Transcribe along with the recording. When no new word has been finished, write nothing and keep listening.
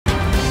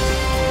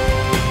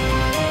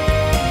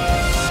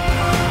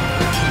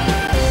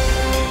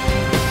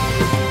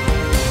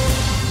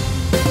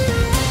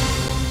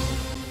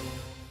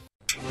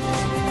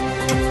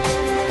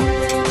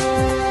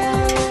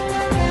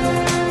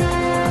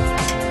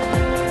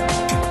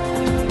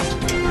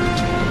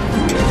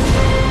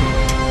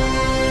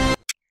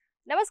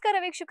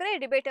ವೀಕ್ಷಕರೇ,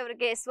 ಡಿಬೇಟ್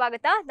ಅವರಿಗೆ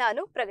ಸ್ವಾಗತ.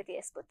 ನಾನು ಪ್ರಗತಿ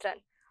ಎಸ್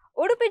ಪುತ್ರನ್.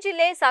 ಉಡುಪಿ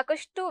ಜಿಲ್ಲೆ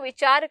ಸಾಕಷ್ಟು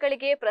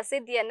ವಿಚಾರಗಳಿಗೆ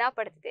ಪ್ರಸಿದ್ಧಿಯನ್ನ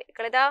ಪಡೆದಿದೆ.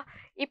 ಕಳೆದ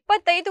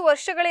 25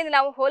 ವರ್ಷಗಳಿಂದ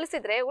ನಾವು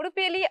ಹೋಲಿಸಿದ್ರೆ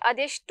ಉಡುಪಿಯಲ್ಲಿ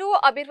ಅದೆಷ್ಟೋ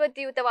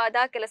ಅಭಿವೃದ್ಧಿಯುತವಾದ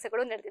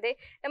ಕೆಲಸಗಳು ನಡೆದಿದೆ.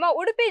 ನಮ್ಮ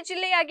ಉಡುಪಿ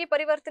ಜಿಲ್ಲೆಯಾಗಿ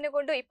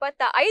ಪರಿವರ್ತನೆಗೊಂಡು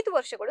 25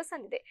 ವರ್ಷಗಳು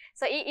ಸಂದಿದೆ.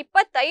 ಸೊ ಈ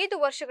 25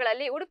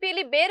 ವರ್ಷಗಳಲ್ಲಿ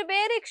ಉಡುಪಿಯಲ್ಲಿ ಬೇರೆ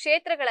ಬೇರೆ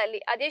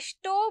ಕ್ಷೇತ್ರಗಳಲ್ಲಿ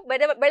ಅದೆಷ್ಟೋ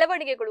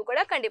ಬೆಳವಣಿಗೆಗಳು ಕೂಡ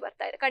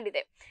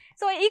ಕಂಡಿದೆ.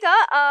 ಸೊ ಈಗ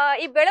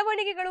ಈ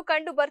ಬೆಳವಣಿಗೆಗಳು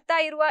ಕಂಡು ಬರ್ತಾ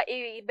ಇರುವ ಈ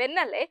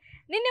ಬೆನ್ನಲ್ಲೇ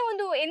ನಿನ್ನೆ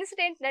ಒಂದು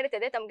ಇನ್ಸಿಡೆಂಟ್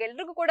ನಡೀತಿದೆ.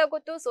 ತಮ್ಗೆಲ್ರಿಗೂ ಕೂಡ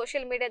ಗೊತ್ತು,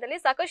 ಸೋಷಿಯಲ್ ಮೀಡಿಯಾದಲ್ಲಿ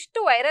ಸಾಕಷ್ಟು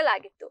ವೈರಲ್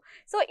ಆಗಿತ್ತು.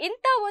 ಸೊ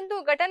ಇಂಥ ಒಂದು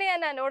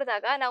ಘಟನೆಯನ್ನ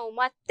ನೋಡಿದಾಗ ನಾವು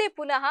ಮತ್ತೆ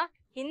ಪುನಃ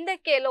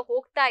ಹಿಂದಕ್ಕೆ ಎಲ್ಲೋ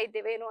ಹೋಗ್ತಾ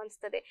ಇದ್ದೇವೇನೋ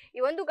ಅನ್ಸ್ತದೆ. ಈ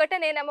ಒಂದು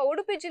ಘಟನೆ ನಮ್ಮ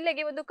ಉಡುಪಿ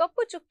ಜಿಲ್ಲೆಗೆ ಒಂದು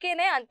ಕಪ್ಪು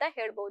ಚುಕ್ಕೆನೆ ಅಂತ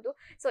ಹೇಳ್ಬಹುದು.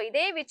 ಸೊ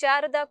ಇದೇ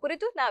ವಿಚಾರದ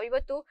ಕುರಿತು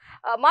ನಾವಿವತ್ತು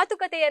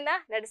ಮಾತುಕತೆಯನ್ನ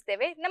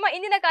ನಡೆಸ್ತೇವೆ. ನಮ್ಮ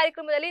ಇಂದಿನ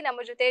ಕಾರ್ಯಕ್ರಮದಲ್ಲಿ ನಮ್ಮ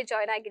ಜೊತೆ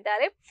ಜಾಯ್ನ್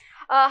ಆಗಿದ್ದಾರೆ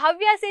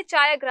ಹವ್ಯಾಸಿ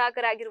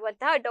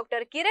ಛಾಯಾಗ್ರಾಹಕರಾಗಿರುವಂತಹ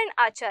ಡಾಕ್ಟರ್ ಕಿರಣ್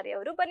ಆಚಾರ್ಯ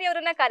ಅವರು. ಬನ್ನಿ,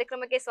 ಅವರನ್ನ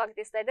ಕಾರ್ಯಕ್ರಮಕ್ಕೆ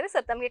ಸ್ವಾಗತಿಸ್ತಾ ಇದ್ದಾರೆ.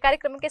 ಸರ್, ತಮಗೆ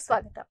ಕಾರ್ಯಕ್ರಮಕ್ಕೆ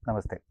ಸ್ವಾಗತ.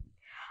 ನಮಸ್ತೆ.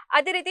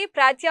 ಅದೇ ರೀತಿ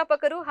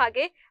ಪ್ರಾಧ್ಯಾಪಕರು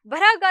ಹಾಗೆ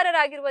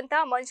ಬರಹಗಾರರಾಗಿರುವಂತಹ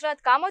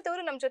ಮಂಜುನಾಥ್ ಕಾಮತ್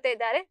ಅವರು ನಮ್ಮ ಜೊತೆ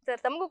ಇದ್ದಾರೆ.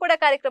 ಸರ್, ತಮಗೂ ಕೂಡ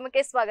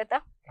ಕಾರ್ಯಕ್ರಮಕ್ಕೆ ಸ್ವಾಗತ.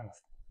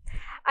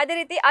 ಅದೇ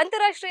ರೀತಿ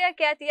ಅಂತಾರಾಷ್ಟ್ರೀಯ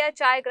ಖ್ಯಾತಿಯ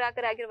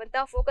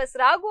ಛಾಯಾಗ್ರಾಹಕರಾಗಿರುವಂತಹ ಫೋಕಸ್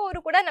ರಾಘು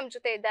ಅವರು ಕೂಡ ನಮ್ಮ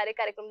ಜೊತೆ ಇದ್ದಾರೆ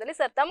ಕಾರ್ಯಕ್ರಮದಲ್ಲಿ.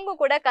 ಸರ್, ತಮಗೂ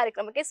ಕೂಡ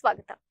ಕಾರ್ಯಕ್ರಮಕ್ಕೆ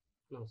ಸ್ವಾಗತ.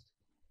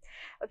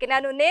 ಓಕೆ,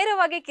 ನಾನು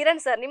ನೇರವಾಗಿ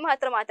ಕಿರಣ್ ಸರ್ ನಿಮ್ಮ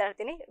ಹತ್ರ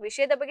ಮಾತಾಡ್ತೀನಿ.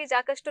 ವಿಷಯದ ಬಗ್ಗೆ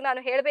ಸಾಕಷ್ಟು ನಾನು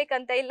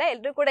ಹೇಳ್ಬೇಕಂತ ಇಲ್ಲ,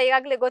 ಎಲ್ರೂ ಕೂಡ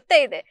ಈಗಾಗಲೇ ಗೊತ್ತೇ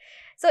ಇದೆ.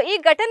 ಸೊ ಈ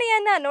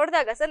ಘಟನೆಯನ್ನ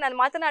ನೋಡಿದಾಗ ಸರ್, ನಾನು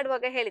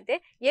ಮಾತನಾಡುವಾಗ ಹೇಳಿದ್ದೆ,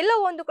 ಎಲ್ಲೋ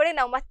ಒಂದು ಕಡೆ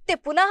ನಾವು ಮತ್ತೆ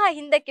ಪುನಃ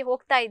ಹಿಂದಕ್ಕೆ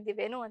ಹೋಗ್ತಾ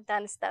ಇದ್ದೀವೇನು ಅಂತ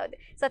ಅನಿಸ್ತಾ ಇದೆ.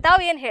 ಸೊ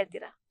ತಾವು ಏನ್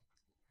ಹೇಳ್ತೀರಾ?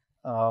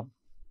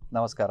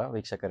 ನಮಸ್ಕಾರ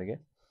ವೀಕ್ಷಕರಿಗೆ.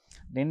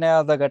 ನಿನ್ನೆ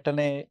ಆದ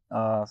ಘಟನೆ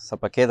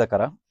ಸ್ವಲ್ಪ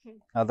ಖೇದಕರ.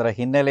 ಅದರ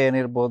ಹಿನ್ನೆಲೆ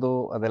ಏನಿರ್ಬೋದು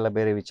ಅದೆಲ್ಲ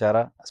ಬೇರೆ ವಿಚಾರ,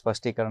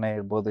 ಸ್ಪಷ್ಟೀಕರಣ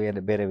ಇರ್ಬೋದು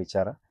ಬೇರೆ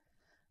ವಿಚಾರ.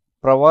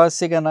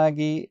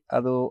 ಪ್ರವಾಸಿಗನಾಗಿ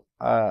ಅದು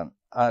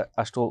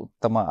ಅಷ್ಟು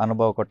ಉತ್ತಮ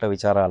ಅನುಭವ ಕೊಟ್ಟ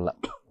ವಿಚಾರ ಅಲ್ಲ.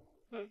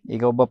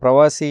 ಈಗ ಒಬ್ಬ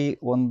ಪ್ರವಾಸಿ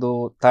ಒಂದು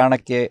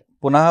ತಾಣಕ್ಕೆ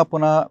ಪುನಃ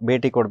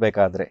ಭೇಟಿ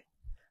ಕೊಡಬೇಕಾದ್ರೆ,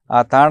 ಆ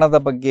ತಾಣದ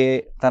ಬಗ್ಗೆ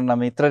ತನ್ನ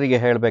ಮಿತ್ರರಿಗೆ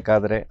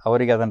ಹೇಳಬೇಕಾದ್ರೆ,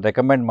 ಅವರಿಗೆ ಅದನ್ನು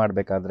ರೆಕಮೆಂಡ್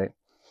ಮಾಡಬೇಕಾದ್ರೆ,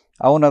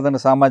 ಅವನು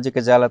ಅದನ್ನು ಸಾಮಾಜಿಕ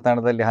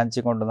ಜಾಲತಾಣದಲ್ಲಿ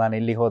ಹಂಚಿಕೊಂಡು ನಾನು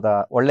ಇಲ್ಲಿ ಹೋದ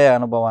ಒಳ್ಳೆಯ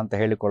ಅನುಭವ ಅಂತ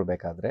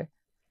ಹೇಳಿಕೊಳ್ಬೇಕಾದ್ರೆ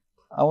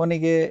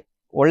ಅವನಿಗೆ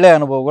ಒಳ್ಳೆಯ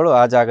ಅನುಭವಗಳು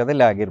ಆ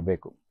ಜಾಗದಲ್ಲಿ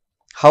ಆಗಿರಬೇಕು.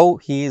 How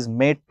he is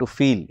made to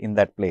feel in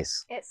that place.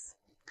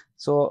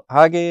 So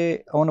ಹಾಗೆ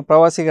ಅವನು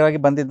ಪ್ರವಾಸಿಗರಾಗಿ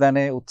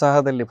ಬಂದಿದ್ದಾನೆ,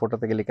 ಉತ್ಸಾಹದಲ್ಲಿ ಫೋಟೋ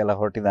ತೆಗಿಲಿಕ್ಕೆಲ್ಲ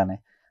ಹೊರಟಿದ್ದಾನೆ.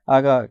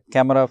 ಆಗ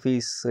ಕ್ಯಾಮರಾ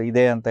ಫೀಸ್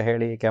ಇದೆ ಅಂತ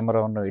ಹೇಳಿ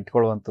ಕ್ಯಾಮರಾವನ್ನು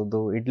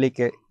ಇಟ್ಕೊಳ್ಳುವಂಥದ್ದು,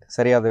 ಇಡಲಿಕ್ಕೆ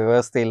ಸರಿಯಾದ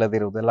ವ್ಯವಸ್ಥೆ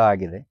ಇಲ್ಲದಿರುವುದೆಲ್ಲ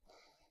ಆಗಿದೆ.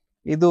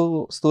 ಇದು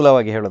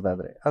ಸ್ಥೂಲವಾಗಿ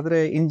ಹೇಳೋದಾದರೆ. ಆದರೆ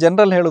ಇನ್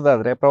ಜನರಲ್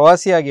ಹೇಳೋದಾದರೆ,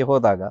 ಪ್ರವಾಸಿಯಾಗಿ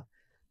ಹೋದಾಗ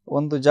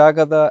ಒಂದು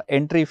ಜಾಗದ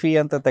ಎಂಟ್ರಿ ಫೀ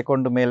ಅಂತ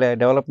ತಗೊಂಡ ಮೇಲೆ,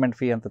 ಡೆವಲಪ್ಮೆಂಟ್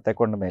ಫೀ ಅಂತ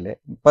ತಗೊಂಡ ಮೇಲೆ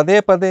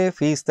ಪದೇ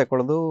ಫೀಸ್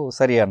ತಗೊಳ್ಳೋದು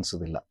ಸರಿ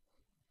ಅನಿಸೋದಿಲ್ಲ.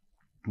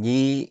 ಈ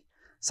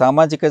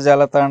ಸಾಮಾಜಿಕ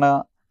ಜಾಲತಾಣ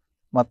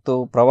ಮತ್ತು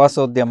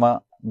ಪ್ರವಾಸೋದ್ಯಮ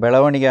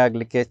ಬೆಳವಣಿಗೆ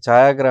ಆಗಲಿಕ್ಕೆ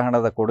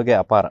ಛಾಯಾಗ್ರಹಣದ ಕೊಡುಗೆ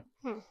ಅಪಾರ.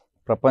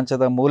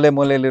 ಪ್ರಪಂಚದ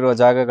ಮೂಲೆಯಲ್ಲಿರುವ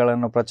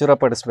ಜಾಗಗಳನ್ನು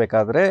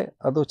ಪ್ರಚುರಪಡಿಸಬೇಕಾದ್ರೆ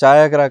ಅದು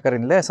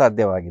ಛಾಯಾಗ್ರಾಹಕರಿಂದಲೇ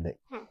ಸಾಧ್ಯವಾಗಿದೆ.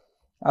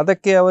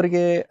 ಅದಕ್ಕೆ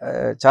ಅವರಿಗೆ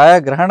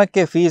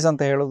ಛಾಯಾಗ್ರಹಣಕ್ಕೆ ಫೀಸ್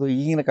ಅಂತ ಹೇಳೋದು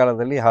ಈಗಿನ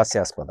ಕಾಲದಲ್ಲಿ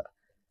ಹಾಸ್ಯಾಸ್ಪದ.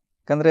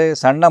 ಯಾಕಂದರೆ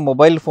ಸಣ್ಣ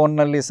ಮೊಬೈಲ್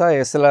ಫೋನ್ನಲ್ಲಿ ಸಹ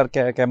SLR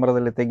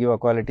ಕ್ಯಾಮ್ರಾದಲ್ಲಿ ತೆಗೆಯುವ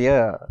ಕ್ವಾಲಿಟಿಯ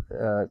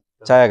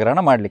ಛಾಯಾಗ್ರಹಣ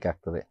ಮಾಡಲಿಕ್ಕೆ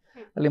ಆಗ್ತದೆ.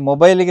 ಅಲ್ಲಿ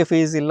ಮೊಬೈಲಿಗೆ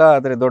ಫೀಸ್ ಇಲ್ಲ,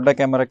 ಆದರೆ ದೊಡ್ಡ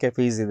ಕ್ಯಾಮರಾಕ್ಕೆ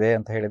ಫೀಸ್ ಇದೆ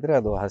ಅಂತ ಹೇಳಿದರೆ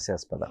ಅದು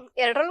ಹಾಸ್ಯಾಸ್ಪದ.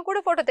 ಎರಡರಲ್ಲೂ ಕೂಡ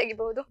ಫೋಟೋ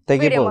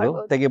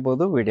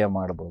ತೆಗಿಬಹುದು, ವಿಡಿಯೋ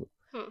ಮಾಡಬಹುದು.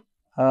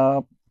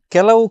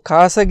 ಕೆಲವು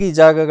ಖಾಸಗಿ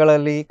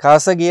ಜಾಗಗಳಲ್ಲಿ,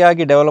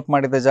 ಖಾಸಗಿಯಾಗಿ ಡೆವಲಪ್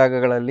ಮಾಡಿದ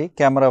ಜಾಗಗಳಲ್ಲಿ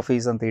ಕ್ಯಾಮರಾ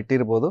ಫೀಸ್ ಅಂತ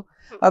ಇಟ್ಟಿರ್ಬೋದು,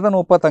 ಅದನ್ನು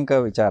ಒಪ್ಪತಂಕ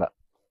ವಿಚಾರ.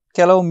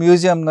 ಕೆಲವು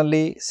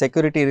ಮ್ಯೂಸಿಯಂನಲ್ಲಿ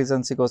ಸೆಕ್ಯೂರಿಟಿ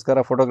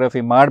ರೀಸನ್ಸಿಗೋಸ್ಕರ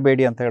ಫೋಟೋಗ್ರಫಿ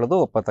ಮಾಡಬೇಡಿ ಅಂತ ಹೇಳೋದು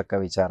ಒಪ್ಪತಕ್ಕ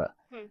ವಿಚಾರ.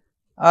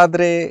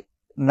 ಆದರೆ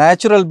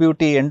ನ್ಯಾಚುರಲ್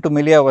ಬ್ಯೂಟಿ 8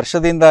 ಮಿಲಿಯನ್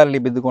ವರ್ಷದಿಂದ ಅಲ್ಲಿ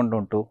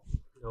ಬಿದ್ದುಕೊಂಡುಂಟು,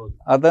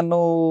 ಅದನ್ನು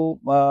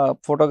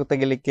ಫೋಟೋ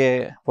ತೆಗಿಲಿಕ್ಕೆ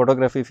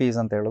ಫೋಟೋಗ್ರಫಿ ಫೀಸ್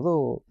ಅಂತ ಹೇಳೋದು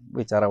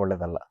ವಿಚಾರ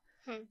ಒಳ್ಳೆಯದಲ್ಲ.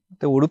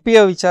 ಮತ್ತು ಉಡುಪಿಯ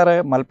ವಿಚಾರ,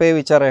 ಮಲ್ಪೆಯ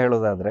ವಿಚಾರ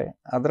ಹೇಳೋದಾದರೆ,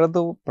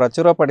 ಅದರದ್ದು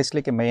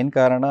ಪ್ರಚುರಪಡಿಸಲಿಕ್ಕೆ ಮೇನ್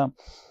ಕಾರಣ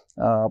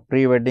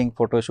ಪ್ರೀ ವೆಡ್ಡಿಂಗ್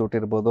ಫೋಟೋಶೂಟ್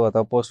ಇರ್ಬೋದು,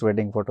 ಅಥವಾ ಪೋಸ್ಟ್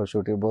ವೆಡ್ಡಿಂಗ್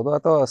ಫೋಟೋಶೂಟ್ ಇರ್ಬೋದು,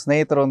 ಅಥವಾ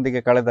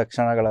ಸ್ನೇಹಿತರೊಂದಿಗೆ ಕಳೆದ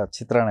ಕ್ಷಣಗಳ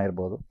ಚಿತ್ರಣ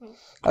ಇರ್ಬೋದು.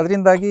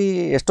 ಅದರಿಂದಾಗಿ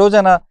ಎಷ್ಟೋ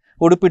ಜನ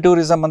ಉಡುಪಿ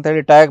ಟೂರಿಸಂ ಅಂತ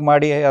ಹೇಳಿ ಟ್ಯಾಗ್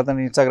ಮಾಡಿ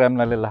ಅದನ್ನು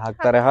ಇನ್ಸ್ಟಾಗ್ರಾಮ್ನಲ್ಲೆಲ್ಲ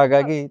ಹಾಕ್ತಾರೆ.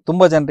 ಹಾಗಾಗಿ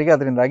ತುಂಬ ಜನರಿಗೆ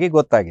ಅದರಿಂದಾಗಿ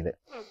ಗೊತ್ತಾಗಿದೆ.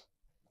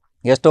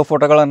 ಎಷ್ಟೋ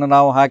ಫೋಟೋಗಳನ್ನು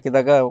ನಾವು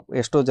ಹಾಕಿದಾಗ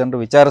ಎಷ್ಟೋ ಜನರು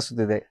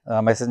ವಿಚಾರಿಸುತ್ತಿದೆ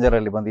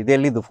ಮೆಸೆಂಜರಲ್ಲಿ ಬಂದು,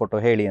 ಇದೆಲ್ಲಿದ್ದು ಫೋಟೋ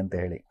ಹೇಳಿ ಅಂತ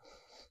ಹೇಳಿ.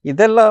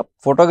 ಇದೆಲ್ಲ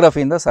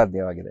ಫೋಟೋಗ್ರಫಿಯಿಂದ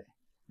ಸಾಧ್ಯವಾಗಿದೆ.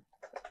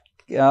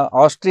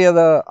 ಆಸ್ಟ್ರಿಯಾದ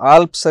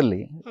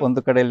ಆಲ್ಪ್ಸಲ್ಲಿ ಒಂದು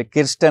ಕಡೆಯಲ್ಲಿ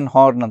ಕಿರ್ಸ್ಟೆನ್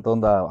ಹಾರ್ನ್ ಅಂತ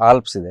ಒಂದು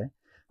ಆಲ್ಪ್ಸ್ ಇದೆ.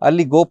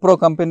 ಅಲ್ಲಿ ಗೋಪ್ರೋ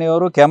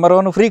ಕಂಪನಿಯವರು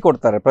ಕ್ಯಾಮರಾವನ್ನು ಫ್ರೀ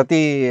ಕೊಡ್ತಾರೆ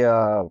ಪ್ರತಿ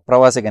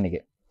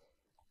ಪ್ರವಾಸಿಗನಿಗೆ.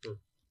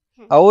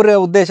 ಅವರ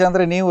ಉದ್ದೇಶ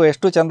ಅಂದರೆ, ನೀವು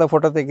ಎಷ್ಟು ಚಂದ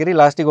ಫೋಟೋ ತೆಗೀರಿ,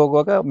 ಲಾಸ್ಟಿಗೆ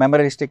ಹೋಗುವಾಗ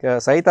ಮೆಮರಿ ಸ್ಟಿಕ್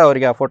ಸಹಿತ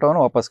ಅವರಿಗೆ ಆ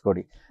ಫೋಟೋವನ್ನು ವಾಪಸ್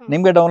ಕೊಡಿ.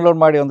 ನಿಮಗೆ ಡೌನ್ಲೋಡ್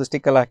ಮಾಡಿ ಒಂದು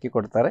ಸ್ಟಿಕ್ಕಲ್ಲಿ ಹಾಕಿ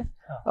ಕೊಡ್ತಾರೆ,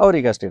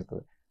 ಅವರಿಗೆ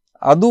ಅಷ್ಟಿರ್ತದೆ.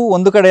 ಅದು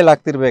ಒಂದು ಕಡೆಯಲ್ಲಿ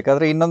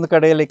ಆಗ್ತಿರ್ಬೇಕಾದ್ರೆ ಇನ್ನೊಂದು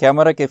ಕಡೆಯಲ್ಲಿ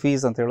ಕ್ಯಾಮರಾಕ್ಕೆ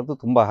ಫೀಸ್ ಅಂತ ಹೇಳೋದು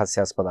ತುಂಬ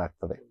ಹಾಸ್ಯಾಸ್ಪದ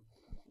ಆಗ್ತದೆ.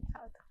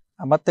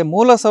 ಮತ್ತು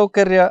ಮೂಲ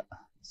ಸೌಕರ್ಯ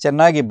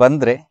ಚೆನ್ನಾಗಿ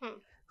ಬಂದರೆ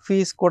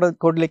ಫೀಸ್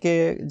ಕೊಡಲಿಕ್ಕೆ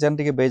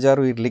ಜನರಿಗೆ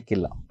ಬೇಜಾರು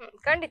ಇರಲಿಕ್ಕಿಲ್ಲ.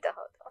 ಖಂಡಿತ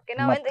ಹೌದು.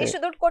 ನಾವು ಇಷ್ಟು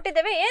ದುಡ್ಡು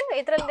ಕೊಟ್ಟಿದ್ದೇವೆ, ಏನು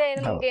ಇದರಲ್ಲಿ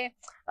ನಮಗೆ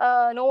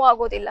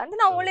ನೋವಾಗೋದಿಲ್ಲ ಅಂತ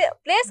ನಾವು ಒಳ್ಳೆ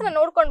ಪ್ಲೇಸ್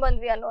ನೋಡ್ಕೊಂಡು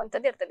ಬಂದ್ವಿ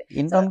ಅನ್ನುವಂಥದ್ದು ಇರ್ತದೆ.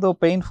 ಇನ್ನೊಂದು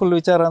ಪೇನ್ಫುಲ್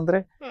ವಿಚಾರ ಅಂದರೆ,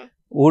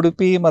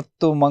 ಉಡುಪಿ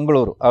ಮತ್ತು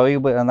ಮಂಗಳೂರು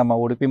ನಮ್ಮ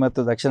ಉಡುಪಿ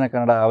ಮತ್ತು ದಕ್ಷಿಣ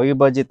ಕನ್ನಡ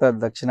ಅವಿಭಜಿತ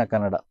ದಕ್ಷಿಣ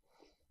ಕನ್ನಡ,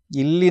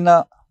 ಇಲ್ಲಿನ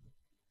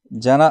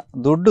ಜನ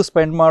ದುಡ್ಡು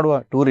ಸ್ಪೆಂಡ್ ಮಾಡುವ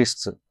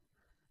ಟೂರಿಸ್ಟ್ಸ್,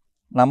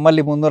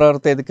 ನಮ್ಮಲ್ಲಿ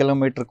 365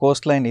 ಕಿಲೋಮೀಟರ್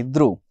ಕೋಸ್ಟ್ ಲೈನ್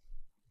ಇದ್ದರೂ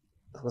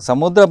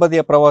ಸಮುದ್ರ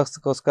ಬದಿಯ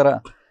ಪ್ರವಾಸಕ್ಕೋಸ್ಕರ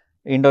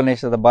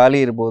ಇಂಡೋನೇಷ್ಯಾದ ಬಾಲಿ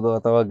ಇರ್ಬೋದು,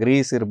 ಅಥವಾ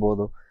ಗ್ರೀಸ್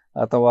ಇರ್ಬೋದು,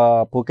 ಅಥವಾ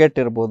ಪುಕೆಟ್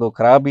ಇರ್ಬೋದು,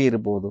 ಕ್ರಾಬಿ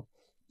ಇರ್ಬೋದು,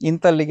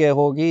 ಇಂಥಲ್ಲಿಗೆ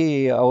ಹೋಗಿ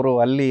ಅವರು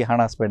ಅಲ್ಲಿ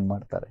ಹಣ ಸ್ಪೆಂಡ್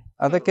ಮಾಡ್ತಾರೆ.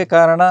 ಅದಕ್ಕೆ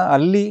ಕಾರಣ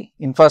ಅಲ್ಲಿ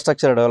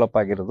ಇನ್ಫ್ರಾಸ್ಟ್ರಕ್ಚರ್ ಡೆವಲಪ್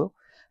ಆಗಿರೋದು.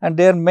 And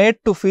they are made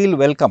to feel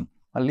welcome.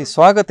 ಅಲ್ಲಿ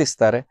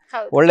ಸ್ವಾಗತಿಸ್ತಾರೆ,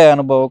 ಒಳ್ಳೆಯ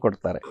ಅನುಭವ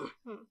ಕೊಡ್ತಾರೆ.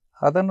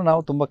 ಅದನ್ನು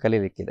ನಾವು ತುಂಬ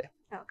ಕಲೀಲಿಕ್ಕಿದೆ.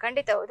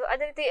 ಖಂಡಿತ ಹೌದು.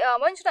 ಅದೇ ರೀತಿ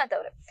ಮಂಜುನಾಥ್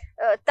ಅವರೇ,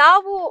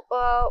 ತಾವು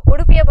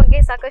ಉಡುಪಿಯ ಬಗ್ಗೆ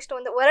ಸಾಕಷ್ಟು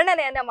ಒಂದು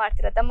ವರ್ಣನೆಯನ್ನ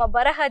ಮಾಡ್ತೀರಾ ತಮ್ಮ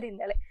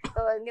ಬರಹದಿಂದಲೇ.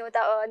 ನೀವು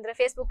ಅಂದ್ರೆ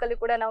ಫೇಸ್ಬುಕ್ ಅಲ್ಲಿ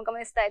ಕೂಡ ನಾವು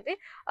ಗಮನಿಸ್ತಾ ಇದ್ವಿ,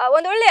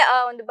 ಒಂದೊಳ್ಳೆ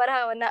ಒಂದು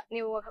ಬರಹವನ್ನ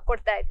ನೀವು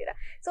ಕೊಡ್ತಾ ಇದ್ದೀರಾ.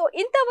 ಸೊ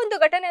ಇಂಥ ಒಂದು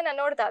ಘಟನೆಯನ್ನ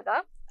ನೋಡಿದಾಗ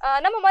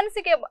ನಮ್ಮ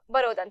ಮನಸ್ಸಿಗೆ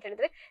ಬರೋದಂತ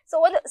ಹೇಳಿದ್ರೆ, ಸೊ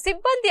ಒಂದು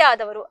ಸಿಬ್ಬಂದಿ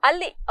ಆದವರು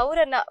ಅಲ್ಲಿ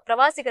ಅವರನ್ನ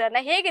ಪ್ರವಾಸಿಗರನ್ನ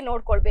ಹೇಗೆ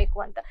ನೋಡ್ಕೊಳ್ಬೇಕು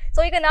ಅಂತ. ಸೊ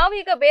ಈಗ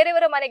ನಾವೀಗ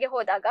ಬೇರೆಯವರ ಮನೆಗೆ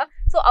ಹೋದಾಗ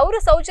ಸೊ ಅವರು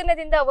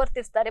ಸೌಜನ್ಯದಿಂದ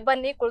ವರ್ತಿಸ್ತಾರೆ,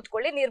 ಬನ್ನಿ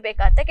ಕುಳಿತುಕೊಳ್ಳಿ, ನೀರ್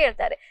ಬೇಕಾ ಅಂತ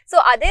ಕೇಳ್ತಾರೆ. ಸೊ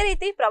ಅದೇ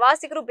ರೀತಿ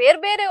ಪ್ರವಾಸಿಗರು ಬೇರೆ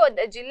ಬೇರೆ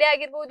ಜಿಲ್ಲೆ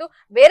ಆಗಿರ್ಬೋದು,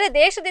 ಬೇರೆ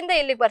ದೇಶದಿಂದ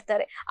ಇಲ್ಲಿಗೆ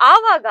ಬರ್ತಾರೆ,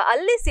 ಆವಾಗ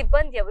ಅಲ್ಲಿ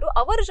ಸಿಬ್ಬಂದಿಯವರು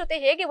ಅವರ ಜೊತೆ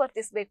ಹೇಗೆ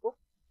ವರ್ತಿಸ್ಬೇಕು?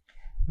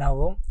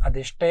 ನಾವು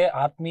ಅದೆಷ್ಟೇ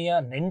ಆತ್ಮೀಯ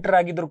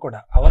ನೆಂಟರಾಗಿದ್ರು ಕೂಡ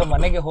ಅವರ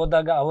ಮನೆಗೆ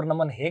ಹೋದಾಗ ಅವ್ರು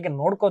ನಮ್ಮನ್ನು ಹೇಗೆ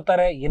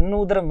ನೋಡ್ಕೋತಾರೆ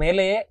ಎನ್ನುವುದರ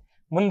ಮೇಲೆಯೇ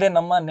ಮುಂದೆ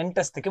ನಮ್ಮ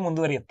ನೆಂಟಸ್ತಿಕೆ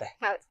ಮುಂದುವರಿಯುತ್ತೆ.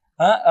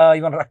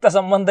 ಇವನ್ ರಕ್ತ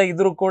ಸಂಬಂಧ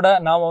ಇದ್ರೂ ಕೂಡ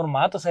ನಾವು ಅವ್ರ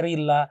ಮಾತು ಸರಿ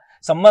ಇಲ್ಲ,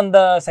 ಸಂಬಂಧ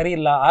ಸರಿ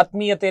ಇಲ್ಲ,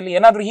 ಆತ್ಮೀಯತೆಯಲ್ಲಿ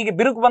ಏನಾದ್ರೂ ಹೀಗೆ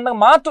ಬಿರುಕು ಬಂದಾಗ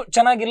ಮಾತು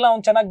ಚೆನ್ನಾಗಿಲ್ಲ,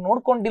 ಅವ್ನು ಚೆನ್ನಾಗಿ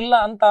ನೋಡ್ಕೊಂಡಿಲ್ಲ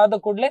ಅಂತ ಆದ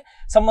ಕೂಡಲೇ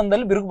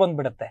ಸಂಬಂಧದಲ್ಲಿ ಬಿರುಕು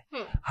ಬಂದ್ಬಿಡುತ್ತೆ.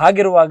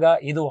 ಹಾಗಿರುವಾಗ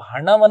ಇದು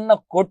ಹಣವನ್ನ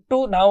ಕೊಟ್ಟು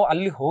ನಾವು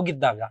ಅಲ್ಲಿ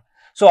ಹೋಗಿದ್ದಾಗ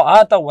ಸೊ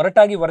ಆತ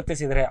ಒರಟಾಗಿ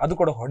ವರ್ತಿಸಿದರೆ, ಅದು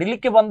ಕೂಡ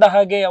ಹೊಡಿಲಿಕ್ಕೆ ಬಂದ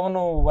ಹಾಗೆ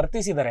ಅವನು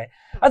ವರ್ತಿಸಿದರೆ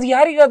ಅದು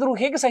ಯಾರಿಗಾದ್ರೂ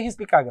ಹೇಗೆ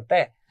ಸಹಿಸ್ಲಿಕ್ಕಾಗತ್ತೆ?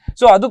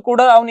 ಸೊ ಅದು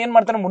ಕೂಡ ಅವನು ಏನ್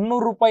ಮಾಡ್ತಾನೆ, 300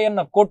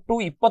 ರೂಪಾಯಿಯನ್ನ ಕೊಟ್ಟು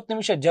 20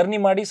 ನಿಮಿಷ ಜರ್ನಿ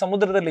ಮಾಡಿ,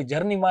 ಸಮುದ್ರದಲ್ಲಿ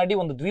ಜರ್ನಿ ಮಾಡಿ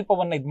ಒಂದು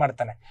ದ್ವೀಪವನ್ನ ಇದ್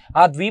ಮಾಡ್ತಾನೆ.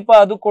 ಆ ದ್ವೀಪ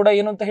ಅದು ಕೂಡ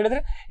ಏನು ಅಂತ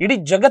ಹೇಳಿದ್ರೆ ಇಡೀ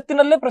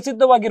ಜಗತ್ತಿನಲ್ಲೇ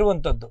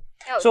ಪ್ರಸಿದ್ಧವಾಗಿರುವಂತದ್ದು.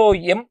 ಸೊ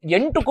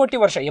 8 ಕೋಟಿ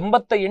ವರ್ಷ,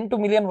 88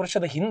 ಮಿಲಿಯನ್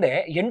ವರ್ಷದ ಹಿಂದೆ,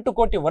 8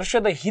 ಕೋಟಿ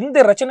ವರ್ಷದ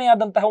ಹಿಂದೆ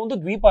ರಚನೆಯಾದಂತಹ ಒಂದು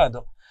ದ್ವೀಪ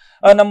ಅದು.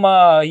 ನಮ್ಮ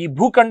ಈ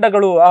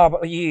ಭೂಖಂಡಗಳು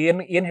ಈ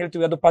ಏನ್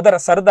ಹೇಳ್ತೀವಿ ಅದು ಪದರ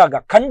ಸರಿದಾಗ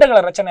ಖಂಡಗಳ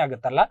ರಚನೆ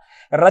ಆಗುತ್ತಲ್ಲ,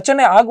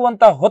 ರಚನೆ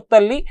ಆಗುವಂತಹ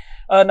ಹೊತ್ತಲ್ಲಿ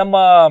ನಮ್ಮ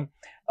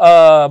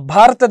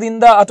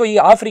ಭಾರತದಿಂದ ಅಥವಾ ಈ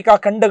ಆಫ್ರಿಕಾ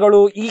ಖಂಡಗಳು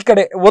ಈ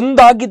ಕಡೆ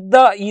ಒಂದಾಗಿದ್ದ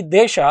ಈ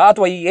ದೇಶ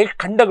ಅಥವಾ ಈ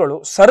ಖಂಡಗಳು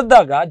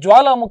ಸರಿದಾಗ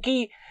ಜ್ವಾಲಾಮುಖಿ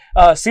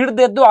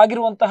ಸಿಡ್ದೆದ್ದು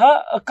ಆಗಿರುವಂತಹ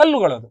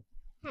ಕಲ್ಲುಗಳದು.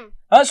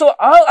 ಸೊ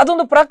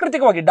ಅದೊಂದು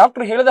ಪ್ರಾಕೃತಿಕವಾಗಿ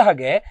ಡಾಕ್ಟರ್ ಹೇಳಿದ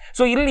ಹಾಗೆ,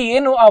 ಸೊ ಇಲ್ಲಿ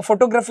ಏನು ಆ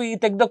ಫೋಟೋಗ್ರಫಿ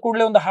ತೆಗೆದ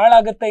ಕೂಡಲೇ ಒಂದು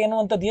ಹಾಳಾಗತ್ತೆ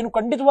ಎನ್ನುವಂಥದ್ದು ಏನು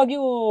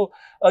ಖಂಡಿತವಾಗಿಯೂ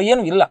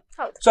ಏನು ಇಲ್ಲ.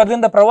 ಸೊ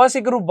ಅದರಿಂದ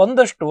ಪ್ರವಾಸಿಗರು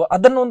ಬಂದಷ್ಟು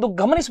ಅದನ್ನು ಒಂದು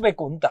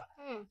ಗಮನಿಸಬೇಕು ಅಂತ.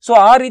 ಸೊ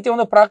ಆ ರೀತಿ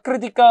ಒಂದು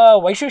ಪ್ರಾಕೃತಿಕ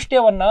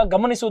ವೈಶಿಷ್ಟ್ಯವನ್ನ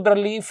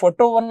ಗಮನಿಸುವುದ್ರಲ್ಲಿ,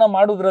 ಫೋಟೋವನ್ನ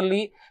ಮಾಡುವುದ್ರಲ್ಲಿ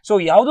ಸೊ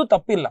ಯಾವ್ದು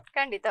ತಪ್ಪಿಲ್ಲ.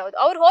 ಖಂಡಿತ ಹೌದು.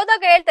 ಅವ್ರು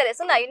ಹೋದಾಗ ಹೇಳ್ತಾರೆ,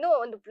 ಸೊ ನಾ ಇನ್ನೂ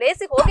ಒಂದು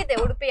ಪ್ಲೇಸಿಗೆ ಹೋಗಿದ್ದೆ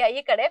ಉಡುಪಿಯ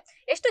ಈ ಕಡೆ,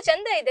 ಎಷ್ಟು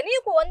ಚಂದ ಇದೆ,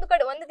 ನೀವು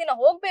ಒಂದು ದಿನ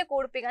ಹೋಗ್ಬೇಕು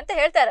ಉಡುಪಿಗೆ ಅಂತ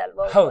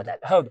ಹೇಳ್ತಾರಲ್ವಾ?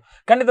 ಹೌದು,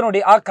 ಖಂಡಿತ.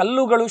 ನೋಡಿ, ಆ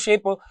ಕಲ್ಲುಗಳು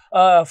ಶೇಪ್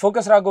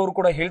ಫೋಕಸ್ ರಾಘವರು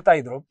ಕೂಡ ಹೇಳ್ತಾ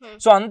ಇದ್ರು.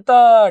 ಸೊ ಅಂತ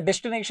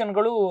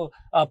ಡೆಸ್ಟಿನೇಷನ್ಗಳು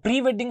ಪ್ರೀ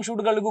ವೆಡ್ಡಿಂಗ್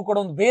ಶೂಟ್ ಗಳಿಗೂ ಕೂಡ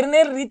ಒಂದು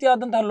ಬೇರೆ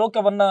ರೀತಿಯಾದಂತಹ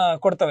ಲೋಕವನ್ನ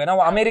ಕೊಡ್ತವೆ.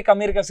 ನಾವು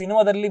ಅಮೆರಿಕ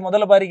ಸಿನಿಮಾದಲ್ಲಿ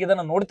ಮೊದಲ ಬಾರಿಗೆ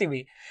ಇದನ್ನ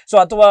ನೋಡ್ತೀವಿ. ಸೊ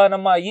ಅಥವಾ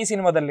ನಮ್ಮ ಈ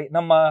ಸಿನಿಮಾದಲ್ಲಿ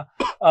ನಮ್ಮ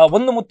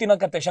ಒಂದು ಮುತ್ತಿನ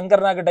ಕತೆ,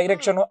 ಶಂಕರ್ನಾಗ್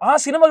ಡೈರೆಕ್ಷನ್, ಆ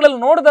ಸಿನಿಮಾಗಳಲ್ಲಿ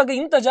ನೋಡಿದಾಗ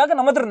ಇಂಥ ಜಾಗ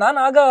ನಮ್ಮ ಹತ್ರ ನಾನು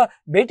ಆಗ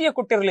ಭೇಟಿಯ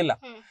ಕೊಟ್ಟಿರಲಿಲ್ಲ.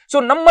 ಸೊ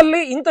ನಮ್ಮಲ್ಲಿ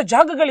ಇಂಥ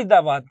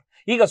ಜಾಗಗಳಿದ್ದಾವ.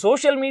 ಈಗ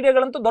ಸೋಷಿಯಲ್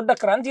ಮೀಡಿಯಾಗಳಂತೂ ದೊಡ್ಡ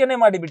ಕ್ರಾಂತಿಯನ್ನೇ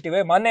ಮಾಡಿಬಿಟ್ಟಿವೆ.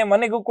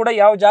 ಮನೆಗೂ ಕೂಡ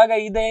ಯಾವ ಜಾಗ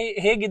ಇದೆ,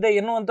 ಹೇಗಿದೆ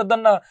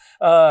ಎನ್ನುವಂಥದ್ದನ್ನ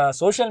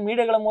ಸೋಷಿಯಲ್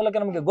ಮೀಡಿಯಾಗಳ ಮೂಲಕ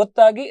ನಮಗೆ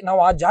ಗೊತ್ತಾಗಿ ನಾವು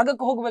ಆ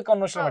ಜಾಗಕ್ಕೆ ಹೋಗ್ಬೇಕು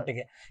ಅನ್ನೋಷ್ಟರ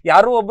ಮಟ್ಟಿಗೆ.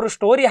 ಯಾರೋ ಒಬ್ರು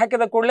ಸ್ಟೋರಿ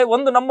ಹಾಕಿದ ಕೂಡಲೇ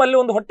ನಮ್ಮಲ್ಲಿ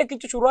ಒಂದು ಹೊಟ್ಟೆ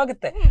ಕಿಚ್ಚು ಶುರು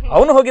ಆಗುತ್ತೆ,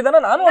 ಅವನು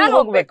ಹೋಗಿದ್ದಾನ ನಾನು ಅಲ್ಲಿ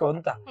ಹೋಗ್ಬೇಕು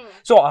ಅಂತ.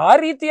 ಸೊ ಆ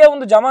ರೀತಿಯ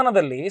ಒಂದು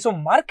ಜಮಾನದಲ್ಲಿ ಸೊ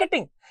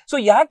ಮಾರ್ಕೆಟಿಂಗ್, ಸೊ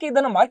ಯಾಕೆ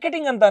ಇದನ್ನ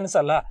ಮಾರ್ಕೆಟಿಂಗ್ ಅಂತ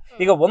ಅನ್ಸಲ್ಲ?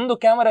 ಈಗ ಒಂದು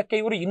ಕ್ಯಾಮರಾಕ್ಕೆ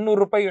ಇವರು 200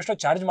 ರೂಪಾಯಿ ಎಷ್ಟೋ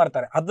ಚಾರ್ಜ್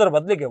ಮಾಡ್ತಾರೆ. ಅದರ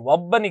ಬದಲಿಗೆ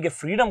ಒಬ್ಬನಿಗೆ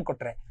ಫ್ರೀಡಮ್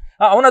ಕೊಟ್ರೆ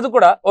ಅವನದು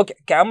ಕೂಡ ಓಕೆ.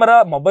 ಕ್ಯಾಮರಾ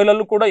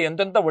ಮೊಬೈಲಲ್ಲೂ ಕೂಡ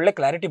ಎಂತೆಂತ ಒಳ್ಳೆ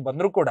ಕ್ಲಾರಿಟಿ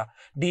ಬಂದರೂ ಕೂಡ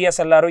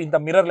DSLR ಇಂಥ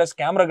ಮಿರರ್ಲೆಸ್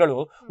ಕ್ಯಾಮ್ರಾಗಳು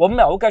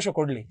ಒಮ್ಮೆ ಅವಕಾಶ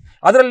ಕೊಡ್ಲಿ,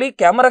 ಅದರಲ್ಲಿ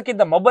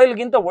ಕ್ಯಾಮರಾಕ್ಕಿಂತ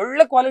ಮೊಬೈಲ್ಗಿಂತ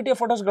ಒಳ್ಳೆ ಕ್ವಾಲಿಟಿಯ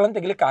ಫೋಟೋಸ್ಗಳನ್ನು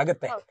ತೆಗಿಲಿಕ್ಕೆ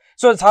ಆಗುತ್ತೆ.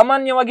 ಸೊ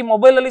ಸಾಮಾನ್ಯವಾಗಿ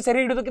ಮೊಬೈಲ್ ಅಲ್ಲಿ ಸೆರೆ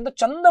ಹಿಡಿಯೋದಕ್ಕಿಂತ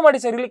ಚಂದ ಮಾಡಿ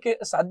ಸೆರಿಲಿಕ್ಕೆ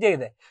ಸಾಧ್ಯ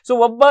ಇದೆ. ಸೊ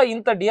ಒಬ್ಬ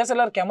ಇಂಥ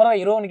DSLR ಕ್ಯಾಮರಾ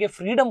ಇರೋವನಿಗೆ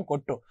ಫ್ರೀಡಮ್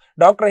ಕೊಟ್ಟು,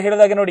 ಡಾಕ್ಟರ್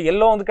ಹೇಳಿದಾಗೆ ನೋಡಿ,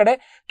 ಎಲ್ಲೋ ಒಂದು ಕಡೆ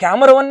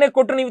ಕ್ಯಾಮರಾವನ್ನೇ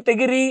ಕೊಟ್ಟು ನೀವು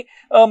ತೆಗಿರಿ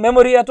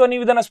ಮೆಮೊರಿ, ಅಥವಾ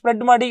ನೀವು ಇದನ್ನ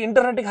ಸ್ಪ್ರೆಡ್ ಮಾಡಿ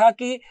ಇಂಟರ್ನೆಟ್ಗೆ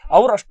ಹಾಕಿ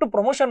ಅವ್ರು ಅಷ್ಟು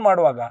ಪ್ರಮೋಷನ್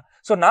ಮಾಡುವಾಗ,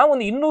 ಸೊ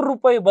ನಾವೊಂದು 200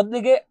 ರೂಪಾಯಿ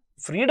ಬದಲಿಗೆ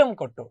ಫ್ರೀಡಮ್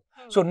ಕೊಟ್ಟು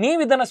ಸೊ ನೀವು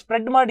ಇದನ್ನ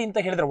ಸ್ಪ್ರೆಡ್ ಮಾಡಿ ಅಂತ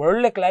ಹೇಳಿದ್ರೆ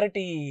ಒಳ್ಳೆ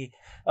ಕ್ಲಾರಿಟಿ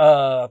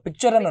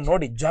ಪಿಕ್ಚರ್ ಅನ್ನು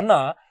ನೋಡಿ ಜನ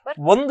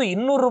ಒಂದು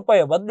 200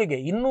 ರೂಪಾಯಿ ಬದಲಿಗೆ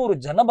 200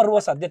 ಜನ ಬರುವ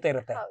ಸಾಧ್ಯತೆ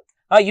ಇರುತ್ತೆ.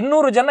 ಆ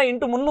 200 ಜನ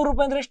ಇಂಟು 300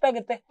 ರೂಪಾಯಿ ಅಂದ್ರೆ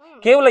ಎಷ್ಟಾಗುತ್ತೆ?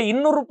 ಕೇವಲ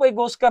 200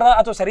 ರೂಪಾಯಿಗೋಸ್ಕರ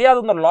ಅಥವಾ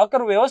ಸರಿಯಾದ ಒಂದು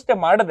ಲಾಕರ್ ವ್ಯವಸ್ಥೆ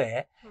ಮಾಡದೆ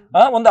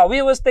ಒಂದು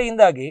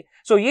ಅವ್ಯವಸ್ಥೆಯಿಂದಾಗಿ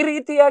ಸೊ ಈ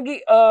ರೀತಿಯಾಗಿ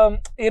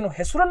ಏನು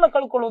ಹೆಸರನ್ನ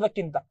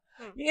ಕಳ್ಕೊಳ್ಳೋದಕ್ಕಿಂತ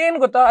ಏನ್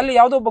ಗೊತ್ತಾ, ಅಲ್ಲಿ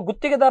ಯಾವುದೋ ಒಬ್ಬ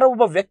ಗುತ್ತಿಗೆದಾರ,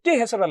 ಒಬ್ಬ ವ್ಯಕ್ತಿಯ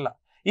ಹೆಸರಲ್ಲ,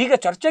 ಈಗ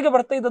ಚರ್ಚೆಗೆ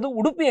ಬರ್ತಾ ಇದ್ದದ್ದು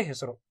ಉಡುಪಿಯ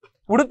ಹೆಸರು,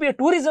 ಉಡುಪಿಯ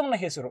ಟೂರಿಸಂನ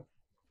ಹೆಸರು.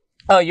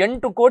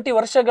 8 ಕೋಟಿ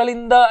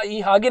ವರ್ಷಗಳಿಂದ ಈ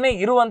ಹಾಗೇನೆ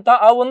ಇರುವಂತ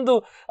ಆ ಒಂದು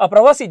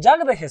ಪ್ರವಾಸಿ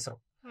ಜಾಗದ ಹೆಸರು.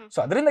 ಸೊ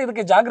ಅದರಿಂದ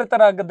ಇದಕ್ಕೆ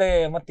ಜಾಗೃತರಾಗದೆ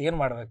ಮತ್ತೆ ಏನ್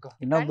ಮಾಡ್ಬೇಕು?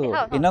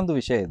 ಇನ್ನೊಂದು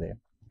ವಿಷಯ ಇದೆ.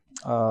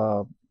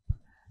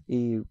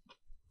 ಈ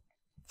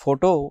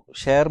ಫೋಟೋ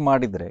ಶೇರ್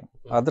ಮಾಡಿದ್ರೆ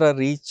ಅದರ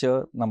ರೀಚ್,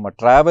 ನಮ್ಮ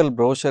ಟ್ರಾವೆಲ್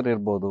ಬ್ರೋಷರ್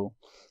ಇರ್ಬೋದು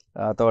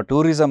ಅಥವಾ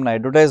ಟೂರಿಸಂನ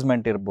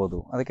ಅಡ್ವರ್ಟೈಸ್ಮೆಂಟ್ ಇರ್ಬೋದು,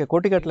 ಅದಕ್ಕೆ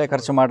ಕೋಟಿಗಟ್ಟಲೆ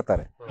ಖರ್ಚು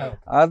ಮಾಡ್ತಾರೆ.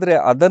 ಆದರೆ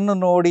ಅದನ್ನು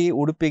ನೋಡಿ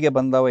ಉಡುಪಿಗೆ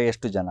ಬಂದವ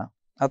ಎಷ್ಟು ಜನ,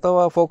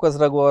 ಅಥವಾ ಫೋಕಸ್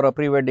ರಘು ಅವರ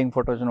ಪ್ರೀ ವೆಡ್ಡಿಂಗ್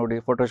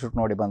ಫೋಟೋಶೂಟ್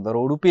ನೋಡಿ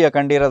ಬಂದವರು, ಉಡುಪಿಯ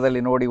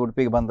ಕಂಡೀರದಲ್ಲಿ ನೋಡಿ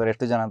ಉಡುಪಿಗೆ ಬಂದವರು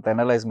ಎಷ್ಟು ಜನ ಅಂತ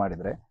ಅನಲೈಸ್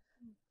ಮಾಡಿದರೆ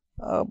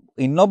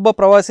ಇನ್ನೊಬ್ಬ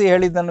ಪ್ರವಾಸಿ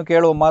ಹೇಳಿದ್ದನ್ನು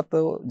ಕೇಳುವ ಮಾತು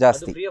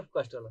ಜಾಸ್ತಿ.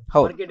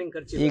 ಹೌದು,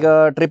 ಈಗ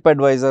ಟ್ರಿಪ್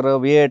ಅಡ್ವೈಸರ್,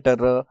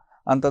 ವಿಯೇಟರ್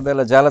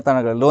ಅಂಥದ್ದೆಲ್ಲ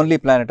ಜಾಲತಾಣಗಳು, ಲೋನ್ಲಿ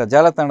ಪ್ಲಾನೆಟ್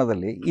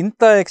ಜಾಲತಾಣದಲ್ಲಿ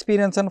ಇಂಥ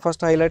ಎಕ್ಸ್ಪೀರಿಯನ್ಸನ್ನು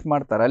ಫಸ್ಟ್ ಹೈಲೈಟ್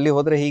ಮಾಡ್ತಾರೆ. ಅಲ್ಲಿ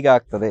ಹೋದರೆ ಹೀಗೆ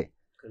ಆಗ್ತದೆ,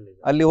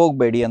 ಅಲ್ಲಿ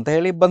ಹೋಗಬೇಡಿ ಅಂತ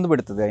ಹೇಳಿ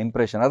ಬಂದುಬಿಡ್ತದೆ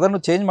ಇಂಪ್ರೆಷನ್. ಅದನ್ನು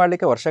ಚೇಂಜ್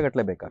ಮಾಡಲಿಕ್ಕೆ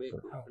ವರ್ಷಗಟ್ಟಲೆ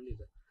ಬೇಕಾಗ್ತದೆ.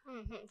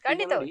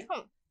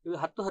 ಈಗ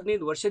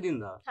 10-15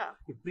 ವರ್ಷದಿಂದ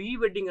ಈ ಪ್ರೀ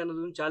ವೆಡ್ಡಿಂಗ್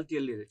ಅನ್ನೋದು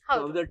ಚಾಲ್ತಿಯಲ್ಲಿದೆ,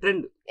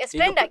 ಟ್ರೆಂಡ್.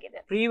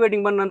 ಪ್ರೀ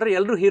ವೆಡ್ಡಿಂಗ್ ಬಂದ ನಂತರ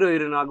ಎಲ್ಲರೂ ಹೀರೋ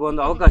ಹೀರೋಯಿನ್ ಆಗುವ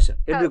ಒಂದು ಅವಕಾಶ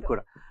ಎಲ್ರಿಗೂ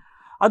ಕೂಡ.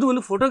 ಅದು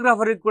ಒಂದು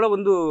ಫೋಟೋಗ್ರಾಫರಿಗೆ ಕೂಡ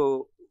ಒಂದು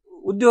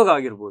ಉದ್ಯೋಗ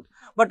ಆಗಿರ್ಬೋದು.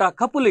 ಬಟ್ ಆ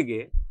ಕಪಲಿಗೆ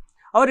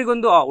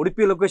ಅವರಿಗೊಂದು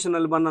ಉಡುಪಿ ಲೊಕೇಶನ್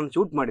ಅಲ್ಲಿ ಬಂದು ನಾನು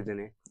ಶೂಟ್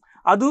ಮಾಡಿದ್ದೇನೆ,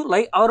 ಅದು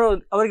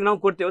ಅವರಿಗೆ ನಾವು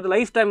ಕೊಡ್ತೇವೆ, ಅದು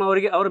ಲೈಫ್ ಟೈಮ್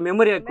ಅವರಿಗೆ ಅವರ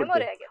ಮೆಮೊರಿ ಆಗಿ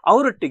ಕೊಡ್ತೇವೆ.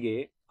 ಅವರೊಟ್ಟಿಗೆ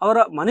ಅವರ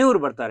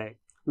ಮನೆಯವರು ಬರ್ತಾರೆ,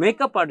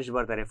 ಮೇಕಪ್ ಆರ್ಟಿಸ್ಟ್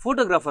ಬರ್ತಾರೆ,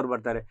 ಫೋಟೋಗ್ರಾಫರ್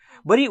ಬರ್ತಾರೆ.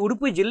 ಬರೀ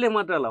ಉಡುಪಿ ಜಿಲ್ಲೆ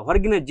ಮಾತ್ರ ಅಲ್ಲ,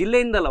 ಹೊರಗಿನ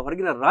ಜಿಲ್ಲೆಯಿಂದಲ್ಲ,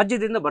 ಹೊರಗಿನ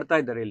ರಾಜ್ಯದಿಂದ ಬರ್ತಾ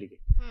ಇದ್ದಾರೆ ಇಲ್ಲಿಗೆ.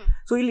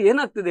 ಸೊ ಇಲ್ಲಿ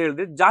ಏನಾಗ್ತದೆ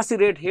ಹೇಳಿದ್ರೆ, ಜಾಸ್ತಿ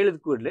ರೇಟ್ ಹೇಳಿದ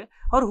ಕೂಡಲೇ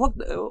ಅವ್ರು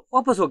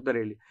ವಾಪಸ್ ಹೋಗ್ತಾರೆ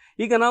ಇಲ್ಲಿ.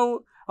 ಈಗ ನಾವು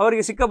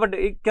ಅವರಿಗೆ ಸಿಕ್ಕಾಪಟ್ಟೆ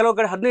ಕೆಲವು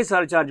ಕಡೆ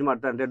 15,000 ಚಾರ್ಜ್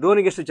ಮಾಡ್ತಾರಂತೆ,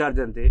 ಡ್ರೋನಿಗೆ ಎಷ್ಟು ಚಾರ್ಜ್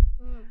ಅಂತೆ.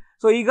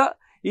 ಸೊ ಈಗ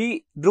ಈ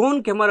ಡ್ರೋನ್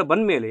ಕ್ಯಾಮರಾ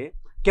ಬಂದ ಮೇಲೆ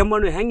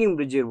ಕೆಮ್ಮಣ್ಣು ಹ್ಯಾಂಗಿಂಗ್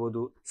ಬ್ರಿಡ್ಜ್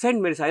ಇರ್ಬೋದು, ಸೈಂಟ್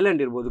ಮೇರಿಸ್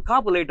ಐಲ್ಯಾಂಡ್ ಇರ್ಬೋದು,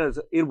 ಕಾಪು ಲೈಟರ್ಸ್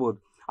ಇರ್ಬೋದು,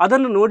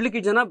 ಅದನ್ನು ನೋಡ್ಲಿಕ್ಕೆ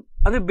ಜನ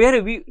ಅಂದರೆ ಬೇರೆ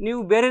ನೀವು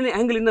ಬೇರೆನೇ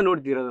ಆ್ಯಂಗಲಿಂದ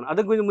ನೋಡ್ತೀರ ಅದನ್ನು.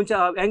 ಅದಕ್ಕಿಂತ ಮುಂಚೆ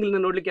ಆ ಆ್ಯಂಗಲಿಂದ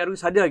ನೋಡ್ಲಿಕ್ಕೆ ಯಾರಿಗೂ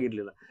ಸಾಧ್ಯ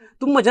ಆಗಿರಲಿಲ್ಲ.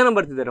 ತುಂಬ ಜನ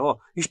ಬರ್ತಿದ್ದಾರೆ,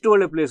 ಇಷ್ಟು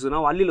ಒಳ್ಳೆ ಪ್ಲೇಸು,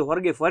 ನಾವು ಅಲ್ಲಿ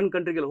ಹೊರಗೆ ಫಾರಿನ್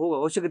ಕಂಟ್ರಿಗೆಲ್ಲ ಹೋಗೋ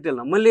ಅವಶ್ಯಕತೆ ಇಲ್ಲ,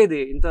 ನಮ್ಮಲ್ಲೇ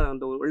ಇದೆ ಇಂಥ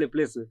ಒಳ್ಳೆ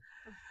ಪ್ಲೇಸ್.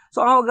 ಸೊ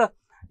ಆವಾಗ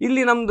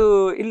ಇಲ್ಲಿ ನಮ್ಮದು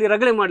ಇಲ್ಲಿ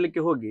ರಗಳೆ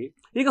ಮಾಡಲಿಕ್ಕೆ ಹೋಗಿ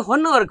ಈಗ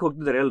ಹೊನ್ನಾವರಕ್ಕೆ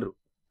ಹೋಗ್ತಿದ್ದಾರೆ ಎಲ್ಲರೂ.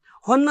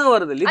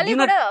 ಹೊನ್ನಾವರದಲ್ಲಿ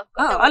ದಿನ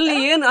ಅಲ್ಲಿ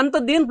ಏನು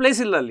ಅಂಥದ್ದೇನು ಪ್ಲೇಸ್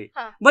ಇಲ್ಲ, ಅಲ್ಲಿ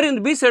ಬರೀ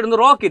ಒಂದು ಬೀಚ್ ಸೈಡ್ ಒಂದು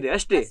ರಾಕ್ ಇದೆ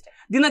ಅಷ್ಟೇ.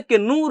 ದಿನಕ್ಕೆ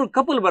 100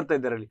 ಕಪಲ್ ಬರ್ತಾ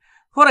ಇದ್ದಾರೆ ಅಲ್ಲಿ.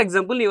 ಫಾರ್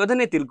ಎಕ್ಸಾಂಪಲ್ ನೀವು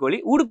ಅದನ್ನೇ ತಿಳ್ಕೊಳ್ಳಿ,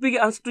 ಉಡುಪಿಗೆ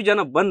ಅಷ್ಟು ಜನ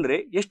ಬಂದರೆ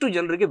ಎಷ್ಟು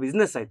ಜನರಿಗೆ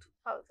ಬಿಸ್ನೆಸ್ ಆಯಿತು.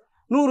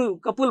 100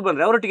 ಕಪಲ್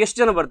ಬಂದ್ರೆ ಅವರೊಟ್ಟಿಗೆ ಎಷ್ಟು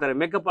ಜನ ಬರ್ತಾರೆ,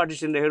 ಮೇಕಪ್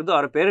ಆರ್ಟಿಸ್ಟ್ ಇಂದ ಹಿಡಿದು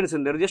ಅವರ ಪೇರೆಂಟ್ಸ್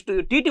ಇಂದ ಹಿಡಿದು ಎಷ್ಟು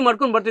ಟಿ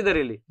ಮಾಡ್ಕೊಂಡು ಬರ್ತಿದ್ದಾರೆ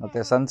ಇಲ್ಲಿ. ಮತ್ತೆ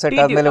ಸನ್ಸೆಟ್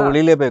ಆದ್ಮೇಲೆ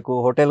ಉಳಿಲೇಬೇಕು,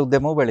 ಹೋಟೆಲ್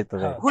ಉದ್ಯಮವೂ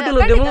ಬೆಳೀತದೆ, ಹೋಟೆಲ್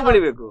ಉದ್ಯಮವೂ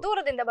ಬೆಳಿಬೇಕು,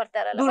 ದೂರದಿಂದ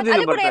ಬರ್ತಾರೆ.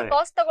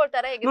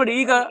 ನೋಡಿ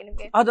ಈಗ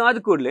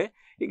ಅದು ಕೂಡಲೇ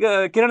ಈಗ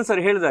ಕಿರಣ್ ಸರ್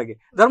ಹೇಳಿದಾಗೆ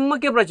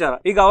ಧರ್ಮಕ್ಕೆ ಪ್ರಚಾರ.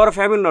 ಈಗ ಅವರ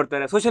ಫ್ಯಾಮಿಲಿ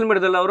ನೋಡ್ತಾರೆ, ಸೋಷಿಯಲ್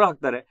ಮೀಡಿಯಾದಲ್ಲಿ ಅವರು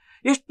ಹಾಕ್ತಾರೆ,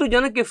 ಎಷ್ಟು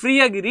ಜನಕ್ಕೆ ಫ್ರೀ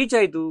ಆಗಿ ರೀಚ್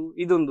ಆಯ್ತು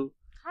ಇದೊಂದು.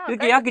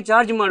 ಇದಕ್ಕೆ ಯಾಕೆ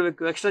ಚಾರ್ಜ್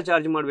ಮಾಡಬೇಕು, ಎಕ್ಸ್ಟ್ರಾ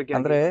ಚಾರ್ಜ್ ಮಾಡ್ಬೇಕು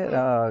ಅಂದ್ರೆ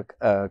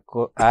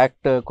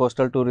ಆಕ್ಟ್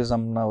ಕೋಸ್ಟಲ್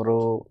ಟೂರಿಸಂನವರು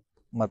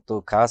ಮತ್ತು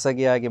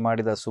ಖಾಸಗಿಯಾಗಿ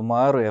ಮಾಡಿದ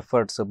ಸುಮಾರು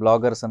ಎಫರ್ಟ್ಸ್,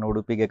 ಬ್ಲಾಗರ್ಸ್ ಅನ್ನು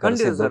ಉಡುಪಿಗೆ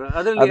ಕರೆಸಿದ್ದು,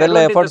 ಅದೆಲ್ಲ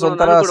ಎಫರ್ಟ್ಸ್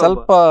ಒಂಥರ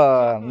ಸ್ವಲ್ಪ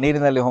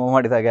ನೀರಿನಲ್ಲಿ ಹೋಮ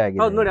ಮಾಡಿದಾಗೆ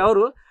ಆಗಿದೆ. ನೋಡಿ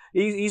ಅವರು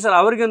ಈ ಸಲ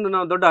ಅವರಿಗೆ ಒಂದು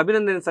ನಾವು ದೊಡ್ಡ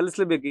ಅಭಿನಂದನೆ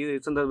ಸಲ್ಲಿಸಲೇಬೇಕು ಈ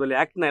ಸಂದರ್ಭದಲ್ಲಿ.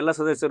 ಆಕ್ಟ್ನ ಎಲ್ಲ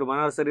ಸದಸ್ಯರು,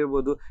 ಮನೋಹರ್ ಸರ್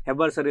ಇರ್ಬೋದು,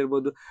 ಹೆಬ್ಬಾಳ್ ಸರ್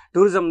ಇರ್ಬೋದು,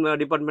 ಟೂರಿಸಂ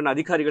ಡಿಪಾರ್ಟ್ಮೆಂಟ್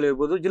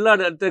ಅಧಿಕಾರಿಗಳಿರ್ಬೋದು,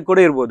 ಜಿಲ್ಲಾಡಳಿತ ಕೂಡ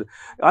ಇರ್ಬೋದು.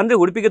 ಅಂದರೆ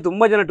ಉಡುಪಿಗೆ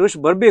ತುಂಬ ಜನ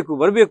ಟೂರಿಸ್ಟ್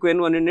ಬರಬೇಕು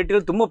ಎನ್ನುವ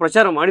ನಿಟ್ಟಿನಲ್ಲಿ ತುಂಬ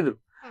ಪ್ರಚಾರ ಮಾಡಿದರು.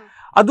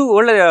 ಅದು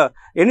ಒಳ್ಳೆ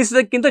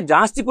ಎನಿಸಿದಕ್ಕಿಂತ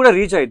ಜಾಸ್ತಿ ಕೂಡ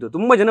ರೀಚ್ ಆಯಿತು,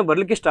 ತುಂಬ ಜನ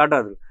ಬರಲಿಕ್ಕೆ ಸ್ಟಾರ್ಟ್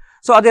ಆದರು.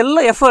 ಸೊ ಅದೆಲ್ಲ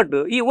ಎಫರ್ಟ್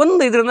ಈ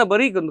ಒಂದು ಇದರಿಂದ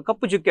ಬರೀ ಒಂದು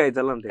ಕಪ್ಪು ಚುಕ್ಕಿ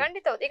ಆಯ್ತಲ್ಲ ಅಂತ.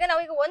 ಖಂಡಿತ. ಈಗ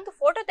ನಾವು ಈಗ ಒಂದು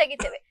ಫೋಟೋ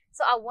ತೆಗಿತೇವೆ,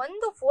 ಸೊ ಆ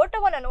ಒಂದು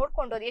ಫೋಟೋವನ್ನ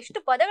ನೋಡ್ಕೊಂಡು ಅದು ಎಷ್ಟು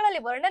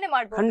ಪದಗಳಲ್ಲಿ ವರ್ಣನೆ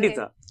ಮಾಡಬಹುದು. ಖಂಡಿತ.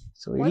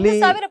 ಸೊ ಇಲ್ಲಿ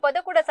 1000 ಪದ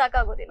ಕೂಡ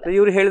ಸಾಕಾಗೋದಿಲ್ಲ.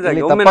 ಇವರು ಹೇಳಿದಾಗ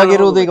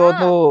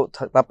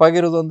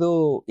ತಪ್ಪಾಗಿರುವುದು ಒಂದು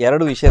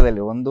 2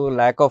 ವಿಷಯದಲ್ಲಿ. ಒಂದು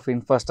ಲ್ಯಾಕ್ ಆಫ್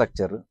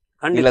ಇನ್ಫ್ರಾಸ್ಟ್ರಕ್ಚರ್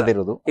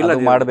ಇಲ್ಲದಿರುವುದು,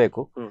 ಅದು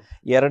ಮಾಡಬೇಕು.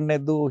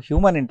 ಎರಡನೇದು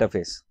ಹ್ಯೂಮನ್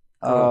ಇಂಟರ್ಫೇಸ್,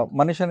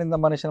 ಮನುಷ್ಯನಿಂದ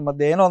ಮನುಷ್ಯನ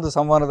ಮಧ್ಯೆ ಏನೋ ಒಂದು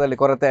ಸಂವಹನದಲ್ಲಿ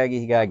ಕೊರತೆಯಾಗಿ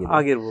ಹೀಗೆ ಆಗಿದೆ.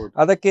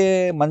 ಅದಕ್ಕೆ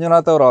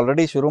ಮಂಜುನಾಥ್ ಅವರು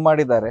ಆಲ್ರೆಡಿ ಶುರು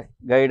ಮಾಡಿದ್ದಾರೆ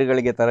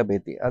ಗೈಡ್ಗಳಿಗೆ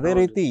ತರಬೇತಿ. ಅದೇ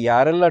ರೀತಿ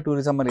ಯಾರೆಲ್ಲ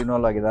ಟೂರಿಸಂ ಅಲ್ಲಿ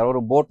ಇನ್ವಾಲ್ವ್ ಆಗಿದ್ದಾರೆ,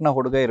 ಅವರು ಬೋಟ್ನ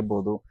ಹುಡುಗ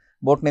ಇರ್ಬೋದು,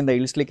 ಬೋಟ್ನಿಂದ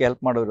ಇಳಿಸ್ಲಿಕ್ಕೆ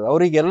ಹೆಲ್ಪ್ ಮಾಡೋರು,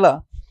 ಅವರಿಗೆಲ್ಲ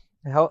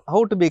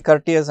how to B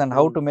ಕರ್ಟಿಯಸ್ and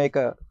how to make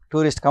a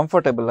tourist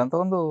comfortable ಅಂತ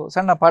ಒಂದು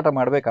ಸಣ್ಣ ಪಾಠ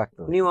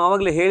ಮಾಡಬೇಕಾಗ್ತದೆ. ನೀವು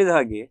ಆವಾಗಲೇ ಹೇಳಿದ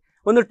ಹಾಗೆ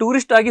ಒಂದು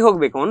ಟೂರಿಸ್ಟ್ ಆಗಿ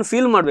ಹೋಗ್ಬೇಕು, ಅವನು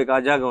ಫೀಲ್ ಮಾಡ್ಬೇಕು ಆ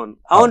ಜಾಗವನ್ನು.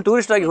 ಅವನು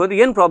ಟೂರಿಸ್ಟ್ ಆಗಿ ಹೋದ್ರೆ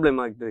ಏನ್ ಪ್ರಾಬ್ಲಮ್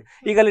ಆಗ್ತದೆ,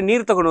 ಈಗ ಅಲ್ಲಿ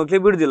ನೀರು ತಗೊಂಡು ಹೋಗ್ಲಿ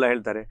ಬಿಡುದಿಲ್ಲ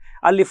ಹೇಳ್ತಾರೆ,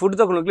 ಅಲ್ಲಿ ಫುಡ್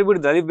ತಗೊಂಡು ಹೋಗ್ಲಿ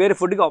ಬಿಡುದಿಲ್ಲ, ಅಲ್ಲಿ ಬೇರೆ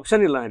ಫುಡ್ಗೆ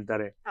ಆಪ್ಷನ್ ಇಲ್ಲ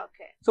ಹೇಳ್ತಾರೆ.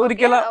 ಸೊ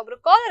ಅದಕ್ಕೆಲ್ಲ ಒಬ್ರು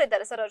ಕಾಲರ್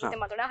ಇದ್ದಾರೆ ಸರ್, ಅವ್ರ ಜೊತೆ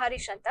ಮಾತಾಡೋಣ.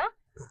 ಹರೀಶ್ ಅಂತ.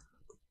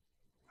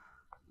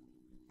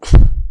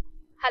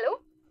 ಹಲೋ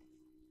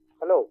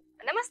ಹಲೋ,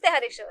 ನಮಸ್ತೆ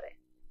ಹರೀಶ್ ಅವರೇ.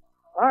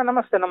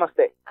 ನಮಸ್ತೆ.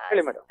 ನಮಸ್ತೆ,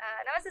 ಹೇಳಿ ಮೇಡಮ್.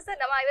 ನಮಸ್ತೆ ಸರ್.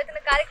 ನಮ್ಮ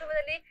ಇವತ್ತಿನ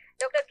ಕಾರ್ಯಕ್ರಮದಲ್ಲಿ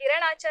ಡಾಕ್ಟರ್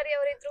ಕಿರಣ್ ಆಚಾರ್ಯ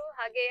ಅವರಿದ್ರು,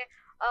 ಹಾಗೆ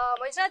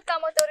ಮಂಜುನಾಥ್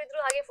ಕಾಮತ್ ಅವರಿದ್ರು,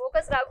 ಹಾಗೆ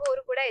ಫೋಕಸ್ ರಾಘು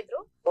ಅವರು ಕೂಡ ಇದ್ರು.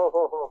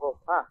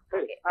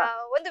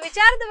 ಒಂದು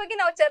ವಿಚಾರದ ಬಗ್ಗೆ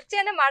ನಾವು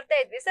ಚರ್ಚೆಯನ್ನ ಮಾಡ್ತಾ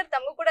ಇದ್ವಿ ಸರ್,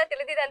 ತಮಗೂ ಕೂಡ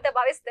ತಿಳಿದಿದೆ ಅಂತ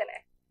ಭಾವಿಸ್ತೇನೆ.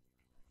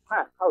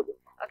 ಹೌದು.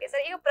 ಓಕೆ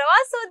ಸರ್, ಈಗ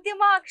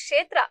ಪ್ರವಾಸೋದ್ಯಮ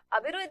ಕ್ಷೇತ್ರ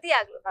ಅಭಿವೃದ್ಧಿ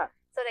ಆಗ್ಲು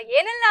ಸರ್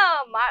ಏನೆಲ್ಲ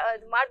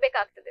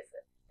ಮಾಡ್ಬೇಕಾಗ್ತದೆ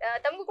ಸರ್?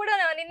 ತಮಗೂ ಕೂಡ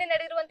ನಿನ್ನೆ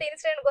ನಡೆದಿರುವಂತ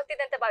ಇನ್ಸಿಡೆಂಟ್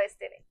ಗೊತ್ತಿದೆ ಅಂತ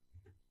ಭಾವಿಸ್ತೇನೆ.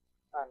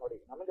 ನೋಡಿ,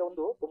 ನಮಗೆ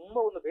ತುಂಬಾ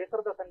ಒಂದು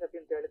ಬೇಸರದ ಸಂಗತಿ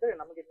ಅಂತ ಹೇಳಿದ್ರೆ,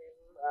 ನಮಗೆ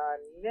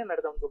ನಿನ್ನೆ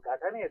ನಡೆದ ಒಂದು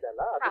ಘಟನೆ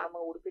ಇದೆಲ್ಲ, ಅದು ನಮ್ಮ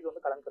ಉಡುಪಿಗೆ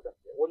ಒಂದು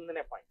ಕಳಂಕದಂತೆ.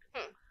 1ನೇ ಪಾಯಿಂಟ್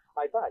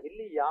ಆಯ್ತಾ.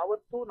 ಇಲ್ಲಿ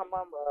ಯಾವತ್ತು ನಮ್ಮ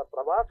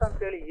ಪ್ರವಾಸ ಅಂತ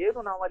ಹೇಳಿ ಏನು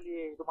ನಾವು ಅಲ್ಲಿ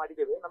ಇದು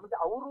ಮಾಡಿದ್ದೇವೆ, ನಮಗೆ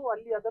ಅವರು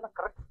ಅಲ್ಲಿ ಅದನ್ನ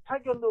ಕರೆಕ್ಟ್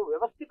ಆಗಿ ಒಂದು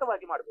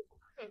ವ್ಯವಸ್ಥಿತವಾಗಿ ಮಾಡ್ಬೇಕು.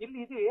 ಇಲ್ಲಿ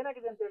ಇದು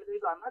ಏನಾಗಿದೆ ಅಂತ ಹೇಳಿದ್ರೆ,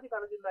 ಇದು ಅನಾದಿ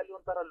ಕಾಲದಿಂದ ಅಲ್ಲಿ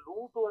ಒಂಥರ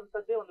ಲೂಟು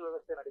ಅಂತದ್ದೇ ಒಂದು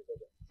ವ್ಯವಸ್ಥೆ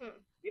ನಡೀತದೆ.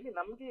 ಇಲ್ಲಿ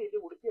ನಮ್ಗೆ ಇಲ್ಲಿ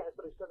ಉಡುಪಿ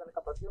ಹೆಸರು ಇಷ್ಟ ತನಕ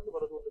ಪ್ರತಿಯೊಂದು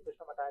ಬರೋದು, ಒಂದು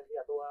ಕೃಷ್ಣ ಮಠ ಆಗಲಿ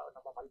ಅಥವಾ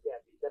ನಮ್ಮ ಮಲ್ಪೆ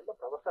ಆಗಲಿ, ಇದೆಲ್ಲ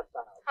ಪ್ರವಾಸ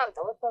ಸ್ಥಾನ.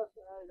 ಪ್ರವಾಸ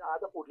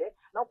ಆದ ಕೂಡಲೇ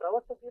ನಾವು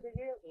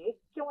ಪ್ರವಾಸಕರಿಗೆ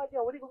ಮುಖ್ಯವಾಗಿ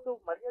ಅವರಿಗೊಂದು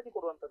ಮರ್ಯಾದೆ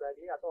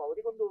ಕೊಡುವಂತದ್ದಾಗ್ಲಿ ಅಥವಾ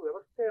ಅವರಿಗೊಂದು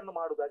ವ್ಯವಸ್ಥೆಯನ್ನು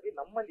ಮಾಡುವುದಾಗ್ಲಿ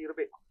ನಮ್ಮಲ್ಲಿ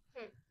ಇರಬೇಕು.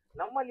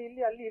 ನಮ್ಮಲ್ಲಿ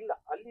ಇಲ್ಲಿ ಅಲ್ಲಿ ಇಲ್ಲ.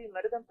 ಅಲ್ಲಿ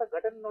ನಡೆದಂತ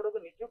ಘಟನೆ ನೋಡೋದು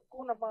ನಿಜಕ್ಕೂ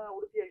ನಮ್ಮ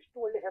ಉಡುಪಿಯ ಇಷ್ಟು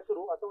ಒಳ್ಳೆ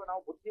ಹೆಸರು, ಅಥವಾ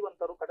ನಾವು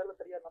ಬುದ್ಧಿವಂತರು, ಕಡಲ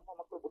ಸರಿಯ ನಮ್ಮ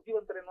ಮಕ್ಕಳು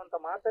ಬುದ್ಧಿವಂತರು ಎನ್ನುವಂತ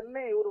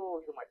ಮಾತನ್ನೇ ಇವರು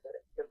ಇದು ಮಾಡಿದ್ದಾರೆ,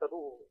 ಎಂತದು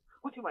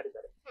ಹುಚ್ಚಿ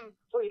ಮಾಡಿದ್ದಾರೆ.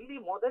 ಸೊ ಇಲ್ಲಿ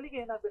ಮೊದಲಿಗೆ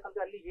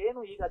ಏನಾಗ್ಬೇಕಂದ್ರೆ, ಅಲ್ಲಿ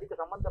ಏನು ಈಗ ಅದಕ್ಕೆ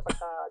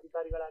ಸಂಬಂಧಪಟ್ಟ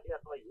ಅಧಿಕಾರಿಗಳಾಗಲಿ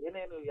ಅಥವಾ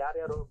ಏನೇನು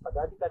ಯಾರ್ಯಾರು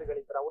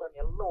ಪದಾಧಿಕಾರಿಗಳಿದ್ದಾರೆ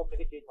ಅವರನ್ನೆಲ್ಲ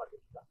ಒಮ್ಮೆಗೆ ಚೇಂಜ್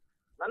ಮಾಡ್ಬೇಕಿಲ್ಲ.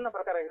 ನನ್ನ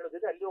ಪ್ರಕಾರ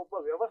ಹೇಳೋದಿದ್ರೆ, ಅಲ್ಲಿ ಒಬ್ಬ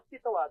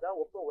ವ್ಯವಸ್ಥಿತವಾದ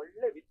ಒಬ್ಬ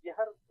ಒಳ್ಳೆ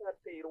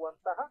ವಿದ್ಯಾರ್ಥಿ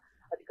ಇರುವಂತಹ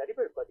ಅಧಿಕಾರಿ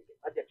ಬೇಕು, ಅದಕ್ಕೆ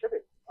ಅಧ್ಯಕ್ಷ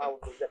ಬೇಕು ಆ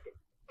ಒಂದು ಇದಕ್ಕೆ.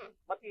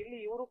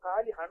 ಇವರು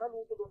ಖಾಲಿ ಹಣ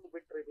ಲೂಟುದೊಂದು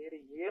ಬಿಟ್ರೆ ಬೇರೆ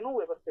ಏನೂ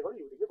ವ್ಯವಸ್ಥೆಗಳು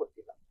ಇವರಿಗೆ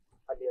ಗೊತ್ತಿಲ್ಲ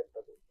ಅಲ್ಲಿ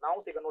ಅಂತದ್ದು. ನಾವು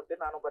ಈಗ ನೋಡ್ತೇವೆ,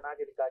 ನಾನೊಬ್ಬ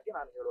ನಾಗರಿಕ ಆಗಿ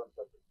ನಾನು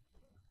ಹೇಳುವಂತದ್ದು,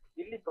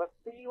 ಇಲ್ಲಿ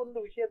ಪ್ರತಿಯೊಂದು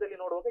ವಿಷಯದಲ್ಲಿ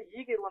ನೋಡುವಾಗ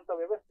ಈಗ ಇರುವಂತ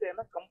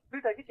ವ್ಯವಸ್ಥೆಯನ್ನ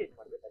ಕಂಪ್ಲೀಟ್ ಆಗಿ ಚೇಂಜ್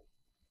ಮಾಡ್ಬೇಕಾಗಿ.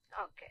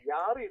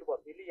 ಯಾರು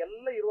ಇರ್ಬಾರ್ದು ಇಲ್ಲಿ,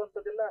 ಎಲ್ಲ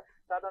ಇರುವಂತದ್ದೆಲ್ಲ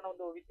ಸಾಧಾರಣ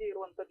ಒಂದು ವಿದ್ಯೆ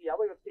ಇರುವಂತದ್ದು ಯಾವ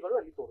ವ್ಯಕ್ತಿಗಳು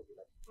ಅಲ್ಲಿ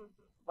ತೋರುದಿಲ್ಲ.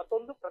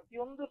 ಮತ್ತೊಂದು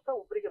ಪ್ರತಿಯೊಂದು ಸಹ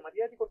ಒಬ್ಬರಿಗೆ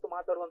ಮರ್ಯಾದೆ ಕೊಟ್ಟು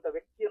ಮಾತಾಡುವಂತ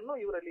ವ್ಯಕ್ತಿಯನ್ನು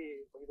ಇವರಲ್ಲಿ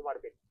ಇದು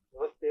ಮಾಡ್ಬೇಕು,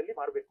 ವ್ಯವಸ್ಥೆಯಲ್ಲಿ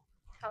ಮಾಡ್ಬೇಕು.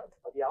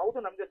 ಅದು ಯಾವುದು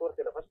ನಮ್ಗೆ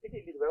ತೋರಿಸಿಲ್ಲ. ಫಸ್ಟಿಗೆ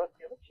ಇಲ್ಲಿ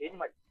ವ್ಯವಸ್ಥೆಯನ್ನು ಚೇಂಜ್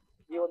ಮಾಡಿ,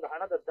 ಈ ಒಂದು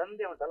ಹಣದ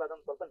ದಂಧೆ ಉಂಟಲ್ಲ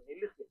ಅದನ್ನು ಸ್ವಲ್ಪ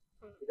ನಿಲ್ಲಿಸಿ.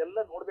 ಇದೆಲ್ಲ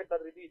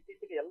ನೋಡ್ಬೇಕಾದ್ರೆ ಇದು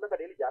ಇತ್ತೀಚೆಗೆ ಎಲ್ಲ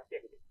ಕಡೆಯಲ್ಲಿ ಜಾಸ್ತಿ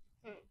ಆಗಿದೆ.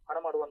 ಹಣ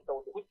ಮಾಡುವಂತ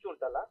ಒಂದು ಹುಚ್ಚು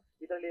ಉಂಟಲ್ಲ,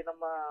 ಇದರಲ್ಲಿ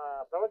ನಮ್ಮ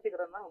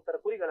ಪ್ರವಾಸಿಗರನ್ನ ಒಂಥರ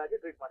ಕುರಿಗಳಾಗಿ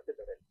ಟ್ರೀಟ್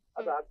ಮಾಡ್ತಿದ್ದಾರೆ.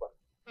 ಅದು ಆಗ್ಬಾರ್ದು.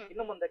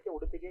 ಇನ್ನು ಮುಂದಕ್ಕೆ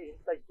ಉಡುಪಿಗೆ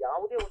ಇಂತ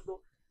ಯಾವುದೇ ಒಂದು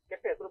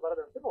ಕೆಟ್ಟ ಹೆಸರು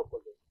ಬರದಂತೆ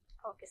ನೋಡ್ಕೊಳ್ಬೇಕು.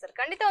 ಓಕೆ ಸರ್,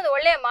 ಖಂಡಿತ ಒಂದು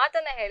ಒಳ್ಳೆಯ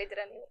ಮಾತನ್ನ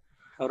ಹೇಳಿದ್ರ ನೀವು.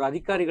 ಅವರ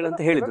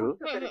ಅಧಿಕಾರಿಗಳಂತ ಹೇಳಿದ್ರು,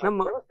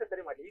 ನಮ್ಮ ವ್ಯವಸ್ಥೆ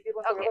ಸರಿ ಮಾಡಿ.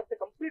 ಈಗಿರುವಂತ ವ್ಯವಸ್ಥೆ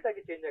ಕಂಪ್ಲೀಟ್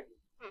ಆಗಿ ಚೇಂಜ್ ಆಗಿ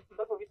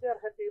ಸ್ವಲ್ಪ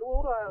ವಿದ್ಯಾರ್ಹತೆ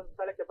ಇರುವವರು ಆ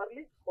ಸ್ಥಳಕ್ಕೆ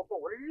ಬರ್ಲಿ, ಒಬ್ಬ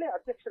ಒಳ್ಳೆ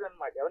ಅಧ್ಯಕ್ಷರನ್ನು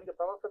ಮಾಡಿ, ಅವನಿಗೆ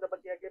ಪ್ರವಾಸದ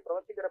ಬಗ್ಗೆ ಆಗಲಿ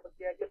ಪ್ರವಾಸಿಗರ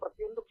ಬಗ್ಗೆ ಆಗಲಿ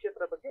ಪ್ರತಿಯೊಂದು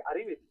ಕ್ಷೇತ್ರದ ಬಗ್ಗೆ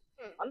ಅರಿವಿದೆ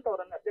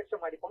ಅಂತವರನ್ನು ಅಧ್ಯಕ್ಷ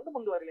ಮಾಡಿಕೊಂಡು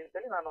ಮುಂದುವರಲಿ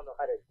ಅಂತೇಳಿ ನಾನೊಂದು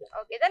ಹಾರೈಸ್ತೇನೆ.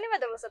 ಓಕೆ,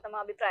 ಧನ್ಯವಾದಗಳು ಸರ್ ತಮ್ಮ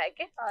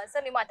ಅಭಿಪ್ರಾಯಕ್ಕೆ.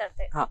 ಸರ್, ನೀವು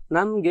ಮಾತಾಡ್ತೇವೆ.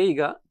 ನಮ್ಗೆ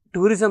ಈಗ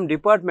ಟೂರಿಸಂ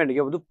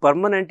ಡಿಪಾರ್ಟ್ಮೆಂಟ್ಗೆ ಒಂದು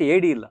ಪರ್ಮನೆಂಟ್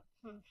ಎಡಿ ಇಲ್ಲ.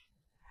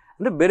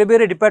 ಅಂದ್ರೆ ಬೇರೆ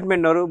ಬೇರೆ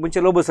ಡಿಪಾರ್ಟ್ಮೆಂಟ್ನವರು, ಮುಂಚೆ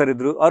ಲೋಬೋ ಸರ್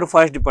ಇದ್ರು, ಅವರು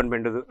ಫಾರೆಸ್ಟ್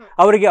ಡಿಪಾರ್ಟ್ಮೆಂಟ್ ಅದು,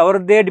 ಅವರಿಗೆ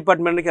ಅವರದ್ದೇ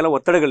ಡಿಪಾರ್ಟ್ಮೆಂಟ್ ಕೆಲವು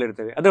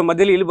ಒತ್ತಡಗಳಿರ್ತವೆ. ಅದರ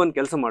ಮಧ್ಯದಲ್ಲಿ ಇಲ್ಲಿ ಬಂದು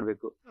ಕೆಲಸ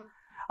ಮಾಡಬೇಕು.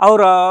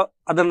 ಅವರ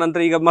ಅದರ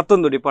ನಂತರ ಈಗ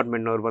ಮತ್ತೊಂದು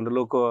ಡಿಪಾರ್ಟ್ಮೆಂಟ್ನವ್ರು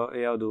ಬಂದರು,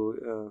 ಯಾವುದು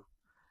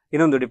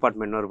ಇನ್ನೊಂದು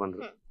ಡಿಪಾರ್ಟ್ಮೆಂಟ್ನವ್ರು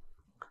ಬಂದರು.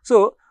 ಸೊ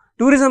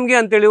ಟೂರಿಸಂಗೆ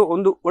ಅಂತೇಳಿ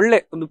ಒಳ್ಳೆ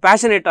ಒಂದು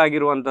ಪ್ಯಾಷನೇಟ್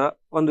ಆಗಿರುವಂತಹ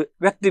ಒಂದು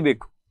ವ್ಯಕ್ತಿ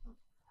ಬೇಕು.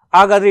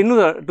 ಹಾಗಾದ್ರೆ ಇನ್ನೂ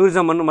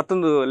ಟೂರಿಸಂ ಅನ್ನು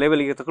ಮತ್ತೊಂದು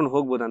ಲೆವೆಲ್ಗೆ ತಗೊಂಡು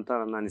ಹೋಗ್ಬೋದು ಅಂತ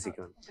ನನ್ನ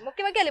ಅನಿಸಿಕೆ.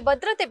 ಮುಖ್ಯವಾಗಿ ಅಲ್ಲಿ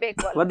ಭದ್ರತೆ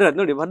ಬೇಕು. ಭದ್ರತೆ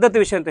ನೋಡಿ, ಭದ್ರತೆ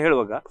ವಿಷಯ ಅಂತ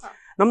ಹೇಳುವಾಗ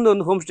ನಮ್ದು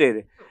ಒಂದು ಹೋಮ್ ಸ್ಟೇ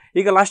ಇದೆ.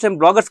 ಈಗ ಲಾಸ್ಟ್ ಟೈಮ್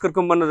ಬ್ಲಾಗರ್ಸ್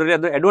ಕರ್ಕೊಂಡ್ ಬಂದದ್ರಲ್ಲಿ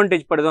ಅದು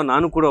ಅಡ್ವಾಂಟೇಜ್ ಪಡೆದವ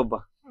ನಾನು ಕೂಡ ಒಬ್ಬ.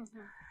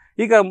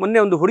 ಈಗ ಮೊನ್ನೆ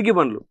ಒಂದು ಹುಡುಗಿ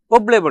ಬಂದ್ಲು,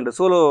 ಒಬ್ಳೇ ಬಂದು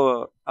ಸೋಲೋ,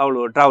 ಅವಳು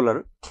ಟ್ರಾವೆಲರ್,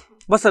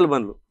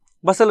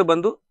 ಬಸ್ಸಲ್ಲಿ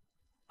ಬಂದು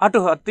ಆಟೋ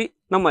ಹತ್ತಿ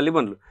ನಮ್ಮಲ್ಲಿ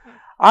ಬಂದ್ಲು.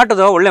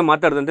 ಆಟೋದವ ಒಳ್ಳೆ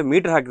ಮಾತಾಡ್ದಂತೆ,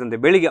 ಮೀಟರ್ ಹಾಕಿದಂತೆ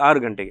ಬೆಳಿಗ್ಗೆ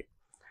 6 ಗಂಟೆಗೆ.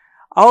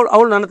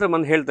 ಅವಳು ನನ್ನ ಹತ್ರ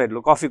ಬಂದು ಹೇಳ್ತಾ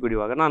ಇದ್ಲು ಕಾಫಿ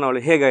ಕುಡಿಯುವಾಗ. ನಾನು ಅವಳು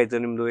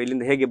ಹೇಗಾಯಿತು ನಿಮ್ಮದು,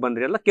 ಇಲ್ಲಿಂದ ಹೇಗೆ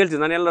ಬಂದ್ರಿ ಎಲ್ಲ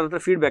ಕೇಳ್ತಿದ್ದೆ. ನಾನು ಎಲ್ಲರ ಹತ್ರ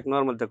ಫೀಡ್ಬ್ಯಾಕ್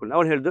ನಾರ್ಮಲ್ ತಗೊಂಡು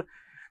ಅವಳು ಹೇಳಿದ್ರು,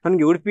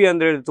 ನನಗೆ ಉಡುಪಿ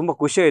ಅಂದರೆ ಹೇಳಿ ತುಂಬ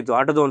ಖುಷಿ ಆಯಿತು.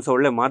 ಆಟೋದ ಒಂದು ಸಹ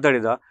ಒಳ್ಳೆ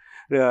ಮಾತಾಡಿದ,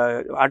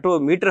 ಆಟೋ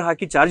ಮೀಟರ್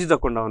ಹಾಕಿ ಚಾರ್ಜ್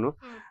ತಗೊಂಡ ಅವನು,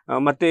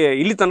 ಮತ್ತು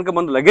ಇಲ್ಲಿ ತನಕ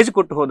ಬಂದು ಲಗೇಜ್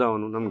ಕೊಟ್ಟು ಹೋದ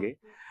ಅವನು ನಮಗೆ.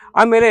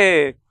 ಆಮೇಲೆ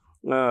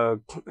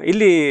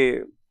ಇಲ್ಲಿ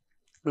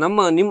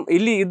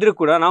ಇಲ್ಲಿ ಇದ್ರೂ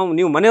ಕೂಡ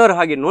ನೀವು ಮನೆಯವರ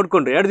ಹಾಗೆ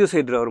ನೋಡ್ಕೊಂಡ್ರಿ, 2 ದಿವಸ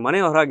ಇದ್ರು ಅವರು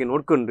ಮನೆಯವರ ಹಾಗೆ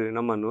ನೋಡ್ಕೊಂಡ್ರಿ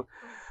ನಮ್ಮನ್ನು.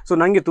 ಸೊ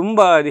ನನಗೆ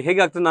ತುಂಬ ಅದು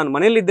ಹೇಗಾಗ್ತದೆ, ನಾನು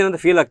ಮನೆಯಲ್ಲಿದ್ದೇನೆ ಅಂತ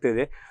ಫೀಲ್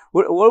ಆಗ್ತಾಯಿದೆ.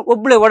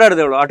 ಒಬ್ಬಳೇ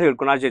ಓಡಾಡಿದವಳು ಆಟೋ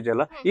ಹಿಡ್ಕೊಂಡು ಆಚೆ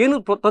ಎಲ್ಲ, ಏನೂ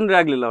ತೊಂದರೆ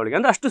ಆಗಲಿಲ್ಲ ಅವಳಿಗೆ.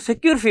 ಅಂದ್ರೆ ಅಷ್ಟು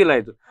ಸೆಕ್ಯೂರ್ ಫೀಲ್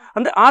ಆಯಿತು.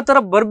 ಅಂದ್ರೆ ಆ ಥರ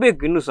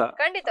ಬರಬೇಕು ಇನ್ನೂ ಸಹ.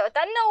 ಖಂಡಿತ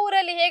ತನ್ನ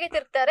ಊರಲ್ಲಿ ಹೇಗೆ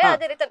ತಿರುಗ್ತಾರೆ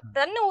ಅದೇ ರೀತಿ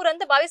ತನ್ನ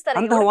ಊರಂತ ಭಾವಿಸ್ತಾರೆ.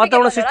 ಅಂತಹ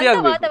ವಾತಾವರಣ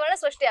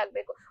ಸೃಷ್ಟಿ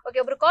ಆಗ್ಬೇಕು. ಓಕೆ,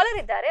 ಒಬ್ರು ಕಾಲರ್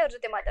ಇದ್ದಾರೆ, ಅವ್ರ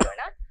ಜೊತೆ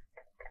ಮಾತಾಡೋಣ.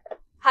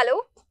 ಹಲೋ,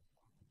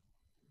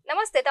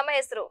 ನಮಸ್ತೆ, ತಮ್ಮ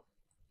ಹೆಸರು?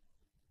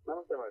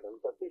 ನಮಸ್ತೆ ಮೇಡಮ್,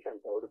 ಸತೀಶ್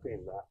ಅಂತ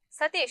ಉಡುಪಿಯಿಂದ.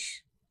 ಸತೀಶ್?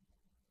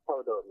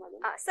 ಹೌದೌದು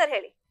ಮೇಡಮ್. ಸರ್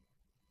ಹೇಳಿ.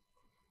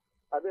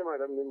 ಅದೇ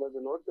ಮೇಡಮ್, ನಿಮ್ಮದು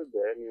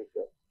ನೋಡ್ತಿದ್ದೆ ನ್ಯೂಸ್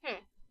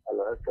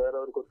ಅಲ್ಲ ಸರ್,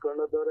 ಅವ್ರು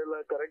ಕುತ್ಕೊಂಡದವರೆಲ್ಲ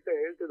ಕರೆಕ್ಟ್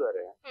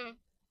ಹೇಳ್ತಿದ್ದಾರೆ.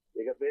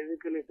 ಈಗ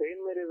ಬೇಸಿಕಲಿ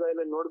ಸೈಂಟ್ ಮೇರೀಸ್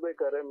ಐಲ್ಯಾಂಡ್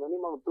ನೋಡ್ಬೇಕಾದ್ರೆ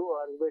ಮಿನಿಮಮ್ 2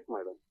 hours ಬೇಕು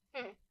ಮೇಡಮ್.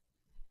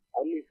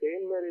 ಅಲ್ಲಿ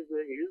ಸೈಂಟ್ ಮೇರೀಸ್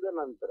ಇಳಿದ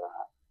ನಂತರ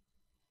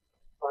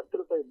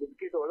 10 ರೂಪಾಯಿ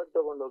ಬಿಸ್ಕಿಟ್ ಒಳಗೆ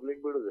ತಗೊಂಡು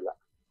ಹೋಗ್ಲಿಕ್ಕೆ ಬಿಡುದಿಲ್ಲ.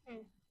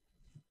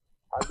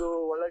 ಅದು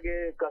ಒಳಗೆ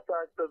ಕಸ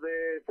ಆಗ್ತದೆ,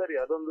 ಸರಿ,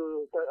 ಅದೊಂದು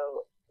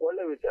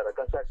ಒಳ್ಳೆ ವಿಚಾರ,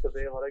 ಕಸ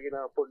ಆಗ್ತದೆ, ಹೊರಗಿನ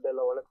ಫುಡ್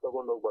ಎಲ್ಲ ಒಳಗೆ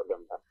ತಗೊಂಡು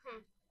ಹೋಗ್ಬಾರ್ದಂತ.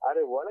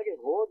 ಆದ್ರೆ ಒಳಗೆ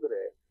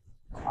ಹೋದ್ರೆ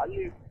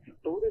ಅಲ್ಲಿ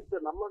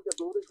ನಮ್ಮಂತ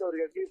ಟೂರಿಸ್ಟ್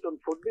ಅವ್ರಿಗೆ ಅಟ್ಲೀಸ್ಟ್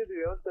ಒಂದು ಫುಡ್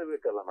ವ್ಯವಸ್ಥೆ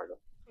ಬೇಕಲ್ಲ ಮೇಡಮ್.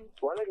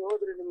 ಒಳಗೆ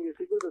ಹೋದ್ರೆ ನಿಮ್ಗೆ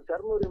ಸಿಗುದು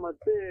ಚರ್ಮುರಿ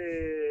ಮತ್ತೆ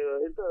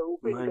ಎಂತ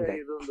ಉಪ್ಪಿನಕಾಯಿ,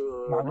 ಇದೊಂದು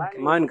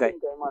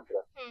ಮಾವಿನಕಾಯಿ ಮಾತ್ರ.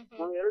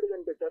 ನಾವು 2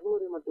 ಗಂಟೆ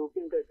ಚರ್ಮುರಿ ಮತ್ತೆ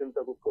ಉಪ್ಪಿನಕಾಯಿ ತಿಂತ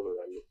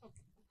ಕೂತ್ಕೊಳ್ಳೋದು ಅಲ್ಲಿ.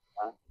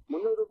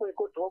 300 ರೂಪಾಯಿ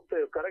ಕೊಟ್ಟು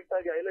ಹೋಗ್ತೇವೆ, ಕರೆಕ್ಟ್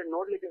ಆಗಿ ಐಲ್ಯಾಂಡ್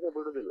ನೋಡ್ಲಿಕ್ಕೆ ಸಹ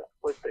ಬಿಡುದಿಲ್ಲ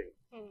ಫಸ್ಟ್ ಟೈಮ್.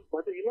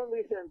 ಮತ್ತೆ ಇನ್ನೊಂದು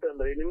ವಿಷಯ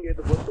ಅಂತಂದ್ರೆ, ನಿಮ್ಗೆ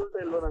ಇದು ಗೊತ್ತುಂಟ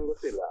ಇಲ್ವೋ ನಂಗೆ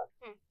ಗೊತ್ತಿಲ್ಲ,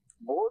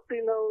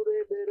 ಬೋಟಿನವರೇ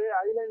ಬೇರೆ,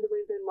 ಐಲ್ಯಾಂಡ್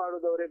ಮೇಂಟೈನ್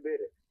ಮಾಡೋದವರೇ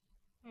ಬೇರೆ.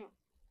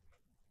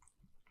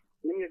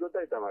 ನಿಮ್ಗೆ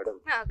ಗೊತ್ತಾಯ್ತಾ ಮೇಡಮ್?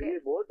 ಈ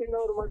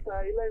ಬೋಟಿನವರು ಮತ್ತೆ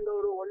ಐಲ್ಯಾಂಡ್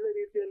ಅವರು ಒಳ್ಳೆ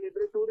ರೀತಿಯಲ್ಲಿ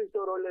ಇದ್ರೆ, ಟೂರಿಸ್ಟ್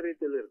ಅವರು ಒಳ್ಳೆ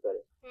ರೀತಿಯಲ್ಲಿ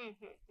ಇರ್ತಾರೆ.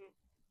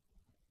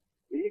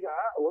 ಈಗ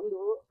ಒಂದು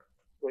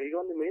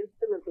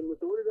ಮೇಂಟೆನೆನ್ಸ್, ಒಂದು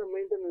ಟೂರಿಸಂ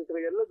ಮೇಂಟೆನೆನ್ಸ್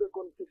ಎಲ್ಲದಕ್ಕೂ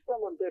ಒಂದು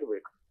ಸಿಸ್ಟಮ್ ಅಂತ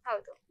ಇರ್ಬೇಕು.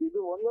 ಇದು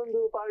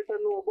ಒಂದೊಂದು ಪಾರ್ಟ್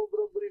ಅನ್ನು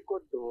ಒಬ್ಬೊಬ್ಬರೊಬ್ಬರಿಗೆ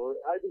ಕೊಟ್ಟು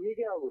ಅದು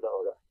ಹೀಗೆ ಆಗುದು.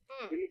 ಅವಾಗ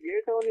ಇಲ್ಲಿ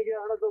ಗೇಟ್ ಅವನಿಗೆ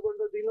ಹಣ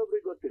ತಗೊಂಡದ್ದು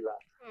ಇನ್ನೊಬ್ರಿಗೆ ಗೊತ್ತಿಲ್ಲ,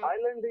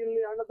 ಐಲ್ಯಾಂಡ್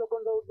ಇಲ್ಲಿ ಹಣ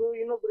ತಗೊಂಡದ್ದು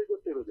ಇನ್ನೊಬ್ರಿಗೆ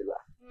ಗೊತ್ತಿರುವುದಿಲ್ಲ.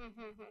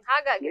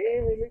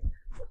 ಏನಿಲ್ಲಿ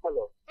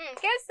ಹಲೋ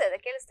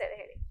ಕೇಳಿಸ್ತೇವೆ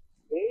ಹೇಳಿ.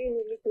 ಮೇನ್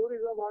ಇಲ್ಲಿ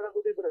ಟೂರಿಸಂ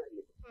ಆಗುದಿದ್ರೆ,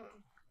 ಇಲ್ಲಿ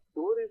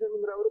ಟೂರಿಸಂ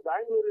ಅಂದ್ರೆ ಅವರು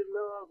ಬ್ಯಾಂಗ್ಳೂರಿಂದ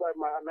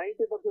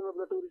 90% ಆಫ್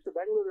ದ ಟೂರಿಸ್ಟ್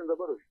ಬ್ಯಾಂಗ್ಳೂರಿಂದ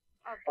ಬರುದು.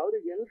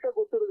 ಅವ್ರಿಗೆ ಎಂತ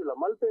ಗೊತ್ತಿರುದಿಲ್ಲ.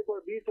 ಮಲ್ಪೆ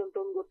ಬೀಚ್ ಅಂತ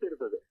ಒಂದು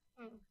ಗೊತ್ತಿರ್ತದೆ,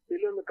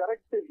 ಇಲ್ಲಿ ಒಂದು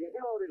ಕರೆಕ್ಟ್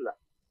ಅವರಿಲ್ಲ.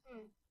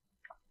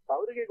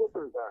 ಅವರಿಗೆ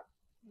ಗೊತ್ತುಂಟಾ?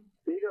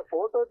 ಈಗ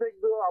ಫೋಟೋ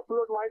ತೆಗೆದು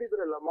ಅಪ್ಲೋಡ್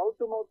ಮಾಡಿದ್ರಲ್ಲ, mouth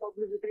to mouth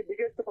publicity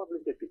biggest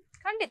publicity.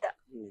 ಖಂಡಿತ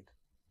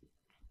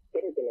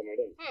ಕರೆಕ್ಟಲ್ಲ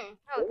ಮೇಡಮ್?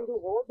 ಒಂದು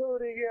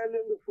ಹೋದವರಿಗೆ ಅಲ್ಲಿ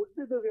ಒಂದು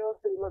ಫುಡ್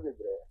ವ್ಯವಸ್ಥೆ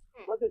ಇಲ್ಲದಿದ್ರೆ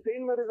ಮತ್ತೆ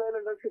ಸೈಂಟ್ ಮೇರೀಸ್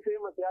ಐಲ್ಯಾಂಡ್ ಅಷ್ಟು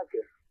ಫೇಮಸ್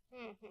ಯಾಕೆ?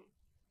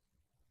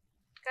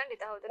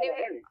 ಖಂಡಿತ ಹೌದು.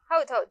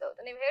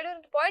 ನೀವು ಹೇಳೋ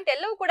ಪಾಯಿಂಟ್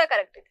ಎಲ್ಲವೂ ಕೂಡ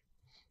ಕರೆಕ್ಟ್ ಇದೆ.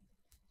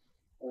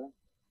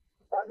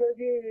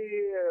 ಹಾಗಾಗಿ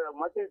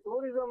ಮತ್ತೆ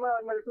ಟೂರಿಸಂ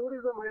ಆಮೇಲೆ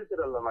tourism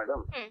ಹೇಳ್ತಿರಲ್ಲ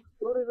madam,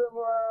 tourism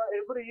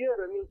every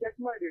year ನೀವು ಚೆಕ್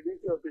ಮಾಡಿ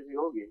DC ಆಫೀಸಿಗೆ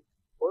ಹೋಗಿ,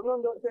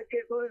 ಒಂದೊಂದು ವರ್ಷಕ್ಕೆ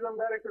ಟೂರಿಸಂ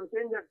ಡೈರೆಕ್ಟರ್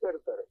ಚೇಂಜ್ ಆಗ್ತಾ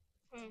ಇರ್ತಾರೆ.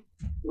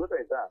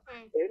 ಗೊತ್ತಾಯ್ತಾ?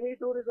 ಎನಿ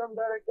ಟೂರಿಸಂ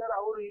ಡೈರೆಕ್ಟರ್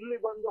ಅವರು ಇಲ್ಲಿ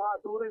ಬಂದು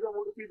ಟೂರಿಸಂ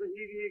ಉಡುಪಿದು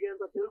ಹೀಗೆ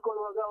ಅಂತ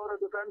ತಿಳ್ಕೊಳ್ಳುವಾಗ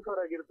ಅವರದ್ದು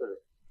ಟ್ರಾನ್ಸ್ಫರ್ ಆಗಿರ್ತದೆ.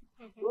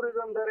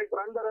 ಟೂರಿಸಂ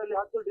ಡೈರೆಕ್ಟರ್ ಅಂಡರ್ ಅಲ್ಲಿ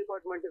 10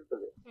 ಡಿಪಾರ್ಟ್ಮೆಂಟ್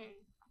ಇರ್ತದೆ.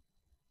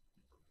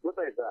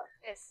 ಗೊತ್ತಾಯ್ತಾ?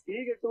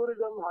 ಹೀಗೆ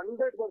ಟೂರಿಸಂ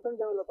 100%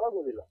 ಡೆವಲಪ್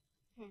ಆಗುದಿಲ್ಲ.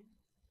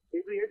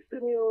 ಇದು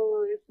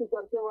ಎಷ್ಟು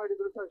ಖರ್ಚು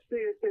ಮಾಡಿದ್ರು ಅಷ್ಟೇ,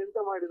 ಎಷ್ಟು ಎಂತ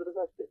ಮಾಡಿದ್ರು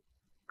ಅಷ್ಟೇ.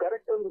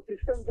 ಕರೆಕ್ಟ್ ಒಂದು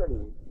ಸಿಸ್ಟಮ್ಸ್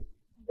ಅಲ್ಲಿ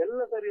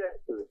ಎಲ್ಲ ಸರಿ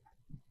ಆಗ್ತದೆ.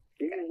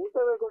 ಈಗ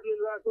ಊಟವೇ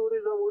ಕೊಡ್ಲಿಲ್ಲ,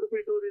 ಟೂರಿಸಂ ಉಡುಪಿ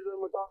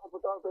ಟೂರಿಸಂ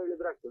ಟಾಪ್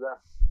ಹೇಳಿದ್ರೆ ಆಗ್ತದಾ?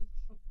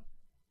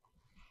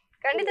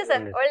 ಖಂಡಿತ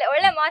ಸರ್,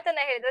 ಒಳ್ಳೆ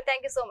ಮಾತನ್ನ ಹೇಳಿದ್ರು.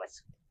 Thank you so much.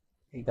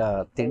 ಈಗ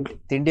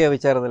ತಿಂಡಿಯ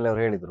ವಿಚಾರದಲ್ಲಿ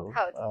ಅವ್ರು ಹೇಳಿದ್ರು,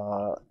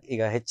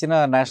 ಈಗ ಹೆಚ್ಚಿನ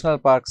ನ್ಯಾಷನಲ್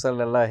ಪಾರ್ಕ್ಸ್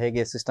ಅಲ್ಲೆಲ್ಲ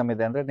ಹೇಗೆ ಸಿಸ್ಟಮ್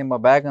ಇದೆ ಅಂದ್ರೆ, ನಿಮ್ಮ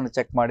ಬ್ಯಾಗ್ ಅನ್ನು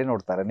ಚೆಕ್ ಮಾಡಿ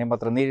ನೋಡ್ತಾರೆ. ನಿಮ್ಮ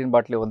ಹತ್ರ ನೀರಿನ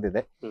ಬಾಟ್ಲಿ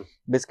ಒಂದಿದೆ,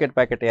 ಬಿಸ್ಕೆಟ್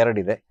ಪ್ಯಾಕೆಟ್ 2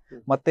 ಇದೆ,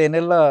 ಮತ್ತೆ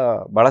ಏನೆಲ್ಲ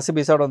ಬಳಸಿ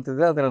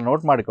ಬಿಸಾಡುವಂತಿದೆ ಅದೆಲ್ಲ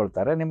ನೋಟ್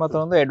ಮಾಡಿಕೊಳ್ತಾರೆ. ನಿಮ್ಮ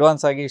ಹತ್ರ ಒಂದು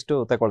ಅಡ್ವಾನ್ಸ್ ಆಗಿ ಇಷ್ಟು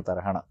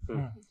ತಗೊಳ್ತಾರೆ ಹಣ.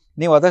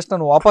 ನೀವು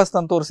ಅದಷ್ಟನ್ನು ವಾಪಸ್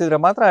ತಂದು ತೋರಿಸಿದ್ರೆ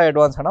ಮಾತ್ರ ಆ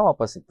ಅಡ್ವಾನ್ಸ್ ಹಣ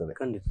ವಾಪಸ್ ಸಿಗ್ತದೆ.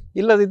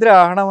 ಇಲ್ಲದಿದ್ರೆ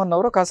ಆ ಹಣವನ್ನು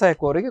ಅವರು ಕಸ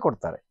ಹಾಕುವವರಿಗೆ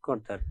ಕೊಡ್ತಾರೆ.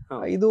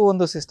 ಇದು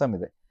ಒಂದು ಸಿಸ್ಟಮ್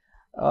ಇದೆ.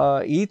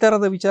 ಈ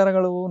ತರದ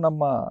ವಿಚಾರಗಳು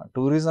ನಮ್ಮ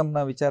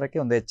ಟೂರಿಸಂನ ವಿಚಾರಕ್ಕೆ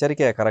ಒಂದು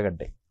ಎಚ್ಚರಿಕೆಯ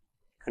ಕರಗಡ್ಡೆ.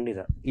 ಖಂಡಿತ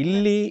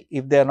ಇಲ್ಲಿ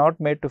if they are not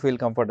made to feel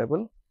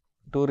comfortable,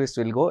 tourist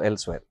will go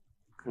elsewhere.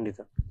 ಖಂಡಿತ.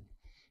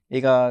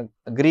 ಈಗ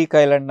ಗ್ರೀಕ್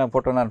ಐಲ್ಯಾಂಡ್ ನ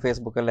ಫೋಟೋ ನಾನು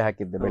ಫೇಸ್ಬುಕ್ ಅಲ್ಲೇ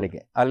ಹಾಕಿದ್ದೆ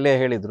ಬೆಳಿಗ್ಗೆ. ಅಲ್ಲೇ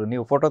ಹೇಳಿದ್ರು,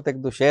 ನೀವು ಫೋಟೋ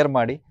ತೆಗೆದು ಶೇರ್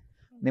ಮಾಡಿ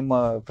ನಿಮ್ಮ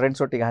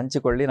ಫ್ರೆಂಡ್ಸ್ ಒಟ್ಟಿಗೆ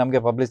ಹಂಚಿಕೊಳ್ಳಿ,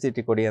 ನಮಗೆ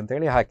ಪಬ್ಲಿಸಿಟಿ ಕೊಡಿ ಅಂತ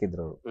ಹೇಳಿ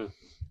ಹಾಕಿದ್ರು ಅವರು.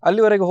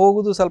 ಅಲ್ಲಿವರೆಗೆ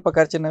ಹೋಗುದು ಸ್ವಲ್ಪ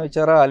ಖರ್ಚಿನ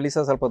ವಿಚಾರ, ಅಲ್ಲಿ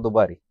ಸಹ ಸ್ವಲ್ಪ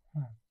ದುಬಾರಿ.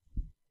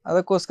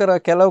 ಅದಕ್ಕೋಸ್ಕರ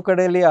ಕೆಲವು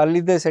ಕಡೆಯಲ್ಲಿ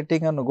ಅಲ್ಲಿದ್ದೇ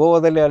ಸೆಟ್ಟಿಂಗ್ ಅನ್ನು,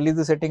 ಗೋವಾದಲ್ಲಿ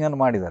ಅಲ್ಲಿದ್ದು ಸೆಟ್ಟಿಂಗ್ ಅನ್ನು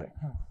ಮಾಡಿದ್ದಾರೆ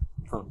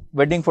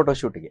ವೆಡ್ಡಿಂಗ್ ಫೋಟೋ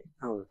ಶೂಟ್ಗೆ.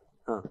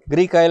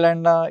 ಗ್ರೀಕ್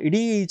ಐಲ್ಯಾಂಡ್ ನ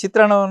ಇಡೀ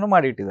ಚಿತ್ರಣವನ್ನು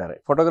ಮಾಡಿಟ್ಟಿದ್ದಾರೆ,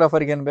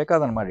 ಫೋಟೋಗ್ರಾಫರ್ಗೆ ಏನ್ ಬೇಕೋ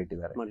ಅದನ್ನು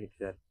ಮಾಡಿಟ್ಟಿದ್ದಾರೆ.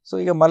 ಸೊ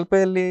ಈಗ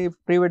ಮಲ್ಪೆಯಲ್ಲಿ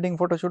ಪ್ರೀ ವೆಡ್ಡಿಂಗ್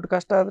ಫೋಟೋ ಶೂಟ್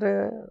ಕಷ್ಟ ಆದ್ರೆ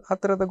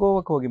ಹತ್ತಿರದ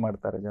ಗೋವಾಕ್ಕೆ ಹೋಗಿ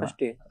ಮಾಡ್ತಾರೆ ಜನ.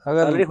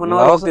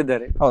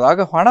 ಹೌದು,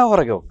 ಆಗ ಹಣ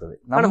ಹೊರಗೆ ಹೋಗ್ತದೆ,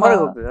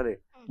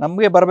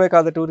 ನಮ್ಗೆ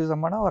ಬರಬೇಕಾದ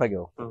ಟೂರಿಸಂ ಹಣ ಹೊರಗೆ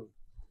ಹೋಗ್ತದೆ.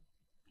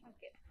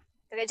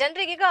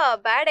 ಜನರಿಗೆ ಈಗ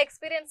ಬ್ಯಾಡ್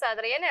ಎಕ್ಸ್ಪೀರಿಯನ್ಸ್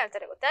ಆದ್ರೆ ಏನ್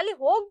ಹೇಳ್ತಾರೆ ಗೊತ್ತಾ, ಅಲ್ಲಿ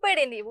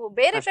ಹೋಗ್ಬೇಡಿ, ನೀವು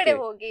ಬೇರೆ ಕಡೆ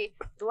ಹೋಗಿ,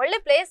 ಒಳ್ಳೆ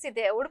ಪ್ಲೇಸ್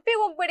ಇದೆ, ಉಡುಪಿಗೆ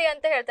ಹೋಗ್ಬೇಡಿ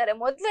ಅಂತ ಹೇಳ್ತಾರೆ.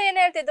 ಮೊದ್ಲು ಏನ್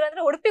ಹೇಳ್ತಿದ್ರು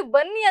ಅಂದ್ರೆ ಉಡುಪಿಗೆ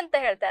ಬನ್ನಿ ಅಂತ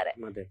ಹೇಳ್ತಾರೆ.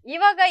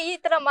 ಇವಾಗ ಈ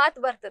ತರ ಮಾತು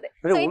ಬರ್ತದೆ.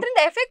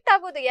 ಇದರಿಂದ ಎಫೆಕ್ಟ್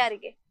ಆಗೋದು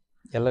ಯಾರಿಗೆ?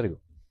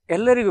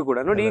 ಎಲ್ಲರಿಗೂ ಕೂಡ.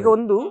 ನೋಡಿ, ಈಗ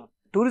ಒಂದು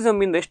ಟೂರಿಸಂ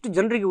ಇಂದ ಎಷ್ಟು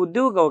ಜನರಿಗೆ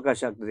ಉದ್ಯೋಗ ಅವಕಾಶ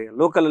ಆಗ್ತದೆ.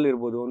 ಲೋಕಲ್ ಅಲ್ಲಿ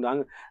ಇರ್ಬೋದು, ಒಂದು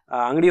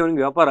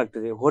ಅಂಗಡಿಯವನಿಗೆ ವ್ಯಾಪಾರ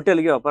ಆಗ್ತದೆ,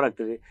 ಹೋಟೆಲ್ಗೆ ವ್ಯಾಪಾರ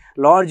ಆಗ್ತದೆ,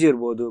 ಲಾಡ್ಜ್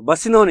ಇರ್ಬೋದು,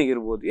 ಬಸ್ಸಿನವನಿಗೆ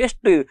ಇರ್ಬೋದು.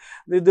 ಎಷ್ಟು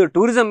ಇದು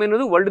ಟೂರಿಸಂ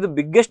ಎನ್ನುವುದು ವರ್ಲ್ಡ್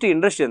ಬಿಗ್ಗೆಸ್ಟ್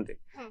ಇಂಡಸ್ಟ್ರಿ ಅಂತೆ.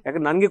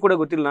 ಯಾಕಂದ್ರೆ ನನಗೆ ಕೂಡ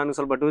ಗೊತ್ತಿಲ್ಲ, ನಾನು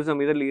ಸ್ವಲ್ಪ ಟೂರಿಸಂ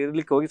ಇದರಲ್ಲಿ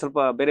ಇರ್ಲಿಕ್ಕೆ ಹೋಗಿ ಸ್ವಲ್ಪ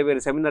ಬೇರೆ ಬೇರೆ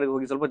ಸೆಮಿನಾರ್ಗೆ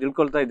ಹೋಗಿ ಸ್ವಲ್ಪ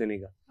ತಿಳ್ಕೊಳ್ತಾ ಇದ್ದೇನೆ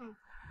ಈಗ.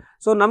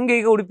 ಸೊ ನಮ್ಗೆ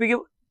ಈಗ ಉಡುಪಿಗೆ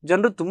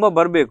ಜನರು ತುಂಬಾ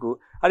ಬರಬೇಕು.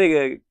 ಅದೇ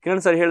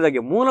ಕಿರಣ್ ಸರ್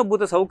ಹೇಳಿದಾಗೆ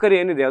ಮೂಲಭೂತ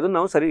ಸೌಕರ್ಯ ಏನಿದೆ ಅದನ್ನ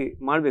ನಾವು ಸರಿ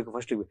ಮಾಡ್ಬೇಕು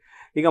ಫಸ್ಟಿಗೆ.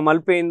 ಈಗ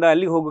ಮಲ್ಪೆಯಿಂದ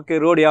ಅಲ್ಲಿಗೆ ಹೋಗೋಕೆ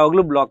ರೋಡ್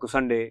ಯಾವಾಗ್ಲೂ ಬ್ಲಾಕ್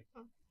ಸಂಡೇ.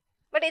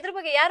 ಬಟ್ ಇದ್ರ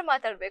ಬಗ್ಗೆ ಯಾರು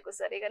ಮಾತಾಡ್ಬೇಕು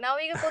ಸರ್? ಈಗ ನಾವು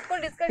ಈಗ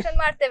ಕೂತ್ಕೊಂಡು ಡಿಸ್ಕಷನ್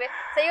ಮಾಡ್ತೇವೆ,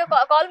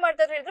 ಕಾಲ್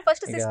ಮಾಡ್ತಾರೆ ಹೇಳಿದ್ರೆ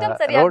ಫಸ್ಟ್ ಸಿಸ್ಟಮ್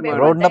ಸರಿ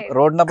ಆಗ್ಬೇಕು.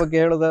 ರೋಡ್ ನ ಬಗ್ಗೆ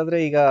ಹೇಳೋದಾದ್ರೆ,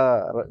 ಈಗ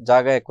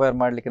ಜಾಗ ಎಕ್ವೈರ್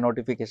ಮಾಡ್ಲಿಕ್ಕೆ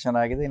ನೋಟಿಫಿಕೇಶನ್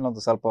ಆಗಿದೆ,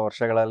 ಇನ್ನೊಂದು ಸ್ವಲ್ಪ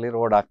ವರ್ಷಗಳಲ್ಲಿ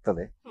ರೋಡ್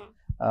ಆಗ್ತದೆ.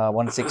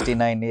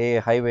 169A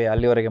ಹೈವೇ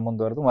ಅಲ್ಲಿವರೆಗೆ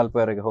ಮುಂದುವರೆದು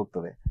ಮಲ್ಪೆವರೆಗೆ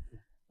ಹೋಗ್ತದೆ.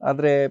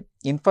 ಆದ್ರೆ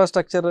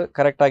ಇನ್ಫ್ರಾಸ್ಟ್ರಕ್ಚರ್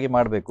ಕರೆಕ್ಟ್ ಆಗಿ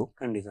ಮಾಡಬೇಕು.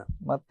 ಖಂಡಿತ.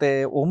 ಮತ್ತೆ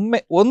ಒಮ್ಮೆ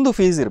ಒಂದು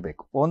ಫೀಸ್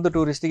ಇರಬೇಕು. ಒಂದು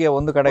ಟೂರಿಸ್ಟ್ಗೆ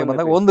ಒಂದು ಕಡೆಗೆ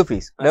ಬಂದಾಗ ಒಂದು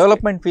ಫೀಸ್,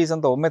 ಡೆವಲಪ್ಮೆಂಟ್ ಫೀಸ್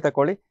ಅಂತ ಒಮ್ಮೆ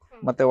ತಕೊಳ್ಳಿ.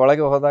 ಮತ್ತೆ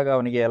ಒಳಗೆ ಹೋದಾಗ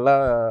ಅವನಿಗೆ ಎಲ್ಲಾ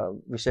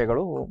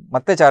ವಿಷಯಗಳು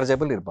ಮತ್ತೆ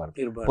ಚಾರ್ಜಬಲ್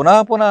ಇರಬಾರ್ದು.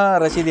 ಪುನಃ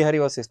ರಸೀದಿ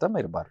ಹರಿಯುವ ಸಿಸ್ಟಮ್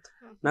ಇರಬಾರ್ದು.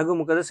 ನಗು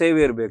ಮುಖದ ಸೇವೆ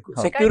ಇರಬೇಕು,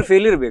 ಸೆಕ್ಯೂರ್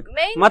ಫೀಲ್ ಇರಬೇಕು,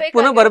 ಮತ್ತೆ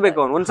ಪುನಃ ಬರ್ಬೇಕು.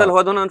 ಅವನು ಒಂದ್ಸಲ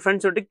ಹೋದ ನನ್ನ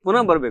ಫ್ರೆಂಡ್ಸ್ ಒಟ್ಟಿಗೆ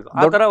ಪುನಃ ಬರ್ಬೇಕು.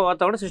 ಆ ತರ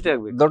ವಾತಾವರಣ ಸೃಷ್ಟಿ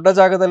ಆಗ್ಬೇಕು. ದೊಡ್ಡ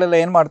ಜಾಗದಲ್ಲೆಲ್ಲ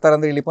ಏನ್ ಮಾಡ್ತಾರೆ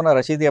ಅಂದ್ರೆ, ಇಲ್ಲಿ ಪುನಃ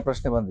ರಸೀದಿಯ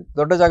ಪ್ರಶ್ನೆ ಬಂದಿತ್ತು.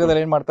 ದೊಡ್ಡ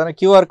ಜಾಗದಲ್ಲಿ ಏನ್ ಮಾಡ್ತಾರೆ,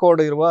 QR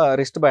ಕೋಡ್ ಇರುವ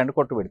ರಿಸ್ಟ್ ಬ್ಯಾಂಡ್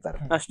ಕೊಟ್ಟು ಬಿಡ್ತಾರೆ.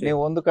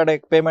 ನೀವು ಒಂದು ಕಡೆ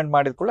ಪೇಮೆಂಟ್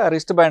ಮಾಡಿದ ಕೂಡ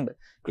ರಿಸ್ಟ್ ಬ್ಯಾಂಡ್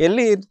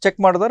ಎಲ್ಲಿ ಚೆಕ್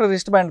ಮಾಡಿದ್ರೆ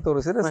ರಿಸ್ಟ್ ಬ್ಯಾಂಡ್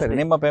ತೋರಿಸಿದ್ರೆ ಸರಿ,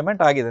 ನಿಮ್ಮ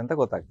ಪೇಮೆಂಟ್ ಆಗಿದೆ ಅಂತ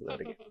ಗೊತ್ತಾಗ್ತದೆ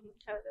ಅವರಿಗೆ.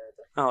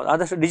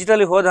 ಆದಷ್ಟು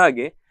ಡಿಜಿಟಲಿ ಹೋದ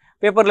ಹಾಗೆ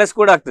ಪೇಪರ್ಲೆಸ್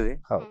ಕೂಡ ಆಗ್ತದೆ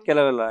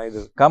ಕೆಲವೆಲ್ಲ. ಇದು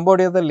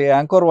ಕಾಂಬೋಡಿಯಾದಲ್ಲಿ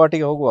ಆಂಕೋರ್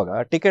ವಾಟಿಗೆ ಹೋಗುವಾಗ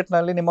ಟಿಕೆಟ್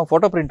ನಲ್ಲಿ ನಿಮ್ಮ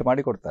ಫೋಟೋ ಪ್ರಿಂಟ್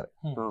ಮಾಡಿ ಕೊಡ್ತಾರೆ.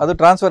 ಅದು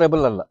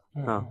ಟ್ರಾನ್ಸ್ಫರಬಲ್ ಅಲ್ಲ.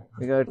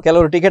 ಈಗ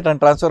ಕೆಲವರು ಟಿಕೆಟ್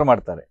ಅನ್ನು ಟ್ರಾನ್ಸ್ಫರ್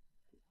ಮಾಡ್ತಾರೆ.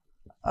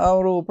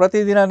 ಅವರು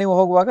ಪ್ರತಿದಿನ ನೀವು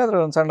ಹೋಗುವಾಗ ಅದ್ರ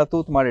ಒಂದು ಸಣ್ಣ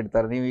ತೂತು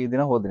ಮಾಡಿಡ್ತಾರೆ, ನೀವು ಈ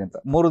ದಿನ ಹೋದ್ರಿ ಅಂತ.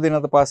 3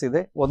 ದಿನದ ಪಾಸ್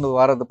ಇದೆ, 1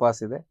 ವಾರದ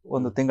ಪಾಸ್ ಇದೆ,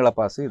 1 ತಿಂಗಳ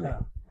ಪಾಸ್ ಇದೆ.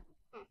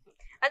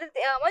 ಅದೇ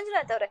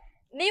ಮಂಜುನಾಥ್ ಅವರೇ,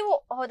 ನೀವು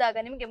ಹೋದಾಗ,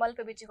 ನಿಮ್ಗೆ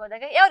ಮಲ್ಪೆ ಬೀಚಿಗೆ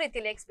ಹೋದಾಗ ಯಾವ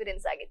ರೀತಿಯಲ್ಲಿ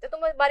ಎಕ್ಸ್ಪೀರಿಯನ್ಸ್ ಆಗಿತ್ತು?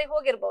 ತುಂಬಾ ಬಾರಿ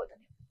ಹೋಗಿರ್ಬಹುದು.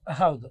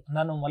 ಹೌದು,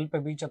 ನಾನು ಮಲ್ಪೆ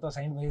ಬೀಚ್ ಅಥವಾ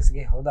ಸೈಂಟ್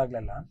ಮೇರಿಸ್ಗೆ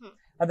ಹೋದಾಗ್ಲೆಲ್ಲ,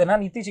 ಅದೇ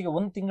ನಾನು ಇತ್ತೀಚೆಗೆ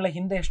 1 ತಿಂಗಳ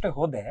ಹಿಂದೆ ಅಷ್ಟೇ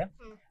ಹೋದೆ.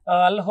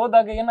 ಅಲ್ಲಿ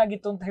ಹೋದಾಗ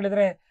ಏನಾಗಿತ್ತು ಅಂತ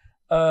ಹೇಳಿದ್ರೆ,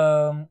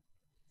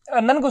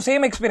 ನನಗೂ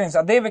ಸೇಮ್ ಎಕ್ಸ್ಪೀರಿಯನ್ಸ್.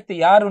 ಅದೇ ವ್ಯಕ್ತಿ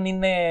ಯಾರು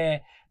ನಿನ್ನೆ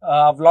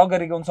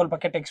ವ್ಲಾಗರಿಗೆ ಒಂದ್ ಸ್ವಲ್ಪ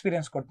ಕೆಟ್ಟ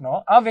ಎಕ್ಸ್ಪೀರಿಯನ್ಸ್ ಕೊಟ್ಟನೋ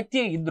ಆ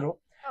ವ್ಯಕ್ತಿಯೇ ಇದ್ರು.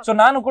 ಸೊ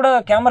ನಾನು ಕೂಡ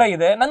ಕ್ಯಾಮ್ರಾ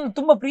ಇದೆ, ನನ್ನ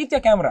ತುಂಬಾ ಪ್ರೀತಿಯ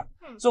ಕ್ಯಾಮ್ರಾ.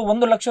 ಸೊ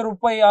 1 ಲಕ್ಷ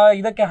ರೂಪಾಯಿ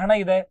ಇದಕ್ಕೆ ಹಣ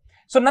ಇದೆ.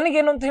 ಸೊ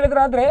ನನಗೇನು ಅಂತ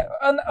ಹೇಳಿದ್ರೆ, ಆದ್ರೆ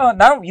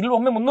ನಾವು ಇಲ್ಲಿ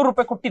ಒಮ್ಮೆ 300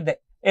 ರೂಪಾಯಿ ಕೊಟ್ಟಿದ್ದೆ.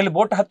 ಇಲ್ಲಿ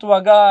ಬೋಟ್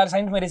ಹತ್ತುವಾಗ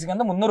ಸೈಂಟ್ ಮೇರಿಸ್ಗೆ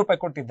ಅಂತ 300 ರೂಪಾಯಿ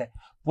ಕೊಟ್ಟಿದ್ದೆ.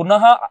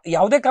 ಪುನಃ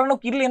ಯಾವುದೇ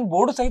ಕಾರಣಕ್ಕೂ ಇಲ್ಲಿ ಏನು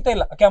ಬೋರ್ಡ್ ಸಹಿತ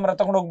ಇಲ್ಲ, ಕ್ಯಾಮ್ರಾ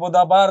ತಗೊಂಡು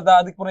ಹೋಗ್ಬೋದಾ ಬಾರ್ದಾ,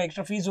 ಅದಕ್ಕೆ ಪುನಃ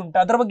ಎಕ್ಸ್ಟ್ರಾ ಫೀಸ್ ಉಂಟು,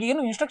 ಅದ್ರ ಬಗ್ಗೆ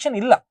ಏನು ಇನ್ಸ್ಟ್ರಕ್ಷನ್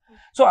ಇಲ್ಲ.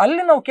 ಸೊ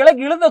ಅಲ್ಲಿ ನಾವು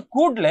ಕೆಳಗೆ ಇಳಿದ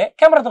ಕೂಡ್ಲೆ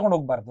ಕ್ಯಾಮ್ರಾ ತಗೊಂಡು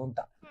ಹೋಗ್ಬಾರ್ದು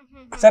ಅಂತ.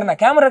 ಸರಿನಾ,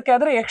 ಕ್ಯಾಮ್ರಾಕ್ಕೆ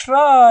ಆದ್ರೆ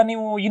ಎಕ್ಸ್ಟ್ರಾ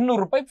ನೀವು 200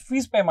 ರೂಪಾಯಿ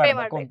ಫೀಸ್ ಪೇ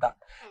ಮಾಡಬೇಕು ಅಂತ.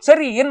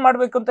 ಸರಿ, ಏನ್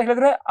ಮಾಡ್ಬೇಕು ಅಂತ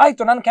ಹೇಳಿದ್ರೆ,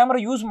 ಆಯ್ತು ನಾನು ಕ್ಯಾಮ್ರಾ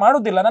ಯೂಸ್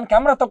ಮಾಡುದಿಲ್ಲ, ನಾನು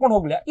ಕ್ಯಾಮ್ರಾ ತಗೊಂಡು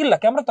ಹೋಗ್ಲಿ. ಇಲ್ಲ,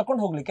 ಕ್ಯಾಮ್ರಾ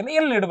ತಗೊಂಡು ಹೋಗ್ಲಿಕ್ಕೆ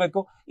ಎಲ್ಲಿ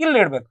ಇಡಬೇಕು? ಇಲ್ಲಿ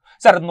ಇಡ್ಬೇಕು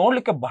ಸರ್. ಅದು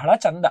ನೋಡ್ಲಿಕ್ಕೆ ಬಹಳ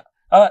ಚಂದ,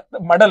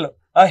 ಮಡಲ್,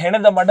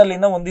 ಹೆಣದ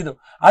ಮಡಲಿನ ಒಂದಿದು.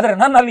 ಆದ್ರೆ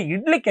ನಾನು ಅಲ್ಲಿ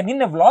ಇಡ್ಲಿಕ್ಕೆ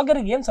ನಿನ್ನೆ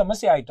ವ್ಲಾಗರ್ಗೆ ಏನ್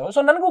ಸಮಸ್ಯೆ ಆಯ್ತು. ಸೊ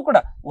ನನಗೂ ಕೂಡ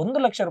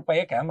 1 ಲಕ್ಷ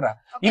ರೂಪಾಯಿ ಕ್ಯಾಮ್ರಾ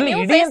ಇಲ್ಲಿ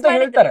ಇಡಿ ಅಂತ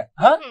ಹೇಳ್ತಾರೆ.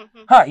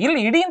 ಇಲ್ಲಿ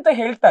ಇಡಿ ಅಂತ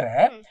ಹೇಳ್ತಾರೆ.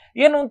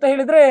 ಏನು ಅಂತ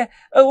ಹೇಳಿದ್ರೆ,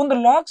 ಒಂದು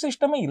ಲಾಕ್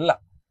ಸಿಸ್ಟಮ್ ಇಲ್ಲ.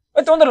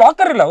 ಮತ್ತೆ ಒಂದು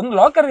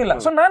ಲಾಕರ್ ಇಲ್ಲ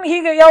ಸೊ ನಾನು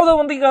ಹೀಗೆ ಯಾವ್ದೋ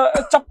ಒಂದು ಈಗ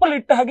ಚಪ್ಪಲ್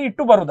ಇಟ್ಟ ಹಾಗೆ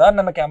ಇಟ್ಟು ಬರುದಾ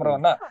ನನ್ನ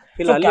ಕ್ಯಾಮ್ರಾವನ್ನ?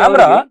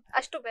 ಕ್ಯಾಮ್ರಾ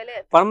ಅಷ್ಟು ಬೆಲೆ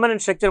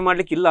ಪರ್ಮನೆಂಟ್ ಸ್ಟ್ರಕ್ಚರ್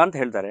ಮಾಡ್ಲಿಕ್ಕೆ ಇಲ್ಲ ಅಂತ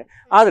ಹೇಳ್ತಾರೆ.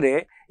 ಆದ್ರೆ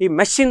ಈ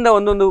ಮೆಶ್ ಇಂದ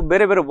ಒಂದೊಂದು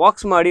ಬೇರೆ ಬೇರೆ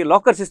ಬಾಕ್ಸ್ ಮಾಡಿ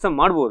ಲಾಕರ್ ಸಿಸ್ಟಮ್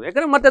ಮಾಡ್ಬೋದು.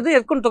 ಯಾಕಂದ್ರೆ ಮತ್ತೆ ಅದು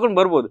ಎತ್ಕೊಂಡು ತಗೊಂಡು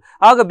ಬರ್ಬೋದು.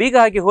 ಆಗ ಬೀಗ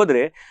ಹಾಕಿ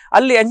ಹೋದ್ರೆ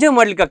ಅಲ್ಲಿ ಎಂಜಾಯ್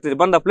ಮಾಡ್ಲಿಕ್ಕೆ ಆಗ್ತದೆ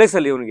ಬಂದ ಪ್ಲೇಸ್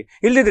ಅಲ್ಲಿ ಅವನಿಗೆ.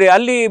 ಇಲ್ದಿದ್ರೆ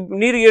ಅಲ್ಲಿ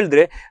ನೀರಿಗೆ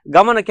ಇಳಿದ್ರೆ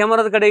ಗಮನ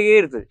ಕ್ಯಾಮರಾದ ಕಡೆಗೆ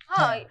ಇರ್ತದೆ.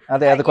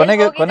 ಅದೇ ಅದು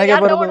ಕೊನೆಗೆ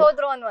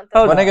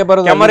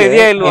ಬರೋದು ಕ್ಯಾಮರಾ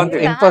ಇದೆಯಾ ಇಲ್ವಾ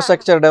ಅಂತ.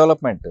 ಇನ್ಫ್ರಾಸ್ಟ್ರಕ್ಚರ್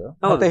ಡೆವಲಪ್ಮೆಂಟ್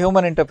ಮತ್ತೆ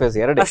ಹ್ಯೂಮನ್ ಇಂಟರ್ಫೇಸ್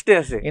ಎರಡೇ. ಅಷ್ಟೇ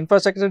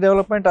ಇನ್ಫ್ರಾಸ್ಟ್ರಕ್ಚರ್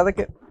ಡೆವಲಪ್ಮೆಂಟ್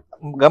ಅದಕ್ಕೆ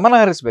ಗಮನ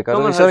ಹರಿಸಬೇಕು.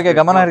 ಅದು ಈಶ್ವರಿಗೆ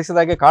ಗಮನ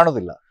ಹರಿಸಿದಾಗೆ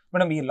ಕಾಣುದಿಲ್ಲ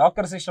ಮೇಡಮ್. ಈ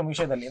ಲಾಕರ್ ಸಿಸ್ಟಮ್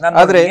ವಿಷಯದಲ್ಲಿ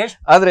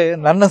ಆದ್ರೆ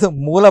ನನ್ನದು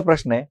ಮೂಲ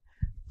ಪ್ರಶ್ನೆ,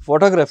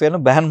 ಫೋಟೋಗ್ರಫಿಯನ್ನು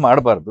ಬ್ಯಾನ್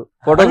ಮಾಡಬಾರ್ದು,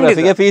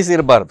 ಫೋಟೋಗ್ರಫಿಗೆ ಫೀಸ್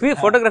ಇರಬಾರ್ದು.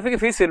 ಫೋಟೋಗ್ರಫಿಗೆ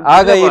ಫೀಸ್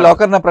ಆಗ ಈ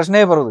ಲಾಕರ್ ನ ಪ್ರಶ್ನೆ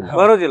ಬರುದಿಲ್ಲ.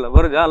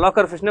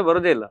 ಲಾಕರ್ ಪ್ರಶ್ನೆ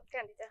ಬರೋದೇ ಇಲ್ಲ.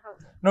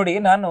 ನೋಡಿ,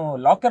 ನಾನು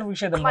ಲಾಕರ್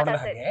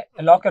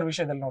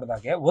ವಿಷಯದಲ್ಲಿ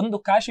ನೋಡಿದಾಗೆ ಒಂದು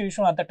ಕಾಶಿ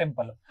ವಿಶ್ವನಾಥ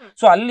ಟೆಂಪಲ್.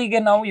 ಸೊ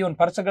ಅಲ್ಲಿಗೆ ನಾವು ಇವನ್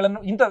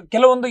ಪರ್ಸ್ಗಳನ್ನು ಇಂತ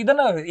ಕೆಲವೊಂದು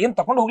ಇದನ್ನ ಏನ್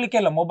ತಗೊಂಡು ಹೋಗ್ಲಿಕ್ಕೆ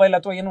ಇಲ್ಲ, ಮೊಬೈಲ್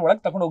ಅಥವಾ ಏನು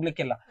ಒಳಗೆ ತಗೊಂಡು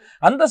ಹೋಗ್ಲಿಕ್ಕೆ ಇಲ್ಲ.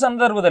 ಅಂತ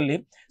ಸಂದರ್ಭದಲ್ಲಿ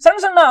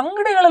ಸಣ್ಣ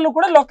ಅಂಗಡಿಗಳಲ್ಲೂ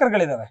ಕೂಡ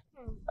ಲಾಕರ್ಗಳಿದಾವೆ.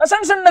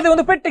 ಸಣ್ಣದೇ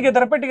ಒಂದು ಪೆಟ್ಟಿಗೆ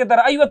ತರ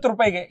 50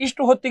 ರೂಪಾಯಿಗೆ,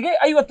 ಇಷ್ಟು ಹೊತ್ತಿಗೆ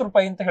 50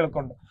 ರೂಪಾಯಿ ಅಂತ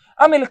ಹೇಳ್ಕೊಂಡು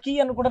ಆಮೇಲೆ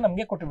ಕೀಯನ್ನು ಕೂಡ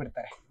ನಮ್ಗೆ ಕೊಟ್ಟು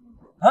ಬಿಡ್ತಾರೆ.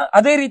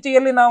 ಅದೇ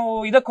ರೀತಿಯಲ್ಲಿ ನಾವು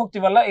ಇದಕ್ಕೆ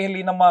ಹೋಗ್ತೀವಲ್ಲ,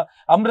 ಇಲ್ಲಿ ನಮ್ಮ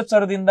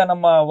ಅಮೃತ್ಸರದಿಂದ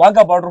ನಮ್ಮ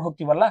ವಾಘಾ ಬಾರ್ಡರ್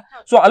ಹೋಗ್ತೀವಲ್ಲ,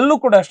 ಸೊ ಅಲ್ಲೂ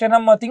ಕೂಡ ಅಷ್ಟೇ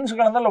ನಮ್ಮ ಥಿಂಗ್ಸ್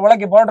ಗಳನ್ನೆಲ್ಲ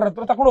ಒಳಗೆ ಬಾರ್ಡರ್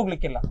ಹತ್ರ ತಗೊಂಡು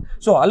ಹೋಗ್ಲಿಕ್ಕಿಲ್ಲ.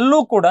 ಸೊ ಅಲ್ಲೂ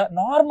ಕೂಡ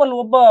ನಾರ್ಮಲ್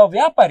ಒಬ್ಬ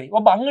ವ್ಯಾಪಾರಿ,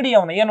 ಒಬ್ಬ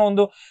ಅಂಗಡಿಯವನ ಏನೋ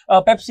ಒಂದು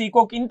ಪೆಪ್ಸಿ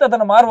ಕೋಕ್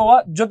ಇಂಥದನ್ನ ಮಾರುವವ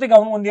ಜೊತೆಗೆ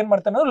ಅವನು ಒಂದು ಏನ್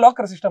ಮಾಡ್ತಾನೆ,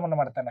 ಲಾಕರ್ ಸಿಸ್ಟಮ್ ಅನ್ನ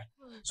ಮಾಡ್ತಾನೆ.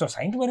 ಸೊ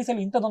ಸೈಂಟ್ ಮೇರೀಸ್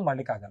ಅಲ್ಲಿ ಇಂಥದೊಂದು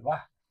ಮಾಡ್ಲಿಕ್ಕೆ ಆಗಲ್ವಾ?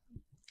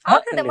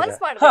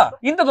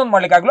 ಇಂಥದೊಂದು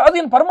ಮಾಡ್ಲಿಕ್ಕೆ ಆಗಲ್ಲ.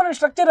 ಅದೇನು ಪರ್ಮನೆಂಟ್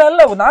ಸ್ಟ್ರಕ್ಚರ್ ಅಲ್ಲ,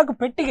 4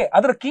 ಪೆಟ್ಟಿಗೆ,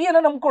 ಅದರ ಕೀಯನ್ನ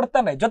ನಮ್ಗೆ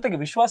ಕೊಡ್ತಾನೆ, ಜೊತೆಗೆ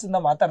ವಿಶ್ವಾಸದಿಂದ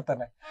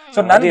ಮಾತಾಡ್ತಾನೆ. ಸೊ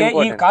ನನಗೆ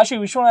ಈ ಕಾಶಿ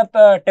ವಿಶ್ವನಾಥ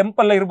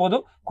ಟೆಂಪಲ್ ಇರ್ಬೋದು,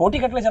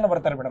 ಕೋಟಿಗಟ್ಟಲೆ ಜನ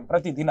ಬರ್ತಾರೆ ಮೇಡಮ್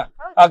ಪ್ರತಿದಿನ.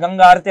 ಆ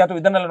ಗಂಗಾ ಆರತಿ ಅಥವಾ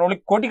ಇದನ್ನೆಲ್ಲ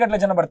ನೋಡ್ಲಿಕ್ಕೆ ಕೋಟಿಗಟ್ಟಲೆ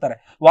ಜನ ಬರ್ತಾರೆ.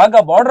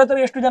 ವಾಘಾ ಬಾರ್ಡರ್ ಹತ್ರ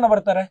ಎಷ್ಟು ಜನ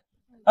ಬರ್ತಾರೆ?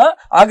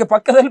 ಹಾಗೆ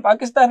ಪಕ್ಕದಲ್ಲಿ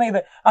ಪಾಕಿಸ್ತಾನ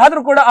ಇದೆ.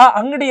 ಆದ್ರೂ ಕೂಡ ಆ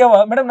ಅಂಗಡಿಯವ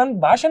ಮೇಡಮ್ ನನ್ಗೆ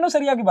ಭಾಷೆನೂ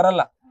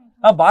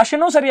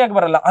ಸರಿಯಾಗಿ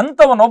ಬರಲ್ಲ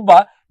ಅಂತವನೊಬ್ಬ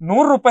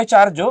 100 ರೂಪಾಯಿ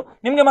ಚಾರ್ಜು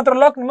ನಿಮ್ಗೆ ಮಾತ್ರ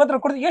ಲಾಕ್ ನಿಮ್ಮ ಹತ್ರ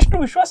ಕೊಡ್ತೀವಿ. ಎಷ್ಟು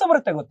ವಿಶ್ವಾಸ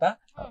ಬರುತ್ತೆ ಗೊತ್ತಾ?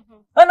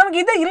 ನಮ್ಗೆ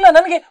ಇದೇ ಇಲ್ಲ.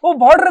 ನನಗೆ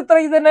ಬಾರ್ಡರ್ ಹತ್ರ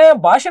ಇದ್ದೇನೆ,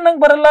 ಭಾಷೆ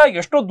ನಂಗೆ ಬರಲ್ಲ,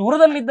 ಎಷ್ಟೋ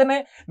ದೂರದಲ್ಲಿದ್ದೇನೆ,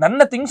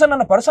 ನನ್ನ ಥಿಂಗ್ಸ್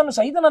ನನ್ನ ಪರ್ಸನ್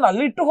ಸಹಿತ ನಾನು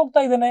ಅಲ್ಲಿ ಇಟ್ಟು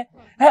ಹೋಗ್ತಾ ಇದ್ದೇನೆ.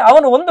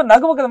 ಅವನು ಒಂದು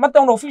ನಗವಾಗ, ಮತ್ತೆ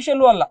ಅವನು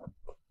ಒಫಿಷಿಯಲ್ಲೂ ಅಲ್ಲ,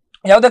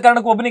 ಯಾವ್ದೇ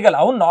ಕಾರಣಕ್ಕೂ ಒಬ್ಬನಿಗಲ್ಲ.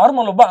 ಅವ್ನು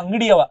ನಾರ್ಮಲ್ ಒಬ್ಬ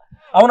ಅಂಗಡಿಯವ,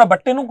 ಅವನ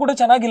ಬಟ್ಟೆನೂ ಕೂಡ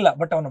ಚೆನ್ನಾಗಿಲ್ಲ,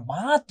 ಬಟ್ ಅವನ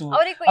ಮಾತು,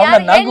 ಅವನ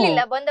ನಗು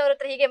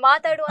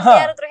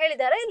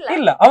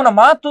ಇಲ್ಲ, ಅವನ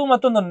ಮಾತು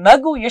ಮತ್ತೊಂದು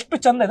ನಗು ಎಷ್ಟು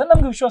ಚಂದ ಇದೆ,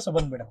 ನಮ್ಗೆ ವಿಶ್ವಾಸ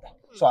ಬಂದ್ಬಿಡುತ್ತೆ.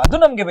 ಸೊ ಅದು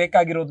ನಮ್ಗೆ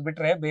ಬೇಕಾಗಿರೋದು,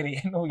 ಬಿಟ್ರೆ ಬೇರೆ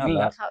ಏನೂ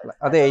ಇಲ್ಲ.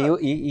 ಅದೇ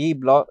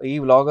ಈ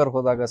ವ್ಲಾಗರ್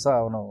ಹೋದಾಗ ಸಹ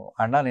ಅವನು,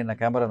 ಅಣ್ಣ ನಿನ್ನ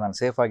ಕ್ಯಾಮರಾ ನಾನು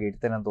ಸೇಫ್ ಆಗಿ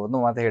ಇಡ್ತೇನೆ ಅಂತ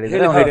ಒಂದು ಮಾತು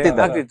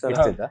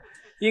ಹೇಳಿದ್ರೆ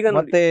ಈಗ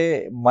ಮತ್ತೆ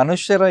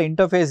ಮನುಷ್ಯರ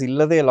ಇಂಟರ್ಫೇಸ್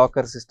ಇಲ್ಲದೆ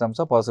ಲಾಕರ್ ಸಿಸ್ಟಮ್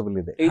ಸಹ ಪಾಸಿಬಲ್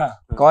ಇದೆ.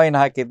 ಕಾಯಿನ್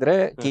ಹಾಕಿದ್ರೆ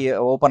ಕೀ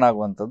ಓಪನ್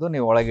ಆಗುವಂತದ್ದು,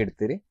 ನೀವು ಒಳಗೆ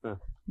ಇಡ್ತೀರಿ,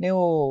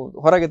 ನೀವು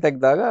ಹೊರಗೆ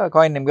ತೆಗೆದಾಗ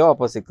ಕಾಯಿನ್ ನಿಮ್ಗೆ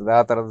ವಾಪಸ್ ಸಿಗ್ತದೆ. ಆ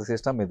ತರದ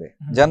ಸಿಸ್ಟಮ್ ಇದೆ.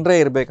 ಜನರೇ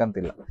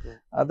ಇರ್ಬೇಕಂತಿಲ್ಲ.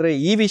 ಆದ್ರೆ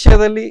ಈ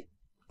ವಿಷಯದಲ್ಲಿ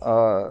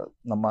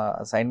ನಮ್ಮ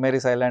ಸೈಂಟ್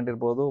ಮೇರೀಸ್ ಐಲ್ಯಾಂಡ್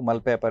ಇರ್ಬೋದು,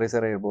 ಮಲ್ಪೆ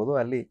ಪರಿಸರ ಇರ್ಬೋದು,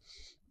 ಅಲ್ಲಿ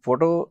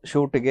ಫೋಟೋ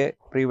ಶೂಟ್ಗೆ,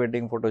 ಪ್ರೀ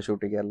ವೆಡ್ಡಿಂಗ್ ಫೋಟೋ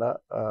ಶೂಟಿಗೆ ಎಲ್ಲ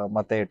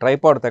ಮತ್ತೆ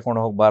ಟ್ರೈಪಾಡ್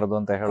ತಕೊಂಡು ಹೋಗ್ಬಾರ್ದು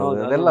ಅಂತ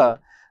ಹೇಳೋದು, ಅದೆಲ್ಲ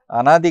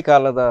ಅನಾದಿ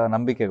ಕಾಲದ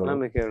ನಂಬಿಕೆಗಳು.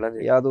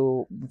 ಯಾವುದು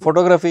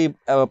ಫೋಟೋಗ್ರಫಿ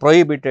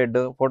ಪ್ರೊಹಿಬಿಟೆಡ್,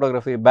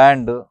 ಫೋಟೋಗ್ರಫಿ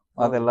ಬ್ಯಾಂಡ್,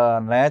 ಅದೆಲ್ಲ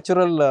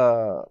ನ್ಯಾಚುರಲ್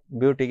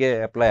ಬ್ಯೂಟಿಗೆ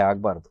ಅಪ್ಲೈ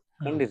ಆಗಬಾರ್ದು.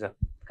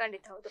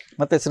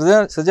 ಮತ್ತೆ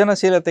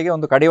ಸೃಜನಶೀಲತೆಗೆ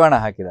ಒಂದು ಕಡಿವಾಣ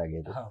ಹಾಕಿದಾಗೆ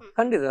ಇದು.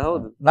 ಖಂಡಿತ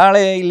ಹೌದು.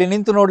 ನಾಳೆ ಇಲ್ಲಿ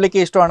ನಿಂತು ನೋಡ್ಲಿಕ್ಕೆ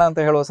ಇಷ್ಟು ಹಣ ಅಂತ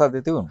ಹೇಳುವ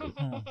ಸಾಧ್ಯತೆ ಉಂಟು.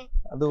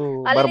 ಅದು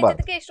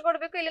ಬರ್ಬಾರ್ದು. ಎಷ್ಟು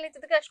ಕೊಡ್ಬೇಕು, ಇಲ್ಲಿ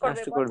ನಿಂತಿದ್ದಕ್ಕೆ ಅಷ್ಟು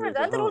ಕೊಡ್ಬೇಕು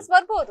ಅಂತ ರೂಲ್ಸ್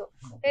ಬರ್ಬೋದು,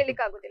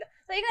 ಹೇಳಲಿಕ್ಕೆ ಆಗುದಿಲ್ಲ.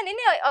 ಸೊ ಈಗ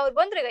ನಿನ್ನೆ ಅವ್ರು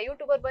ಬಂದ್ರು, ಈಗ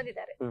ಯೂಟ್ಯೂಬರ್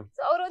ಬಂದಿದ್ದಾರೆ.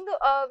 ಸೊ ಅವರೊಂದು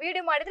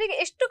ವಿಡಿಯೋ ಮಾಡಿದ್ರೆ ಈಗ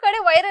ಎಷ್ಟು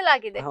ಕಡೆ ವೈರಲ್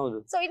ಆಗಿದೆ.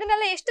 ಸೊ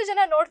ಇದನ್ನೆಲ್ಲ ಎಷ್ಟು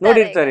ಜನ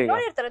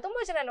ನೋಡಿರ್ತಾರೆ,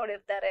 ತುಂಬಾ ಜನ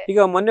ನೋಡಿರ್ತಾರೆ.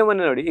 ಈಗ ಮೊನ್ನೆ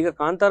ನೋಡಿ, ಈಗ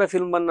ಕಾಂತಾರ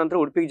ಫಿಲ್ಮ್ ಬಂದ ನಂತರ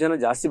ಉಡುಪಿಗೆ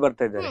ಜನ ಜಾಸ್ತಿ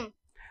ಬರ್ತಾ ಇದ್ದಾರೆ.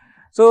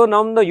 ಸೊ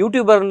ನಮ್ದು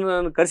ಯೂಟ್ಯೂಬರ್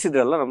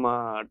ಕರೆಸಿದ್ರಲ್ಲ ನಮ್ಮ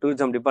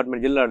ಟೂರಿಸಂ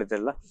ಡಿಪಾರ್ಟ್ಮೆಂಟ್, ಜಿಲ್ಲಾಡಳಿತ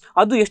ಎಲ್ಲ,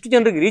 ಅದು ಎಷ್ಟು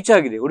ಜನರಿಗೆ ರೀಚ್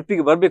ಆಗಿದೆ,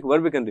 ಉಡುಪಿಗೆ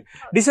ಬರ್ಬೇಕಂದ್ರೆ.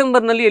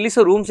 ಡಿಸೆಂಬರ್ನಲ್ಲಿ ಎಲ್ಲಿ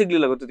ಸಹ ರೂಮ್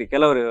ಸಿಗ್ಲಿಲ್ಲ ಗೊತ್ತಿದೆ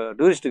ಕೆಲವರು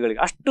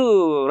ಟೂರಿಸ್ಟ್ಗಳಿಗೆ, ಅಷ್ಟು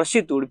ರಶ್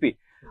ಇತ್ತು ಉಡುಪಿ.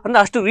 ಅಂದ್ರೆ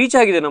ಅಷ್ಟು ರೀಚ್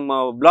ಆಗಿದೆ, ನಮ್ಮ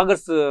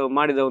ಬ್ಲಾಗರ್ಸ್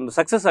ಮಾಡಿದ ಒಂದು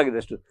ಸಕ್ಸಸ್ ಆಗಿದೆ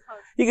ಅಷ್ಟು.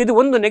 ಈಗ ಇದು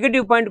ಒಂದು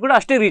ನೆಗೆಟಿವ್ ಪಾಯಿಂಟ್ ಕೂಡ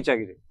ಅಷ್ಟೇ ರೀಚ್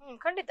ಆಗಿದೆ.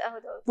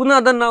 ಪುನಃ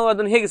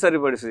ಅದನ್ನು ಹೇಗೆ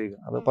ಸರಿಪಡಿಸುದು? ಈಗ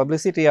ಅದು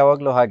ಪಬ್ಲಿಸಿಟಿ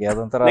ಯಾವಾಗ್ಲೂ ಹಾಗೆ,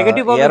 ಅದೊಂಥರ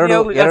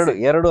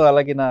ಎರಡು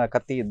ಅಲಗಿನ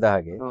ಕತ್ತಿ ಇದ್ದ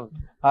ಹಾಗೆ.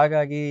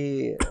 ಹಾಗಾಗಿ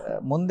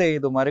ಮುಂದೆ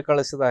ಇದು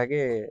ಮರುಕಳಿಸಿದ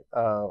ಹಾಗೆ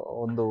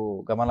ಒಂದು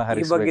ಗಮನ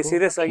ಹರಿಸಬೇಕು.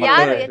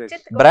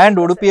 ಬ್ರ್ಯಾಂಡ್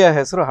ಉಡುಪಿಯ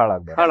ಹೆಸರು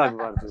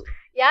ಹಾಳಾಗಬಾರ್ದು.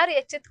 ಯಾರು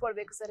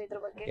ಎಚ್ಚೆತ್ತುಕೊಳ್ಬೇಕು ಸರ್ ಇದ್ರ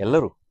ಬಗ್ಗೆ?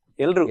 ಎಲ್ಲರೂ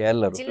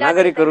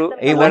ನಾಗರಿಕರು.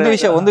 ಈ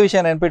ಒಂದು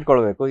ವಿಷಯ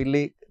ನೆನ್ಪಿಟ್ಕೊಳ್ಬೇಕು,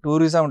 ಇಲ್ಲಿ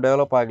ಟೂರಿಸಂ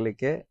ಡೆವಲಪ್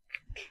ಆಗ್ಲಿಕ್ಕೆ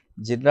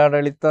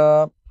ಜಿಲ್ಲಾಡಳಿತ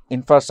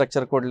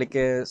ಇನ್ಫ್ರಾಸ್ಟ್ರಕ್ಚರ್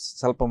ಕೊಡ್ಲಿಕ್ಕೆ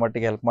ಸ್ವಲ್ಪ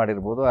ಮಟ್ಟಿಗೆ ಹೆಲ್ಪ್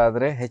ಮಾಡಿರ್ಬೋದು,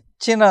 ಆದ್ರೆ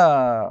ಹೆಚ್ಚಿನ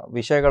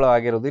ವಿಷಯಗಳು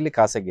ಆಗಿರೋದು ಇಲ್ಲಿ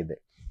ಖಾಸಗಿದೆ.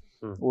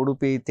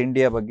 ಉಡುಪಿ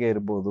ತಿಂಡಿಯ ಬಗ್ಗೆ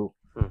ಇರ್ಬೋದು,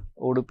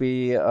 ಉಡುಪಿ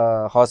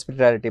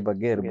ಹಾಸ್ಪಿಟಾಲಿಟಿ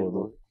ಬಗ್ಗೆ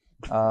ಇರ್ಬೋದು,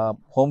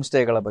 ಹೋಮ್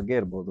ಸ್ಟೇಗಳ ಬಗ್ಗೆ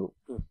ಇರ್ಬೋದು,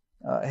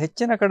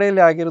 ಹೆಚ್ಚಿನ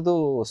ಕಡೆಯಲ್ಲಿ ಆಗಿರೋದು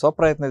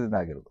ಸ್ವಪ್ರಯತ್ನದಿಂದ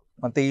ಆಗಿರೋದು.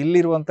 ಮತ್ತೆ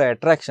ಇಲ್ಲಿರುವಂತ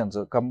ಅಟ್ರಾಕ್ಷನ್ಸ್,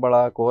 ಕಂಬಳ,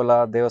 ಕೋಲ,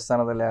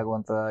 ದೇವಸ್ಥಾನದಲ್ಲಿ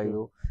ಆಗುವಂತ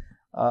ಇದು,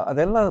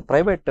 ಅದೆಲ್ಲ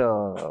ಪ್ರೈವೇಟ್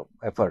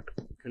ಎಫರ್ಟ್.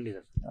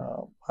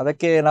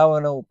 ಅದಕ್ಕೆ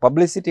ನಾವು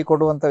ಪಬ್ಲಿಸಿಟಿ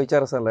ಕೊಡುವಂತ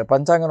ವಿಚಾರಿಸಲ್ಲ.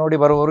 ಪಂಚಾಂಗ ನೋಡಿ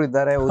ಬರುವವರು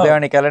ಇದ್ದಾರೆ,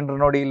 ಉದಯಾಣಿ ಕ್ಯಾಲೆಂಡರ್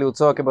ನೋಡಿ ಇಲ್ಲಿ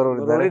ಉತ್ಸವಕ್ಕೆ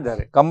ಬರುವವರು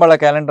ಇದ್ದಾರೆ, ಕಂಬಳ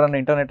ಕ್ಯಾಲೆಂಡರ್ ಅನ್ನು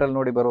ಇಂಟರ್ನೆಟ್ ಅಲ್ಲಿ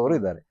ನೋಡಿ ಬರುವವರು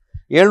ಇದ್ದಾರೆ.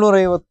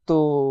 750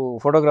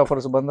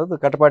 ಫೋಟೋಗ್ರಾಫರ್ಸ್ ಬಂದದ್ದು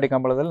ಕಟಪಾಡಿ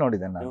ಕಂಬಳದಲ್ಲಿ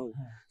ನೋಡಿದ್ದೇನೆ ನಾನು.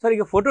 ಸರ್,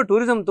 ಈಗ ಫೋಟೋ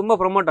ಟೂರಿಸಂ ತುಂಬಾ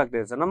ಪ್ರಮೋಟ್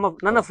ಆಗ್ತಿದೆ ಸರ್.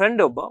 ನನ್ನ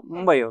ಫ್ರೆಂಡ್ ಒಬ್ಬ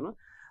ಮುಂಬೈ ಅವನು,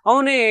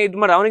 ಅವನೇ ಇದು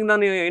ಮಾಡಿ, ಅವನಿಗೆ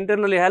ನಾನು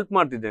ಇಂಟರ್ನಲ್ಲಿ ಹೆಲ್ಪ್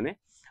ಮಾಡ್ತಿದ್ದೇನೆ.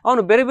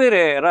 ಅವನು ಬೇರೆ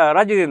ಬೇರೆ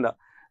ರಾಜ್ಯದಿಂದ,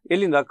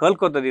 ಎಲ್ಲಿಂದ,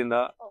 ಕಲ್ಕತ್ತಾದಿಂದ,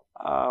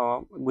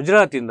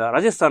 ಗುಜರಾತಿಂದ,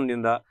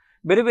 ರಾಜಸ್ಥಾನದಿಂದ,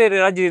 ಬೇರೆ ಬೇರೆ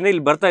ರಾಜ್ಯದಿಂದ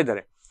ಇಲ್ಲಿ ಬರ್ತಾ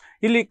ಇದ್ದಾರೆ.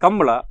 ಇಲ್ಲಿ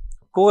ಕಂಬಳ,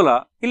 ಕೋಲ,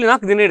 ಇಲ್ಲಿ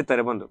 4 ದಿನ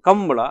ಇರ್ತಾರೆ ಬಂದು.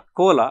 ಕಂಬಳ,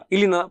 ಕೋಲ,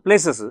 ಇಲ್ಲಿನ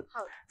ಪ್ಲೇಸಸ್,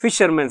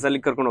 ಫಿಶರ್ಮೆನ್ಸ್ ಅಲ್ಲಿ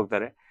ಕರ್ಕೊಂಡು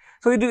ಹೋಗ್ತಾರೆ.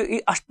 ಸೊ ಇದು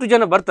ಅಷ್ಟು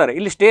ಜನ ಬರ್ತಾರೆ,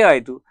 ಇಲ್ಲಿ ಸ್ಟೇ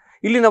ಆಯಿತು.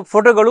 ಇಲ್ಲಿನ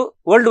ಫೋಟೋಗಳು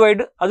ವರ್ಲ್ಡ್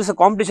ವೈಡ್ ಅದು ಸಹ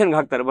ಕಾಂಪಿಟೇಷನ್ಗೆ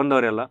ಹಾಕ್ತಾರೆ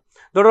ಬಂದವರೆಲ್ಲ.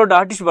 ದೊಡ್ಡ ದೊಡ್ಡ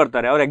ಆರ್ಟಿಸ್ಟ್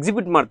ಬರ್ತಾರೆ, ಅವ್ರು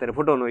ಎಕ್ಸಿಬಿಟ್ ಮಾಡ್ತಾರೆ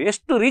ಫೋಟೋನು.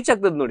 ಎಷ್ಟು ರೀಚ್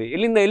ಆಗ್ತದೆ ನೋಡಿ,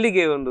 ಎಲ್ಲಿಂದ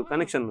ಎಲ್ಲಿಗೆ ಒಂದು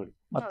ಕನೆಕ್ಷನ್ ನೋಡಿ.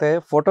 ಮತ್ತೆ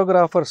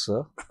ಫೋಟೋಗ್ರಾಫರ್ಸ್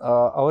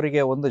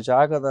ಅವರಿಗೆ ಒಂದು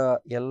ಜಾಗದ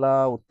ಎಲ್ಲ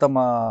ಉತ್ತಮ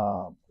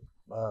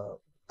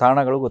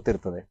ತಾಣಗಳು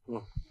ಗೊತ್ತಿರ್ತದೆ.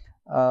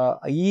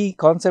 ಈ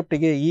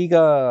ಕಾನ್ಸೆಪ್ಟಿಗೆ ಈಗ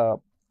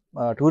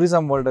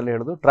ಟೂರಿಸಂ ವರ್ಲ್ಡ್ ಅಲ್ಲಿ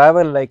ಹೇಳುದು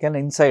ಟ್ರಾವೆಲ್ ಲೈಕ್ ಆನ್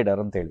ಇನ್ಸೈಡರ್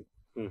ಅಂತೇಳಿ.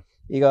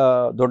 ಈಗ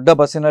ದೊಡ್ಡ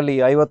ಬಸ್ಸಿನಲ್ಲಿ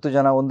 50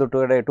 ಜನ ಒಂದು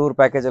ಟೂರ್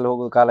ಪ್ಯಾಕೇಜ್ ಅಲ್ಲಿ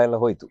ಹೋಗೋ ಕಾಲ ಎಲ್ಲ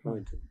ಹೋಯ್ತು.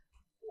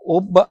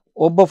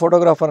 ಒಬ್ಬ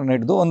ಫೋಟೋಗ್ರಾಫರ್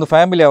ಹಿಡಿದು ಒಂದು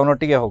ಫ್ಯಾಮಿಲಿ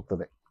ಅವನೊಟ್ಟಿಗೆ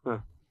ಹೋಗ್ತದೆ.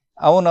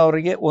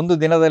 ಅವರಿಗೆ 1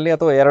 ದಿನದಲ್ಲಿ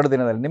ಅಥವಾ 2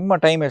 ದಿನದಲ್ಲಿ ನಿಮ್ಮ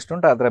ಟೈಮ್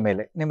ಎಷ್ಟುಂಟು ಅದರ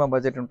ಮೇಲೆ, ನಿಮ್ಮ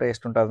ಬಜೆಟ್ ಉಂಟು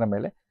ಎಷ್ಟುಂಟು ಅದರ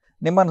ಮೇಲೆ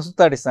ನಿಮ್ಮನ್ನು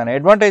ಸುತ್ತಾಡಿಸ್ತಾನೆ.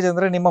 ಅಡ್ವಾಂಟೇಜ್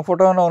ಅಂದ್ರೆ ನಿಮ್ಮ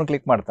ಫೋಟೋವನ್ನು ಅವನು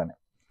ಕ್ಲಿಕ್ ಮಾಡ್ತಾನೆ.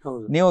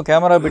 ನೀವು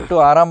ಕ್ಯಾಮರಾ ಬಿಟ್ಟು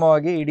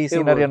ಆರಾಮವಾಗಿ ಇಡೀ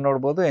ಸೀನರಿಯನ್ನು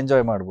ನೋಡ್ಬೋದು,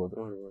 ಎಂಜಾಯ್ ಮಾಡ್ಬೋದು.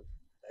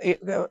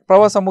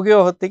 ಪ್ರವಾಸ ಮುಗಿಯೋ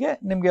ಹೊತ್ತಿಗೆ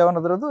ನಿಮ್ಗೆ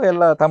ಅವನದ್ರದ್ದು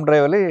ಎಲ್ಲ ತಮ್ಮ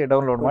ಡ್ರೈವ್ ಅಲ್ಲಿ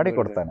ಡೌನ್ಲೋಡ್ ಮಾಡಿ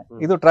ಕೊಡ್ತಾನೆ.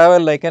 ಇದು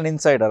ಟ್ರಾವೆಲ್ ಲೈಕ್ ಆನ್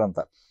ಇನ್ಸೈಡರ್ ಅಂತ.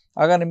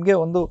 ಆಗ ನಿಮ್ಗೆ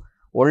ಒಂದು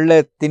ಒಳ್ಳೆ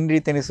ತಿಂಡಿ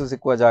ತಿನಿಸು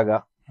ಸಿಕ್ಕುವ ಜಾಗ,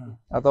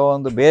 ಅಥವಾ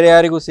ಒಂದು ಬೇರೆ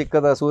ಯಾರಿಗೂ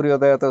ಸಿಕ್ಕದ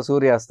ಸೂರ್ಯೋದಯ ಅಥವಾ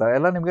ಸೂರ್ಯಾಸ್ತ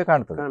ಎಲ್ಲ ನಿಮ್ಗೆ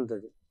ಕಾಣ್ತದೆ.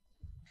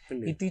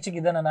 ಇತ್ತೀಚೆಗೆ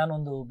ಇದನ್ನ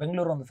ನಾನೊಂದು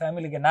ಬೆಂಗಳೂರು ಒಂದು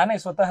ಫ್ಯಾಮಿಲಿಗೆ ನಾನೇ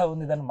ಸ್ವತಃ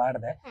ಒಂದು ಇದನ್ನು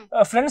ಮಾಡಿದೆ.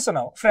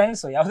 ನಾವು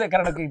ಫ್ರೆಂಡ್ಸ್ ಯಾವುದೇ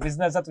ಕಾರಣಕ್ಕೂ ಈ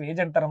ಬಿಸ್ನೆಸ್ ಅಥವಾ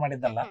ಏಜೆಂಟ್ ತರ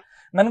ಮಾಡಿದ್ದಲ್ಲ.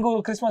 ನನಗೂ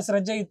ಕ್ರಿಸ್ಮಸ್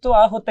ರಜೆ ಇತ್ತು,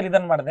 ಆ ಹೊತ್ತಲ್ಲಿ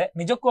ಇದನ್ನು ಮಾಡಿದೆ.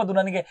 ನಿಜಕ್ಕೂ ಅದು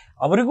ನನಗೆ,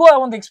 ಅವರಿಗೂ ಆ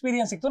ಒಂದು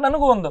ಎಕ್ಸ್ಪೀರಿಯನ್ಸ್ ಇತ್ತು,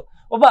 ನನಗೂ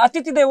ಒಬ್ಬ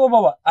ಅತಿಥಿ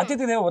ದೇವೋಭವ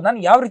ನಾನು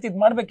ಯಾವ ರೀತಿ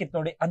ಇದು ಮಾಡ್ಬೇಕಿತ್ತು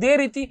ನೋಡಿ, ಅದೇ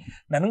ರೀತಿ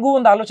ನನಗೂ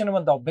ಒಂದು ಆಲೋಚನೆ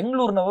ಬಂತು.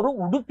 ಬೆಂಗಳೂರಿನವರು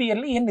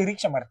ಉಡುಪಿಯಲ್ಲಿ ಏನ್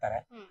ನಿರೀಕ್ಷೆ ಮಾಡ್ತಾರೆ,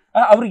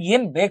 ಅವ್ರಿಗೆ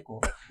ಏನ್ ಬೇಕು,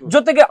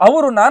 ಜೊತೆಗೆ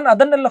ನಾನು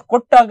ಅದನ್ನೆಲ್ಲ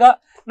ಕೊಟ್ಟಾಗ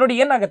ನೋಡಿ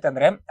ಏನಾಗುತ್ತೆ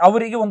ಅಂದ್ರೆ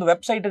ಅವರಿಗೆ ಒಂದು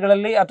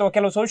ವೆಬ್ಸೈಟ್ಗಳಲ್ಲಿ ಅಥವಾ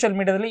ಕೆಲವು ಸೋಷಿಯಲ್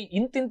ಮೀಡಿಯಾದಲ್ಲಿ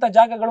ಇಂತಿಂತ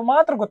ಜಾಗಗಳು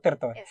ಮಾತ್ರ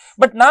ಗೊತ್ತಿರ್ತವೆ.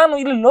 ಬಟ್ ನಾನು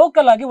ಇಲ್ಲಿ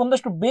ಲೋಕಲ್ ಆಗಿ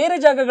ಒಂದಷ್ಟು ಬೇರೆ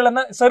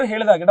ಜಾಗಗಳನ್ನ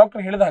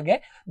ಡಾಕ್ಟರ್ ಹೇಳಿದ ಹಾಗೆ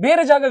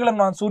ಬೇರೆ ಜಾಗಗಳನ್ನು,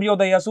 ನಾನು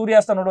ಸೂರ್ಯೋದಯ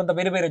ಸೂರ್ಯಾಸ್ತ ನೋಡುವಂತ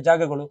ಬೇರೆ ಬೇರೆ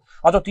ಜಾಗಗಳು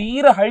ಅಥವಾ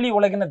ತೀರಾ ಹಳ್ಳಿ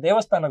ಒಳಗಿನ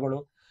ದೇವಸ್ಥಾನಗಳು,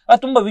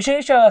 ತುಂಬಾ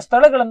ವಿಶೇಷ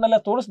ಸ್ಥಳಗಳನ್ನೆಲ್ಲ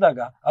ತೋರಿಸಿದಾಗ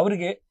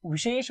ಅವರಿಗೆ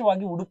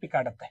ವಿಶೇಷವಾಗಿ ಉಡುಪಿ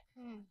ಕಾಡುತ್ತೆ.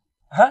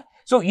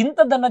 ಸೊ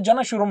ಇಂಥದ್ದನ್ನ ಜನ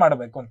ಶುರು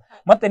ಮಾಡಬೇಕು ಅಂತ.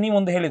 ಮತ್ತೆ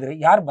ನೀವೊಂದು ಹೇಳಿದ್ರೆ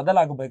ಯಾರು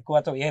ಬದಲಾಗಬೇಕು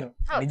ಅಥವಾ ಏನು,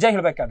 ನಿಜ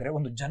ಹೇಳ್ಬೇಕಾದ್ರೆ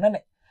ಒಂದು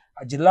ಜನನೇ,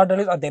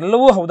 ಜಿಲ್ಲಾಡಳಿತ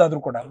ಅದೆಲ್ಲವೂ ಹೌದಾದ್ರೂ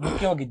ಕೂಡ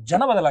ಮುಖ್ಯವಾಗಿ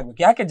ಜನ ಬದಲಾಗ್ಬೇಕು.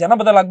 ಯಾಕೆ ಜನ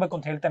ಬದಲಾಗ್ಬೇಕು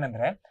ಅಂತ ಹೇಳ್ತೇನೆ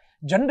ಅಂದ್ರೆ,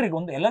 ಜನರಿಗೆ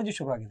ಒಂದು ಎಲರ್ಜಿ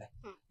ಶುರುವಾಗಿದೆ.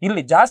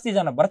 ಇಲ್ಲಿ ಜಾಸ್ತಿ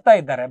ಜನ ಬರ್ತಾ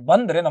ಇದ್ದಾರೆ,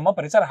 ಬಂದ್ರೆ ನಮ್ಮ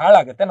ಪರಿಸರ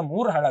ಹಾಳಾಗುತ್ತೆ, ನಮ್ಮ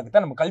ಊರು ಹಾಳಾಗುತ್ತೆ,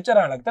 ನಮ್ಮ ಕಲ್ಚರ್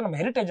ಹಾಳಾಗುತ್ತೆ, ನಮ್ಮ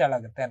ಹೆರಿಟೇಜ್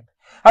ಹಾಳಾಗುತ್ತೆ ಅಂತ.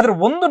 ಆದ್ರೆ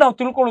ಒಂದು ನಾವು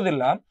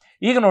ತಿಳ್ಕೊಳ್ಳೋದಿಲ್ಲ.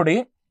 ಈಗ ನೋಡಿ,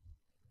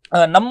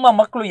 ನಮ್ಮ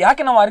ಮಕ್ಕಳು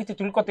ಯಾಕೆ ನಾವು ಆ ರೀತಿ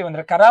ತಿಳ್ಕೊತೀವಿ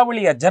ಅಂದ್ರೆ,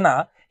 ಕರಾವಳಿಯ ಜನ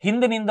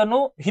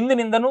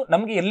ಹಿಂದಿನಿಂದನೂ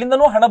ನಮ್ಗೆ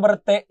ಎಲ್ಲಿಂದನೂ ಹಣ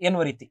ಬರುತ್ತೆ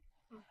ಎನ್ನುವ ರೀತಿ.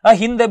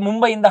 ಹಿಂದೆ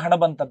ಮುಂಬೈಯಿಂದ ಹಣ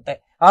ಬಂತಂತೆ,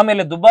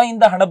 ಆಮೇಲೆ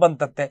ದುಬೈಯಿಂದ ಹಣ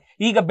ಬಂತಂತೆ,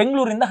 ಈಗ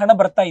ಬೆಂಗಳೂರಿಂದ ಹಣ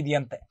ಬರ್ತಾ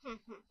ಇದೆಯಂತೆ.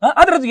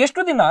 ಆದ್ರೆ ಅದು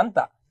ಎಷ್ಟು ದಿನ ಅಂತ.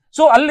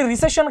 ಸೊ ಅಲ್ಲಿ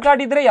ರಿಸೆಷನ್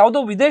ಕಾಡಿದ್ರೆ ಯಾವುದೋ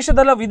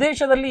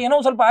ವಿದೇಶದಲ್ಲಿ ಏನೋ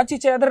ಸ್ವಲ್ಪ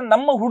ಆಚೀಚೆ ಆದ್ರೆ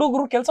ನಮ್ಮ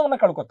ಹುಡುಗರು ಕೆಲಸವನ್ನ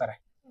ಕಳ್ಕೊತಾರೆ.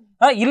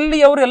 ಇಲ್ಲಿ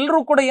ಅವರೆಲ್ಲರೂ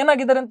ಕೂಡ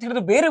ಏನಾಗಿದ್ದಾರೆ ಅಂತ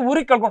ಹೇಳಿದ್ರೆ ಬೇರೆ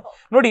ಊರಿಗೆ ಕಳ್ಕೊಂಡು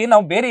ನೋಡಿ.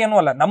 ನಾವು ಬೇರೆ ಏನೂ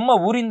ಅಲ್ಲ, ನಮ್ಮ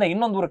ಊರಿಂದ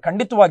ಇನ್ನೊಂದು ಊರು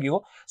ಖಂಡಿತವಾಗಿಯೂ.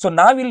 ಸೊ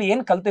ನಾವಿಲ್ಲಿ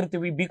ಏನ್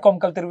ಕಲ್ತಿರ್ತೀವಿ, BCom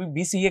ಕಲ್ತಿರ್ತೀವಿ,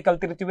 BCA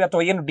ಕಲ್ತಿರ್ತೀವಿ,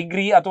 ಅಥವಾ ಏನು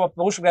ಡಿಗ್ರಿ ಅಥವಾ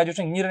ಪೋಸ್ಟ್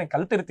ಗ್ರಾಜುಯೇಷನ್ ಇಂಜಿನಿಯರಿಂಗ್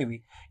ಕಲ್ತಿರ್ತೀವಿ,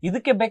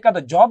 ಇದಕ್ಕೆ ಬೇಕಾದ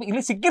ಜಾಬ್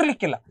ಇಲ್ಲಿ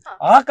ಸಿಕ್ಕಿರ್ಲಿಕ್ಕಿಲ್ಲ.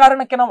 ಆ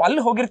ಕಾರಣಕ್ಕೆ ನಾವು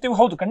ಅಲ್ಲಿ ಹೋಗಿರ್ತೀವಿ.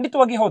 ಹೌದು,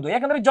 ಖಂಡಿತವಾಗಿ ಹೌದು.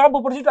 ಯಾಕಂದ್ರೆ ಜಾಬ್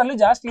ಅಪರ್ಚುನಿಟಿ ಅಲ್ಲಿ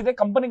ಜಾಸ್ತಿ ಇದೆ,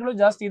 ಕಂಪನಿಗಳು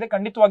ಜಾಸ್ತಿ ಇದೆ,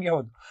 ಖಂಡಿತವಾಗಿ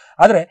ಹೌದು.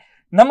 ಆದ್ರೆ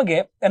ನಮಗೆ,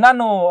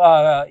 ನಾನು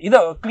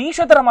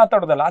ಕ್ಲೀಶೆ ತರ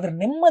ಮಾತಾಡೋದಲ್ಲ, ಆದ್ರೆ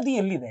ನೆಮ್ಮದಿ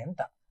ಎಲ್ಲಿದೆ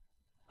ಅಂತ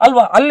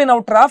ಅಲ್ವಾ? ಅಲ್ಲಿ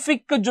ನಾವು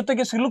ಟ್ರಾಫಿಕ್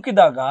ಜೊತೆಗೆ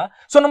ಸಿಲುಕಿದಾಗ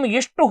ಸೊ ನಮ್ಗೆ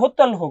ಎಷ್ಟು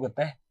ಹೊತ್ತು ಅಲ್ಲಿ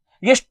ಹೋಗುತ್ತೆ,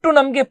 ಎಷ್ಟು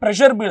ನಮ್ಗೆ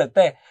ಪ್ರೆಷರ್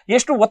ಬೀಳುತ್ತೆ,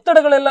 ಎಷ್ಟು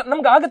ಒತ್ತಡಗಳೆಲ್ಲ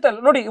ನಮ್ಗೆ ಆಗುತ್ತೆ ಅಲ್ಲ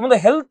ನೋಡಿ. ಒಂದು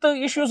ಹೆಲ್ತ್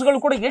ಇಶ್ಯೂಸ್ಗಳು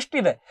ಕೂಡ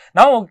ಎಷ್ಟಿದೆ.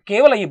 ನಾವು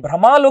ಕೇವಲ ಈ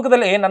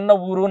ಭ್ರಮಾಲೋಕದಲ್ಲಿ ನನ್ನ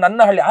ಊರು ನನ್ನ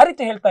ಹಳ್ಳಿ ಆ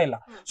ರೀತಿ ಹೇಳ್ತಾ ಇಲ್ಲ.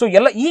 ಸೊ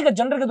ಎಲ್ಲ ಈಗ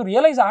ಜನರಿಗೆ ಅದು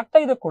ರಿಯಲೈಸ್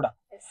ಆಗ್ತಾ ಇದೆ ಕೂಡ.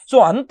 ಸೊ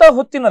ಅಂತ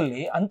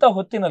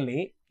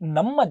ಹೊತ್ತಿನಲ್ಲಿ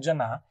ನಮ್ಮ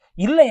ಜನ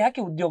ಇಲ್ಲೇ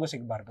ಯಾಕೆ ಉದ್ಯೋಗ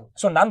ಸಿಗಬಾರ್ದು?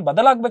 ಸೊ ನಾನು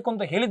ಬದಲಾಗಬೇಕು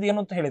ಅಂತ ಹೇಳಿದ್ ಏನು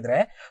ಅಂತ ಹೇಳಿದ್ರೆ,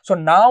 ಸೊ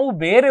ನಾವು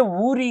ಬೇರೆ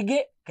ಊರಿಗೆ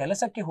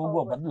ಕೆಲಸಕ್ಕೆ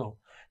ಹೋಗುವ ಬದಲು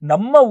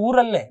ನಮ್ಮ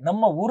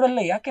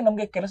ಊರಲ್ಲೇ ಯಾಕೆ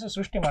ನಮ್ಗೆ ಕೆಲಸ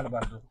ಸೃಷ್ಟಿ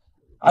ಮಾಡಬಾರ್ದು?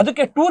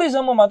 ಅದಕ್ಕೆ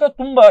ಟೂರಿಸಮ್ ಮಾತ್ರ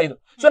ತುಂಬಾ ಇದು.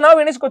 ಸೊ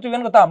ನಾವ್ ಎಣಿಸ್ಕೋತೀವಿ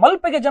ಏನ್ ಗೊತ್ತಾ,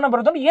 ಮಲ್ಪೆಗೆ ಜನ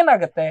ಬರೋದ್ರೆ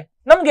ಏನಾಗತ್ತೆ,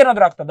 ನಮ್ಗೆ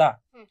ಏನಾದ್ರು ಆಗ್ತದಾ?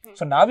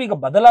 ಸೊ ನಾವೀಗ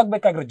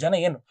ಬದಲಾಗ್ಬೇಕಾಗಿರೋ ಜನ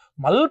ಏನು,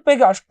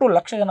 ಮಲ್ಪೆಗೆ ಅಷ್ಟು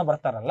ಲಕ್ಷ ಜನ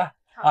ಬರ್ತಾರಲ್ಲ,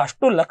 ಆ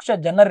ಅಷ್ಟು ಲಕ್ಷ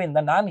ಜನರಿಂದ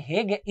ನಾನು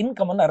ಹೇಗೆ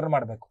ಇನ್ಕಮ್ ಅನ್ನು ಅರ್ನ್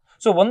ಮಾಡ್ಬೇಕು?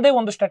 ಸೊ ಒಂದೇ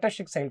ಒಂದು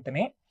ಸ್ಟ್ಯಾಟಿಸ್ಟಿಕ್ಸ್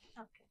ಹೇಳ್ತೀನಿ.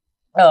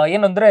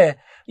 ಏನಂದ್ರೆ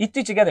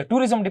ಇತ್ತೀಚೆಗೆ ಅದೇ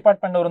ಟೂರಿಸಂ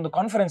ಡಿಪಾರ್ಟ್ಮೆಂಟ್ ಅವರು ಒಂದು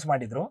ಕಾನ್ಫರೆನ್ಸ್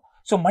ಮಾಡಿದ್ರು.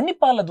 ಸೊ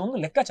ಮಣಿಪಾಲದ ಒಂದು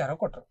ಲೆಕ್ಕಾಚಾರ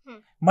ಕೊಟ್ಟರು.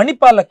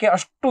 ಮಣಿಪಾಲಕ್ಕೆ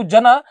ಅಷ್ಟು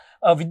ಜನ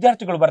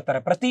ವಿದ್ಯಾರ್ಥಿಗಳು ಬರ್ತಾರೆ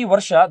ಪ್ರತಿ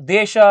ವರ್ಷ,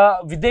 ದೇಶ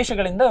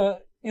ವಿದೇಶಗಳಿಂದ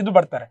ಇದು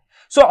ಬರ್ತಾರೆ.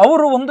 ಸೊ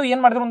ಅವರು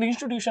ಏನ್ ಮಾಡಿದ್ರು, ಒಂದು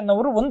ಇನ್ಸ್ಟಿಟ್ಯೂಷನ್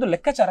ಅವರು ಒಂದು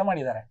ಲೆಕ್ಕಾಚಾರ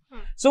ಮಾಡಿದ್ದಾರೆ.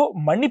 ಸೊ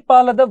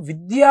ಮಣಿಪಾಲದ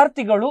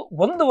ವಿದ್ಯಾರ್ಥಿಗಳು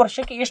ಒಂದು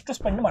ವರ್ಷಕ್ಕೆ ಎಷ್ಟು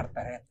ಸ್ಪೆಂಡ್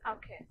ಮಾಡ್ತಾರೆ,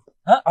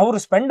 ಅವರು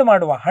ಸ್ಪೆಂಡ್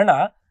ಮಾಡುವ ಹಣ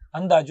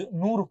ಅಂದಾಜು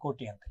 100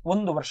 ಕೋಟಿ ಅಂತೆ.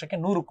 ಒಂದು ವರ್ಷಕ್ಕೆ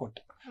 100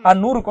 ಕೋಟಿ. ಆ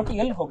 100 ಕೋಟಿ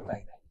ಎಲ್ಲಿ ಹೋಗ್ತಾ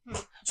ಇದೆ?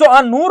 ಸೊ ಆ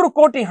 100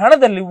 ಕೋಟಿ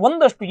ಹಣದಲ್ಲಿ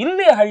ಒಂದಷ್ಟು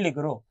ಇಲ್ಲಿಯ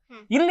ಹಳ್ಳಿಗರು,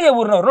 ಇಲ್ಲಿಯ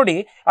ಊರಿನವರು ನೋಡಿ,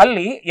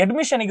 ಅಲ್ಲಿ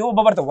ಅಡ್ಮಿಷನ್ ಗೆ ಒಬ್ಬ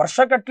ಬರ್ತಾರೆ,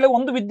 ವರ್ಷಗಟ್ಟಲೆ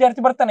ಒಂದು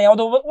ವಿದ್ಯಾರ್ಥಿ ಬರ್ತಾನೆ.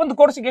 ಯಾವುದೋ ಒಂದು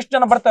ಕೋರ್ಸ್ಗೆ ಎಷ್ಟು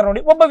ಜನ ಬರ್ತಾರೆ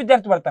ನೋಡಿ, ಒಬ್ಬ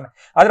ವಿದ್ಯಾರ್ಥಿ ಬರ್ತಾನೆ.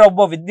 ಆದ್ರೆ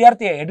ಒಬ್ಬ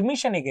ವಿದ್ಯಾರ್ಥಿಯ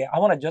ಅಡ್ಮಿಷನ್ ಗೆ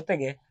ಅವನ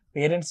ಜೊತೆಗೆ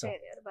ಪೇರೆಂಟ್ಸ್,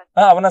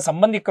 ಅವನ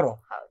ಸಂಬಂಧಿಕರು,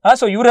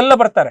 ಸೊ ಇವರೆಲ್ಲ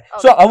ಬರ್ತಾರೆ.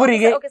 ಸೊ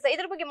ಅವರಿಗೆ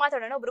ಇದ್ರ ಬಗ್ಗೆ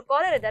ಮಾತಾಡೋಣ. ಒಬ್ರು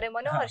ಕಾಲರ್ ಇದ್ದಾರೆ,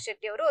 ಮನೋಹರ್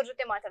ಶೆಟ್ಟಿ ಅವರು, ಅವ್ರ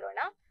ಜೊತೆ ಮಾತಾಡೋಣ.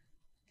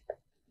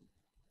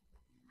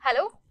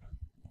 ಹಲೋ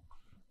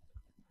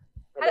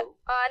ಹಲೋ,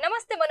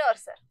 ನಮಸ್ತೆ ಮನೋಹರ್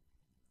ಸರ್.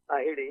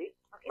 ಹೇಳಿ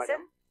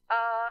ಸರ್,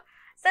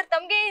 ಸರ್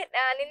ತಮ್ಗೆ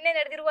ನಿನ್ನೆ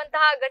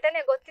ನಡೆದಿರುವಂತಹ ಘಟನೆ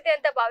ಗೊತ್ತಿದೆ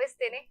ಅಂತ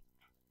ಭಾವಿಸ್ತೇನೆ.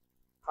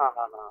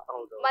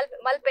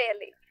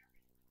 ಮಲ್ಪೆಯಲ್ಲಿ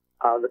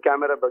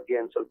ಕ್ಯಾಮೆರಾ ಬಗ್ಗೆ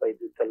ಸ್ವಲ್ಪ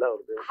ಇದ್ದಿತ್ತಲ್ಲ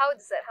ಅವ್ರದ್ದು.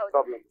 ಹೌದು ಸರ್,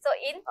 ಹೌದು. ಸೊ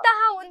ಇಂತಹ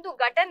ಒಂದು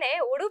ಘಟನೆ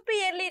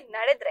ಉಡುಪಿಯಲ್ಲಿ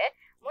ನಡೆದ್ರೆ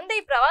ಮುಂದೆ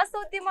ಈ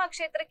ಪ್ರವಾಸೋದ್ಯಮ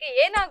ಕ್ಷೇತ್ರಕ್ಕೆ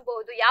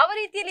ಏನಾಗಬಹುದು, ಯಾವ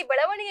ರೀತಿಯಲ್ಲಿ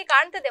ಬೆಳವಣಿಗೆ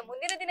ಕಾಣ್ತದೆ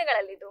ಮುಂದಿನ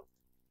ದಿನಗಳಲ್ಲಿ? ಇದು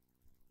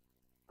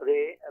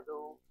ಅದೇ ಅದು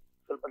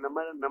ಸ್ವಲ್ಪ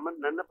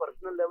ನನ್ನ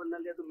ಪರ್ಸನಲ್ ಲೆವೆಲ್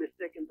ನಲ್ಲಿ ಅದು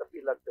ಮಿಸ್ಟೇಕ್ ಅಂತ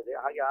ಫೀಲ್ ಆಗ್ತದೆ.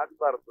 ಹಾಗೆ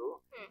ಆಗ್ಬಾರ್ದು.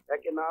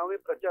 ಯಾಕೆ ನಾವೇ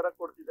ಪ್ರಚಾರ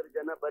ಕೊಡ್ತಿದ್ರೆ,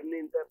 ಜನ ಬನ್ನಿ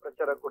ಅಂತ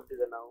ಪ್ರಚಾರ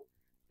ಕೊಡ್ತಿದ್ದೆ. ನಾವು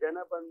ಜನ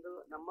ಬಂದು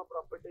ನಮ್ಮ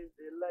ಪ್ರಾಪರ್ಟೀಸ್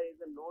ಎಲ್ಲ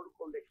ಈಗ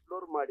ನೋಡ್ಕೊಂಡು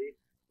ಎಕ್ಸ್ಪ್ಲೋರ್ ಮಾಡಿ,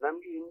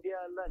 ನಮ್ಗೆ ಇಂಡಿಯಾ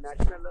ಅಲ್ಲ,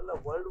 ನ್ಯಾಷನಲ್ ಅಲ್ಲ,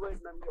 ವರ್ಲ್ಡ್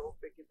ವೈಡ್ ನಮ್ಗೆ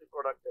ಹೋಗ್ಬೇಕಿತ್ತು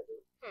ಪ್ರಾಡಕ್ಟ್ ಅದು.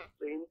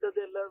 ಸೊ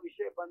ಇಂಥದ್ದೆಲ್ಲ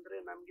ವಿಷಯ ಬಂದ್ರೆ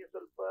ನಮ್ಗೆ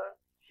ಸ್ವಲ್ಪ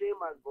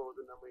ಶೇಮ್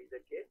ಆಗ್ಬಹುದು ನಮ್ಮ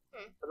ಇದಕ್ಕೆ.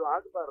 ಅದು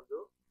ಆಗ್ಬಾರ್ದು.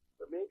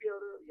 ಮೇ ಬಿ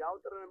ಅವರು ಯಾವ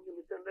ತರ ನಮ್ಗೆ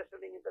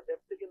ಮಿಸ್ಅಂಡರ್ಸ್ಟ್ಯಾಂಡಿಂಗ್ ಅಂತ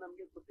ಡೆಪ್ತ್ಗೆ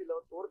ನಮ್ಗೆ ಗೊತ್ತಿಲ್ಲ.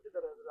 ಅವ್ರು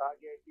ತೋರಿಸಿದಾರೆ ಅದ್ರ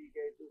ಹಾಗೆ ಆಯ್ತು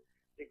ಹೀಗೆ ಆಯ್ತು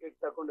ಟಿಕೆಟ್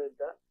ತಗೊಂಡು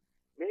ಅಂತ.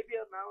 ಮೇ ಬಿ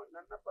ಅವ್ರು ನಾವು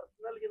ನನ್ನ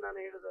ಪರ್ಸನಲ್ಗೆ ನಾನು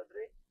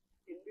ಹೇಳೋದಾದ್ರೆ,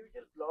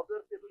 ಇಂಡಿವಿಜುವಲ್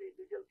ಬ್ಲಾಗರ್ಸ್ ಇರಲಿ,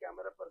 ಇಂಡಿವಿಜುವಲ್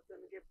ಕ್ಯಾಮೆರಾ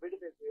ಪರ್ಸನ್ಗೆ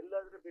ಬಿಡಬೇಕು,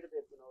 ಎಲ್ಲಾದ್ರೂ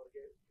ಬಿಡಬೇಕು ನಾವು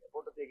ಅವ್ರಿಗೆ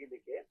ಫೋಟೋ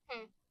ತೆಗಿಲಿಕ್ಕೆ.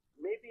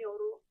 ಮೇ ಬಿ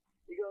ಅವರು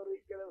ಈಗ ಅವರು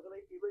ಕೆಲವು ಸಲ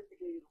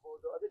ಇವೆಂಟ್ಗೆ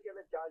ಇರ್ಬೋದು,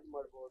 ಅದಕ್ಕೆಲ್ಲ ಚಾರ್ಜ್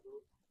ಮಾಡ್ಬೋದು.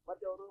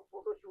 ಮತ್ತೆ ಅವರು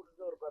ಫೋಟೋ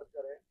ಶೂಟ್ಸ್ ಅವ್ರು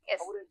ಬರ್ತಾರೆ,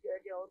 ಅವ್ರಿಗೆ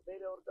ಹೇಗೆ ಅವ್ರು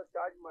ಬೇರೆ ಅವ್ರ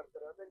ಚಾರ್ಜ್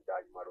ಮಾಡ್ತಾರೆ. ಅದನ್ನ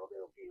ಚಾರ್ಜ್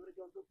ಮಾಡುವಾಗ ಓಕೆ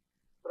ಇವರಿಗೆ ಒಂದು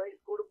ಪ್ರೈಸ್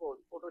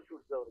ಕೊಡ್ಬೋದು ಫೋಟೋ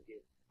ಶೂಟ್ಸ್ ಅವ್ರಿಗೆ.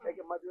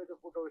 ಯಾಕೆ ಮದುವೆದು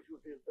ಫೋಟೋ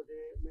ಶೂಟ್ ಇರ್ತದೆ,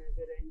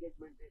 ಬೇರೆ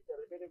ಎಂಗೇಜ್ಮೆಂಟ್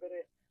ಇರ್ತಾರೆ, ಬೇರೆ ಬೇರೆ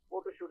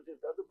ಫೋಟೋ ಶೂಟ್ಸ್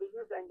ಇರ್ತದೆ. ಅದು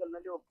ಬಿಸ್ನೆಸ್ ಆಂಗಲ್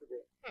ನಲ್ಲಿ ಹೋಗ್ತದೆ.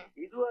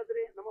 ಇದು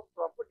ಆದ್ರೆ ನಮ್ಮ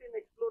ಪ್ರಾಪರ್ಟಿನ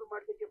ಎಕ್ಸ್ಪ್ಲೋರ್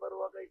ಮಾಡ್ಲಿಕ್ಕೆ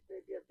ಬರುವಾಗ it may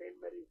be Saint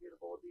Mary's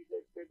ಇರ್ಬೋದು, ಈಗ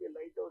it may be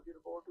light house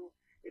ಇರ್ಬೋದು,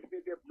 it may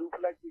be blue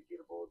flag beach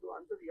ಇರ್ಬೋದು.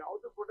 ಅಂತದ್ದು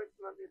ಯಾವ್ದು ಪ್ರಾಡಕ್ಟ್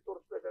ನಲ್ಲಿ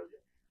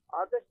ತೋರಿಸ್ಬೇಕಾದ್ರೆ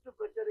ಆದಷ್ಟು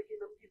ಪ್ರಚಾರಕ್ಕೆ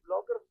ನಮ್ಗೆ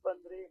ಬ್ಲಾಗರ್ಸ್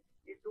ಬಂದ್ರೆ,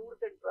 ಈ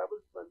ಟೂರ್ಸ್ ಅಂಡ್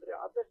ಟ್ರಾವೆಲ್ಸ್ ಬಂದ್ರೆ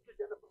ಆದಷ್ಟು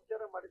ಜನ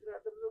ಪ್ರಚಾರ ಮಾಡಿದ್ರೆ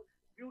ಅದರದ್ದು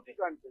ಬ್ಯೂಟಿ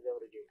ಕಾಣ್ತದೆ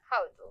ಅವರಿಗೆ.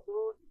 ಸೊ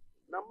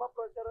ನಮ್ಮ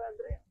ಪ್ರಚಾರ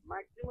ಅಂದ್ರೆ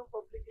ಮ್ಯಾಕ್ಸಿಮಮ್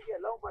ಪಬ್ಲಿಕ್ ಗೆ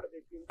ಅಲೌ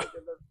ಮಾಡ್ಬೇಕು,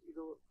 ಇಂಥದ್ದೆಲ್ಲ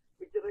ಇದು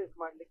ಪಿಕ್ಚರೈಸ್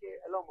ಮಾಡ್ಲಿಕ್ಕೆ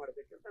ಅಲೌ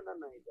ಮಾಡ್ಬೇಕಂತ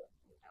ನನ್ನ ಇದು.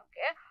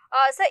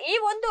 ಸರ್, ಈ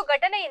ಒಂದು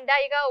ಘಟನೆಯಿಂದ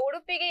ಈಗ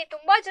ಉಡುಪಿಗೆ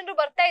ತುಂಬಾ ಜನರು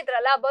ಬರ್ತಾ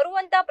ಇದ್ರಲ್ಲ,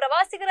 ಬರುವಂತ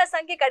ಪ್ರವಾಸಿಗರ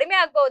ಸಂಖ್ಯೆ ಕಡಿಮೆ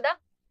ಆಗ್ಬಹುದಾ?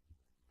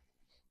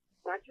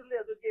 ನ್ಯಾಚುರಲಿ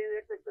ಅದಕ್ಕೆ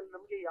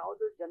ನಮ್ಗೆ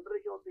ಯಾವ್ದು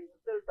ಜನರಿಗೆ ಒಂದು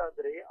ಇನ್ಸಲ್ಟ್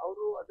ಆದ್ರೆ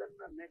ಅವರು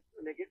ಅದನ್ನ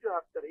ನೆಗೆಟಿವ್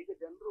ಹಾಕ್ತಾರೆ. ಈಗ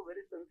ಜನರು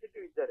ವೆರಿ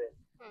ಸೆನ್ಸಿಟಿವ್ ಇದ್ದಾರೆ,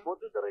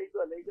 ಮೊದಲು ತರ ಇದು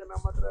ಅಲ್ಲ. ಈಗ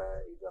ನಮ್ಮ ಹತ್ರ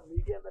ಈಗ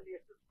ಮೀಡಿಯಾನಲ್ಲಿ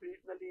ಎಷ್ಟು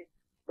ಸ್ಪೀಡ್ ನಲ್ಲಿ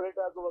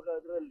ಸ್ಪ್ರೆಡ್ ಆಗುವಾಗ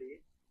ಅದರಲ್ಲಿ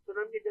ಸೊ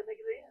ನಮ್ಗೆ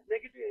ಜನರಿಗೆ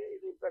ನೆಗೆಟಿವ್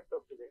ಇದು ಇಂಪ್ಯಾಕ್ಟ್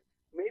ಆಗ್ತದೆ.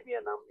 ಮೇ ಬಿ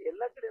ನಮ್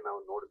ಎಲ್ಲ ಕಡೆ ನಾವು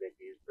ನೋಡ್ಬೇಕು,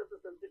 ಇಷ್ಟೊಂದು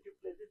ಸೆನ್ಸಿಟಿವ್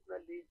ಪ್ಲೇಸಸ್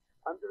ನಲ್ಲಿ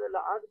ಅಂತದೆಲ್ಲ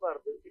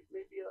ಆಗಬಾರ್ದು. ಇಟ್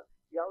ಮೇ ಬಿ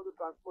ಯಾವ್ದು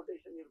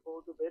ಟ್ರಾನ್ಸ್ಪೋರ್ಟೇಷನ್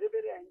ಇರ್ಬಹುದು, ಬೇರೆ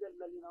ಬೇರೆ ಆಂಗಲ್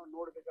ನಲ್ಲಿ ನಾವು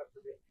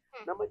ನೋಡ್ಬೇಕಾಗ್ತದೆ.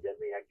 ನಮ್ಮ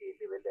ಜನ ಯಾಕೆ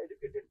ಇಲ್ಲಿ ವೆಲ್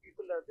ಎಜುಕೇಟೆಡ್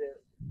ಪೀಪಲ್ ಅದೇ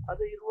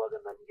ಅದು ಇರುವಾಗ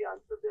ನಮ್ಗೆ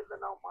ಅಂತದ್ದೆಲ್ಲ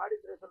ನಾವು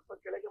ಮಾಡಿದ್ರೆ ಸ್ವಲ್ಪ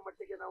ಕೆಳಗೆ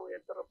ಮಟ್ಟಿಗೆ ನಾವು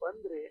ಎತ್ತರ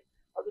ಬಂದ್ರೆ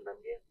ಅದು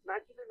ನಮ್ಗೆ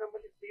ನ್ಯಾಚುರಲಿ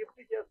ನಮ್ಮಲ್ಲಿ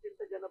ಸೇಫ್ಟಿ ಜಾಸ್ತಿ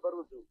ಅಂತ ಜನ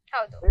ಬರುವುದು.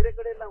 ಬೇರೆ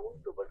ಕಡೆ ಎಲ್ಲ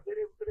ಉಂಟು, ಬಟ್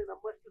ಬೇರೆ ಕಡೆ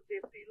ನಮ್ಮಷ್ಟು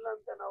ಸೇಫ್ಟಿ ಇಲ್ಲ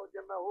ಅಂತ ನಾವು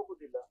ಜನ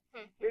ಹೋಗುದಿಲ್ಲ.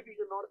 ಮೇ ಬಿ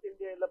ಈಗ ನಾರ್ತ್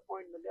ಇಂಡಿಯಾ ಎಲ್ಲ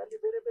ಪಾಯಿಂಟ್ ನಲ್ಲಿ ಅಲ್ಲಿ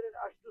ಬೇರೆ ಬೇರೆ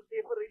ಅಷ್ಟು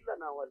ಸೇಫರ್ ಇಲ್ಲ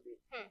ನಾವು ಅಲ್ಲಿ.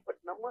 ಬಟ್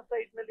ನಮ್ಮ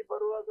ಸೈಡ್ ನಲ್ಲಿ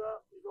ಬರುವಾಗ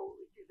ಈಗ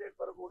ಉಡುಪಿ ಸೈಡ್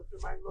ಬರಬಹುದು,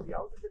 ಮ್ಯಾಂಗ್ಳೂರ್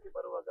ಯಾವ್ದು ಜೊತೆ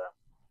ಬರುವಾಗ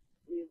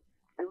ಈ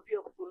ಬ್ಯೂಟಿ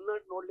ಆಫ್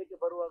ತುಳುನಾಡು ನೋಡ್ಲಿಕ್ಕೆ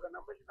ಬರುವಾಗ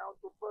ನಮ್ಮಲ್ಲಿ ನಾವು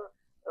ತುಂಬಾ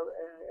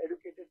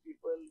educated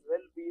people,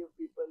 well behave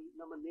people,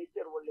 ನಮ್ಮ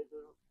ನೇಚರ್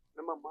ಒಳ್ಳೇದು,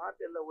 ನಮ್ಮ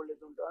ಮಾತೆಲ್ಲ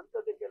ಒಳ್ಳೇದುಂಟು,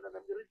 ಅಂತದಕ್ಕೆಲ್ಲ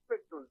ನಮ್ಗೆ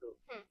ರೆಸ್ಪೆಕ್ಟ್ ಉಂಟು.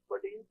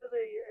 ಬಟ್ ಇಂಥದ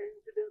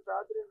ಇನ್ಸಿಡೆನ್ಸ್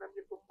ಆದ್ರೆ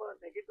ನಮ್ಗೆ ತುಂಬಾ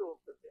ನೆಗೆಟಿವ್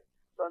ಹೋಗ್ತದೆ.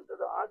 ಸೊ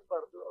ಅಂತದ್ದು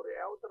ಆಗ್ಬಾರ್ದು. ಅವ್ರು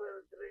ಯಾವ ತರ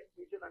ಇದ್ರೆ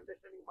ಮ್ಯೂಚುವಲ್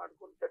ಅಂಡರ್ಸ್ಟ್ಯಾಂಡಿಂಗ್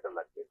ಮಾಡ್ಕೊಂಡು ಸೆಟಲ್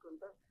ಆಗ್ಬೇಕು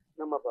ಅಂತ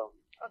ನಮ್ಮ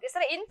ಭಾವನೆ. ಓಕೆ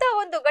ಸರ್, ಇಂತ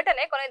ಒಂದು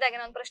ಘಟನೆ, ಕೊನೆಯದಾಗಿ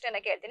ನಾನು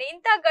ಪ್ರಶ್ನೆಯನ್ನ ಕೇಳ್ತೀನಿ,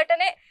 ಇಂತ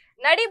ಘಟನೆ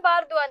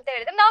ನಡಿಬಾರ್ದು ಅಂತ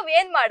ಹೇಳಿದ್ರೆ ನಾವ್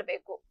ಏನ್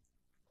ಮಾಡ್ಬೇಕು?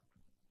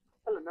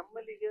 ಅಲ್ಲ,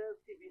 ನಮ್ಮಲ್ಲಿ ಈಗ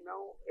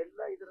ನಾವು ಎಲ್ಲ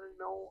ಇದರಲ್ಲಿ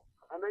ನಾವು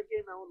ಹಣಕ್ಕೆ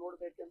ನಾವು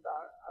ನೋಡ್ಬೇಕಂತ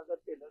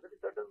ಅಗತ್ಯ ಇಲ್ಲ. ಅದರಲ್ಲಿ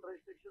ಸಡನ್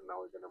ರೆಸ್ಟ್ರಿಕ್ಷನ್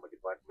ನಾವು ಈಗ ನಮ್ಮ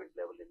ಡಿಪಾರ್ಟ್ಮೆಂಟ್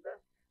ಲೆವೆಲ್ ಇಂದ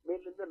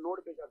ಮೇಲಿಂದ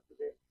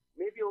ನೋಡ್ಬೇಕಾಗ್ತದೆ.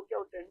 ಮೇ ಬಿ ಓಕೆ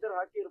ಅವ್ರು ಟೆಂಡರ್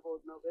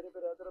ಹಾಕಿರ್ಬೋದು, ನಾವು ಬೇರೆ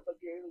ಬೇರೆ ಅದರ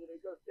ಬಗ್ಗೆ ಹೇಳಿದ್ರೆ.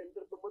 ಈಗ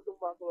ಟೆಂಡರ್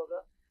ತುಂಬಾ ಹಾಕುವಾಗ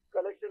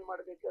ಕಲೆಕ್ಷನ್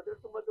ಮಾಡ್ಬೇಕಾದ್ರೆ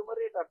ತುಂಬಾ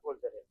ರೇಟ್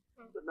ಹಾಕೊಳ್ತಾರೆ.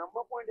 ನಮ್ಮ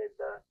ಪಾಯಿಂಟ್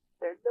ಅಂತ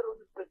ಟೆಂಡರ್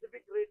ಒಂದು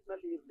ಸ್ಪೆಸಿಫಿಕ್ ರೇಟ್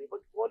ನಲ್ಲಿ ಇರ್ಲಿ,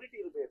 ಬಟ್ ಕ್ವಾಲಿಟಿ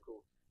ಇರಬೇಕು.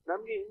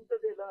 ನಮ್ಗೆ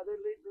ಇಂಥದ್ದೆಲ್ಲ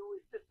ಅದರಲ್ಲಿ ನೀವು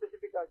ಇಷ್ಟು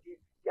ಸ್ಪೆಸಿಫಿಕ್ ಆಗಿ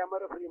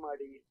ಕ್ಯಾಮರಾ ಫ್ರೀ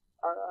ಮಾಡಿ,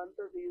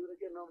 ಅಂತದ್ದು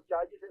ಇವರಿಗೆ ನಾವು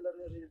ಚಾರ್ಜಸ್ ಎಲ್ಲ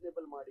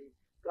ರೀಸನೇಬಲ್ ಮಾಡಿ,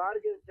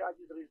 ಕಾರ್ಗೆ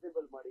ಚಾರ್ಜಸ್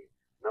ರೀಸನೇಬಲ್ ಮಾಡಿ.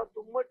 ನಾವು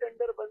ತುಂಬಾ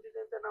ಟೆಂಡರ್ ಬಂದಿದೆ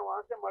ಅಂತ ನಾವು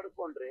ಆಸೆ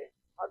ಮಾಡ್ಕೊಂಡ್ರೆ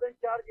ಅದನ್ನ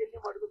ಚಾರ್ಜ್ ಎಲ್ಲಿ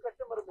ಮಾಡುದು?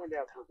 ಕಸ್ಟಮರ್ ಮೇಲೆ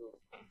ಹಾಕುದು.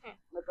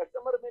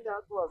 ಕಸ್ಟಮರ್ ಮೇಲೆ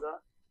ಹಾಕುವಾಗ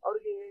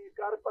ಅವ್ರಿಗೆ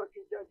ಕಾರ್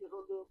ಪಾರ್ಕಿಂಗ್ ಚಾರ್ಜಸ್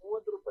ಒಂದು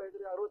 30 ರೂಪಾಯಿ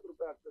ಇದ್ರೆ 60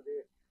 ರೂಪಾಯಿ ಆಗ್ತದೆ.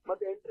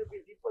 ಮತ್ತೆ ಎಂಟ್ರಿ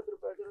ಫೀಸ್ 20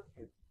 ರೂಪಾಯಿ ಇದ್ರೆ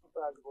 20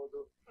 ರೂಪಾಯಿ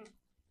ಆಗ್ಬಹುದು.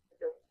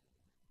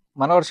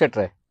 ಮನೋಹರ್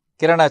ಶೆಟ್ರೆ,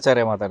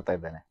 ಕಿರಣಾಚಾರ್ಯ ಮಾತಾಡ್ತಾ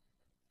ಇದ್ದೇನೆ.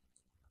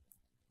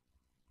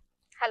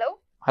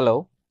 ಹಲೋ.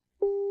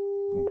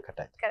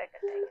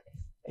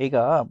 ಈಗ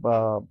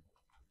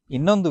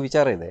ಇನ್ನೊಂದು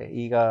ವಿಚಾರ ಇದೆ.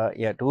 ಈಗ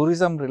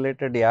ಟೂರಿಸಂ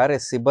ರಿಲೇಟೆಡ್ ಯಾರೇ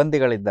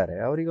ಸಿಬ್ಬಂದಿಗಳಿದ್ದಾರೆ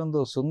ಅವರಿಗೊಂದು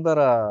ಸುಂದರ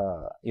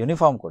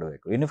ಯೂನಿಫಾರ್ಮ್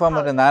ಕೊಡಬೇಕು. ಯೂನಿಫಾರ್ಮ್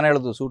ಅಂದ್ರೆ ನಾನು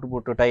ಹೇಳೋದು ಸೂಟ್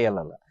ಬೂಟು ಟೈ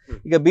ಅಲ್ಲಲ್ಲ.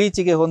 ಈಗ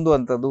ಬೀಚಿಗೆ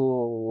ಹೊಂದುವಂಥದ್ದು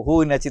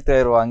ಹೂವಿನ ಚಿತ್ರ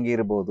ಇರುವ ಅಂಗಿ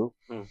ಇರ್ಬೋದು,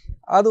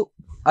 ಅದು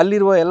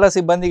ಅಲ್ಲಿರುವ ಎಲ್ಲ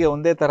ಸಿಬ್ಬಂದಿಗೆ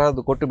ಒಂದೇ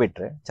ತರಹದ್ದು ಕೊಟ್ಟು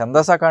ಬಿಟ್ರೆ ಚಂದ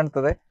ಸಹ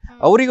ಕಾಣ್ತದೆ,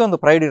 ಅವರಿಗೊಂದು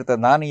ಪ್ರೈಡ್ ಇರ್ತದೆ,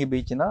 ನಾನು ಈ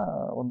ಬೀಚಿನ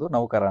ಒಂದು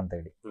ನೌಕರ ಅಂತ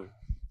ಹೇಳಿ.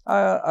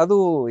 ಅದು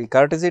ಈ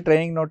courtesy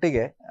training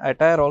ನೊಟ್ಟಿಗೆ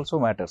attire also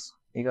matters.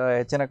 ಈಗ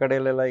ಹೆಚ್ಚಿನ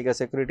ಕಡೆಯಲ್ಲೆಲ್ಲ ಈಗ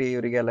ಸೆಕ್ಯೂರಿಟಿ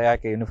ಇವರಿಗೆಲ್ಲ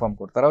ಯಾಕೆ ಯೂನಿಫಾರ್ಮ್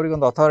ಕೊಡ್ತಾರೆ,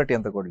 ಅವರಿಗೊಂದು ಅಥಾರಿಟಿ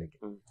ಅಂತ ಕೊಡ್ಲಿಕ್ಕೆ.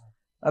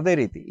 ಅದೇ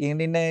ರೀತಿ ಈಗ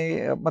ನಿನ್ನೆ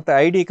ಮತ್ತೆ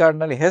ID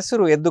ಕಾರ್ಡ್ನಲ್ಲಿ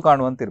ಹೆಸರು ಎದ್ದು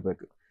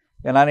ಕಾಣುವಂತಿರ್ಬೇಕು.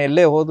 ನಾನು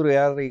ಎಲ್ಲೇ ಹೋದ್ರು,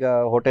 ಯಾರು ಈಗ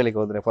ಹೋಟೆಲಿಗೆ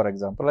ಹೋದ್ರೆ ಫಾರ್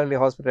ಎಕ್ಸಾಂಪಲ್, ಅಲ್ಲಿ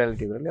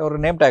ಹಾಸ್ಪಿಟಾಲಿಟಿ ಇದರಲ್ಲಿ ಅವರು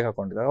ನೇಮ್ ಟ್ಯಾಗ್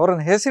ಹಾಕೊಂಡಿದ್ದಾರೆ,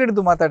 ಅವ್ರನ್ನ ಹೆಸರು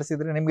ಹಿಡಿದು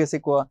ಮಾತಾಡಿಸಿದ್ರೆ ನಿಮಗೆ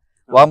ಸಿಕ್ಕುವ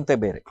ವಾಮ್ತೆ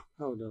ಬೇರೆ.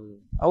 ಹೌದೌದು.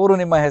 ಅವರು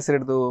ನಿಮ್ಮ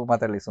ಹೆಸರಿಡ್ದು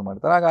ಮಾತಾಡ್ಲಿಕ್ಕೆ ಶುರು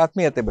ಮಾಡ್ತಾರೆ, ಆಗ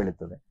ಆತ್ಮೀಯತೆ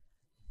ಬೆಳೀತದೆ.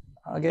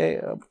 ಹಾಗೆ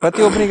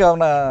ಪ್ರತಿಯೊಬ್ಬನಿಗೆ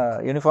ಅವನ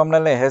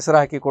ಯೂನಿಫಾರ್ಮ್ನಲ್ಲೇ ಹೆಸರು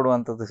ಹಾಕಿ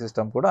ಕೊಡುವಂಥದ್ದು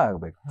ಸಿಸ್ಟಮ್ ಕೂಡ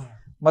ಆಗಬೇಕು.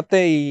 ಮತ್ತೆ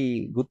ಈ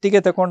ಗುತ್ತಿಗೆ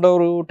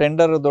ತಗೊಂಡವರು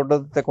ಟೆಂಡರ್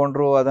ದೊಡ್ಡದು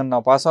ತಗೊಂಡ್ರು ಅದನ್ನು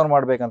ನಾವು ಪಾಸ್ ಆನ್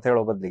ಮಾಡ್ಬೇಕಂತ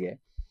ಹೇಳೋ ಬದಲಿಗೆ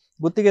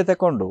ಗುತ್ತಿಗೆ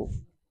ತಗೊಂಡು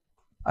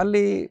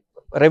ಅಲ್ಲಿ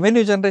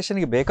ರೆವೆನ್ಯೂ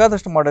ಜನರೇಷನ್ಗೆ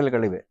ಬೇಕಾದಷ್ಟು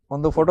ಮಾಡೆಲ್ಗಳಿವೆ.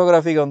 ಒಂದು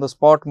ಫೋಟೋಗ್ರಫಿಗೆ ಒಂದು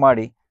ಸ್ಪಾಟ್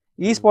ಮಾಡಿ,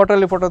 ಈ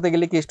ಸ್ಪಾಟಲ್ಲಿ ಫೋಟೋ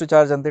ತೆಗಿಲಿಕ್ಕೆ ಇಷ್ಟು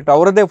ಚಾರ್ಜ್ ಅಂತ ಇಟ್ಟು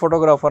ಅವರದೇ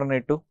ಫೋಟೋಗ್ರಾಫರ್ನ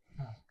ಇಟ್ಟು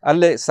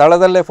ಅಲ್ಲೇ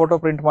ಸ್ಥಳದಲ್ಲೇ ಫೋಟೋ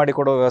ಪ್ರಿಂಟ್ ಮಾಡಿ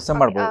ಕೊಡೋ ವ್ಯವಸ್ಥೆ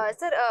ಮಾಡ್ಬೋದು.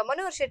 Sir,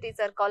 Manohar Shetty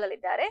sir call ಅಲ್ಲಿ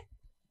ಇದ್ದಾರೆ.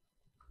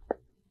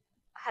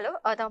 ಹಲೋ,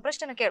 ತಮ್ಮ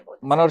ಪ್ರಶ್ನೆ ಕೇಳಬಹುದು.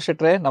 ಮನೋಹರ್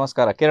ಶೆಟ್ರೆ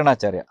ನಮಸ್ಕಾರ,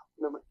 ಕಿರಣಾಚಾರ್ಯ.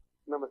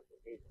 ನಮಸ್ತೆ.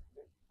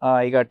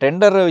 ಈಗ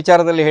ಟೆಂಡರ್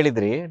ವಿಚಾರದಲ್ಲಿ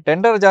ಹೇಳಿದ್ರಿ,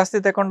 ಟೆಂಡರ್ ಜಾಸ್ತಿ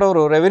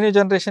ತಗೊಂಡವರು ರೆವೆನ್ಯೂ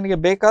ಜನರೇಷನ್ಗೆ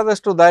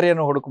ಬೇಕಾದಷ್ಟು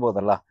ದಾರಿಯನ್ನು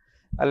ಹುಡುಕ್ಬೋದಲ್ಲ.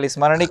 ಅಲ್ಲಿ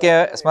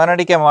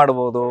ಸ್ಮರಣಿಕೆ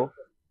ಮಾಡ್ಬೋದು,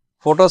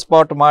 ಫೋಟೋ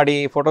ಸ್ಪಾಟ್ ಮಾಡಿ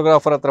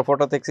ಫೋಟೋಗ್ರಾಫರ್ ಹತ್ರ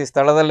ಫೋಟೋ ತೆಗೆಸಿ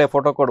ಸ್ಥಳದಲ್ಲೇ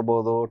ಫೋಟೋ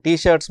ಕೊಡ್ಬೋದು, ಟೀ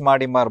ಶರ್ಟ್ಸ್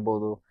ಮಾಡಿ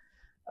ಮಾರ್ಬೋದು.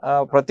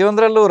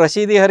 ಪ್ರತಿಯೊಂದರಲ್ಲೂ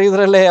ರಶೀದಿ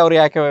ಹರಿಯುವುದ್ರಲ್ಲೇ ಅವ್ರು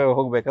ಯಾಕೆ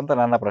ಹೋಗ್ಬೇಕಂತ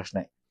ನನ್ನ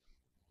ಪ್ರಶ್ನೆ.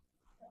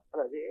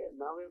 ಅದೇ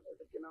ನಾವೇ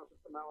ಅದಕ್ಕೆ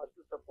ನಾವು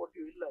ಅಷ್ಟು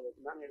ಸಪೋರ್ಟಿವ್ ಇಲ್ಲ.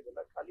 ನಾನು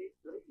ಹೇಳಿದಲ್ಲ, ಖಾಲಿ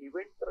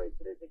ಇವೆಂಟ್ ತರ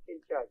ಇದ್ರೆ ಇದಕ್ಕೆ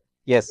ಚಾರ್ಜ್.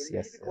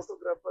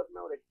 ಫೋಟೋಗ್ರಾಫರ್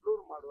ನಾವು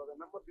ಎಕ್ಸ್ಪ್ಲೋರ್ ಮಾಡುವಾಗ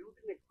ನಮ್ಮ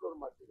ಬ್ಯೂಟಿನ ಎಕ್ಸ್ಪ್ಲೋರ್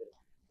ಮಾಡ್ತಿದ್ದಾರೆ.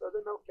 ಸೊ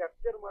ಅದನ್ನ ನಾವು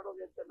ಕ್ಯಾಪ್ಚರ್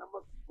ಮಾಡೋದು ಅಂತ ನಮ್ಮ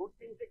ಗುಡ್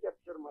ಥಿಂಗ್ಸ್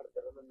ಕ್ಯಾಪ್ಚರ್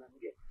ಮಾಡ್ತಾರೆ. ಅದನ್ನ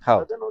ನಮ್ಗೆ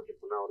ಅದನ್ನ ಹೋಗಿ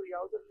ಪುನಃ ಅವರು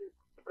ಯಾವ್ದ್ರಲ್ಲಿ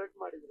ಸ್ಪ್ರೆಡ್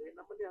ಮಾಡಿದ್ರೆ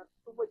ನಮ್ಮಲ್ಲಿ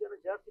ತುಂಬಾ ಜನ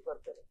ಜಾಸ್ತಿ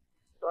ಬರ್ತಾರೆ.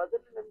 ಸೊ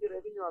ಅದರಲ್ಲಿ ನಮ್ಗೆ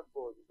ರೆವಿನ್ಯೂ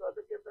ಆಗ್ಬಹುದು. ಸೊ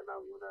ಅದಕ್ಕೆ ಅಂತ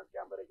ನಾವು ಇವನ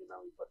ಕ್ಯಾಮರಾಗೆ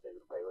ನಾವು 25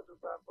 ರೂಪಾಯಿ 50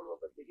 ರೂಪಾಯಿ ಹಾಕೊಳ್ಳುವ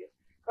ಬದಲಿಗೆ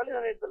ಖಾಲಿ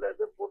ನಾನು ಹೇಳ್ತಲ್ಲ,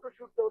 ಅದು ಫೋಟೋ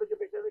ಶೂಟ್ ಅವರಿಗೆ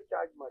ಬೇಕಾದ್ರೆ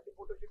ಚಾರ್ಜ್ ಮಾಡಿ.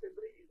 ಫೋಟೋ ಶೂಟ್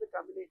ಅಂದ್ರೆ ಇದು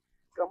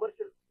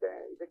ಕಮರ್ಷಿಯಲ್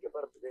ಇದಕ್ಕೆ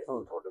ಬರ್ತದೆ.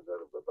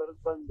 ಫೋಟೋಗ್ರಾಫರ್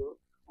ಬಂದು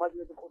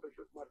ಮದುವೆಗೆ ಫೋಟೋ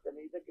ಶೂಟ್ ಮಾಡ್ತಾನೆ,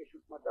 ಇದಕ್ಕೆ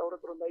ಶೂಟ್ ಮಾಡ್ತಾರೆ. ಅವ್ರ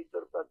ಹತ್ರ ಒಂದು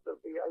 500 ರೂಪಾಯಿ 10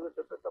 ರೂಪಾಯಿ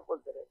 50 ರೂಪಾಯಿ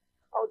ತಗೊಳ್ತಾರೆ.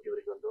 ಅವತ್ತು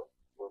ಇವರಿಗೆ ಒಂದು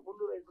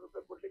 350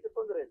 ರೂಪಾಯಿ ಕೊಡ್ಲಿಕ್ಕೆ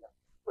ತೊಂದರೆ ಇಲ್ಲ.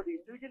 ಬಟ್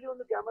ಇಂಡಿವಿಜುವಲಿ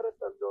ಒಂದು ಕ್ಯಾಮರಾ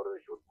ತಂದು ಅವರು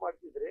ಶೂಟ್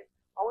ಮಾಡ್ತಿದ್ರೆ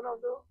ಅವನ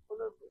ಒಂದು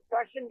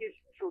ಫ್ಯಾಷನ್ಗೆ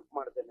ಶೂಟ್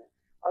ಮಾಡ್ತಾನೆ.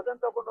 ಅದನ್ನ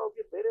ತಗೊಂಡು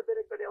ಹೋಗಿ ಬೇರೆ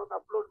ಬೇರೆ ಕಡೆ ಅವನ್ನ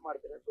ಅಪ್ಲೋಡ್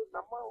ಮಾಡ್ತಾರೆ. ಸೊ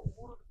ನಮ್ಮ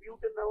ಊರು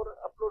ಬ್ಯೂಟಿನ ಅವರು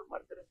ಅಪ್ಲೋಡ್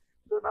ಮಾಡ್ತಾರೆ.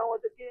 ಸೊ ನಾವು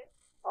ಅದಕ್ಕೆ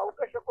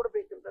ಅವಕಾಶ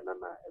ಕೊಡ್ಬೇಕಂತ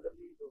ನನ್ನ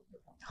ಇದರಲ್ಲಿ ಇದು.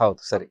 ಹೌದು,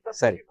 ಸರಿ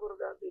ಸರಿ.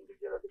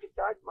 ಇಂಡಿವಿಜುವಲ್ ಅದಕ್ಕೆ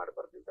ಚಾರ್ಜ್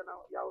ಮಾಡಬಾರ್ದು ಅಂತ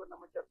ನಾವು ಯಾವ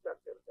ನಮ್ಮ ಚರ್ಚೆ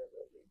ಆಗ್ತಾ ಇರ್ತಾ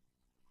ಇದರಲ್ಲಿ.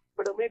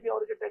 ಬಟ್ ಮೇ ಬಿ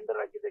ಅವ್ರಿಗೆ ಟೆಂಡರ್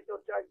ಹಾಕಿದ್ದಕ್ಕೆ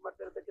ಅವ್ರು ಚಾರ್ಜ್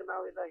ಮಾಡ್ತಾ ಇರೋದಕ್ಕೆ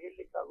ನಾವೆಲ್ಲ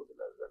ಹೇಳಲಿಕ್ಕೆ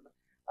ಆಗುದಿಲ್ಲ.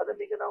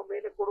 ಅದನ್ನ ಈಗ ನಾವು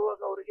ಮೇಲೆ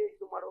ಕೊಡುವಾಗ ಅವರಿಗೆ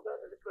ಇದು ಮಾಡುವಾಗ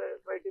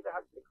ಕ್ರೈಟೀರಿಯಾ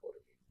ಹಾಕ್ಬೇಕು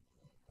ಅವರಿಗೆ.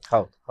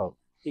 ಹೌದು ಹೌದು.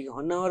 ಈಗ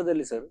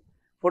ಹೊನ್ನಾವರದಲ್ಲಿ ಸರ್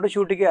ಫೋಟೋ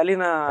ಶೂಟಿಗೆ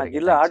ಅಲ್ಲಿನ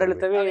ಜಿಲ್ಲಾ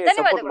ಆಡಳಿತವೇ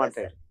ಸಪೋರ್ಟ್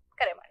ಮಾಡ್ತಾ ಇದೆ.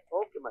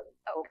 Okay madam,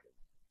 okay.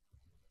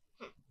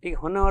 ಈಗ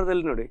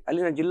ಹೊನ್ನಾವರದಲ್ಲಿ ನೋಡಿ,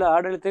 ಅಲ್ಲಿನ ಜಿಲ್ಲಾ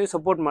ಆಡಳಿತವೇ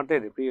ಸಪೋರ್ಟ್ ಮಾಡ್ತಾ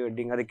ಇದೆ ಪ್ರೀ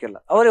ವೆಡ್ಡಿಂಗ್. ಅದಕ್ಕೆಲ್ಲ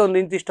ಅವರೇ ಒಂದು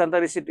ಇಂತಿಷ್ಟು ಅಂತ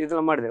ರಿಸಿಟ್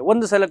ಇದೆಲ್ಲ ಮಾಡಿದ್ದಾರೆ.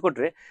 ಒಂದು ಸಲ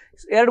ಕೊಟ್ರೆ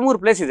 2-3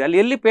 ಪ್ಲೇಸ್ ಇದೆ, ಅಲ್ಲಿ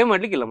ಎಲ್ಲಿ ಪೇ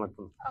ಮಾಡ್ಲಿಕ್ಕಿಲ್ಲ.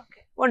 ಮತ್ತೊಂದು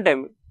ಒನ್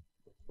ಟೈಮ್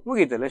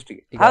ಮುಗೀತಲ್ಲ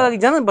ಅಷ್ಟಿಗೆ. ಹಾಗಾಗಿ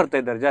ಜನ ಬರ್ತಾ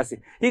ಇದ್ದಾರೆ ಜಾಸ್ತಿ.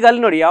 ಈಗ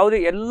ಅಲ್ಲಿ ನೋಡಿ, ಯಾವುದೇ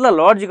ಎಲ್ಲ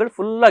ಲಾಡ್ಜ್ಗಳು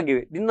ಫುಲ್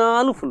ಆಗಿವೆ,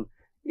 ದಿನಾಲು ಫುಲ್.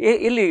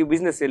 ಎಲ್ಲಿ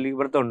ಬಿಸ್ನೆಸ್ ಎಲ್ಲಿ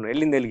ಬರ್ತಾ ಉಂಟು,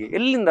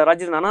 ಎಲ್ಲಿಂದ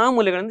ರಾಜ್ಯದ ನಾನಾ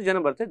ಮೂಲೆಗಳಿಂದ ಜನ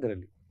ಬರ್ತಾ ಇದ್ದಾರೆ.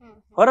 ಅಲ್ಲಿ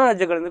ಹೊರ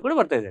ರಾಜ್ಯಗಳಿಂದ ಕೂಡ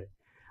ಬರ್ತಾ ಇದ್ದಾರೆ.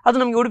 ಅದು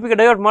ನಮಗೆ ಉಡುಪಿಗೆ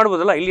ಡೈವರ್ಟ್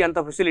ಮಾಡ್ಬೋದಲ್ಲ, ಇಲ್ಲಿ ಅಂತ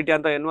ಫೆಸಿಲಿಟಿ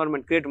ಅಂತ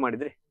ಎನ್ವೈರ್ಮೆಂಟ್ ಕ್ರಿಯೇಟ್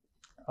ಮಾಡಿದ್ರೆ.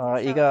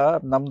 ಈಗ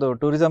ನಮ್ದು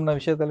ಟೂರಿಸಂನ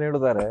ವಿಷಯದಲ್ಲಿ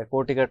ಹೇಳಿದ್ದಾರೆ,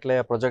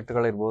 ಕೋಟಿಗಟ್ಟಲೆಯ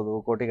ಪ್ರಾಜೆಕ್ಟ್ಗಳಿರ್ಬೋದು,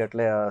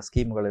 ಕೋಟಿಗಟ್ಟಲೆಯ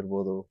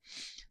ಸ್ಕೀಮ್ಗಳಿರ್ಬೋದು,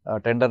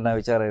 ಟೆಂಡರ್ನ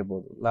ವಿಚಾರ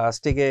ಇರ್ಬೋದು.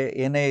 ಲಾಸ್ಟಿಗೆ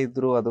ಏನೇ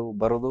ಇದ್ರೂ ಅದು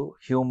ಬರೋದು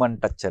ಹ್ಯೂಮನ್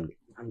ಟಚ್ ಅಲ್ಲಿ.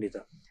 ಖಂಡಿತ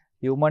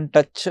human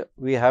touch,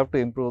 we have to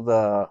improve the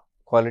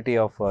quality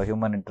of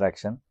human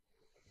interaction.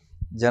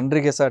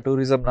 ಜನರಿಗೆ ಸಹ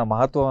ಟೂರಿಸಂನ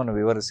ಮಹತ್ವವನ್ನು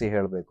ವಿವರಿಸಿ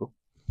ಹೇಳಬೇಕು.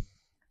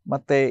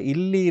 ಮತ್ತು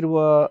ಇಲ್ಲಿ ಇರುವ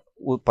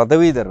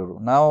ಪದವೀಧರರು,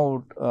 ನಾವು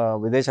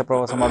ವಿದೇಶ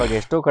ಪ್ರವಾಸ ಮಾಡುವಾಗ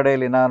ಎಷ್ಟೋ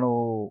ಕಡೆಯಲ್ಲಿ ನಾನು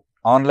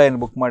ಆನ್ಲೈನ್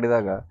ಬುಕ್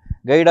ಮಾಡಿದಾಗ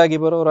ಗೈಡ್ ಆಗಿ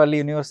ಬರೋರು ಅಲ್ಲಿ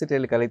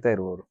ಯೂನಿವರ್ಸಿಟಿಯಲ್ಲಿ ಕಲಿತಾ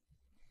ಇರುವವರು.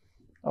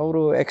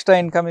 ಅವರು ಎಕ್ಸ್ಟ್ರಾ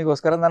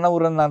ಇನ್ಕಮಿಗೋಸ್ಕರ ನನ್ನ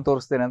ಊರನ್ನು ನಾನು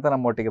ತೋರಿಸ್ತೇನೆ ಅಂತ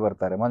ನಮ್ಮೊಟ್ಟಿಗೆ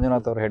ಬರ್ತಾರೆ.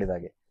 ಮಂಜುನಾಥ್ ಅವರು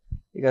ಹೇಳಿದಾಗೆ,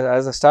 ಈಗ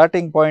ಆಸ್ ಅ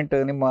ಸ್ಟಾರ್ಟಿಂಗ್ ಪಾಯಿಂಟ್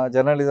ನಿಮ್ಮ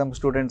ಜರ್ನಲಿಸಮ್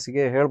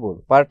ಸ್ಟೂಡೆಂಟ್ಸ್ಗೆ ಹೇಳ್ಬೋದು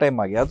ಪಾರ್ಟ್ ಟೈಮ್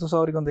ಆಗಿ. ಅದು ಸಹ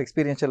ಅವರಿಗೊಂದು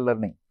ಎಕ್ಸ್ಪೀರಿಯನ್ಷಿಯಲ್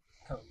ಲರ್ನಿಂಗ್.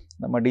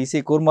 ನಮ್ಮ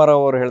DC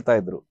ಕೂರ್ಮಾರಾವ್ ಅವರು ಹೇಳ್ತಾ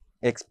ಇದ್ರು,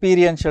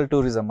 ಎಕ್ಸ್ಪೀರಿಯನ್ಷಿಯಲ್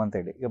ಟೂರಿಸಮ್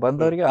ಅಂತೇಳಿ. ಈಗ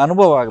ಬಂದವರಿಗೆ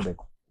ಅನುಭವ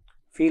ಆಗಬೇಕು,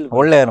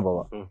 ಒಳ್ಳೆ ಅನುಭವ.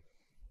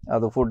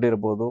 ಅದು ಫುಡ್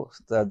ಇರ್ಬೋದು,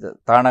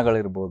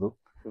 ತಾಣಗಳಿರ್ಬೋದು,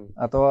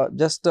 ಅಥವಾ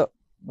just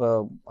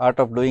art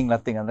of doing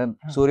nothing, ಅಂದ್ರೆ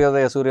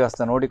ಸೂರ್ಯೋದಯ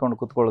ಸೂರ್ಯಾಸ್ತ ನೋಡಿಕೊಂಡು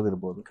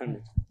ಕುತ್ಕೊಳ್ಳೋದಿರ್ಬೋದು.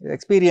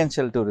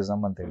 ಎಕ್ಸ್ಪೀರಿಯನ್ಷಿಯಲ್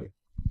ಟೂರಿಸಮ್ ಅಂತೇಳಿ.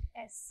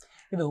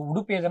 ಇದು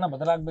ಉಡುಪಿಯ ಜನ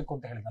ಬದಲಾಗಬೇಕು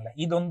ಅಂತ ಹೇಳಿದ್ನಲ್ಲ,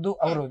 ಇದೊಂದು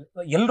ಅವರು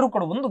ಎಲ್ಲರೂ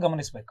ಕೂಡ ಒಂದು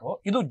ಗಮನಿಸಬೇಕು.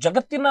 ಇದು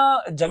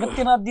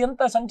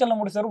ಜಗತ್ತಿನಾದ್ಯಂತ ಸಂಚಲನ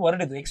ಮೂಡಿಸಲು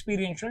ವರ್ಡ್ ಇದು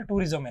ಎಕ್ಸ್ಪೀರಿಯನ್ಷಿಯಲ್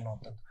ಟೂರಿಸಂ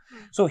ಎನ್ನುವಂಥದ್ದು.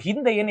 ಸೊ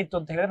ಹಿಂದೆ ಏನಿತ್ತು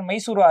ಅಂತ ಹೇಳಿದ್ರೆ,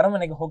 ಮೈಸೂರು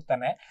ಅರಮನೆಗೆ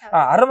ಹೋಗ್ತಾನೆ,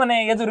 ಆ ಅರಮನೆ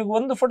ಎದುರಿಗೆ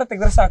ಒಂದು ಫೋಟೋ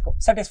ತೆಗೆದ್ರೆ ಸಾಕು,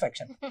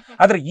 ಸ್ಯಾಟಿಸ್ಫ್ಯಾಕ್ಷನ್.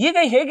 ಆದ್ರೆ ಈಗ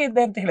ಹೇಗೆ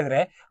ಇದೆ ಅಂತ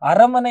ಹೇಳಿದ್ರೆ,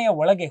 ಅರಮನೆಯ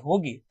ಒಳಗೆ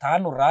ಹೋಗಿ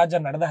ತಾನು ರಾಜ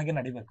ನಡೆದ ಹಾಗೆ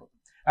ನಡಿಬೇಕು,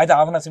 ಆಯ್ತಾ,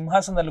 ಅವನ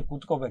ಸಿಂಹಾಸನದಲ್ಲಿ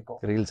ಕೂತ್ಕೋಬೇಕು,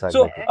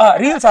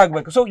 ರೀಲ್ಸ್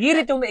ಆಗ್ಬೇಕು. ಸೊ ಈ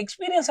ರೀತಿ ಒಂದು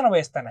ಎಕ್ಸ್ಪೀರಿಯನ್ಸ್ ಅನ್ನ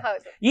ಬಯಸ್ತಾನೆ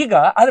ಈಗ.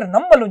 ಆದ್ರೆ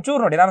ನಮ್ಮಲ್ಲಿ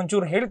ಒಂಚೂರು ನೋಡಿ,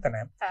 ನಾನೊಂಚೂರು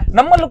ಹೇಳ್ತೇನೆ,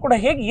 ನಮ್ಮಲ್ಲೂ ಕೂಡ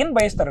ಹೇಗೆ ಏನ್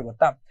ಬಯಸ್ತಾರೆ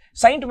ಗೊತ್ತಾ?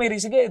 ಸೈಂಟ್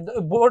ಮೇರೀಸ್ಗೆ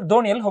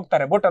ದೋಣಿಯಲ್ಲಿ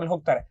ಹೋಗ್ತಾರೆ, ಬೋಟಲ್ಲಿ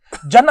ಹೋಗ್ತಾರೆ.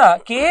 ಜನ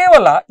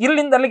ಕೇವಲ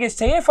ಇಲ್ಲಿಂದ ಅಲ್ಲಿಗೆ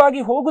ಸೇಫ್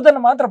ಆಗಿ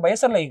ಹೋಗುದನ್ನು ಮಾತ್ರ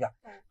ಬಯಸಲ್ಲ. ಈಗ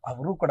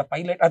ಅವರು ಕೂಡ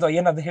ಪೈಲಟ್ ಅಥವಾ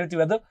ಏನಾದ್ರು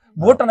ಹೇಳ್ತೀವಿ, ಅದು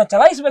ಬೋಟ್ ಅನ್ನ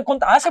ಚಲಾಯಿಸಬೇಕು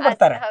ಅಂತ ಆಸೆ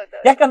ಪಡ್ತಾರೆ.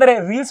 ಯಾಕಂದ್ರೆ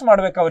ರೀಲ್ಸ್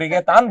ಮಾಡ್ಬೇಕು, ಅವರಿಗೆ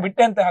ತಾನು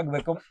ಬಿಟ್ಟೆ ಅಂತ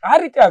ಆಗ್ಬೇಕು, ಆ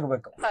ರೀತಿ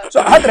ಆಗ್ಬೇಕು. ಸೊ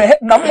ಆದ್ರೆ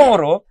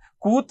ನಮ್ಮವರು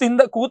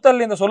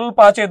ಕೂತಲ್ಲಿಂದ ಸ್ವಲ್ಪ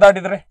ಆಚೆ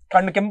ದಾಟಿದ್ರೆ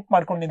ಕಣ್ಣು ಕೆಂಪು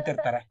ಮಾಡ್ಕೊಂಡು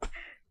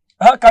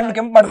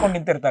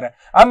ನಿಂತಿರ್ತಾರೆ.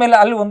 ಆಮೇಲೆ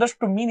ಅಲ್ಲಿ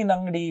ಒಂದಷ್ಟು ಮೀನಿನ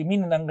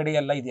ಅಂಗಡಿ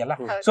ಎಲ್ಲ ಇದೆಯಲ್ಲ.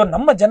 ಸೊ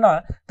ನಮ್ಮ ಜನ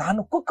ತಾನು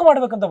ಕುಕ್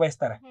ಮಾಡ್ಬೇಕಂತ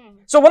ಬಯಸ್ತಾರೆ.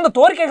 ಸೊ ಒಂದು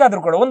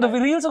ತೋರಿಕೆಗಾದ್ರೂ ಕೂಡ, ಒಂದು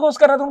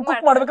ರೀಲ್ಸ್ಗೋಸ್ಕರ ಅದನ್ನು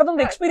ಕುಕ್ ಮಾಡ್ಬೇಕಂತ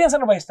ಒಂದು ಎಕ್ಸ್ಪೀರಿಯನ್ಸ್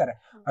ಅನ್ನು ಬಯಸ್ತಾರೆ.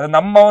 ಅದು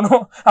ನಮ್ಮವನು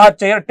ಆ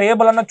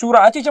ಟೇಬಲ್ ಅನ್ನ ಚೂರು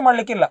ಆಚೀಚೆ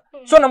ಮಾಡ್ಲಿಕ್ಕಿಲ್ಲ,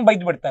 ಸೊ ನಮ್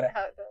ಬೈದ್ ಬಿಡ್ತಾರೆ.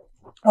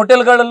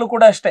 ಹೋಟೆಲ್ಗಳಲ್ಲೂ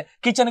ಕೂಡ ಅಷ್ಟೇ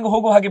ಕಿಚನ್ಗೆ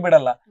ಹೋಗುವ ಹಾಗೆ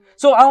ಬಿಡಲ್ಲ.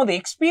 ಸೊ ಆ ಒಂದು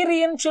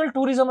ಎಕ್ಸ್ಪೀರಿಯನ್ಷಿಯಲ್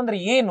ಟೂರಿಸಂ ಅಂದ್ರೆ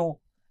ಏನು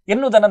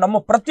ಎನ್ನುವುದನ್ನ ನಮ್ಮ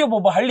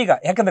ಪ್ರತಿಯೊಬ್ಬೊಬ್ಬ ಹಳ್ಳಿಗ,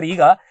 ಯಾಕಂದ್ರೆ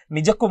ಈಗ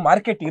ನಿಜಕ್ಕೂ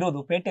ಮಾರ್ಕೆಟ್ ಇರೋದು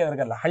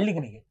ಪೇಟೆಯವರಿಗಲ್ಲ,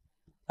 ಹಳ್ಳಿಗನಿಗೆ.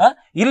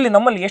 ಇಲ್ಲಿ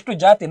ನಮ್ಮಲ್ಲಿ ಎಷ್ಟು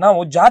ಜಾತಿ, ನಾವು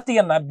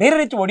ಜಾತಿಯನ್ನ ಬೇರೆ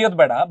ರೀತಿ ಒಡೆಯೋದು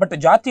ಬೇಡ, ಬಟ್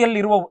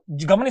ಜಾತಿಯಲ್ಲಿರುವ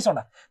ಗಮನಿಸೋಣ,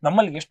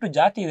 ನಮ್ಮಲ್ಲಿ ಎಷ್ಟು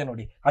ಜಾತಿ ಇದೆ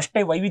ನೋಡಿ,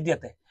 ಅಷ್ಟೇ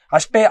ವೈವಿಧ್ಯತೆ,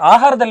 ಅಷ್ಟೇ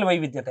ಆಹಾರದಲ್ಲಿ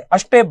ವೈವಿಧ್ಯತೆ,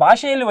 ಅಷ್ಟೇ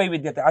ಭಾಷೆಯಲ್ಲಿ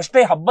ವೈವಿಧ್ಯತೆ,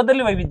 ಅಷ್ಟೇ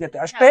ಹಬ್ಬದಲ್ಲಿ ವೈವಿಧ್ಯತೆ,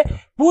 ಅಷ್ಟೇ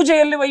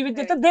ಪೂಜೆಯಲ್ಲಿ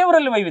ವೈವಿಧ್ಯತೆ,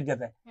 ದೇವರಲ್ಲಿ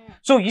ವೈವಿಧ್ಯತೆ.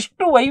 ಸೊ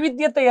ಇಷ್ಟು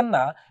ವೈವಿಧ್ಯತೆಯನ್ನ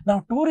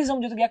ನಾವು ಟೂರಿಸಂ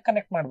ಜೊತೆಗೆ ಯಾಕೆ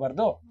ಕನೆಕ್ಟ್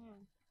ಮಾಡಬಾರ್ದು?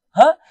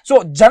 ಸೊ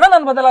ಜನ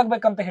ನಾನು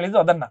ಬದಲಾಗ್ಬೇಕಂತ ಹೇಳಿದ್ದು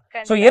ಅದನ್ನ.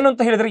 ಸೊ ಏನು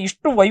ಅಂತ ಹೇಳಿದ್ರೆ,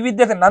 ಇಷ್ಟು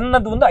ವೈವಿಧ್ಯತೆ,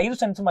 ನನ್ನದು ಒಂದು 5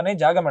 ಸೆನ್ಸ್ ಮನೆ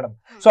ಜಾಗ ಮೇಡಮ್.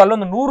 ಸೊ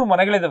ಅಲ್ಲೊಂದು 100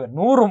 ಮನೆಗಳಿದಾವೆ,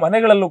 100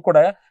 ಮನೆಗಳಲ್ಲೂ ಕೂಡ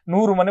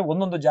 100 ಮನೆ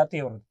ಒಂದೊಂದು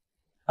ಜಾತಿಯವರು,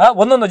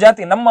 ಒಂದೊಂದು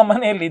ಜಾತಿ. ನಮ್ಮ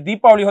ಮನೆಯಲ್ಲಿ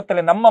ದೀಪಾವಳಿ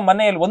ಹೊತ್ತಲ್ಲಿ ನಮ್ಮ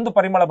ಮನೆಯಲ್ಲಿ ಒಂದು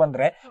ಪರಿಮಳ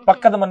ಬಂದ್ರೆ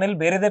ಪಕ್ಕದ ಮನೆಯಲ್ಲಿ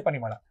ಬೇರೆದೇ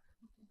ಪರಿಮಳ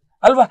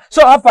ಅಲ್ವಾ?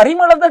 ಸೊ ಆ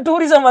ಪರಿಮಳದ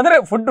ಟೂರಿಸಂ ಅಂದ್ರೆ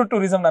ಫುಡ್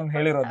ಟೂರಿಸಂ ನಾನು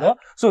ಹೇಳಿರೋದು.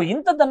 ಸೊ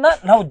ಇಂಥದನ್ನ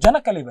ನಾವು ಜನ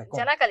ಕಲಿಬೇಕು.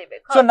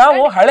 ಸೊ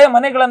ನಾವು ಹಳೆ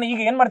ಮನೆಗಳನ್ನ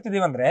ಈಗ ಏನ್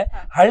ಮಾಡ್ತಿದೀವಿ ಅಂದ್ರೆ,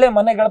 ಹಳೆ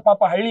ಮನೆಗಳ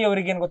ಪಾಪ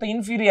ಹಳ್ಳಿಯವರಿಗೆ ಏನ್ ಗೊತ್ತಾ,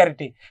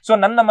 ಇನ್ಫೀರಿಯಾರಿಟಿ.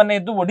 ಸೊ ನನ್ನ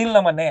ಮನೆಯದ್ದು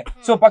ಒಡಿಲ್ನ ಮನೆ,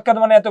 ಸೊ ಪಕ್ಕದ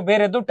ಮನೆ ಅಥವಾ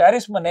ಬೇರೆದ್ದು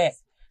ಟ್ಯಾರಿಸ್ ಮನೆ.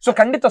 ಸೊ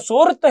ಖಂಡಿತ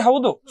ಸೋರುತ್ತೆ,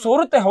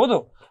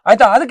 ಹೌದು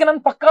ಆಯ್ತಾ. ಅದಕ್ಕೆ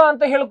ನಾನು ಪಕ್ಕ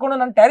ಅಂತ ಹೇಳ್ಕೊಂಡು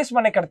ನಾನು ಟ್ಯಾರಿಸ್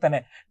ಮನೆ ಕಟ್ತೇನೆ.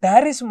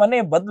 ಟ್ಯಾರಿಸ್ ಮನೆ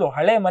ಬದಲು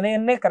ಹಳೆ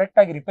ಮನೆಯನ್ನೇ ಕರೆಕ್ಟ್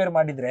ಆಗಿ ರಿಪೇರ್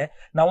ಮಾಡಿದ್ರೆ,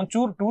 ನಾವು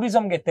ಒಂಚೂರು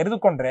ಟೂರಿಸಂಗೆ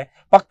ತೆರೆದುಕೊಂಡ್ರೆ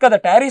ಪಕ್ಕದ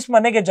ಟ್ಯಾರಿಸ್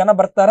ಮನೆಗೆ ಜನ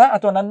ಬರ್ತಾರಾ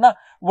ಅಥವಾ ನನ್ನ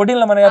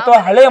ಒಡಿಲ್ನ ಮನೆ ಅಥವಾ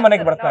ಹಳೆಯ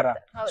ಮನೆಗೆ ಬರ್ತಾರಾ?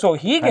 ಸೊ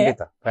ಹೀಗೆ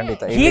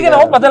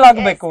ನಾವು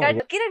ಬದಲಾಗಬೇಕು.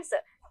 ಕಿರಣ್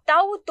ಸರ್,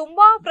 ತಾವು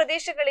ತುಂಬಾ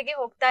ಪ್ರದೇಶಗಳಿಗೆ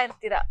ಹೋಗ್ತಾ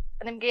ಇರ್ತೀರಾ,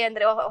 ನಿಮ್ಗೆ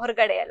ಅಂದ್ರೆ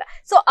ಹೊರಗಡೆ ಎಲ್ಲ.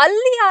 ಸೊ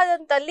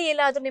ಅಲ್ಲಿ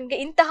ಎಲ್ಲಾದ್ರೂ ನಿಮ್ಗೆ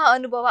ಇಂತಹ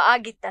ಅನುಭವ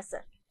ಆಗಿತ್ತಾ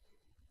ಸರ್?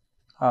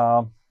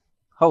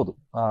 ಹೌದು,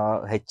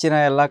 ಹೆಚ್ಚಿನ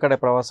ಎಲ್ಲ ಕಡೆ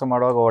ಪ್ರವಾಸ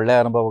ಮಾಡುವಾಗ ಒಳ್ಳೆಯ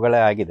ಅನುಭವಗಳೇ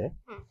ಆಗಿದೆ.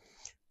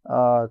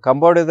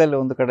 ಕಂಬೋಡಿಯಾದಲ್ಲಿ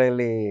ಒಂದು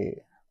ಕಡೆಯಲ್ಲಿ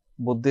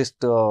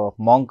ಬುದ್ಧಿಸ್ಟ್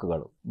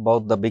ಮಾಂಕ್ಗಳು,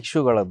 ಬೌದ್ಧ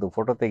ಭಿಕ್ಷುಗಳದ್ದು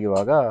ಫೋಟೋ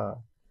ತೆಗೆಯುವಾಗ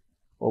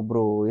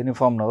ಒಬ್ಬರು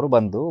ಯೂನಿಫಾರ್ಮ್ನವರು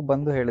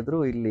ಬಂದು ಹೇಳಿದರು,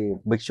 ಇಲ್ಲಿ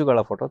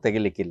ಭಿಕ್ಷುಗಳ ಫೋಟೋ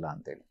ತೆಗಿಲಿಕ್ಕಿಲ್ಲ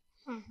ಅಂತೇಳಿ.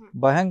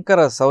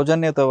 ಭಯಂಕರ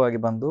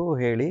ಸೌಜನ್ಯತವಾಗಿ ಬಂದು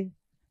ಹೇಳಿ,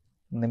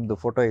 ನಿಮ್ಮದು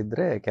ಫೋಟೋ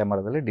ಇದ್ದರೆ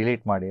ಕ್ಯಾಮರಾದಲ್ಲಿ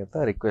ಡಿಲೀಟ್ ಮಾಡಿ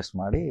ಅಂತ ರಿಕ್ವೆಸ್ಟ್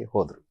ಮಾಡಿ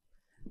ಹೋದರು.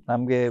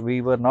 ನಮಗೆ ವಿ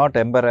ವರ್ ನಾಟ್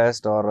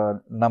ಎಂಬರಾಸ್ಡ್ ಆರ್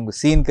ನಮ್ಗೆ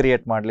ಸೀನ್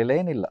ಕ್ರಿಯೇಟ್ ಮಾಡಲಿಲ್ಲ,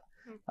 ಏನಿಲ್ಲ.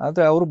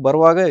 ಆದರೆ ಅವರು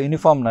ಬರುವಾಗ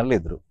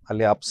ಯೂನಿಫಾರ್ಮ್ನಲ್ಲಿದ್ದರು.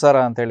 ಅಲ್ಲಿ ಅಪ್ಸರ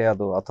ಅಂತೇಳಿ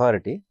ಅದು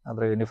ಅಥಾರಿಟಿ,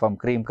 ಅದರ ಯೂನಿಫಾರ್ಮ್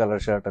ಕ್ರೀಮ್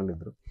ಕಲರ್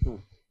ಶರ್ಟಲ್ಲಿದ್ದರು.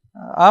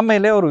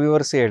 ಆಮೇಲೆ ಅವರು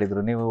ವಿವರಿಸಿ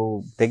ಹೇಳಿದರು, ನೀವು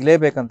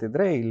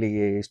ತೆಗಿಲೇಬೇಕಂತಿದ್ರೆ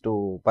ಇಲ್ಲಿಗೆ ಇಷ್ಟು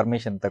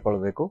ಪರ್ಮಿಷನ್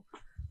ತಗೊಳ್ಬೇಕು,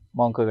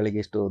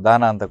 ಮಾಂಕಗಳಿಗೆ ಇಷ್ಟು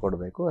ದಾನ ಅಂತ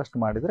ಕೊಡಬೇಕು, ಅಷ್ಟು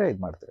ಮಾಡಿದರೆ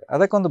ಇದು ಮಾಡ್ತಾರೆ.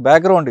 ಅದಕ್ಕೊಂದು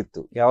ಬ್ಯಾಕ್ಗ್ರೌಂಡ್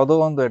ಇತ್ತು. ಯಾವುದೋ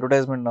ಒಂದು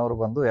ಅಡ್ವರ್ಟೈಸ್ಮೆಂಟ್ನವರು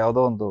ಬಂದು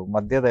ಯಾವುದೋ ಒಂದು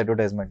ಮದ್ಯದ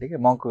ಅಡ್ವರ್ಟೈಸ್ಮೆಂಟಿಗೆ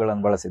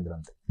ಮಾಂಕಗಳನ್ನು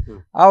ಬಳಸಿದ್ರಂತೆ.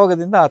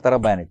 ಆವಾಗದಿಂದ ಆ ಥರ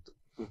ಬ್ಯಾನ್ ಇತ್ತು.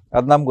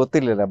 ಅದು ನಮ್ಗೆ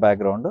ಗೊತ್ತಿರಲಿಲ್ಲ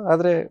ಬ್ಯಾಕ್ಗ್ರೌಂಡ್,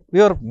 ಆದರೆ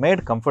ವಿ ಆರ್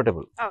ಮೇಡ್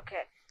ಕಂಫರ್ಟಬಲ್.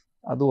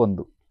 ಅದು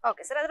ಒಂದು.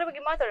 ಓಕೆ ಸರ್, ಅದರ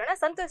ಬಗ್ಗೆ ಮಾತಾಡೋಣ.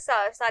 ಸಂತೋಷ್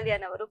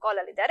ಸಾಲಿಯಾನ್ ಅವರು ಕಾಲ್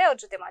ಅಲ್ಲಿ ಇದ್ದಾರೆ, ಅವ್ರ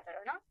ಜೊತೆ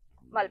ಮಾತಾಡೋಣ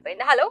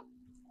ಮಲ್ಪೆಯಿಂದ. ಹಲೋ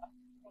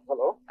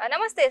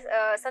ನಮಸ್ತೆ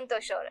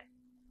ಸಂತೋಷ್ ಅವರೇ.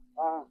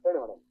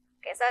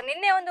 ಓಕೆ ಸರ್,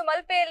 ನಿನ್ನೆ ಒಂದು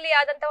ಮಲ್ಪೆಯಲ್ಲಿ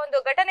ಆದಂತ ಒಂದು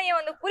ಘಟನೆಯ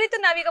ಒಂದು ಕುರಿತು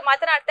ನಾವೀಗ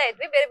ಮಾತನಾಡ್ತಾ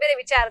ಇದ್ವಿ, ಬೇರೆ ಬೇರೆ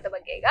ವಿಚಾರದ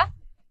ಬಗ್ಗೆ. ಈಗ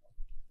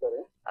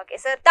ಓಕೆ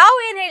ಸರ್, ತಾವು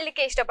ಏನ್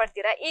ಹೇಳಲಿಕ್ಕೆ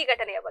ಇಷ್ಟಪಡ್ತೀರಾ ಈ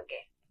ಘಟನೆಯ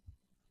ಬಗ್ಗೆ?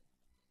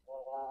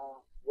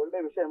 ಒಳ್ಳೆ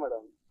ವಿಷಯ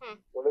ಮೇಡಮ್,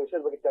 ಒಳ್ಳೆ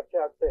ವಿಷಯದ ಬಗ್ಗೆ ಚರ್ಚೆ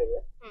ಆಗ್ತಾ ಇದೆ.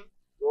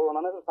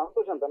 ನನ್ನ ಹೆಸರು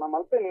ಸಂತೋಷ್ ಅಂತ, ನಾನು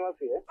ಮಲ್ಪೆ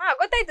ನಿವಾಸಿ.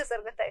 ಗೊತ್ತಾಯ್ತು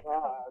ಸರ್, ಗೊತ್ತಾಯ್ತು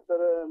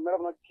ಸರ್.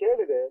 ಮೇಡಮ್, ನಾನು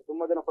ಕೇಳಿದೆ,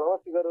 ತುಂಬಾ ಜನ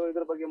ಪ್ರವಾಸಿಗರು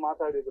ಇದ್ರ ಬಗ್ಗೆ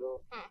ಮಾತಾಡಿದ್ರು,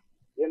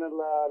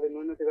 ಏನೆಲ್ಲ ಅಲ್ಲಿ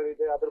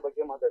ನ್ಯೂನತೆಗಳಿದೆ ಅದ್ರ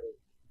ಬಗ್ಗೆ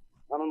ಮಾತಾಡಿದ್ರು.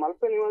 ನಾನು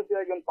ಮಲ್ಪೆ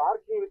ನಿವಾಸಿಯಾಗಿ ಒಂದು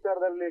ಪಾರ್ಕಿಂಗ್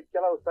ವಿಚಾರದಲ್ಲಿ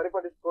ಕೆಲವು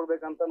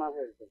ಸರಿಪಡಿಸ್ಕೊಳ್ಬೇಕಂತ ನಾನು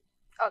ಹೇಳ್ತೀನಿ.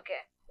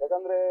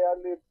 ಯಾಕಂದ್ರೆ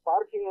ಅಲ್ಲಿ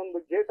ಪಾರ್ಕಿಂಗ್ ಒಂದು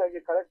ಗೇಟ್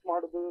ಆಗಿ ಕಲೆಕ್ಟ್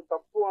ಮಾಡುದು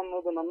ತಪ್ಪು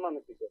ಅನ್ನೋದು ನನ್ನ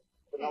ಅನಿಸಿಕೆ.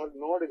 ನಾವಲ್ಲಿ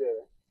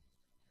ನೋಡಿದ್ದೇವೆ.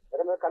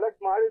 ಯಾಕಂದ್ರೆ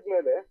ಕಲೆಕ್ಟ್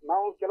ಮಾಡಿದ್ಮೇಲೆ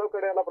ನಾವು ಕೆಲವು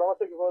ಕಡೆ ಎಲ್ಲ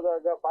ಪ್ರವಾಸಕ್ಕೆ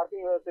ಹೋದಾಗ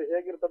ಪಾರ್ಕಿಂಗ್ ವ್ಯವಸ್ಥೆ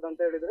ಹೇಗಿರ್ತದೆ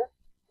ಅಂತ ಹೇಳಿದ್ರೆ,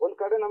 ಒಂದ್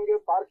ಕಡೆ ನಮ್ಗೆ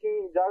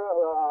ಪಾರ್ಕಿಂಗ್ ಜಾಗ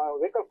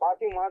ವೆಹಿಕಲ್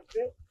ಪಾರ್ಕಿಂಗ್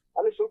ಮಾಡಿಸಿ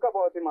ಅಲ್ಲಿ ಶುಲ್ಕ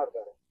ಪಾವತಿ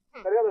ಮಾಡ್ತಾರೆ,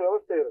 ಸರಿಯಾದ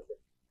ವ್ಯವಸ್ಥೆ ಇರುತ್ತೆ.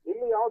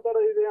 ಇಲ್ಲಿ ಯಾವ ತರ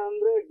ಇದೆ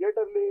ಅಂದ್ರೆ, ಗೇಟ್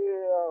ಅಲ್ಲಿ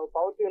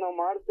ಪಾವತಿ ನಾವು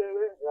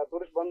ಮಾಡ್ತೇವೆ,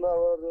 ಟೂರಿಸ್ಟ್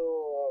ಬಂದವರು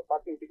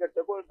ಪಾರ್ಕಿಂಗ್ ಟಿಕೆಟ್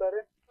ತಗೊಳ್ತಾರೆ,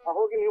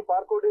 ಹೋಗಿ ನೀವು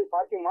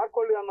ಪಾರ್ಕಿಂಗ್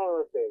ಮಾಡ್ಕೊಳ್ಳಿ ಅನ್ನೋ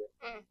ವ್ಯವಸ್ಥೆ ಇದೆ.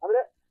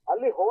 ಅಂದ್ರೆ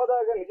ಅಲ್ಲಿ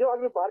ಹೋದಾಗ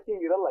ನಿಜವಾಗ್ಲೂ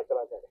ಪಾರ್ಕಿಂಗ್ ಇರಲ್ಲ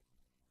ಕೆಲವು ಕಡೆ.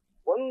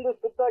 ಒಂದು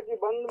ಸುತ್ತಾಕಿ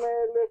ಬಂದ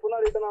ಮೇಲೆ ಪುನಃ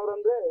ರಿಟರ್ನ್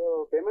ಅವ್ರಂದ್ರೆ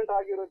ಪೇಮೆಂಟ್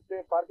ಆಗಿರುತ್ತೆ,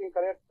 ಪಾರ್ಕಿಂಗ್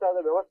ಕರೆಕ್ಟ್ ಆದ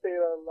ವ್ಯವಸ್ಥೆ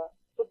ಇರಲ್ಲ.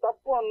 ಸೊ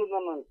ತಪ್ಪು ಅನ್ನೋದು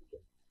ನನ್ನ ಅನಿಸಿಕೆ.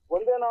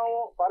 ಒಂದೇ ನಾವು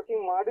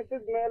ಪಾರ್ಕಿಂಗ್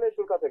ಮಾಡಿಸಿದ ಮೇಲೆ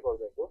ಶುಲ್ಕ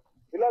ತಗೊಳ್ಬೇಕು,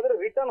 ಇಲ್ಲಾಂದ್ರೆ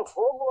ರಿಟರ್ನ್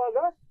ಹೋಗುವಾಗ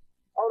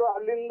ಅವರು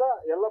ಅಲ್ಲಿಂದ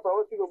ಎಲ್ಲ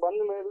ಪ್ರವಾಸಿಗರು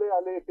ಬಂದ ಮೇಲೆ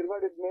ಅಲ್ಲಿ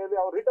ತಿರುಗಾಡಿದ ಮೇಲೆ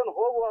ಅವ್ರು ರಿಟರ್ನ್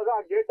ಹೋಗುವಾಗ ಆ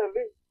ಗೇಟ್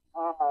ಅಲ್ಲಿ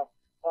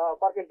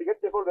ಪಾರ್ಕಿಂಗ್ ಟಿಕೆಟ್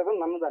ತಗೊಳ್ಬೇಕು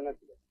ನನ್ನದು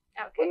ಅನಿಸಿಕೆ.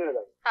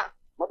 ಒಂದನೇದಾಗಿ.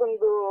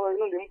 ಮತ್ತೊಂದು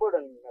ಇನ್ನೊಂದು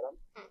ಇಂಪಾರ್ಟೆಂಟ್ ಮೇಡಮ್,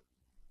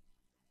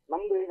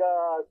 ನಮ್ದು ಈಗ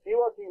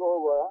ಸಿವಾಸಿಗೆ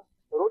ಹೋಗುವ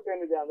ರೂಟ್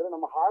ಏನಿದೆ ಅಂದ್ರೆ,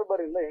 ನಮ್ಮ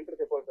ಹಾರ್ಬರ್ ಇಂದ ಎಂಟ್ರಿ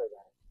ತಗೊಳ್ತಾ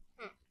ಇದ್ದಾರೆ.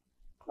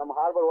 ನಮ್ಮ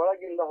ಹಾರ್ಬರ್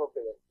ಒಳಗಿಂದ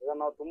ಹೋಗ್ತೇವೆ. ಈಗ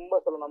ನಾವು ತುಂಬಾ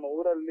ಸಲ ನಮ್ಮ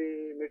ಊರಲ್ಲಿ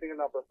ಮೀಟಿಂಗ್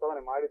ನಾವು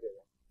ಪ್ರಸ್ತಾವನೆ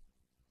ಮಾಡಿದ್ದೇವೆ.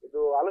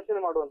 ಇದು ಆಲೋಚನೆ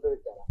ಮಾಡುವಂತ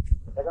ವಿಚಾರ.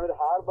 ಯಾಕಂದ್ರೆ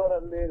ಹಾರ್ಬರ್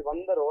ಅಲ್ಲಿ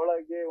ಒಂದರ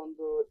ಒಳಗೆ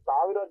ಒಂದು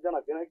 1000 ಜನ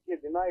ದಿನಕ್ಕೆ,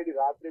 ದಿನ ಇಡೀ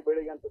ರಾತ್ರಿ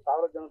ಬೆಳಿಗ್ಗೆ ಅಂತ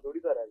 1000 ಜನ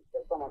ದುಡಿತಾರೆ, ಅಲ್ಲಿ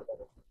ಕೆಲಸ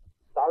ಮಾಡ್ತಾರೆ.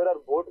 1000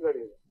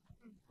 ಬೋಟ್ಗಳಿವೆ.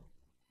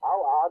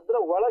 ಅದ್ರ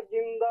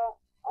ಒಳಗಿಂದ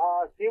ಆ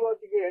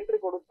ಸಿವಾಸಿಗೆ ಎಂಟ್ರಿ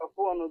ಕೊಡೋದು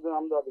ತಪ್ಪು ಅನ್ನೋದು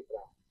ನಮ್ದು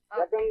ಅಭಿಪ್ರಾಯ.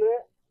 ಯಾಕಂದ್ರೆ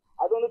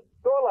ಅದೊಂದು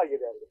ಟೋಲ್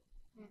ಆಗಿದೆ ಅಲ್ಲಿ.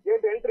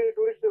 ಗೇಟ್ ಎಂಟ್ರಿ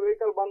ಟೂರಿಸ್ಟ್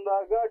ವೆಹಿಕಲ್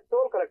ಬಂದಾಗ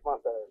ಟೋಲ್ ಕಲೆಕ್ಟ್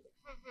ಮಾಡ್ತಾರೆ ಅಲ್ಲಿ.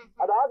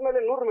 ಅದಾದ್ಮೇಲೆ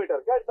 100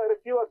 ಮೀಟರ್ ಕೇಳ್ತಾರೆ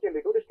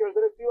ಸಿವಾಕಿಯಲ್ಲಿ, ಟೂರಿಸ್ಟ್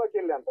ಕೇಳ್ತಾರೆ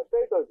ಸಿವಾಕಿಯಲ್ಲಿ ಅಂತ,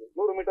 ಸ್ಟ್ರೈಟ್ ಹೋಗಿ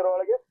 100 ಮೀಟರ್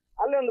ಒಳಗೆ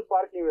ಅಲ್ಲೇ ಒಂದು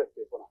ಪಾರ್ಕಿಂಗ್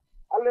ವ್ಯವಸ್ಥೆ, ಪುನಃ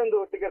ಅಲ್ಲೊಂದು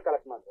ಟಿಕೆಟ್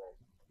ಕಲೆಕ್ಟ್ ಮಾಡ್ತಾರೆ.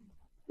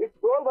 ಈ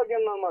ಟೋಲ್ ಬಗ್ಗೆ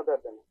ನಾನು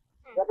ಮಾತಾಡ್ತೇನೆ.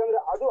 ಯಾಕಂದ್ರೆ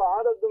ಅದು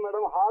ಆದದ್ದು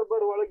ಮೇಡಮ್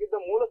ಹಾರ್ಬರ್ ಒಳಗಿದ್ದ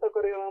ಮೂಲ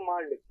ಸೌಕರ್ಯಗಳನ್ನು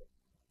ಮಾಡ್ಲಿಕ್ಕೆ.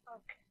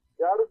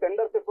 ಯಾರು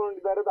ಟೆಂಡರ್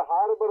ತಗೊಂಡಿದ್ದಾರೆ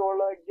ಹಾರ್ಬರ್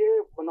ಒಳಗೆ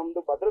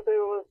ನಮ್ದು ಭದ್ರತೆ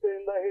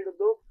ವ್ಯವಸ್ಥೆಯಿಂದ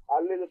ಹಿಡಿದು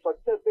ಅಲ್ಲಿ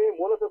ಸ್ವಚ್ಛತೆ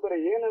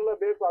ಮೂಲಸೌಕರ್ಯ ಏನೆಲ್ಲ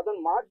ಬೇಕು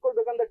ಅದನ್ನ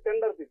ಮಾಡ್ಕೊಡ್ಬೇಕಂತ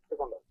ಟೆಂಡರ್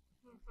ತಗೊಂಡ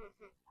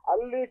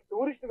ಅಲ್ಲಿ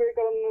ಟೂರಿಸ್ಟ್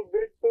ವೆಹಿಕಲ್ ಅನ್ನು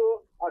ಬಿಟ್ಟು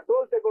ಆ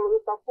ಟೋಲ್ ತಗೊಳ್ಳೋದು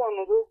ತಪ್ಪು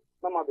ಅನ್ನೋದು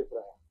ನಮ್ಮ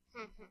ಅಭಿಪ್ರಾಯ.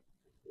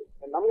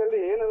 ನಮ್ಗೆ ಅಲ್ಲಿ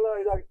ಏನೆಲ್ಲ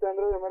ಇದಾಗುತ್ತೆ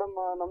ಅಂದ್ರೆ ಮೇಡಮ್,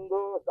 ನಮ್ದು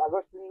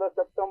ಆಗಸ್ಟ್ ಇಂದ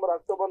ಸೆಪ್ಟೆಂಬರ್,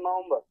 ಅಕ್ಟೋಬರ್,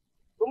 ನವೆಂಬರ್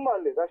ತುಂಬಾ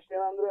ಅಲ್ಲಿ ರಶ್.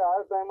 ಏನಂದ್ರೆ ಆ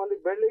ಟೈಮಲ್ಲಿ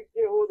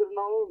ಬೆಳಿಗ್ಗೆ ಹೋದ್ರೆ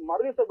ನಾವು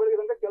ಮರುದಿವಸ ಬೆಳಿಗ್ಗೆ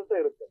ತನಕ ಕೆಲಸ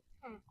ಇರುತ್ತೆ.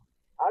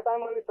 ಆ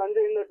ಟೈಮಲ್ಲಿ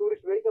ಸಂಜೆಯಿಂದ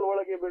ಟೂರಿಸ್ಟ್ ವೆಹಿಕಲ್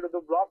ಒಳಗೆ ಬಿಡುದು,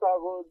 ಬ್ಲಾಕ್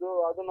ಆಗೋದು,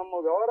 ಅದು ನಮ್ಮ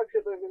ವ್ಯವಹಾರ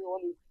ಕ್ಷೇತ್ರಕ್ಕೆ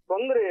ಒಂದು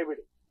ತೊಂದರೆ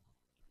ಬಿಡಿ.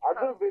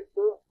 ಅದು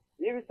ಬಿಟ್ಟು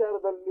ಈ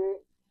ವಿಚಾರದಲ್ಲಿ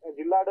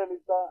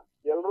ಜಿಲ್ಲಾಡಳಿತ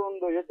ಎಲ್ಲರೂ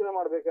ಒಂದು ಯೋಚನೆ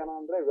ಮಾಡ್ಬೇಕೇನ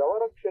ಅಂದ್ರೆ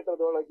ವ್ಯವಹಾರ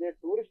ಕ್ಷೇತ್ರದೊಳಗೆ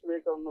ಟೂರಿಸ್ಟ್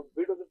ವೆಹಿಕಲ್ ಅನ್ನು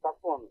ಬಿಡುದು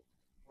ತಪ್ಪು ಅನ್ನೋದು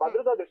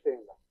ಭದ್ರತಾ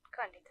ದೃಷ್ಟಿಯಿಂದ.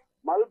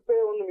 ಮಲ್ಪೆ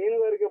ಒಂದು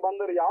ಮೀನುಗಾರಿಕೆ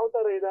ಬಂದರು ಯಾವ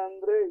ತರ ಇದೆ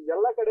ಅಂದ್ರೆ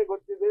ಎಲ್ಲ ಕಡೆ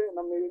ಗೊತ್ತಿದೆ.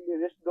 ನಮ್ಮ ಇಲ್ಲಿ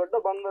ಎಷ್ಟು ದೊಡ್ಡ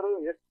ಬಂದರು,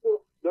 ಎಷ್ಟು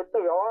ದೊಡ್ಡ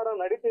ವ್ಯವಹಾರ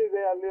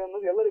ನಡೀತಿದೆ ಅಲ್ಲಿ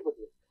ಅನ್ನೋದು ಎಲ್ಲರಿಗೂ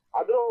ಗೊತ್ತಿದೆ.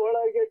 ಅದ್ರ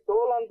ಒಳಗೆ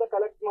ಟೋಲ್ ಅಂತ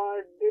ಕಲೆಕ್ಟ್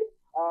ಮಾಡಿ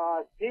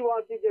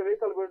ಸೀವಾಕಿಗೆ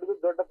ವೆಹಿಕಲ್ ಬಿಡುದು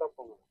ದೊಡ್ಡ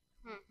ತಪ್ಪು.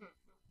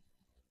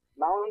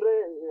 ನಾವಂದ್ರೆ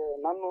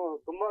ನಾನು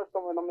ತುಂಬಾ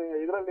ನಮ್ಮ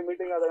ಇದರಲ್ಲಿ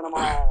ಮೀಟಿಂಗ್ ಆದಾಗ,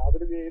 ನಮ್ಮ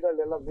ಅಭಿವೃದ್ಧಿ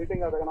ಇದರಲ್ಲಿ ಎಲ್ಲ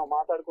ಮೀಟಿಂಗ್ ಆದಾಗ ನಾವು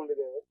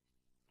ಮಾತಾಡ್ಕೊಂಡಿದ್ದೇವೆ,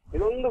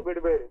 ಇದೊಂದು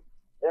ಬಿಡಬೇಡಿ.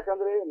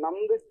 ಯಾಕಂದ್ರೆ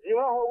ನಮ್ದು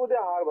ಜೀವನ ಹೋಗುದೇ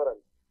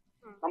ಹಾರ್ಬರಲ್ಲಿ,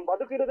 ನಮ್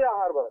ಬದುಕಿರೋದೇ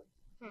ಹಾರ್ಬರಲ್ಲಿ.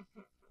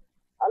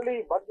 ಅಲ್ಲಿ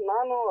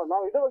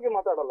ನಾವು ಇದ್ರ ಬಗ್ಗೆ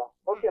ಮಾತಾಡಲ್ಲ.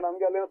 ಓಕೆ,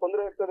 ನಮ್ಗೆ ಅಲ್ಲಿ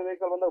ತೊಂದರೆ ಆಗ್ತದೆ,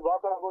 ವೆಹಿಕಲ್ ಬಂದಾಗ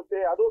ಬ್ಲಾಕ್ ಆಗುತ್ತೆ,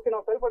 ಅದು ಓಕೆ,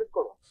 ನಾವು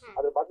ಸರಿಪಡಿಸ್ಕೊಡುವ.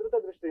 ಆದ್ರೆ ಭದ್ರತಾ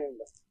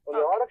ದೃಷ್ಟಿಯಿಂದ ಒಂದು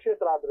ವ್ಯವಹಾರ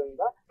ಕ್ಷೇತ್ರ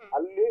ಆದ್ರಿಂದ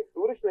ಅಲ್ಲಿ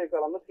ಟೂರಿಸ್ಟ್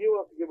ವೆಹಿಕಲ್ ಅನ್ನು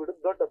ಸೀವಾಕಿಗೆ ಬಿಡುದು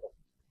ದೊಡ್ಡ ತಪ್ಪು.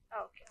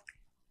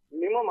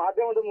 ನಿಮ್ಮ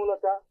ಮಾಧ್ಯಮದ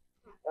ಮೂಲಕ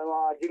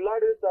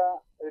ಜಿಲ್ಲಾಡಳಿತ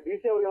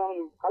DC ಅವರಿಗೆ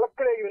ನಾನು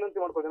ಕಳಕಳಿಯಾಗಿ ವಿನಂತಿ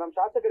ಮಾಡ್ಕೊಳ್ತೇನೆ, ನಮ್ಮ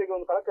ಶಾಸಕರಿಗೆ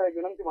ಒಂದು ಕಳಕಳಿಯಾಗಿ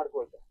ವಿನಂತಿ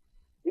ಮಾಡ್ಕೊಳ್ತೇನೆ,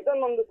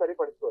 ಇದನ್ನೊಂದು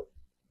ಸರಿಪಡಿಸ್ಕೊಳ್ಳಿ.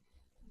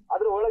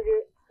 ಅದ್ರ ಒಳಗೆ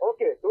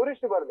ಓಕೆ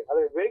ಟೂರಿಸ್ಟ್ ಬರ್ಲಿ,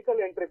 ಅದೇ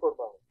ವೆಹಿಕಲ್ ಎಂಟ್ರಿ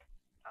ಕೊಡ್ಬಾರ್ದು.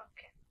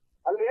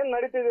 ಅಲ್ಲಿ ಏನ್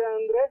ನಡೀತಿದೆ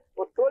ಅಂದ್ರೆ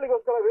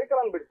ಟೋಲಿಗೋಸ್ಕರ ವೆಹಿಕಲ್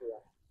ಅನ್ನು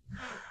ಬಿಡ್ತಿದ್ದಾರೆ.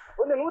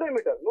 ಒಂದು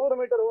 100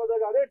 ಮೀಟರ್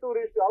ಹೋದಾಗ ಅದೇ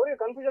ಟೂರಿಸ್ಟ್ ಅವರಿಗೆ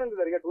ಕನ್ಫ್ಯೂಷನ್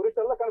ಇದ್ದಾರೆ. ಈಗ ಟೂರಿಸ್ಟ್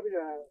ಎಲ್ಲ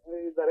ಕನ್ಫ್ಯೂಷನ್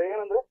ಇದ್ದಾರೆ.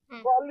 ಏನಂದ್ರೆ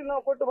ಅಲ್ಲಿ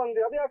ನಾವು ಕೊಟ್ಟು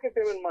ಬಂದ್ವಿ, ಅದು ಯಾಕೆ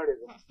ಪೇಮೆಂಟ್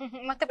ಮಾಡಿದ್ರು,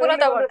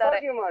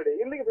 ಮಾಡಿ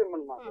ಇಲ್ಲಿಗೆ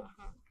ಪೇಮೆಂಟ್ ಮಾಡಿ,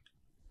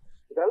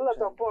 ಇದೆಲ್ಲ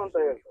ತಪ್ಪು ಅಂತ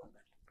ಹೇಳ್ತಾರೆ.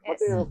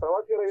 ಮತ್ತೆ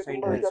ಪ್ರವಾಸಿಗರಿಗೆ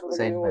ತುಂಬಾ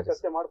ವಿಚಾರದಲ್ಲಿ ನೀವು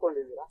ಚರ್ಚೆ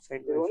ಮಾಡ್ಕೊಂಡಿದ್ದೀರಾ.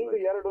 ಒಂದು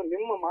ಎರಡು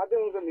ನಿಮ್ಮ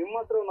ಮಾಧ್ಯಮದಲ್ಲಿ ನಿಮ್ಮ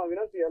ಹತ್ರ ನಾವು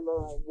ವಿನಂತಿ, ಎಲ್ಲ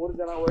 3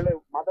 ಜನ ಒಳ್ಳೆ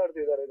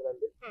ಮಾತಾಡ್ತಿದ್ದಾರೆ,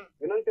 ಇದರಲ್ಲಿ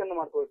ವಿನಂತಿಯನ್ನು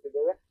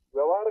ಮಾಡ್ಕೊಳ್ತಿದ್ದೇವೆ.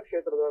 ವ್ಯವಹಾರ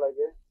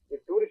ಕ್ಷೇತ್ರದೊಳಗೆ ಈ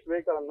ಟೂರಿಸ್ಟ್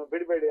ವೆಹಿಕಲ್ ಅನ್ನು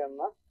ಬಿಡಬೇಡಿ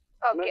ಅನ್ನೋ.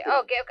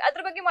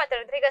 ಅದ್ರ ಬಗ್ಗೆ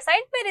ಮಾತಾಡಿದ್ರೆ ಈಗ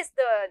ಸೈಂಟ್ ಮೇರಿಸ್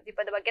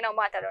ದೀಪದ ಬಗ್ಗೆ ನಾವು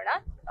ಮಾತಾಡೋಣ.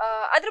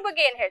 ಅದ್ರ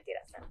ಬಗ್ಗೆ ಏನ್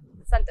ಹೇಳ್ತೀರಾ ಸರ್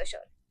ಸಂತೋಷ್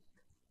ಅವರು?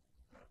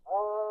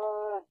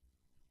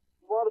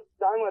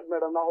 ಟೈಮ್ ಆಯ್ತು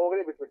ಮೇಡಮ್, ನಾವು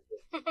ಹೋಗದೆ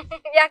ಬಿಟ್ಬಿಡ್ತೀವಿ.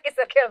 ಯಾಕೆ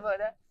ಸರ್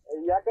ಕೇಳ್ಬೋದಾ?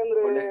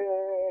 ಯಾಕಂದ್ರೆ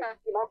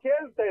ನಾವು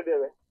ಕೇಳ್ತಾ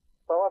ಇದ್ದೇವೆ,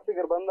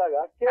 ಪ್ರವಾಸಿಗರು ಬಂದಾಗ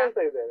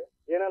ಕೇಳ್ತಾ ಇದ್ದೇವೆ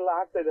ಏನೆಲ್ಲ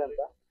ಆಗ್ತಾ ಇದೆ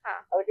ಅಂತ.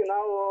 ಅದಕ್ಕೆ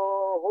ನಾವು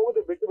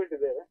ಹೋಗುದು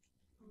ಬಿಟ್ಟಿದ್ದೇವೆ.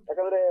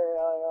 ಯಾಕಂದ್ರೆ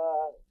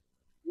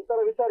ಈ ತರ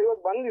ವಿಚಾರ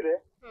ಇವತ್ತು ಬಂದಿದೆ.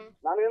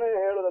 ನಾನೇನು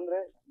ಹೇಳುದಂದ್ರೆ,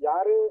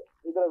 ಯಾರೇ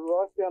ಇದರ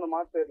ವ್ಯವಸ್ಥೆಯನ್ನು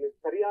ಮಾಡ್ತಾ ಇರ್ಲಿ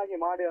ಸರಿಯಾಗಿ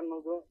ಮಾಡಿ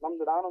ಅನ್ನೋದು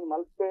ನಮ್ದು. ನಾನೊಂದು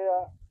ಮಲ್ಪೆಯ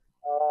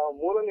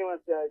ಮೂಲ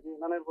ನಿವಾಸಿಯಾಗಿ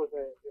ನಾನು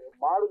ಹೇಳ್ಕೊಳ್ತೇನೆ,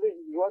 ಮಾಡುದು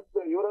ಇವತ್ತು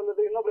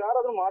ಇವರಲ್ಲದೆ ಇನ್ನೊಬ್ರು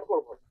ಯಾರಾದ್ರೂ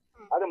ಮಾಡ್ಕೊಳ್ಬೋದು,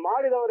 ಅದೇ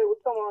ಮಾಡಿದವರೇ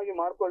ಉತ್ತಮವಾಗಿ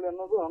ಮಾಡ್ಕೊಳ್ಳಿ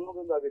ಅನ್ನೋದು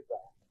ನನ್ನದೊಂದು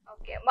ಅಭಿಪ್ರಾಯ.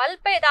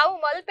 ನಾವು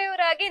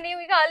ಮಲ್ಪೆಯವರಾಗಿ ನೀವು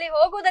ಈಗ ಅಲ್ಲಿ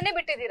ಹೋಗುವುದನ್ನೇ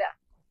ಬಿಟ್ಟಿದ್ದೀರಾ?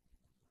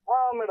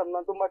 ಮೇಡಮ್,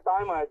 ನಾನು ತುಂಬಾ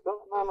ಟೈಮ್ ಆಯ್ತು,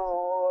 ನಾನು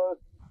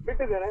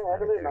ಬಿಟ್ಟಿದ್ದೇನೆ.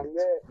 ಯಾಕಂದ್ರೆ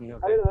ನಮ್ಗೆ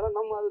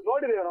ನಮ್ಮ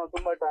ನೋಡಿದ್ದೇವೆ ನಾವು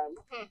ತುಂಬಾ ಟೈಮ್.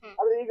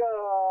 ಆದ್ರೆ ಈಗ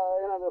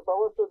ಏನಾದ್ರು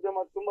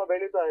ಪ್ರವಾಸೋದ್ಯಮ ತುಂಬಾ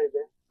ಬೆಳೀತಾ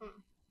ಇದೆ.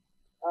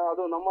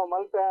 ಅದು ನಮ್ಮ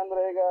ಮಲ್ಪೆ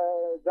ಅಂದ್ರೆ ಈಗ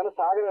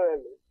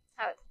ಜನಸಾಗರದಲ್ಲಿ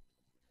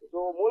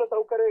ಮೂಲ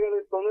ಸೌಕರ್ಯಗಳ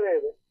ತೊಂದರೆ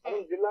ಇದೆ.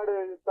 ಅದನ್ನು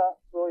ಜಿಲ್ಲಾಡಳಿತ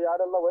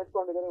ಯಾರೆಲ್ಲ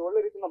ವಹಿಸ್ಕೊಂಡಿದ್ದಾರೆ ಒಳ್ಳೆ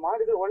ರೀತಿಯಿಂದ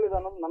ಮಾಡಿದ್ರೆ ಒಳ್ಳೇದು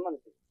ಅನ್ನೋದು ನನ್ನ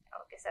ಅನಿಸಿಕೆ.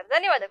 ಓಕೆ ಸರ್,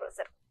 ಧನ್ಯವಾದಗಳು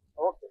ಸರ್.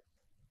 ಓಕೆ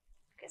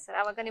ಸರ್,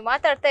 ಅವಾಗ ನೀವು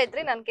ಮಾತಾಡ್ತಾ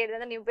ಇದ್ರಿ, ನಾನು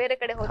ಕೇಳಿದ್ರೆ ನೀವು ಬೇರೆ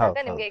ಕಡೆ ಹೋದಾಗ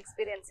ನಿಮ್ಗೆ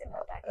ಎಕ್ಸ್ಪೀರಿಯನ್ಸ್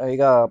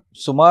ಈಗ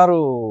ಸುಮಾರು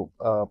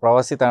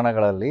ಪ್ರವಾಸಿ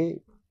ತಾಣಗಳಲ್ಲಿ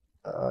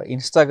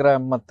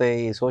ಇನ್ಸ್ಟಾಗ್ರಾಮ್ ಮತ್ತೆ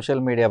ಈ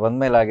ಸೋಷಿಯಲ್ ಮೀಡಿಯಾ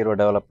ಬಂದ್ಮೇಲೆ ಆಗಿರೋ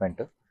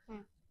ಡೆವಲಪ್ಮೆಂಟ್,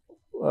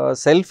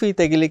 ಸೆಲ್ಫಿ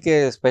ತೆಗಿಲಿಕ್ಕೆ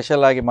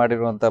ಸ್ಪೆಷಲ್ ಆಗಿ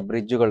ಮಾಡಿರುವಂಥ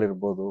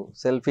ಬ್ರಿಡ್ಜ್ಗಳಿರ್ಬೋದು,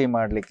 ಸೆಲ್ಫಿ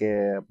ಮಾಡಲಿಕ್ಕೆ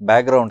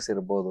ಬ್ಯಾಕ್ಗ್ರೌಂಡ್ಸ್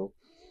ಇರ್ಬೋದು,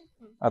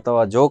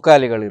 ಅಥವಾ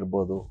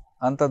ಜೋಕಾಲಿಗಳಿರ್ಬೋದು,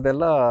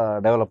 ಅಂಥದ್ದೆಲ್ಲ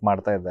ಡೆವಲಪ್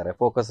ಮಾಡ್ತಾ ಇದ್ದಾರೆ.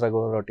 ಫೋಕಸ್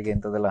ರಘುವರೊಟ್ಟಿಗೆ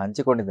ಇಂಥದ್ದೆಲ್ಲ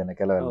ಹಂಚಿಕೊಂಡಿದ್ದೇನೆ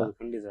ಕೆಲವೆಲ್ಲ.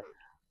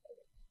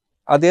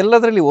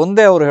 ಅದೆಲ್ಲದರಲ್ಲಿ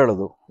ಒಂದೇ ಅವರು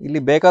ಹೇಳೋದು, ಇಲ್ಲಿ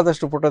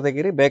ಬೇಕಾದಷ್ಟು ಫೋಟೋ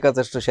ತೆಗೀರಿ,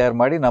 ಬೇಕಾದಷ್ಟು ಶೇರ್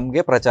ಮಾಡಿ,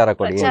 ನಮಗೆ ಪ್ರಚಾರ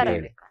ಕೊಡಿ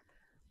ಹೇಳಿ.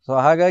 ಸೊ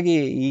ಹಾಗಾಗಿ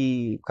ಈ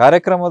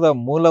ಕಾರ್ಯಕ್ರಮದ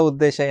ಮೂಲ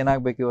ಉದ್ದೇಶ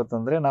ಏನಾಗಬೇಕು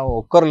ಇವತ್ತಂದ್ರೆ, ನಾವು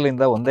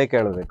ಒಕ್ಕರಲಿಂದ ಒಂದೇ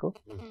ಕೇಳಬೇಕು,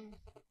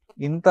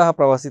 ಇಂತಹ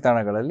ಪ್ರವಾಸಿ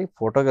ತಾಣಗಳಲ್ಲಿ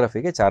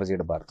ಫೋಟೋಗ್ರಫಿಗೆ ಚಾರ್ಜ್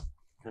ಇಡಬಾರ್ದು.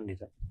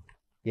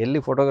 ಎಲ್ಲಿ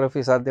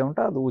ಫೋಟೋಗ್ರಫಿ ಸಾಧ್ಯ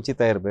ಉಂಟು ಅದು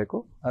ಉಚಿತ ಇರಬೇಕು,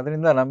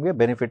 ಅದರಿಂದ ನಮಗೆ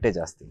ಬೆನಿಫಿಟೇ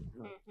ಜಾಸ್ತಿ.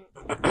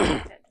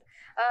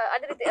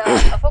 ಅದೇ ರೀತಿ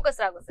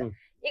ಫೋಕಸ್ ಆಗುತ್ತೆ.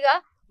 ಈಗ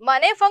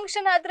ಮನೆ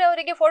ಫಂಕ್ಷನ್ ಆದ್ರೆ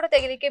ಅವರಿಗೆ ಫೋಟೋ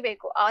ತೆಗಿಲಿಕ್ಕೆ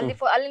ಬೇಕು,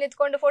 ಅಲ್ಲಿ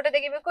ನಿಂತ್ಕೊಂಡು ಫೋಟೋ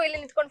ತೆಗಿಬೇಕು, ಇಲ್ಲಿ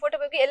ನಿಂತ್ಕೊಂಡು ಫೋಟೋ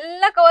ಬೇಕು,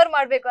 ಎಲ್ಲ ಕವರ್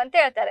ಮಾಡ್ಬೇಕು ಅಂತ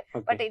ಹೇಳ್ತಾರೆ.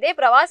 ಬಟ್ ಇದೇ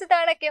ಪ್ರವಾಸಿ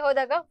ತಾಣಕ್ಕೆ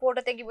ಹೋದಾಗ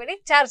ಫೋಟೋ ತೆಗಿಬೇಡಿ,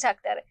 ಚಾರ್ಜ್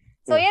ಹಾಕ್ತಾರೆ.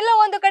 ಸೊ ಎಲ್ಲ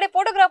ಒಂದು ಕಡೆ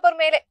ಫೋಟೋಗ್ರಾಫರ್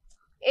ಮೇಲೆ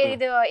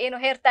ಇದು ಏನು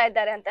ಹೇರ್ತಾ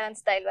ಇದ್ದಾರೆ ಅಂತ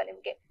ಅನ್ಸ್ತಾ ಇಲ್ವಾ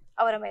ನಿಮ್ಗೆ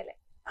ಅವರ ಮೇಲೆ?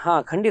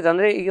 ಖಂಡಿತ.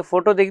 ಅಂದ್ರೆ ಈಗ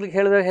ಫೋಟೋ ತೆಗಿಲಿಕ್ಕೆ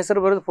ಹೇಳಿದಾಗ ಹೆಸರು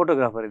ಬರೋದು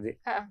ಫೋಟೋಗ್ರಾಫರ್ ಇದೆ.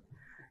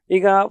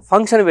 ಈಗ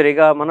ಫಂಕ್ಷನ್ ಬೇರೆ.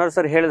 ಈಗ ಮನೋಹರ್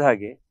ಸರ್ ಹೇಳಿದ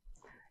ಹಾಗೆ,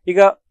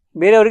 ಈಗ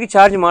ಬೇರೆಯವರಿಗೆ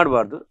ಚಾರ್ಜ್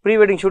ಮಾಡಬಾರ್ದು. ಪ್ರೀ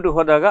ವೆಡ್ಡಿಂಗ್ ಶೂಟಿಗೆ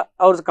ಹೋದಾಗ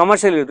ಅವ್ರದ್ದು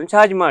ಕಮರ್ಷಿಯಲ್ ಇರೋದು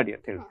ಚಾರ್ಜ್ ಮಾಡಿ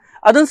ಅಂತ ಹೇಳಿ,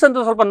 ಅದನ್ನು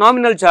ಸ್ವಲ್ಪ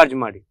ನಾಮಿನಲ್ ಚಾರ್ಜ್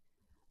ಮಾಡಿ,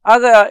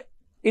 ಆಗ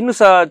ಇನ್ನು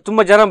ಸಹ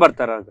ತುಂಬಾ ಜನ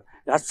ಬರ್ತಾರೆ. ಆಗ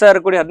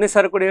 10,000 ಕೊಡಿ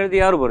 15,000 ಕೊಡಿ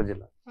ಹೇಳಿದ್ರೆ ಯಾರು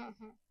ಬರೋದಿಲ್ಲ.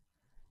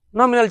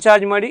 ನಾಮಿನಲ್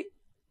ಚಾರ್ಜ್ ಮಾಡಿ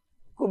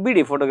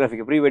ಬಿಡಿ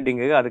ಫೋಟೋಗ್ರಫಿಗೆ, ಪ್ರೀ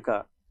ವೆಡ್ಡಿಂಗಿಗೆ ಅದಕ್ಕೆ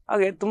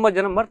ಹಾಗೆ ತುಂಬಾ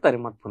ಜನ ಬರ್ತಾರೆ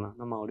ಮತ್ತೆ ಪುನಃ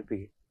ನಮ್ಮ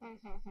ಉಡುಪಿಗೆ.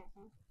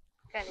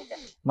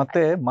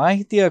 ಮತ್ತೆ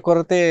ಮಾಹಿತಿಯ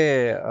ಕೊರತೆ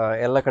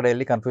ಎಲ್ಲ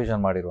ಕಡೆಯಲ್ಲಿ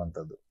ಕನ್ಫ್ಯೂಷನ್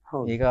ಮಾಡಿರುವಂತದ್ದು.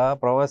 ಈಗ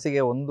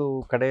ಪ್ರವಾಸಿಗೆ ಒಂದು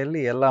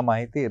ಕಡೆಯಲ್ಲಿ ಎಲ್ಲ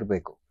ಮಾಹಿತಿ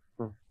ಇರಬೇಕು.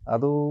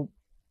 ಅದು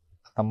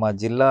ನಮ್ಮ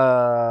ಜಿಲ್ಲಾ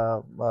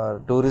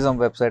ಟೂರಿಸಂ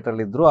ವೆಬ್ಸೈಟ್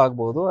ಅಲ್ಲಿ ಇದ್ರೂ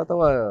ಆಗ್ಬೋದು,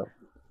 ಅಥವಾ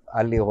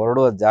ಅಲ್ಲಿ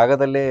ಹೊರಡುವ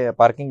ಜಾಗದಲ್ಲೇ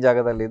ಪಾರ್ಕಿಂಗ್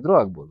ಜಾಗದಲ್ಲಿ ಇದ್ರೂ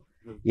ಆಗ್ಬೋದು.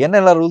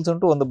 ಏನೆಲ್ಲ ರೂಲ್ಸ್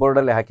ಉಂಟು ಒಂದು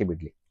ಬೋರ್ಡಲ್ಲಿ ಹಾಕಿ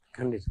ಬಿಡ್ಲಿ.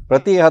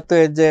 ಪ್ರತಿ 10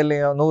 ಹೆಜ್ಜೆಯಲ್ಲಿ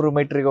 100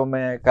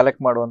 ಮೀಟರ್ಗೊಮ್ಮೆ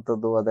ಕಲೆಕ್ಟ್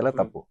ಮಾಡುವಂತದ್ದು ಅದೆಲ್ಲ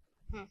ತಪ್ಪು.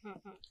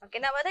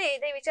 ನಾವ್ ಅದೇ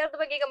ಇದೇ ವಿಚಾರದ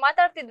ಬಗ್ಗೆ ಈಗ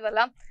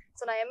ಮಾತಾಡ್ತಿದ್ವಲ್ಲ,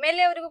 ಸೊ ನಾವು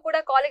MLA ಅವರಿಗೂ ಕೂಡ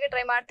ಕಾಲಿಗೆ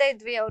ಟ್ರೈ ಮಾಡ್ತಾ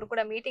ಇದ್ವಿ. ಅವರು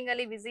ಕೂಡ ಮೀಟಿಂಗ್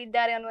ಅಲ್ಲಿ ಬಿಸಿ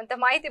ಇದ್ದಾರೆ ಅನ್ನುವಂತ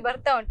ಮಾಹಿತಿ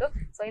ಬರ್ತಾ ಉಂಟು.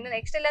 ಸೊ ಇನ್ನು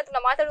ನೆಕ್ಸ್ಟ್ ಎಲ್ಲ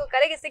ನಾವು ಮಾತಾಡುವ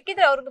ಕರೆಗೆ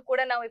ಸಿಕ್ಕಿದ್ರೆ ಅವ್ರದ್ದು ಕೂಡ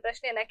ನಾವು ಈ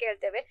ಪ್ರಶ್ನೆಯನ್ನ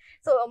ಕೇಳ್ತೇವೆ.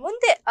 ಸೊ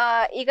ಮುಂದೆ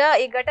ಈಗ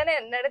ಈ ಘಟನೆ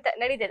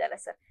ನಡೀತಿದೆಯಲ್ಲ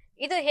ಸರ್,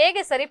 ಇದು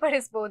ಹೇಗೆ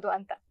ಸರಿಪಡಿಸಬಹುದು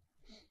ಅಂತ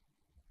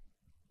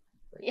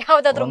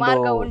ಯಾವ್ದಾದ್ರು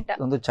ಮಾರ್ಗ ಉಂಟಾ?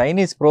 ಒಂದು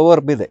ಚೈನೀಸ್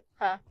ಪ್ರೋವರ್ಬ್ ಇದೆ,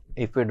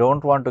 if you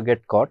don't want to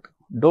get cot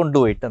don't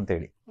do it ಅಂತ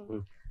ಹೇಳಿ.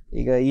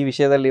 ಈಗ ಈ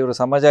ವಿಷಯದಲ್ಲಿ ಇವರು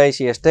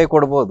ಸಮಜಾಯಿಷಿ ಎಷ್ಟೇ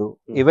ಕೊಡ್ಬೋದು,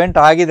 ಇವೆಂಟ್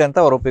ಆಗಿದೆ ಅಂತ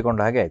ಅವ್ರು ಒಪ್ಪಿಕೊಂಡ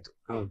ಹಾಗೆ ಆಯ್ತು.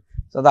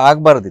 ಸೊ ಅದು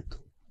ಆಗ್ಬಾರ್ದಿತ್ತು.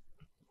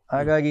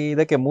 ಹಾಗಾಗಿ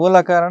ಇದಕ್ಕೆ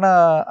ಮೂಲ ಕಾರಣ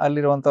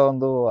ಅಲ್ಲಿರುವಂತ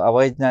ಒಂದು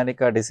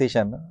ಅವೈಜ್ಞಾನಿಕ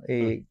ಡಿಸಿಷನ್, ಈ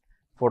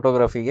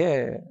ಫೋಟೋಗ್ರಫಿಗೆ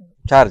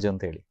ಚಾರ್ಜ್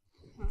ಅಂತ ಹೇಳಿ.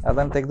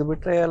 ಅದನ್ನು ತೆಗೆದು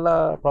ಬಿಟ್ರೆ ಎಲ್ಲ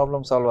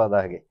ಪ್ರಾಬ್ಲಮ್ ಸಾಲ್ವ್ ಆದ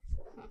ಹಾಗೆ.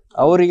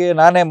 ಅವರಿಗೆ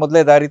ನಾನೇ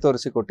ಮೊದಲೇ ದಾರಿ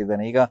ತೋರಿಸಿ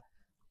ಕೊಟ್ಟಿದ್ದೇನೆ. ಈಗ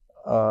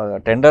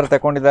ಟೆಂಡರ್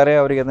ತಗೊಂಡಿದ್ದಾರೆ,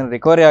 ಅವರಿಗೆ ಅದನ್ನು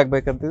ರಿಕವರಿ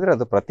ಆಗ್ಬೇಕಂತಿದ್ರೆ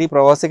ಅದು ಪ್ರತಿ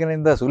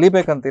ಪ್ರವಾಸಿಗನಿಂದ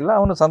ಸುಲಿಬೇಕಂತಿಲ್ಲ.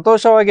 ಅವನು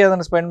ಸಂತೋಷವಾಗಿ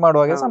ಅದನ್ನು ಸ್ಪೆಂಡ್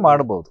ಮಾಡುವಾಗ ಸಹ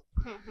ಮಾಡಬಹುದು.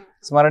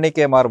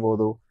 ಸ್ಮರಣಿಕೆ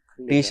ಮಾರ್ಬೋದು,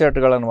 ಟೀ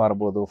ಶರ್ಟ್ಗಳನ್ನು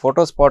ಮಾರ್ಬೋದು,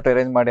 ಫೋಟೋ ಸ್ಪಾಟ್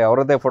ಅರೇಂಜ್ ಮಾಡಿ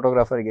ಅವರದ್ದೇ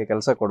ಫೋಟೋಗ್ರಾಫರ್ಗೆ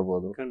ಕೆಲಸ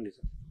ಕೊಡ್ಬೋದು.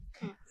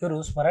 ಇವರು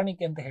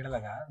ಸ್ಮರಣಿಕೆ ಅಂತ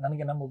ಹೇಳಿದಾಗ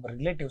ನನಗೆ ನಮ್ಮೊಬ್ಬ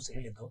ರಿಲೇಟಿವ್ಸ್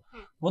ಹೇಳಿದ್ದು,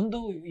 ಒಂದು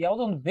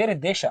ಯಾವುದೋ ಒಂದು ಬೇರೆ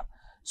ದೇಶ,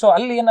 ಸೊ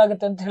ಅಲ್ಲಿ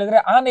ಏನಾಗುತ್ತೆ ಅಂತ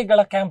ಹೇಳಿದ್ರೆ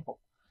ಆನೆಗಳ ಕ್ಯಾಂಪ್.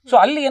 ಸೊ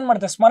ಅಲ್ಲಿ ಏನ್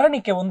ಮಾಡ್ತಾರೆ,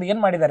 ಸ್ಮರಣಿಕೆ ಒಂದು ಏನ್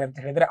ಮಾಡಿದ್ದಾರೆ ಅಂತ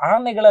ಹೇಳಿದ್ರೆ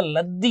ಆನೆಗಳ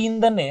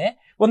ಲದ್ದಿಯಿಂದನೇ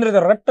ಒಂದು ರೀತಿ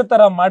ರಟ್ಟು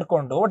ತರ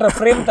ಮಾಡ್ಕೊಂಡು ಒಟ್ಟ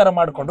ಫ್ರೇಮ್ ತರ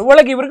ಮಾಡ್ಕೊಂಡು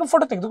ಒಳಗೆ ಇವರಿಗೆ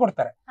ಫೋಟೋ ತೆಗೆದು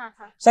ಕೊಡ್ತಾರೆ.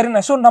 ಸರಿನಾ?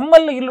 ಸೊ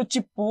ನಮ್ಮಲ್ಲಿ ಇಲ್ಲೂ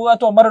ಚಿಪ್ಪು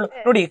ಅಥವಾ ಮರಳು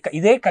ನೋಡಿ,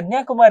 ಇದೇ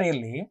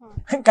ಕನ್ಯಾಕುಮಾರಿಯಲ್ಲಿ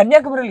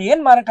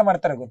ಏನ್ ಮಾರಾಟ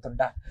ಮಾಡ್ತಾರೆ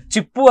ಗೊತ್ತುಂಟಾ?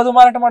 ಚಿಪ್ಪು ಅದು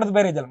ಮಾರಾಟ ಮಾಡೋದು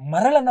ಬೇರೆ ಇದಲ್ಲ,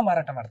 ಮರಳನ್ನ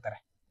ಮಾರಾಟ ಮಾಡ್ತಾರೆ.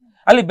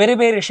 ಅಲ್ಲಿ ಬೇರೆ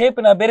ಬೇರೆ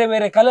ಶೇಪಿನ ಬೇರೆ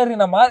ಬೇರೆ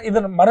ಕಲರಿನ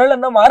ಇದನ್ನ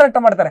ಮರಳನ್ನ ಮಾರಾಟ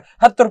ಮಾಡ್ತಾರೆ.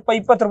 10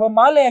 ರೂಪಾಯಿ 20 ರೂಪಾಯಿ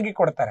ಮಾಲೆಯಾಗಿ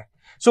ಕೊಡ್ತಾರೆ.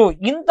 ಸೊ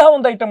ಇಂತಹ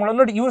ಒಂದು ಐಟಮ್ಗಳು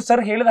ನೋಡಿ, ಇವ್ರು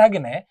ಸರ್ ಹೇಳಿದ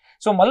ಹಾಗೇನೆ.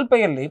 ಸೊ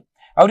ಮಲ್ಪೆಯಲ್ಲಿ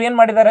ಅವ್ರು ಏನ್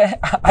ಮಾಡಿದ್ದಾರೆ,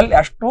 ಅಲ್ಲಿ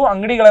ಅಷ್ಟು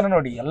ಅಂಗಡಿಗಳನ್ನ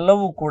ನೋಡಿ,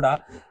 ಎಲ್ಲವೂ ಕೂಡ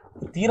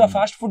ತೀರಾ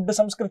ಫಾಸ್ಟ್ ಫುಡ್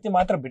ಸಂಸ್ಕೃತಿ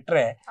ಮಾತ್ರ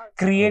ಬಿಟ್ರೆ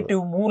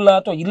ಕ್ರಿಯೇಟಿವ್ ಮೂಲ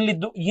ಅಥವಾ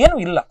ಇಲ್ಲಿದ್ದು ಏನು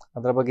ಇಲ್ಲ.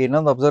 ಅದ್ರ ಬಗ್ಗೆ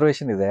ಇನ್ನೊಂದು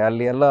ಅಬ್ಸರ್ವೇಷನ್ ಇದೆ,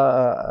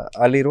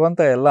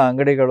 ಅಲ್ಲಿರುವಂತ ಎಲ್ಲ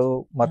ಅಂಗಡಿಗಳು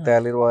ಮತ್ತೆ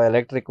ಅಲ್ಲಿರುವ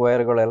ಎಲೆಕ್ಟ್ರಿಕ್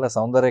ವೈರ್ಗಳು ಎಲ್ಲ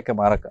ಸೌಂದರ್ಯಕ್ಕೆ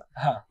ಮಾರಕ.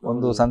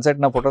 ಒಂದು ಸನ್ಸೆಟ್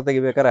ನ ಫೋಟೋ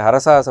ತೆಗಿಬೇಕಾದ್ರೆ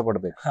ಹರಸಾಹಸ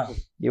ಪಡ್ಬೇಕು.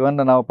 ಇವನ್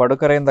ನಾವು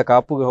ಪಡುಕರೆಯಿಂದ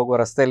ಕಾಪುಗೆ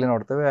ಹೋಗುವ ರಸ್ತೆಯಲ್ಲಿ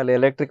ನೋಡ್ತೇವೆ, ಅಲ್ಲಿ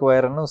ಎಲೆಕ್ಟ್ರಿಕ್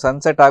ವೈರ್ ಅನ್ನು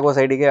ಸನ್ಸೆಟ್ ಆಗುವ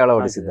ಸೈಡಿಗೆ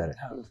ಅಳವಡಿಸಿದ್ದಾರೆ.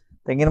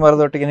 ತೆಂಗಿನ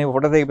ಮರದೊಟ್ಟಿಗೆ ನೀವು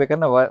ಫೋಟೋ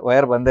ತೆಗಿಬೇಕಂದ್ರೆ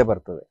ವೈರ್ ಬಂದೇ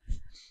ಬರ್ತದೆ.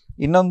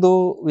 ಇನ್ನೊಂದು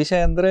ವಿಷಯ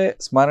ಅಂದ್ರೆ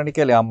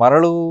ಸ್ಮರಣಿಕೆಯಲ್ಲಿ ಆ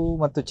ಮರಳು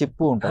ಮತ್ತು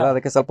ಚಿಪ್ಪು ಉಂಟಲ್ಲ,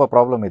 ಅದಕ್ಕೆ ಸ್ವಲ್ಪ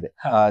ಪ್ರಾಬ್ಲಮ್ ಇದೆ.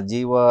 ಆ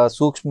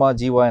ಸೂಕ್ಷ್ಮ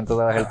ಜೀವ ಅಂತ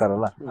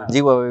ಹೇಳ್ತಾರಲ್ಲ,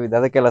 ಜೀವ ವೈವಿಧ್ಯ,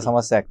 ಅದಕ್ಕೆಲ್ಲ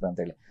ಸಮಸ್ಯೆ ಆಗ್ತದೆ ಅಂತ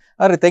ಹೇಳಿ.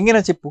 ಆದ್ರೆ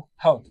ತೆಂಗಿನ ಚಿಪ್ಪು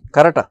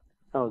ಕರಟ,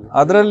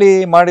 ಅದರಲ್ಲಿ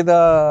ಮಾಡಿದ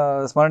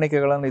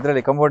ಸ್ಮರಣಿಕೆಗಳನ್ನು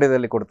ಇದರಲ್ಲಿ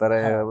ಕಂಬೋಡಿಯಾದಲ್ಲಿ ಕೊಡ್ತಾರೆ,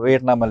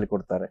 ವಿಯೆಟ್ನಾಂ ಅಲ್ಲಿ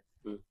ಕೊಡ್ತಾರೆ,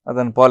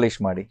 ಅದನ್ನು ಪಾಲಿಶ್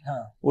ಮಾಡಿ.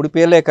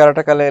 ಉಡುಪಿಯಲ್ಲೇ ಕರಟ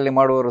ಕಲೆಯಲ್ಲಿ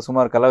ಮಾಡುವವರು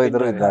ಸುಮಾರು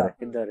ಕಲಾವಿದರು ಇದ್ದಾರೆ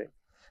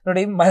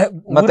ನೋಡಿ.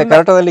 ಮತ್ತೆ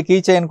ಕರಟದಲ್ಲಿ ಕೀ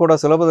ಚೈನ್ ಕೂಡ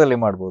ಸುಲಭದಲ್ಲಿ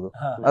ಮಾಡಬಹುದು.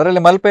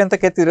 ಅದರಲ್ಲಿ ಮಲ್ಪೆ ಅಂತ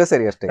ಕೆತ್ತಿದ್ರೆ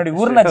ಸರಿ ಅಷ್ಟೇ. ನೋಡಿ,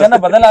 ಊರಿನ ಜನ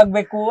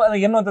ಬದಲಾಗಬೇಕು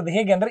ಎನ್ನುವಂಥದ್ದು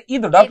ಹೇಗೆ ಅಂದ್ರೆ,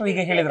 ಇದು ಡಾಕ್ಟರ್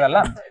ಈಗ ಹೇಳಿದ್ರಲ್ಲ,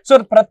 ಸೊ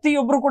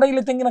ಪ್ರತಿಯೊಬ್ರು ಕೂಡ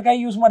ಇಲ್ಲಿ ತೆಂಗಿನಕಾಯಿ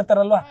ಯೂಸ್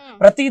ಮಾಡ್ತಾರಲ್ವಾ.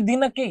 ಪ್ರತಿ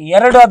ದಿನಕ್ಕೆ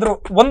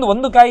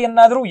ಒಂದು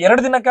ಕಾಯಿಯನ್ನಾದ್ರೂ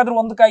 2 ದಿನಕ್ಕಾದ್ರೂ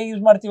ಒಂದು ಕಾಯಿ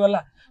ಯೂಸ್ ಮಾಡ್ತೀವಲ್ಲ.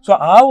 ಸೊ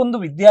ಆ ಒಂದು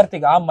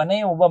ವಿದ್ಯಾರ್ಥಿಗೆ, ಆ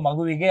ಮನೆಯ ಒಬ್ಬ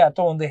ಮಗುವಿಗೆ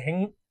ಅಥವಾ ಒಂದು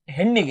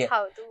ಹೆಣ್ಣಿಗೆ,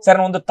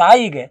 ಸರ್ ಒಂದು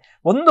ತಾಯಿಗೆ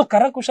ಒಂದು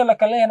ಕರಕುಶಲ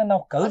ಕಲೆಯನ್ನು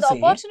ನಾವು ಕಲಿಸಿ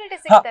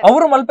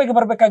ಅವರು ಮಲ್ಪೆಗೆ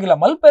ಬರ್ಬೇಕಾಗಿಲ್ಲ.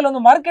 ಮಲ್ಪೆಯಲ್ಲಿ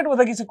ಒಂದು ಮಾರ್ಕೆಟ್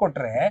ಒದಗಿಸಿ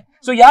ಕೊಟ್ರೆ,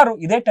 ಸೊ ಯಾರು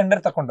ಇದೇ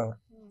ಟೆಂಡರ್ ತಕೊಂಡವ್ರು,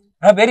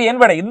 ಬೇರೆ ಏನ್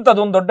ಬೇಡ,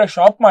 ಇಂಥದ್ದೊಂದು ದೊಡ್ಡ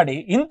ಶಾಪ್ ಮಾಡಿ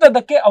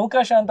ಇಂಥದಕ್ಕೆ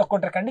ಅವಕಾಶ ಅಂತ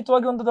ಕೊಟ್ರೆ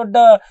ಖಂಡಿತವಾಗಿ ಒಂದು ದೊಡ್ಡ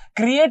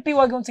ಕ್ರಿಯೇಟಿವ್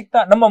ಆಗಿ ಒಂದು ಸಿಗ್ತಾ,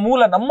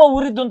 ನಮ್ಮ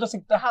ಊರಿದ್ದು ಅಂತ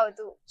ಸಿಗ್ತಾ.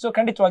 ಸೊ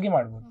ಖಂಡಿತವಾಗಿ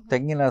ಮಾಡ್ಬೋದು.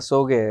 ತೆಂಗಿನ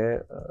ಸೋಗೆ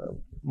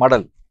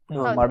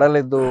ಮಡಲ್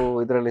ಇದ್ದು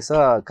ಇದರಲ್ಲಿ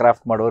ಸಹ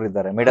ಕ್ರಾಫ್ಟ್ ಮಾಡೋರು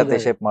ಇದ್ದಾರೆ, ಮಿಡತೆ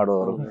ಶೇಪ್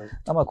ಮಾಡುವವರು.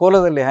 ನಮ್ಮ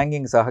ಕೋಲದಲ್ಲಿ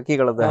ಹ್ಯಾಂಗಿಂಗ್ ಸಹ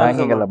ಹಕ್ಕಿಗಳದ್ದು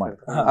ಹ್ಯಾಂಗಿಂಗ್ ಎಲ್ಲ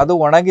ಮಾಡ್ತಾರೆ. ಅದು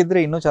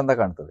ಒಣಗಿದ್ರೆ ಇನ್ನೂ ಚಂದ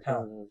ಕಾಣ್ತದೆ.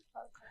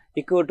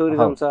 ಇಕೋ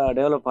ಟೂರಿಸಂ ಸಹ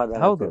ಡೆವಲಪ್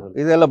ಆದ. ಹೌದು,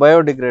 ಇದೆಲ್ಲ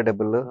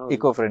ಬಯೋಡಿಗ್ರೇಡಬಲ್,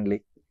 ಇಕೋ ಫ್ರೆಂಡ್ಲಿ.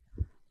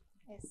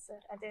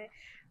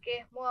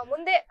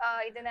 ಮುಂದೆ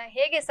ಇದನ್ನ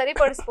ಹೇಗೆ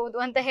ಸರಿಪಡಿಸಬಹುದು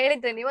ಅಂತ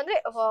ಹೇಳಿದ್ರೆ ನೀವು, ಅಂದ್ರೆ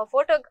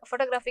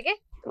ಫೋಟೋಗ್ರಫಿಗೆ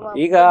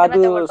ಈಗ ಅದು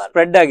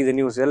ಸ್ಪ್ರೆಡ್ ಆಗಿದೆ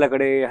ನ್ಯೂಸ್ ಎಲ್ಲ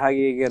ಕಡೆ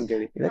ಹಾಗೆ ಹೀಗೆ ಅಂತ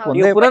ಹೇಳಿ.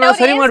 ಪುನಃ ನಾವು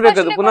ಸರಿ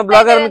ಮಾಡ್ಬೇಕು, ಪುನಃ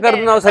ಬ್ಲಾಗರ್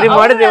ಕರೆದು ನಾವು ಸರಿ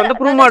ಮಾಡಿದ್ದೇವೆ ಅಂತ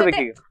ಪ್ರೂವ್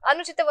ಮಾಡ್ಬೇಕು. ಈಗ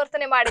ಅನುಚಿತ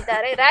ವರ್ತನೆ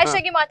ಮಾಡಿದ್ದಾರೆ, ರ್ಯಾಶ್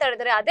ಆಗಿ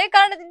ಮಾತಾಡಿದ್ದಾರೆ, ಅದೇ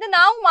ಕಾರಣದಿಂದ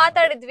ನಾವು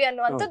ಮಾತಾಡಿದ್ವಿ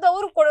ಅನ್ನುವಂಥದ್ದು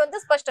ಅವರು ಕೊಡುವಂತ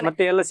ಸ್ಪಷ್ಟನೆ.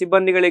 ಮತ್ತೆ ಎಲ್ಲ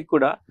ಸಿಬ್ಬಂದಿಗಳಿಗೆ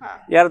ಕೂಡ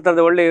ಯಾರ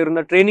ತರದ ಒಳ್ಳೆ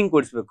ಇವರಿಂದ ಟ್ರೈನಿಂಗ್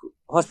ಕೊಡಿಸ್ಬೇಕು,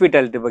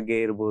 ಹಾಸ್ಪಿಟಾಲಿಟಿ ಬಗ್ಗೆ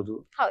ಇರಬಹುದು.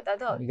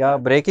 ಈಗ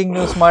ಬ್ರೇಕಿಂಗ್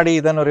ನ್ಯೂಸ್ ಮಾಡಿ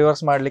ಇದನ್ನು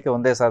ರಿವರ್ಸ್ ಮಾಡ್ಲಿಕ್ಕೆ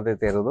ಒಂದೇ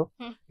ಸಾಧ್ಯತೆ ಇರೋದು,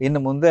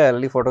 ಇನ್ನು ಮುಂದೆ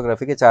ಅಲ್ಲಿ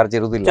ಫೋಟೋಗ್ರಫಿಗೆ ಚಾರ್ಜ್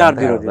ಇರುವುದಿಲ್ಲ.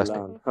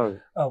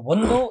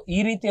 ಒಂದು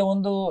ಈ ರೀತಿಯ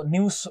ಒಂದು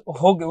ನ್ಯೂಸ್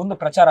ಹೋಗಿ ಒಂದು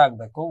ಪ್ರಚಾರ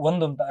ಆಗ್ಬೇಕು,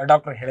 ಒಂದು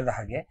ಡಾಕ್ಟರ್ ಹೇಳಿದ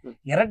ಹಾಗೆ.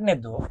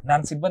 ಎರಡನೇದ್ದು,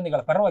 ನಾನು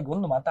ಸಿಬ್ಬಂದಿಗಳ ಪರವಾಗಿ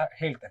ಒಂದು ಮಾತಾ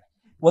ಹೇಳ್ತೇನೆ.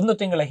 1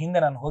 ತಿಂಗಳ ಹಿಂದೆ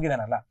ನಾನು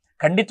ಹೋಗಿದ್ದೇನಲ್ಲ,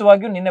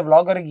 ಖಂಡಿತವಾಗಿಯೂ ನಿನ್ನೆ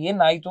ಬ್ಲಾಗರ್ಗೆ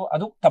ಏನಾಯ್ತು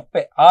ಅದು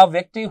ತಪ್ಪೆ. ಆ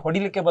ವ್ಯಕ್ತಿ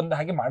ಹೊಡಿಲಿಕ್ಕೆ ಬಂದ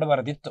ಹಾಗೆ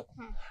ಮಾಡಬಾರದಿತ್ತು.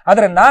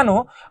 ಆದ್ರೆ ನಾನು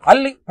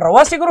ಅಲ್ಲಿ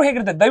ಪ್ರವಾಸಿಗರು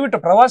ಹೇಗಿರ್ತಾರೆ, ದಯವಿಟ್ಟು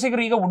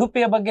ಪ್ರವಾಸಿಗರು ಈಗ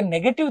ಉಡುಪಿಯ ಬಗ್ಗೆ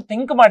ನೆಗೆಟಿವ್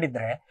ಥಿಂಕ್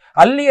ಮಾಡಿದ್ರೆ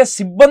ಅಲ್ಲಿಯ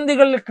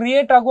ಸಿಬ್ಬಂದಿಗಳಲ್ಲಿ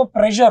ಕ್ರಿಯೇಟ್ ಆಗುವ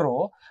ಪ್ರೆಷರು,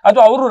 ಅದು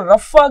ಅವರು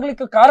ರಫ್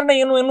ಆಗ್ಲಿಕ್ಕೆ ಕಾರಣ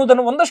ಏನು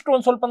ಎನ್ನುವುದನ್ನು ಒಂದ್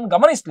ಸ್ವಲ್ಪ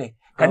ಗಮನಿಸ್ಲಿ.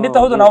 ಖಂಡಿತ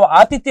ಹೌದು, ನಾವು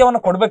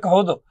ಆತಿಥ್ಯವನ್ನು ಕೊಡ್ಬೇಕು,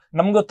 ಹೌದು,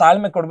 ನಮ್ಗೂ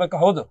ತಾಳ್ಮೆ ಕೊಡ್ಬೇಕು.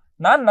 ಹೌದು,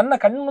 ನಾನ್ ನನ್ನ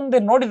ಕಣ್ಮುಂದೆ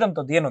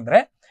ನೋಡಿದಂಥದ್ದು ಏನು ಅಂದ್ರೆ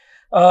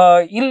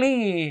ಇಲ್ಲಿ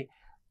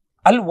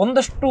ಅಲ್ಲಿ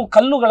ಒಂದಷ್ಟು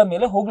ಕಲ್ಲುಗಳ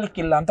ಮೇಲೆ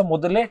ಹೋಗ್ಲಿಕ್ಕಿಲ್ಲ ಅಂತ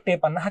ಮೊದಲೇ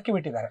ಟೇಪ್ ಅನ್ನ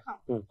ಹಾಕಿಬಿಟ್ಟಿದ್ದಾರೆ.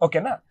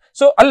 ಓಕೆನಾ?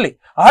 ಸೊ ಅಲ್ಲಿ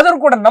ಆದ್ರೂ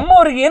ಕೂಡ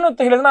ನಮ್ಮವರಿಗೆ ಏನು ಅಂತ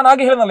ಹೇಳಿದ್ರೆ, ನಾನು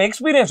ಹಾಗೆ ಹೇಳಿದ್ನಲ್ಲ,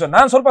 ಎಕ್ಸ್ಪೀರಿಯನ್ಸ್,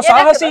 ನಾನು ಸ್ವಲ್ಪ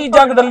ಸಾಹಸಿ ಈ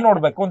ಜಾಗದಲ್ಲಿ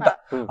ನೋಡ್ಬೇಕು ಅಂತ.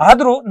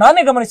 ಆದ್ರೂ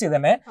ನಾನೇ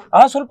ಗಮನಿಸಿದ್ದೇನೆ,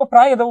 ಆ ಸ್ವಲ್ಪ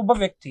ಪ್ರಾಯದ ಒಬ್ಬ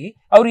ವ್ಯಕ್ತಿ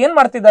ಅವ್ರು ಏನ್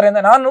ಮಾಡ್ತಿದ್ದಾರೆ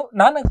ಅಂದ್ರೆ,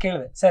 ನಾನು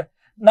ಕೇಳಿದೆ, ಸರ್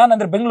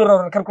ನಾನಂದ್ರೆ ಬೆಂಗಳೂರು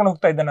ಅವ್ರನ್ನ ಕರ್ಕೊಂಡು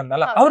ಹೋಗ್ತಾ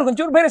ಇದ್ದೇನಲ್ಲ,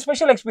 ಅವ್ರಿಗೊಂಚೂರು ಬೇರೆ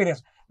ಸ್ಪೆಷಲ್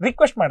ಎಕ್ಸ್ಪೀರಿಯನ್ಸ್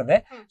ರಿಕ್ವೆಸ್ಟ್ ಮಾಡಿದೆ.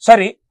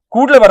 ಸರಿ,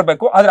 ಕೂಡ್ಲೆ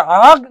ಬರ್ಬೇಕು, ಆದ್ರೆ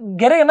ಆ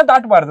ಗೆರೆಯನ್ನ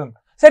ದಾಟಬಾರ್ದು ಅಂತ.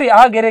 ಸರಿ,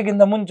 ಆ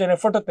ಗೆರೆಗಿಂತ ಮುಂಚೆನೆ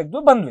ಫೋಟೋ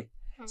ತೆಗೆದು ಬಂದ್ವಿ.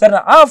 ಸರ್,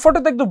 ಆ ಫೋಟೋ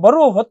ತೆಗೆದು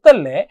ಬರುವ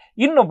ಹೊತ್ತಲ್ಲೇ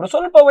ಇನ್ನೊಬ್ರು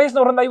ಸ್ವಲ್ಪ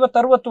ವಯಸ್ಸಿನವ್ರು,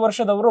 50-60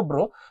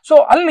 ವರ್ಷದವರೊಬ್ರು, ಸೊ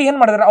ಅಲ್ಲಿ ಏನ್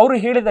ಮಾಡಿದ್ರೆ, ಅವ್ರು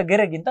ಹೇಳಿದ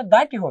ಗೆರೆಗಿಂತ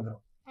ದಾಟಿ ಹೋದ್ರು.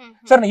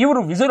 ಸರ್,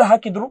 ಇವರು ವಿಸಿಲ್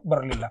ಹಾಕಿದ್ರು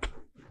ಬರಲಿಲ್ಲ.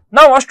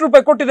 ನಾವು ಅಷ್ಟು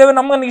ರೂಪಾಯಿ ಕೊಟ್ಟಿದ್ದೇವೆ,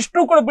 ನಮ್ಮನ್ನು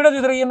ಇಷ್ಟು ಕೂಡ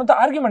ಬಿಡದಿದ್ರೆ ಏನು ಅಂತ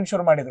ಆರ್ಗ್ಯುಮೆಂಟ್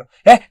ಶುರು ಮಾಡಿದ್ರು.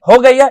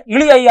 ಹೋಗಯ್ಯ,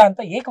 ಇಳಿಯಯ್ಯ ಅಂತ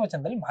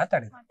ಏಕವಚನದಲ್ಲಿ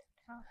ಮಾತಾಡಿದ್ರು.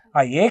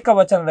 ಆ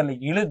ಏಕವಚನದಲ್ಲಿ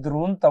ಇಳಿದ್ರು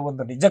ಅಂತ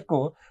ಒಂದು ನಿಜಕ್ಕೂ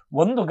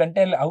 1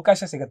 ಗಂಟೆಯಲ್ಲಿ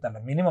ಅವಕಾಶ ಸಿಗತ್ತಲ್ಲ,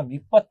 ಮಿನಿಮಮ್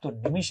 20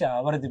 ನಿಮಿಷ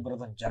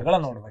ಅವರದಿಬ್ಬರದೊಂದು ಜಗಳ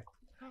ನೋಡ್ಬೇಕು,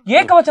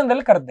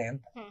 ಏಕವಚನದಲ್ಲಿ ಕರೆದೆ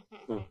ಅಂತ.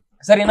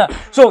 ಸರಿನಾ?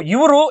 ಸೊ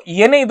ಇವರು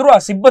ಏನೇ ಇದ್ರು ಆ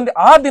ಸಿಬ್ಬಂದಿ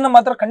ಆ ದಿನ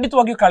ಮಾತ್ರ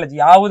ಖಂಡಿತವಾಗಿಯೂ ಕಾಳಜಿ,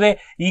 ಯಾವುದೇ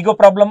ಈಗೋ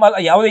ಪ್ರಾಬ್ಲಮ್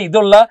ಅಲ್ಲ, ಯಾವುದೇ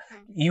ಇದಲ್ಲ,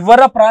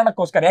 ಇವರ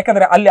ಪ್ರಾಣಕ್ಕೋಸ್ಕರ.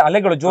 ಯಾಕಂದ್ರೆ ಅಲ್ಲಿ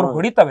ಅಲೆಗಳು ಜೋರು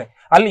ಹೊಡಿತವೆ,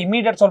 ಅಲ್ಲಿ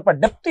ಇಮಿಡಿಯೇಟ್ ಸ್ವಲ್ಪ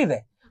ಡೆಪ್ತ್ ಇದೆ.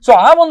 ಸೊ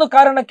ಆ ಒಂದು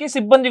ಕಾರಣಕ್ಕೆ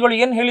ಸಿಬ್ಬಂದಿಗಳು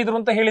ಏನ್ ಹೇಳಿದ್ರು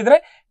ಅಂತ ಹೇಳಿದ್ರೆ,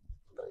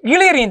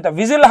 ಇಳಿಯಿರಿ ಅಂತ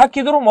ವಿಸಿಲ್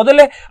ಹಾಕಿದ್ರು.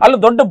 ಮೊದಲೇ ಅಲ್ಲಿ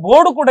ದೊಡ್ಡ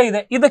ಬೋರ್ಡ್ ಕೂಡ ಇದೆ,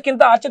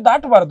 ಇದಕ್ಕಿಂತ ಆಚೆ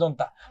ದಾಟಬಾರ್ದು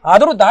ಅಂತ.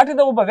 ಆದ್ರೂ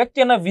ದಾಟಿದ ಒಬ್ಬ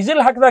ವ್ಯಕ್ತಿಯನ್ನ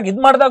ವಿಸಿಲ್ ಹಾಕಿದಾಗ ಇದ್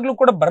ಮಾಡಿದಾಗ್ಲೂ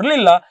ಕೂಡ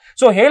ಬರ್ಲಿಲ್ಲ.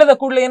 ಸೊ ಹೇಳಿದ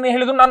ಕೂಡಲೇ ಏನೇ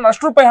ಹೇಳಿದ್ರು, ನಾನು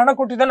ಅಷ್ಟು ರೂಪಾಯಿ ಹಣ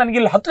ಕೊಟ್ಟಿದ್ದೆ, ನನಗೆ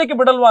ಇಲ್ಲಿ ಹತ್ಲಿಕ್ಕೆ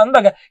ಬಿಡಲ್ವಾ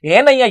ಅಂದಾಗ,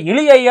 ಏನಯ್ಯ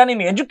ಇಳಿಯಯ್ಯ,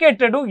 ನೀನು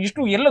ಎಜುಕೇಟೆಡ್,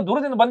 ಇಷ್ಟು ಎಲ್ಲ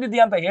ದೂರದಿಂದ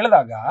ಬಂದಿದ್ಯಾ ಅಂತ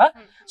ಹೇಳಿದಾಗ,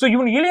 ಸೊ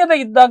ಇವನು ಇಳಿಯದ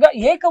ಇದ್ದಾಗ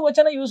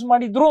ಏಕವಚನ ಯೂಸ್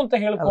ಮಾಡಿದ್ರು ಅಂತ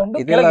ಹೇಳ್ಕೊಂಡು,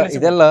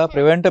 ಇದೆಲ್ಲ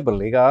ಪ್ರಿವೆಂಟಬಲ್.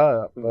 ಈಗ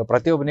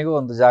ಪ್ರತಿಯೊಬ್ಬನಿಗೂ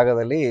ಒಂದು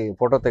ಜಾಗದಲ್ಲಿ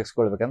ಫೋಟೋ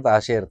ತೆಗೆಸ್ಕೊಳ್ಬೇಕಂತ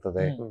ಆಸೆ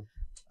ಇರ್ತದೆ.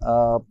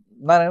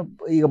 ನಾನು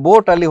ಈಗ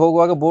ಬೋಟ್ ಅಲ್ಲಿ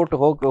ಹೋಗುವಾಗ ಬೋಟ್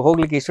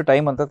ಹೋಗ್ಲಿಕ್ಕೆ ಇಷ್ಟು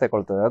ಟೈಮ್ ಅಂತ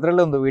ತಗೊಳ್ತದೆ.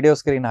 ಅದರಲ್ಲಿ ಒಂದು ವಿಡಿಯೋ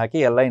ಸ್ಕ್ರೀನ್ ಹಾಕಿ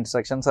ಎಲ್ಲ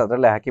ಇನ್ಸ್ಟ್ರಕ್ಷನ್ಸ್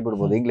ಅದರಲ್ಲೇ ಹಾಕಿ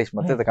ಬಿಡ್ಬೋದು, ಇಂಗ್ಲಿಷ್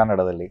ಮತ್ತೆ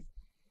ಕನ್ನಡದಲ್ಲಿ.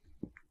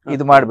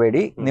 ಇದು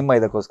ಮಾಡಬೇಡಿ ನಿಮ್ಮ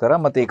ಇದಕ್ಕೋಸ್ಕರ,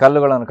 ಮತ್ತೆ ಈ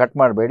ಕಲ್ಲುಗಳನ್ನು ಕಟ್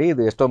ಮಾಡಬೇಡಿ,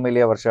 ಇದು ಎಷ್ಟೋ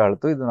ಮಿಲಿಯ ವರ್ಷ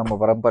ಆಳ್ತು, ಇದು ನಮ್ಮ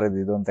ಪರಂಪರೆ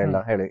ಇದು ಅಂತ ಎಲ್ಲ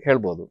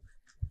ಹೇಳ್ಬೋದು.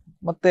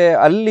 ಮತ್ತೆ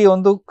ಅಲ್ಲಿ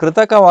ಒಂದು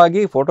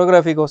ಕೃತಕವಾಗಿ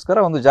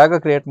ಫೋಟೋಗ್ರಫಿಗೋಸ್ಕರ ಒಂದು ಜಾಗ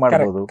ಕ್ರಿಯೇಟ್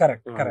ಮಾಡಬಹುದು.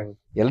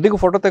 ಎಲ್ರಿಗೂ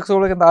ಫೋಟೋ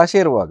ತೆಗೆಸ್ಕೊಳ್ಬೇಕಂತ ಆಸೆ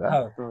ಇರುವಾಗ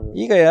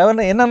ಈಗ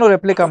ಏನನ್ನು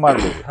ರೆಪ್ಲಿಕಾ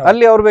ಮಾಡ್ಬೋದು.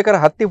 ಅಲ್ಲಿ ಅವ್ರು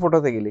ಬೇಕಾದ್ರೆ ಹತ್ತಿ ಫೋಟೋ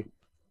ತೆಗಿಲಿ.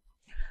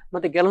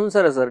 ಮತ್ತೆ ಕೆಲವೊಂದು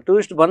ಸರ್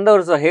ಟೂರಿಸ್ಟ್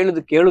ಬಂದವರು ಸಹ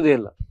ಹೇಳುದು ಕೇಳುದೇ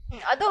ಇಲ್ಲ.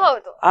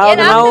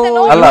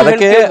 ಅಲ್ಲ,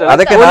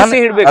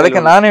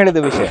 ಅದಕ್ಕೆ ನಾನು ಹೇಳಿದ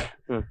ವಿಷಯ,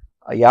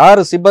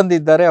 ಯಾರು ಸಿಬ್ಬಂದಿ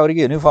ಇದ್ದಾರೆ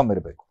ಅವರಿಗೆ ಯೂನಿಫಾರ್ಮ್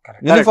ಇರಬೇಕು.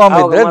 ಯೂನಿಫಾರ್ಮ್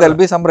ಇದ್ರೆ ದೆಲ್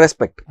ಬಿ ಸಮ್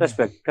ರೆಸ್ಪೆಕ್ಟ್.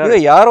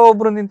 ಈಗ ಯಾರೋ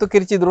ಒಬ್ರು ನಿಂತು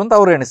ಕಿರ್ಚಿದ್ರು ಅಂತ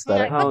ಅವ್ರು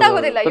ಎಣಿಸ್ತಾರೆ.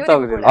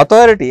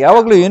 ಅಥಾರಿಟಿ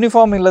ಯಾವಾಗ್ಲೂ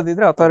ಯೂನಿಫಾರ್ಮ್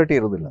ಇಲ್ಲದಿದ್ರೆ ಅಥಾರಿಟಿ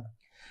ಇರುವುದಿಲ್ಲ.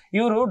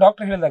 ಇವರು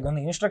ಡಾಕ್ಟರ್ ಹೇಳಿದಾಗ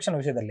ಒಂದು ಇನ್ಸ್ಟ್ರಕ್ಷನ್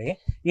ವಿಷಯದಲ್ಲಿ,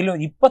 ಇಲ್ಲಿ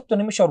 20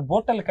 ನಿಮಿಷ ಅವ್ರು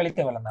ಬೋಟ್ ಅಲ್ಲಿ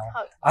ಕಳಿತೇವಲ್ಲ ನಾವು,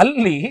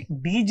 ಅಲ್ಲಿ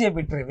ಡಿಜೆ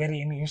ಬಿಟ್ರೆ ಬೇರೆ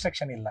ಏನು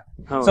ಇನ್ಸ್ಟ್ರಕ್ಷನ್ ಇಲ್ಲ.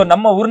 ಸೊ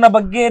ನಮ್ಮ ಊರಿನ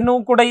ಬಗ್ಗೆನೂ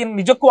ಕೂಡ ಏನ್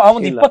ನಿಜಕ್ಕೂ ಆ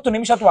ಒಂದು 20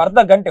 ನಿಮಿಷ ಅಥವಾ ಅರ್ಧ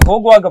ಗಂಟೆ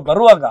ಹೋಗುವಾಗ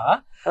ಬರುವಾಗ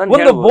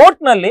ಒಂದು ಬೋಟ್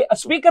ನಲ್ಲಿ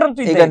ಸ್ಪೀಕರ್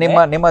ಅಂತೂ ಈಗ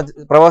ನಿಮ್ಮ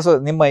ಪ್ರವಾಸ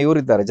ನಿಮ್ಮ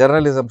ಇವರಿದ್ದಾರೆ,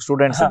 ಜರ್ನಲಿಸಂ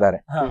ಸ್ಟೂಡೆಂಟ್ಸ್ ಇದ್ದಾರೆ,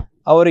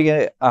 ಅವರಿಗೆ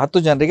 10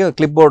 ಜನರಿಗೆ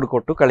ಕ್ಲಿಪ್ ಬೋರ್ಡ್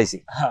ಕೊಟ್ಟು ಕಳಿಸಿ,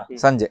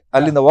 ಸಂಜೆ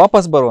ಅಲ್ಲಿಂದ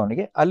ವಾಪಸ್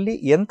ಬರುವವನಿಗೆ ಅಲ್ಲಿ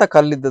ಎಂತ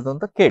ಕಲ್ಲಿದ್ದದು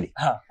ಅಂತ ಕೇಳಿ.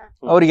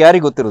 ಅವ್ರಿಗೆ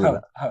ಯಾರಿಗೂ ಗೊತ್ತಿರುವುದಿಲ್ಲ.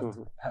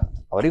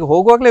 ಅವರಿಗೆ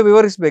ಹೋಗುವಾಗ್ಲೇ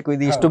ವಿವರಿಸಬೇಕು,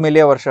 ಇದು ಇಷ್ಟು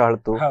ಮಿಲಿಯ ವರ್ಷ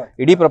ಆಳ್ತು,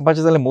 ಇಡೀ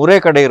ಪ್ರಪಂಚದಲ್ಲಿ 3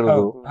 ಕಡೆ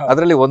ಇರುವುದು,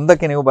 ಅದರಲ್ಲಿ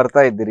ಒಂದಕ್ಕೆ ನೀವು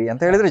ಬರ್ತಾ ಇದ್ದೀರಿ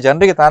ಅಂತ ಹೇಳಿದ್ರೆ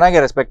ಜನರಿಗೆ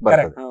ತಾನಾಗೆ ರೆಸ್ಪೆಕ್ಟ್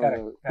ಬರ್ತದೆ.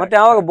 ಮತ್ತೆ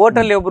ಆವಾಗ ಬೋಟ್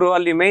ಅಲ್ಲಿ ಒಬ್ರು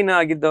ಅಲ್ಲಿ ಮೈನ್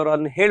ಆಗಿದ್ದವರು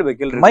ಅದನ್ನ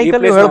ಹೇಳ್ಬೇಕು,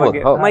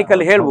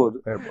 ಮೈಕಲ್ಲಿ ಹೇಳ್ಬಹುದು.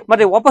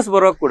 ಮತ್ತೆ ವಾಪಸ್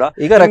ಬರುವಾಗ ಕೂಡ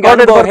ಈಗ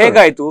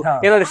ಹೇಗಾಯ್ತು,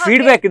 ಏನಾದ್ರು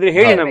ಫೀಡ್ಬ್ಯಾಕ್ ಇದ್ರೆ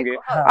ಹೇಳಿ ನಮ್ಗೆ,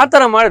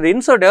 ಆತರ ಮಾಡಿದ್ರೆ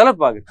ಇನ್ಸೋ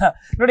ಡೆವಲಪ್ ಆಗುತ್ತೆ.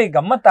 ನೋಡಿ,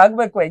 ಗಮ್ಮತ್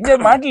ಆಗ್ಬೇಕು,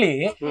 ಎಂಜಾಯ್ ಮಾಡ್ಲಿ.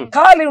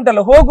 ಖಾಲಿ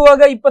ಉಂಟಲ್ಲ,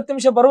 ಹೋಗುವಾಗ 20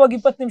 ನಿಮಿಷ, ಬರುವಾಗ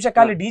 20 ನಿಮಿಷ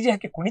ಖಾಲಿ ಡಿಜೆ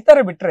ಹಾಕಿ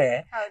ಕುಣಿತಾರೆ ಬಿಟ್ರೆ,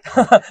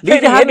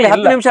 ಡಿಜೆ ಹಾಕಿ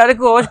 10 ನಿಮಿಷ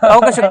ಅದಕ್ಕೂ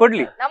ಅವಕಾಶ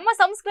ಕೊಡ್ಲಿ. ನಮ್ಮ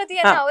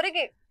ಸಂಸ್ಕೃತಿಯನ್ನ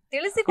ಅವರಿಗೆ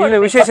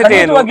ವಿಶೇಷತೆ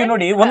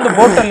ನೋಡಿ, ಒಂದು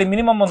ಬೋಟ್ ಅಲ್ಲಿ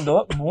ಮಿನಿಮಮ್ ಒಂದು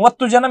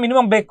 30 ಜನ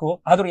ಮಿನಿಮಮ್ ಬೇಕು.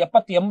 ಆದ್ರೂ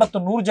 70, 80,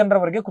 100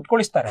 ಜನರವರೆಗೆ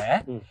ಕುತ್ಕೊಳಿಸ್ತಾರೆ.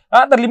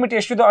 ಅದ್ರ ಲಿಮಿಟ್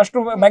ಎಷ್ಟಿದೆ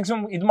ಅಷ್ಟು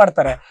ಮ್ಯಾಕ್ಸಿಮಮ್ ಇದ್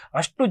ಮಾಡ್ತಾರೆ.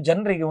 ಅಷ್ಟು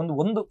ಜನರಿಗೆ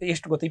ಒಂದು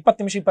ಎಷ್ಟು ಗೊತ್ತು,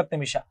 20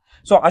 ನಿಮಿಷ.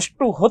 ಸೊ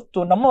ಅಷ್ಟು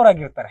ಹೊತ್ತು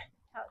ನಮ್ಮವರಾಗಿರ್ತಾರೆ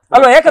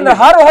ಅಲ್ವಾ? ಯಾಕಂದ್ರೆ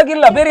ಹಾರೋ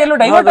ಹಾಗಿಲ್ಲ, ಬೇರೆ ಎಲ್ಲೂ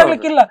ಡೈವರ್ಟ್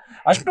ಆಗ್ಲಿಕ್ಕಿಲ್ಲ.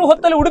 ಅಷ್ಟು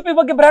ಹೊತ್ತಲ್ಲಿ ಉಡುಪಿ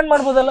ಬಗ್ಗೆ ಬ್ರ್ಯಾಂಡ್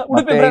ಮಾಡ್ಬೋದಲ್ಲ.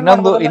 ಉಡುಪಿ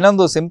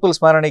ಇನ್ನೊಂದು ಸಿಂಪಲ್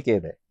ಸ್ಮರಣಿಕೆ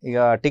ಇದೆ. ಈಗ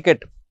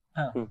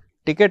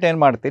ಟಿಕೆಟ್ ಏನ್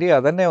ಮಾಡ್ತೀರಿ,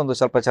 ಅದನ್ನೇ ಒಂದು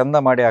ಸ್ವಲ್ಪ ಚಂದ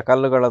ಮಾಡಿ ಆ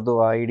ಕಲ್ಲುಗಳದ್ದು,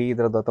 ಆ ಇಡೀ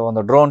ಇದ್ರದ್ದು ಅಥವಾ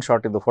ಒಂದು ಡ್ರೋನ್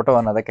ಶಾಟ್ ಇದ್ದು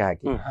ಫೋಟೋವನ್ನು ಅದಕ್ಕೆ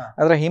ಹಾಕಿ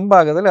ಅದರ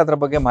ಹಿಂಭಾಗದಲ್ಲಿ ಅದರ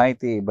ಬಗ್ಗೆ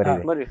ಮಾಹಿತಿ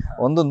ಬರೀರಿ.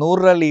 ಒಂದು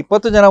 100ರಲ್ಲಿ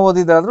 20 ಜನ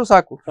ಓದಿದ್ರಾದ್ರೂ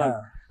ಸಾಕು.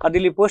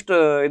 ಅದಿಲ್ಲಿ ಪೋಸ್ಟ್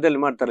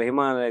ಇದಲ್ಲಿ ಮಾಡ್ತಾರೆ,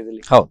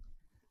 ಹಿಮಾಲಯದಲ್ಲಿ, ಹೌದು,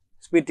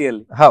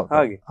 ಸ್ಪಿತಿಯಲ್ಲಿ.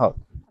 ಹಾಗೆ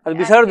ಅದು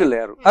ಬಿಸಾಡುದಿಲ್ಲ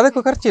ಯಾರು, ಅದಕ್ಕೂ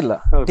ಖರ್ಚಿಲ್ಲ.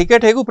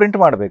 ಟಿಕೆಟ್ ಹೇಗೂ ಪ್ರಿಂಟ್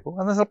ಮಾಡಬೇಕು,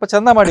 ಅದನ್ನ ಸ್ವಲ್ಪ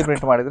ಚಂದ ಮಾಡಿ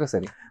ಪ್ರಿಂಟ್ ಮಾಡಿದ್ರೆ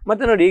ಸರಿ.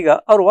 ಮತ್ತೆ ನೋಡಿ, ಈಗ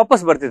ಅವ್ರು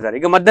ವಾಪಸ್ ಬರ್ತಿದ್ದಾರೆ,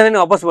 ಈಗ ಮಧ್ಯಾಹ್ನ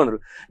ವಾಪಸ್ ಬಂದ್ರು,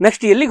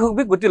 ನೆಕ್ಸ್ಟ್ ಎಲ್ಲಿಗೆ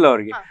ಹೋಗ್ಬೇಕು ಗೊತ್ತಿಲ್ಲ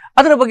ಅವರಿಗೆ,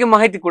 ಅದರ ಬಗ್ಗೆ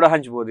ಮಾಹಿತಿ ಕೂಡ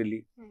ಹಂಚಬಹುದು.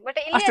 ಇಲ್ಲಿ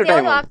ಅಷ್ಟು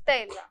ಟೈಮ್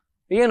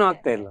ಏನು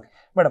ಆಗ್ತಾ ಇಲ್ಲ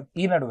ಮೇಡಮ್.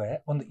 ಈ ನಡುವೆ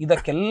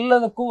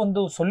ಇದಕ್ಕೆಲ್ಲದಕ್ಕೂ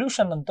ಒಂದು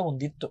ಸೊಲ್ಯೂಷನ್ ಅಂತ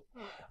ಒಂದಿತ್ತು.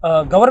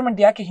 ಗವರ್ಮೆಂಟ್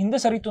ಯಾಕೆ ಹಿಂದೆ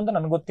ಸರಿತು ಅಂತ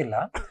ನನ್ಗೆ ಗೊತ್ತಿಲ್ಲ.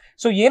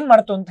 ಸೊ ಏನ್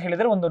ಮಾಡ್ತು ಅಂತ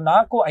ಹೇಳಿದ್ರೆ, ಒಂದು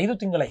 4-5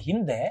 ತಿಂಗಳ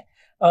ಹಿಂದೆ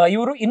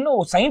ಇವರು ಇನ್ನು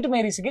ಸೈಂಟ್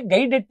ಮೇರೀಸ್ಗೆ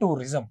ಗೈಡೆಡ್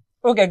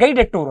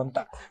ಟೂರ್ ಅಂತ.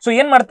 ಸೊ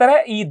ಏನ್ ಮಾಡ್ತಾರೆ,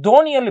 ಈ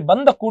ದೋಣಿಯಲ್ಲಿ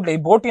ಬಂದ ಕೂಡಲೇ,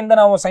 ಈ ಬೋಟ್ ಇಂದ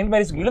ನಾವು ಸೈಂಟ್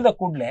ಮೇರೀಸ್ಗೆ ಇಳಿದ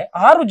ಕೂಡಲೇ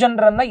 6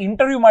 ಜನರನ್ನ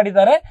ಇಂಟರ್ವ್ಯೂ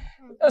ಮಾಡಿದ್ದಾರೆ.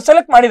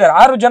 ಸೆಲೆಕ್ಟ್ ಮಾಡಿದ್ದಾರೆ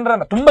 6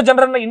 ಜನರನ್ನ, ತುಂಬಾ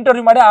ಜನರನ್ನ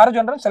ಇಂಟರ್ವ್ಯೂ ಮಾಡಿ 6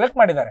 ಜನರನ್ನ ಸೆಲೆಕ್ಟ್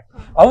ಮಾಡಿದ್ದಾರೆ.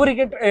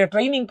 ಅವರಿಗೆ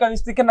ಟ್ರೈನಿಂಗ್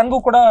ಕಲಿಸ್ಲಿಕ್ಕೆ ನಂಗೂ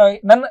ಕೂಡ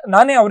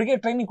ನಾನೇ ಅವರಿಗೆ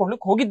ಟ್ರೈನಿಂಗ್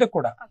ಕೊಡ್ಲಿಕ್ಕೆ ಹೋಗಿದ್ದೆ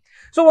ಕೂಡ.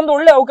 ಸೊ ಒಂದು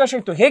ಒಳ್ಳೆ ಅವಕಾಶ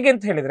ಇತ್ತು. ಹೇಗೆ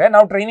ಅಂತ ಹೇಳಿದ್ರೆ,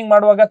 ನಾವು ಟ್ರೈನಿಂಗ್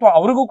ಮಾಡುವಾಗ ಅಥವಾ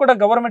ಅವ್ರಿಗೂ ಕೂಡ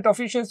ಗವರ್ಮೆಂಟ್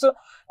ಅಫಿಷಿಯಲ್ಸ್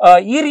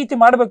ಈ ರೀತಿ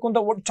ಮಾಡ್ಬೇಕು ಅಂತ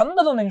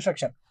ಚಂದದ ಒಂದು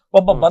ಇನ್ಸ್ಟ್ರಕ್ಷನ್.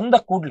 ಒಬ್ಬ ಬಂದ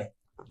ಕೂಡ್ಲೆ,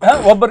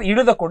 ಒಬ್ಬರು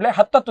ಇಳಿದ ಕೂಡ್ಲೆ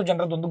 10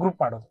 ಜನರದೊಂದು ಗ್ರೂಪ್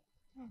ಮಾಡೋದು.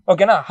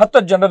 ಓಕೆನಾ,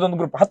 10 ಜನರದೊಂದು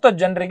ಗ್ರೂಪ್, 10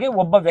 ಜನರಿಗೆ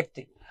ಒಬ್ಬ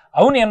ವ್ಯಕ್ತಿ.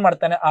 ಅವನು ಏನ್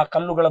ಮಾಡ್ತಾನೆ, ಆ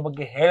ಕಲ್ಲುಗಳ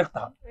ಬಗ್ಗೆ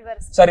ಹೇಳ್ತಾ,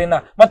 ಸರಿನಾ,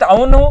 ಮತ್ತೆ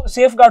ಅವನು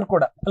ಸೇಫ್ ಗಾರ್ಡ್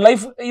ಕೂಡ,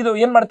 ಲೈಫ್ ಇದು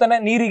ಏನ್ ಮಾಡ್ತಾನೆ,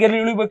 ನೀರಿಗೆ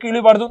ಇಳಿಬೇಕು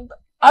ಇಳಿಬಾರ್ದು ಅಂತ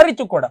ಆ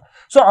ರೀತಿ ಕೂಡ.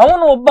 ಸೊ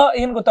ಅವನು ಒಬ್ಬ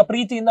ಏನ್ ಗೊತ್ತಾ,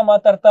 ಪ್ರೀತಿಯಿಂದ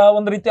ಮಾತಾಡ್ತಾ,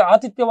 ಒಂದು ರೀತಿ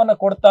ಆತಿಥ್ಯವನ್ನ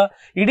ಕೊಡ್ತಾ,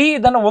 ಇಡೀ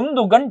ಇದನ್ನ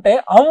 1 ಗಂಟೆ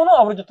ಅವನು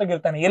ಅವ್ರ ಜೊತೆಗೆ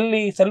ಇರ್ತಾನೆ.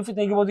 ಎಲ್ಲಿ ಸೆಲ್ಫಿ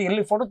ತೆಗಿಬಹುದು,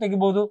 ಎಲ್ಲಿ ಫೋಟೋ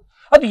ತೆಗಿಬಹುದು.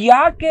 ಅದು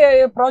ಯಾಕೆ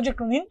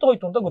ಪ್ರಾಜೆಕ್ಟ್ ನಿಂತು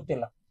ಹೋಯ್ತು ಅಂತ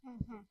ಗೊತ್ತಿಲ್ಲ.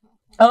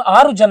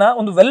 6 ಜನ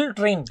ಒಂದು ವೆಲ್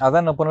ಟ್ರೈನ್,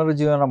 ಅದನ್ನು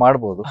ಪುನರುಜ್ಜೀವನ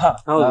ಮಾಡಬಹುದು.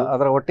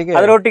 ಅದರ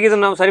ಒಟ್ಟಿಗೆ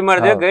ಇದನ್ನ ನಾವು ಸರಿ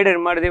ಮಾಡಿದೇವೆ, ಗೈಡ್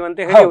ಮಾಡಿದೇವೆ ಅಂತ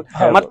ಹೇಳಿ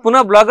ಮತ್ತೆ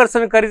ಪುನಃ ಬ್ಲಾಗರ್ಸ್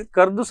ಅನ್ನು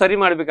ಕರೆದು ಸರಿ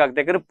ಮಾಡ್ಬೇಕಾಗ್ತದೆ.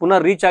 ಯಾಕಂದ್ರೆ ಪುನಃ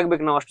ರೀಚ್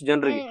ಆಗ್ಬೇಕು ನಾವು ಅಷ್ಟು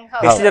ಜನರಿಗೆ.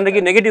 ಎಷ್ಟು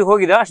ಜನರಿಗೆ ನೆಗೆಟಿವ್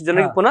ಹೋಗಿದೆ ಅಷ್ಟು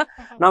ಜನರಿಗೆ ಪುನಃ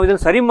ನಾವು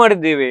ಇದನ್ನ ಸರಿ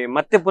ಮಾಡಿದ್ದೇವೆ,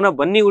 ಮತ್ತೆ ಪುನಃ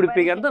ಬನ್ನಿ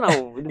ಉಡುಪಿಗೆ ಅಂತ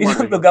ನಾವು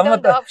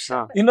ಗಮ್ಮತ್ತು.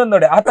 ಇನ್ನೊಂದು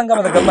ನೋಡಿ,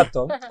 ಆತಂಕವಾದ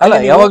ಗಮ್ಮತ್ತು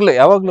ಅಲ್ಲ,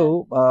 ಯಾವಾಗ್ಲೂ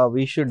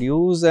we should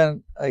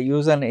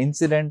use an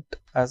incident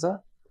as a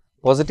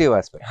positive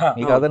aspect.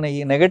 ಈಗ ಅದನ್ನ ಈ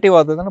ನೆಗೆಟಿವ್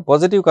ಆದದನ್ನ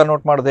ಪಾಸಿಟಿವ್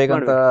ಕನ್ವರ್ಟ್ ಮಾಡೋದು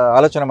ಹೇಗಂತ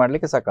ಆಲೋಚನೆ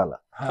ಮಾಡ್ಲಿಕ್ಕೆ ಸಕಾಲ.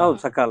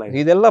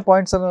 ಇದೆಲ್ಲ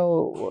ಪಾಯಿಂಟ್ಸ್ ಅನ್ನು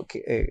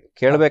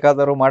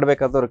ಕೇಳಬೇಕಾದವರು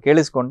ಮಾಡ್ಬೇಕಾದವರು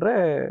ಕೇಳಿಸ್ಕೊಂಡ್ರೆ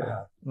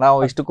ನಾವು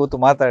ಇಷ್ಟು ಕೂತು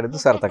ಮಾತಾಡಿದ್ದು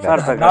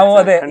ಸಾರ್ಥಕ. ನಾವು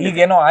ಅದೇ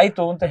ಈಗೇನೋ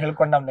ಆಯ್ತು ಅಂತ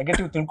ಹೇಳ್ಕೊಂಡು ನಾವು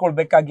ನೆಗೆಟಿವ್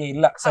ತಿಳ್ಕೊಳ್ಬೇಕಾಗಿ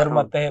ಇಲ್ಲ ಸರ್.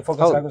 ಮತ್ತೆ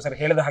ಫೋಕಸ್ ಆಗು ಸರ್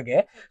ಹೇಳಿದ ಹಾಗೆ.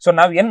 ಸೊ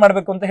ನಾವ್ ಏನ್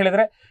ಮಾಡ್ಬೇಕು ಅಂತ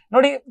ಹೇಳಿದ್ರೆ,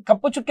 ನೋಡಿ,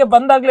 ಕಪ್ಪು ಚುಕ್ಕೆ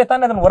ಬಂದಾಗ್ಲೇ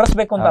ತಾನೇ ಅದನ್ನ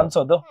ಒರೆಸ್ಬೇಕು ಅಂತ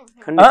ಅನ್ಸೋದು,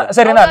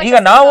 ಸರಿನಾ? ಈಗ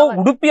ನಾವು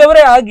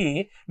ಉಡುಪಿಯವರೇ ಆಗಿ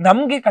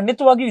ನಮ್ಗೆ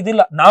ಖಂಡಿತವಾಗಿಯೂ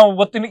ಇದಿಲ್ಲ, ನಾವು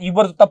ಒತ್ತಿನ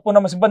ಇಬ್ಬರದು ತಪ್ಪು,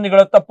 ನಮ್ಮ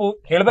ಸಿಬ್ಬಂದಿಗಳ ತಪ್ಪು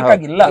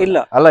ಹೇಳ್ಬೇಕಾಗಿಲ್ಲ.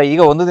 ಅಲ್ಲ,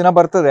 ಈಗ ಒಂದು ದಿನ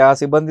ಬರ್ತದೆ ಆ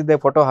ಸಿಬ್ಬಂದಿದ್ದೇ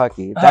photo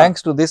hockey,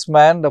 thanks to this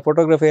man the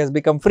photography has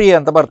become free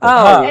ಅಂತ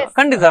ಬರ್ತದೆ.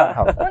 ಖಂಡಿತ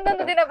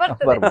ಒಂದೊಂದು ದಿನ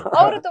ಬರ್ತದೆ,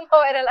 ಅವರು ತುಂಬಾ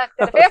ವೈರಲ್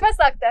ಆಗ್ತಾರೆ,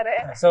 ಫೇಮಸ್ ಆಗ್ತಾರೆ.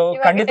 ಸೊ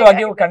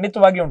ಖಂಡಿತವಾಗಿಯೂ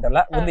ಉಂಟಲ್ಲ,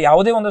 ಒಂದು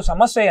ಯಾವುದೇ ಒಂದು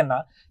ಸಮಸ್ಯೆಯನ್ನ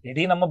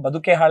ಇಡೀ ನಮ್ಮ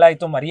ಬದುಕೆ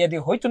ಹಾಳಾಯ್ತು, ಮರ್ಯಾದೆ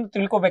ಹೋಯ್ತು ಅಂತ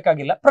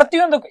ತಿಳ್ಕೊಬೇಕಾಗಿಲ್ಲ.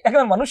 ಪ್ರತಿಯೊಂದು,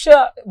 ಯಾಕಂದ್ರೆ ಮನುಷ್ಯ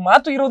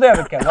ಮಾತು ಇರುವುದೇ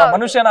ಅದಕ್ಕೆ ಅಲ್ವಾ,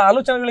 ಮನುಷ್ಯನ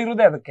ಆಲೋಚನೆಗಳು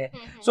ಇರುವುದೇ ಅದಕ್ಕೆ.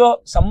 ಸೊ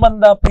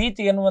ಸಂಬಂಧ,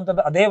 ಪ್ರೀತಿ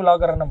ಎನ್ನುವಂಥದ್ದು, ಅದೇ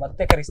ವ್ಲಾಗರ್ ಅನ್ನ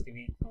ಮತ್ತೆ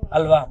ಕರೆಸ್ತೀವಿ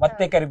ಅಲ್ವಾ,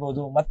 ಮತ್ತೆ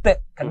ಕರಿಬಹುದು. ಮತ್ತೆ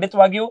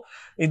ಖಂಡಿತವಾಗಿಯೂ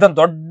ಇದೊಂದು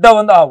ದೊಡ್ಡ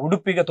ಒಂದು ಆ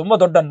ಉಡುಪಿಗೆ ತುಂಬಾ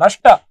ದೊಡ್ಡ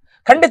ನಷ್ಟ.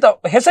 ಖಂಡಿತ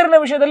ಹೆಸರಿನ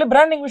ವಿಷಯದಲ್ಲಿ,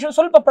 ಬ್ರ್ಯಾಂಡಿಂಗ್ ವಿಷಯ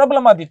ಸ್ವಲ್ಪ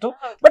ಪ್ರಾಬ್ಲಮ್ ಆದಿತ್ತು.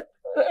 ಬಟ್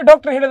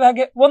ಡಾಕ್ಟರ್ ಹೇಳಿದ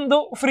ಹಾಗೆ ಒಂದು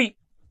ಫ್ರೀ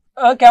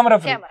ಕ್ಯಾಮರಾ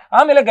ಫ್ರೀ,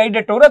 ಆಮೇಲೆ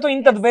ಗೈಡೆಡ್ ಟೂರ್ ಅಥವಾ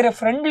ಇಂಥದ್ದು ಬೇರೆ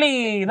ಫ್ರೆಂಡ್ಲಿ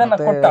ಇದನ್ನ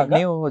ಕೊಟ್ಟಾಗ,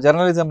 ನೀವು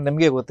ಜರ್ನಲಿಸಂ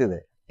ನಿಮ್ಗೆ ಗೊತ್ತಿದೆ,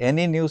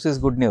 any news is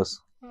good news.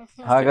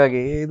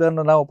 ಹಾಗಾಗಿ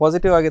ಇದನ್ನು ನಾವು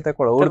ಪಾಸಿಟಿವ್ ಆಗಿ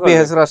ತಕೊಳ್ಳೋ. ಉಡುಪಿ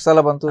ಹೆಸರು ಅಷ್ಟು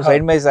ಸಲ ಬಂತು,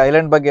 ಸೈಂಟ್ ಮೇರಿಸ್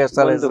ಐಲ್ಯಾಂಡ್ ಬಗ್ಗೆ ಅಷ್ಟು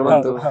ಸಲ ಹೆಸರು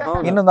ಬಂತು.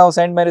 ಇನ್ನು ನಾವು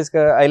ಸೈಂಟ್ ಮೇರಿಸ್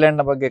ಐಲ್ಯಾಂಡ್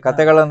ನ ಬಗ್ಗೆ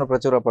ಕಥೆಗಳನ್ನು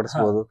ಪ್ರಚುರ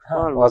ಪಡಿಸಬಹುದು.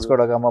 ವಾಸ್ಕೋ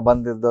ಡ ಗಾಮ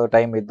ಬಂದಿದ್ದು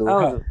ಟೈಮ್ ಇದ್ದು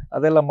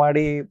ಅದೆಲ್ಲ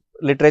ಮಾಡಿ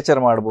ಲಿಟ್ರೇಚರ್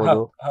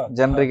ಮಾಡಬಹುದು,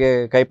 ಜನರಿಗೆ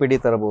ಕೈಪಿಡಿ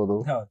ತರಬಹುದು,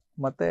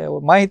 ಮತ್ತೆ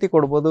ಮಾಹಿತಿ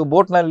ಕೊಡ್ಬೋದು,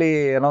 ಬೋಟ್ ನಲ್ಲಿ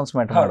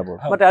ಅನೌನ್ಸ್ಮೆಂಟ್ ಮಾಡಬಹುದು.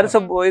 ಮತ್ತೆ ಅದು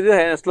ಇದು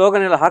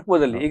ಸ್ಲೋಗನ್ ಎಲ್ಲ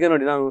ಹಾಕ್ಬೋದಲ್ಲಿ. ಈಗ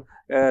ನೋಡಿ, ನಾವು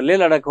ಲೇ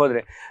ಲಡಾಖ್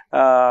ಹೋದ್ರೆ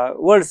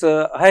ವರ್ಲ್ಡ್ಸ್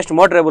ಹೈಯೆಸ್ಟ್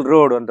ಮೋಟರೇಬಲ್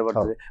ರೋಡ್ ಅಂತ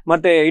ಬರ್ತದೆ,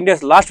 ಮತ್ತೆ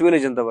ಇಂಡಿಯಾಸ್ ಲಾಸ್ಟ್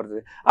ವಿಲೇಜ್ ಅಂತ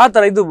ಬರ್ತದೆ. ಆ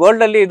ತರ ಇದು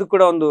ವರ್ಲ್ಡ್ ಅಲ್ಲಿ ಇದು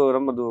ಕೂಡ ಒಂದು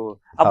ನಮ್ಮದು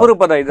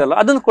ಅಪರೂಪದ ಇದಲ್ಲ,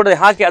 ಅದನ್ನು ಕೂಡ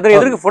ಹಾಕಿ ಅದರ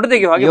ಎದುರಿಗೆ ಫೋಟೋ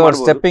ತೆಗೆಯುವ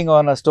ಹಾಗೆ stepping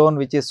on a stone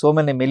which is so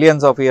many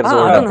millions of years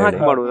old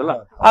ಹಾಕಿ ಮಾಡುವುದಲ್ಲ.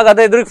 ಆಗ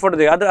ಅದ್ರ ಎದುರಿಗೆ ಫೋಟೋ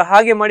ತೆಗೆ, ಅದ್ರ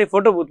ಹಾಗೆ ಮಾಡಿ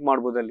ಫೋಟೋ ಬೂತ್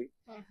ಮಾಡಬಹುದು ಅಲ್ಲಿ.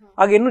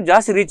 ಹಾಗೆ ಇನ್ನೂ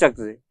ಜಾಸ್ತಿ ರೀಚ್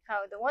ಆಗ್ತದೆ.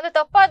 ಹೌದು, ಒಂದು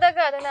ತಪ್ಪಾದಾಗ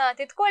ಅದನ್ನ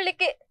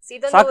ತಿದ್ಕೊಳ್ಳಿಕ್ಕೆ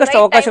ಸಾಕಷ್ಟು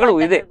ಅವಕಾಶಗಳು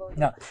ಇದೆ.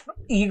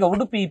 ಈಗ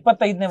ಉಡುಪಿ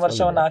 25ನೇ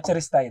ವರ್ಷವನ್ನ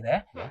ಆಚರಿಸ್ತಾ ಇದೆ.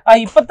 ಆ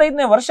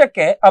 25ನೇ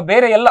ವರ್ಷಕ್ಕೆ ಆ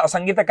ಬೇರೆ ಎಲ್ಲ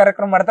ಸಂಗೀತ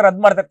ಕಾರ್ಯಕ್ರಮ ಮಾಡ್ತಾರೆ, ಅದ್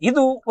ಮಾಡ್ತಾರೆ.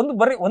 ಇದು ಒಂದು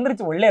ಬರೀ ಒಂದ್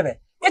ರೀತಿ ಒಳ್ಳೇದೇ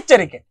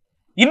ಎಚ್ಚರಿಕೆ.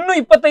 ಇನ್ನು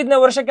 25ನೇ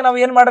ವರ್ಷಕ್ಕೆ ನಾವು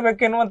ಏನ್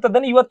ಮಾಡ್ಬೇಕು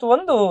ಎನ್ನುವಂಥದ್ದನ್ನು ಇವತ್ತು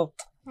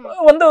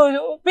ಒಂದು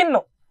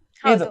ಪಿನ್ನು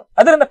ಇದು.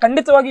 ಅದರಿಂದ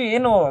ಖಂಡಿತವಾಗಿ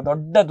ಏನು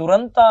ದೊಡ್ಡ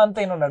ದುರಂತ ಅಂತ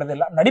ಏನು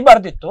ನಡೆದಿಲ್ಲ,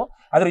 ನಡಿಬಾರ್ದಿತ್ತು.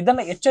 ಆದ್ರೆ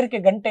ಇದನ್ನ ಎಚ್ಚರಿಕೆ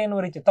ಗಂಟೆ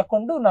ಎನ್ನುವ ರೀತಿ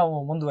ತಕೊಂಡು ನಾವು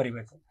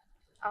ಮುಂದುವರಿಬೇಕು.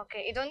 ಓಕೆ,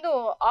 ಇದೊಂದು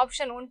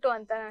ಆಪ್ಷನ್ ಉಂಟು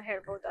ಅಂತ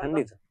ಹೇಳ್ಬೋದು.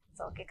 ಖಂಡಿತ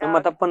ನಮ್ಮ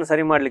ತಪ್ಪನ್ನು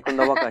ಸರಿ ಮಾಡ್ಲಿಕ್ಕೆ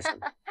ಒಂದು ಅವಕಾಶ.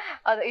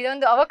 ಅದು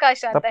ಇದೊಂದು ಅವಕಾಶ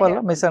ಅಂತ ತಪ್ಪಲ್ಲ,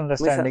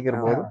 ಮಿಸ್ಅಂಡರ್ಸ್ಟ್ಯಾಂಡಿಂಗ್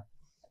ಇರಬಹುದು.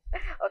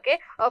 ಓಕೆ,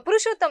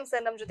 ಪುರುಷೋತ್ತಮ್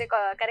ಸರ್ ನಮ್ಮ ಜೊತೆ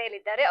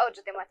ಕರೆಯಲಿದ್ದಾರೆ, ಅವ್ರ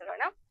ಜೊತೆ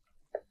ಮಾತಾಡೋಣ.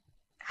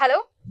 ಹಲೋ.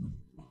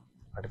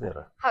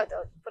 ಹೌದು,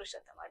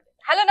 ಪುರುಷೋತ್ತಮ್.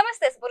 ಹಲೋ,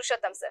 ನಮಸ್ತೆ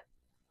ಪುರುಷೋತ್ತಮ್ ಸರ್.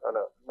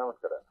 ಹಲೋ,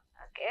 ನಮಸ್ಕಾರ.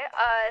 ಓಕೆ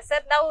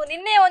ಸರ್, ನಾವು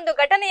ನಿನ್ನೆ ಒಂದು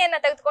ಘಟನೆಯನ್ನ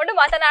ತೆಗೆದುಕೊಂಡು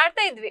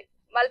ಮಾತನಾಡ್ತಾ ಇದ್ವಿ,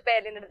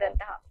 ಮಲ್ಪೆಯಲ್ಲಿ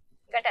ನಡೆದಂತಹ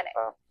ಘಟನೆ.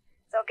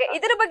 ಓಕೆ,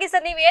 ಇದ್ರ ಬಗ್ಗೆ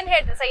ಸರ್ ನೀವ್ ಏನ್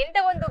ಹೇಳ್ತೀರಿ ಸರ್? ಇಂತ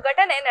ಒಂದು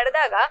ಘಟನೆ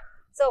ನಡೆದಾಗ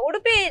ಸೊ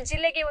ಉಡುಪಿ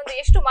ಜಿಲ್ಲೆಗೆ ಒಂದು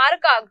ಎಷ್ಟು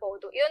ಮಾರಕ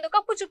ಆಗಬಹುದು? ಈ ಒಂದು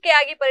ಕಪ್ಪು ಚುಕ್ಕೆ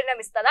ಆಗಿ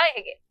ಪರಿಣಮಿಸ್ತದಾ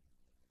ಹೇಗೆ?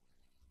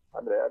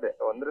 ಅಂದ್ರೆ ಅದೇ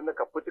ಒಂದರಿಂದ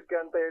ಕಪ್ಪು ಚುಕ್ಕೆ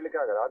ಅಂತ ಹೇಳಿಕ್ಕೆ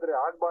ಆಗಲ್ಲ, ಆದ್ರೆ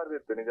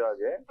ಆಗ್ಬಾರ್ದಿತ್ತು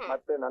ನಿಜವಾಗಿ.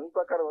 ಮತ್ತೆ ನನ್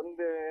ಪ್ರಕಾರ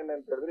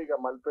ಒಂದೇನಂತ ಹೇಳಿದ್ರೆ, ಈಗ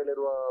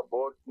ಮಲ್ಪೆಲಿರುವ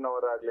ಬೋಟ್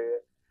ನವರಾಗ್ಲಿ,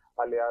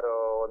 ಅಲ್ಲಿ ಯಾರೋ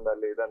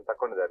ಒಂದಲ್ಲಿ ಇದನ್ನ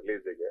ತಕೊಂಡಿದ್ದಾರೆ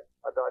ಲೀಸಿಗೆ,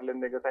 ಅಥವಾ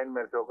ಅಲ್ಲಿಂದ ಈಗ ಸೈಂಟ್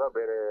ಮೇರಿಸ್ ಹೋಗುವ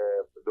ಬೇರೆ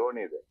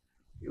ದೋಣಿ ಇದೆ.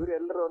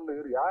 ಇವ್ರೆಲ್ಲರೂ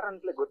ಇವ್ರು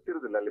ಯಾರಂತಲೇ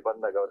ಗೊತ್ತಿರುದಿಲ್ಲ. ಅಲ್ಲಿ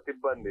ಬಂದಾಗ ಅವ್ರ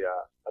ಸಿಬ್ಬಂದಿಯ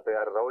ಅಥವಾ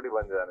ಯಾರು ರೌಡಿ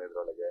ಬಂದಿದ್ದಾನೆ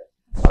ಇದ್ರೊಳಗೆ,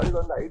 ಅವ್ರಿಗೆ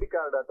ಒಂದು ಐಡಿ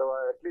ಕಾರ್ಡ್ ಅಥವಾ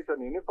ಅಟ್ಲೀಸ್ಟ್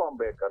ಒಂದು ಯೂನಿಫಾರ್ಮ್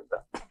ಬೇಕಂತ.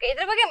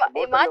 ಇದ್ರ ಬಗ್ಗೆ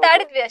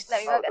ಮಾತಾಡಿದ್ವಿ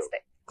ಅಷ್ಟೇ ಇವಾಗಷ್ಟೇ.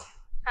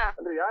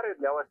 ಅಂದ್ರೆ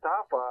ಯಾರಿರ್ಲಿ, ಅವ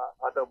ಸ್ಟಾಫ್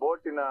ಅಥವಾ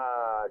ಬೋಟಿನ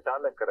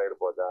ಚಾಲಕರ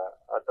ಇರ್ಬೋದಾ,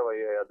 ಅಥವಾ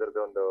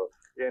ಅದ್ರದ್ದು ಒಂದು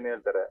ಏನ್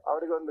ಹೇಳ್ತಾರೆ,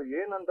 ಅವ್ರಿಗೆ ಒಂದು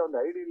ಏನಂತ ಒಂದು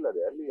ಐಡಿ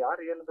ಇಲ್ಲದೆ ಅಲ್ಲಿ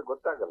ಯಾರು ಏನಂತ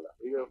ಗೊತ್ತಾಗಲ್ಲ.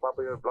 ಈಗ ಪಾಪ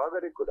ಇವ್ರ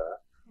ಬ್ಲಾಗರಿಗೆ ಕೂಡ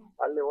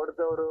ಅಲ್ಲಿ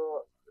ಹೊಡೆದವರು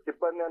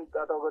ಸಿಬ್ಬಂದಿ ಅಂತ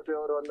ಅಥವಾ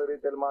ಗೊತ್ತಿರೋರು ಒಂದು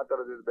ರೀತಿಯಲ್ಲಿ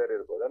ಮಾತಾಡೋದು ಬೇರೆ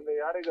ಇರ್ಬೋದು. ಅಂದ್ರೆ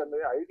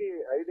ಯಾರಿಗಂದ್ರೆ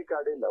ಐಡಿ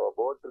ಕಾರ್ಡ್ ಇಲ್ಲ,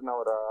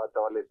 ಬೋಟ್ನವರ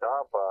ಅಥವಾ ಅಲ್ಲಿ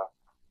ಸ್ಟಾಫ್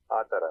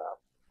ಆ ತರ.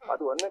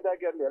 ಅದು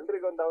ಒಂದನೇದಾಗಿ ಅಲ್ಲಿ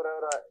ಎಲ್ರಿಗೊಂದು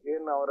ಅವರವರ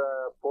ಅವರ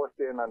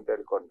ಪೋಸ್ಟ್ ಏನಂತ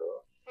ಹೇಳ್ಕೊಂಡು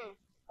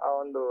ಆ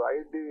ಒಂದು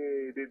ID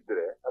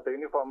ಇದಿದ್ರೆ ಅಥವಾ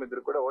ಯೂನಿಫಾರ್ಮ್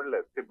ಇದ್ರು ಕೂಡ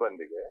ಒಳ್ಳೇದು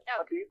ಸಿಬ್ಬಂದಿಗೆ.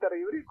 ಮತ್ತೆ ಈ ತರ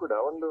ಇವ್ರಿಗೆ ಕೂಡ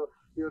ಒಂದು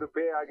ಇವ್ರು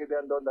ಪೇ ಆಗಿದೆ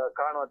ಅಂತ ಒಂದು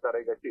ಕಾಣುವ ತರ,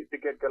 ಈಗ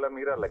ಟಿಕೆಟ್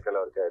ಕೆಲವೊಮ್ಮೆ ಇರಲ್ಲ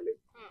ಕೆಲವ್ರ ಕೈಯಲ್ಲಿ,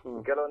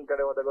 ಕೆಲವೊಂದ್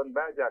ಕಡೆ ಹೋದಾಗ ಒಂದು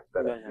ಬ್ಯಾಜ್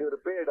ಹಾಕ್ತಾರೆ, ಇವ್ರು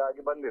ಪೇಡ್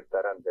ಆಗಿ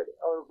ಬಂದಿರ್ತಾರೆ ಅಂತೇಳಿ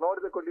ಅವ್ರು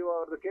ನೋಡಿದ ಕೂಡ ನೀವು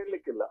ಅವ್ರದ್ದು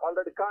ಕೇಳಲಿಕ್ಕಿಲ್ಲ,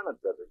 ಆಲ್ರೆಡಿ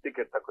ಕಾಣುತ್ತೆ ಅದು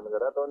ಟಿಕೆಟ್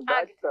ತಕೊಂಡಿದ್ದಾರೆ ಅಥವಾ ಒಂದು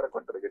ಬ್ಯಾಜ್ ತರ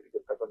ಕೊಟ್ಟರಿಗೆ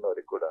ಟಿಕೆಟ್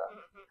ತಕೊಂಡವ್ರಿಗೆ ಕೂಡ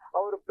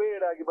ಅವರು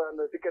ಪೇಡ್ ಆಗಿ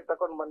ಬಂದು ಟಿಕೆಟ್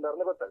ತಕೊಂಡ್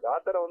ಬಂದವ್ರನ್ನ ಗೊತ್ತಾಗ. ಆ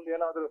ತರ ಒಂದು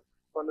ಏನಾದ್ರು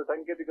ಒಂದು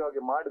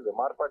ಸಾಂಕೇತಿಕವಾಗಿ ಮಾಡಿದ್ರೆ,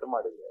 ಮಾರ್ಪಾಟು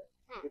ಮಾಡಿದ್ರೆ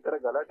ಈ ತರ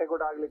ಗಲಾಟೆ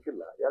ಕೂಡ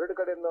ಆಗ್ಲಿಕ್ಕಿಲ್ಲ. ಎರಡು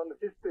ಕಡೆಯಿಂದ ಒಂದು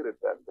ಶಿಸ್ತು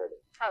ಇರುತ್ತೆ ಅಂತ ಹೇಳಿ.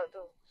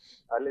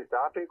 ಅಲ್ಲಿ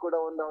ಸ್ಟಾಫಿಗೆ ಕೂಡ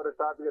ಒಂದು ಅವ್ರ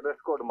ಸ್ಟಾಫ್ಗೆ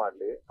ಡ್ರೆಸ್ ಕೋಡ್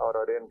ಮಾಡ್ಲಿ,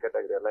 ಅವ್ರವ್ರ ಏನ್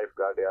ಕೆಟಗರಿ, ಲೈಫ್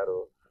ಗಾರ್ಡ್ ಯಾರು,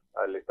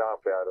 ಅಲ್ಲಿ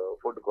ಸ್ಟಾಫ್ ಯಾರು,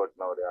 ಫುಡ್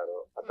ಕೋರ್ಟ್ನವ್ರು ಯಾರು,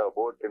 ಅಥವಾ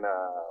ಬೋಟಿನ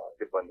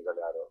ಸಿಬ್ಬಂದಿಗಳು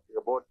ಯಾರು,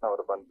 ಈಗ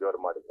ಬೋಟ್ನವರು ಬಂದು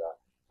ಜೋರು ಮಾಡಿದ್ರ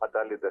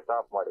ಅಥವಾ ಅಲ್ಲಿದ್ದ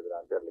ಸ್ಟಾಫ್ ಮಾಡಿದ್ರ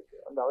ಅಂತ ಹೇಳಲಿಕ್ಕೆ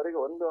ಒಂದು ಅವರಿಗೆ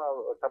ಒಂದು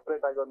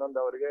ಸಪರೇಟ್ ಆಗಿ ಒಂದೊಂದು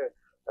ಅವರಿಗೆ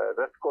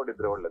ಡ್ರೆಸ್ ಕೋಡ್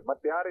ಇದ್ರೆ ಒಳ್ಳೇದು.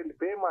 ಮತ್ತೆ ಯಾರು ಇಲ್ಲಿ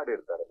ಪೇ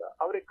ಮಾಡಿರ್ತಾರಲ್ಲ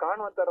ಅವ್ರಿಗೆ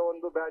ಕಾಣುವ ತರ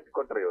ಒಂದು ಬ್ಯಾಚ್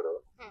ಕೊಟ್ರೆ ಇವರು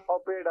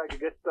ಅವ್ರು ಪೇಡ್ ಆಗಿ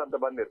ಗೆಸ್ಟ್ ಅಂತ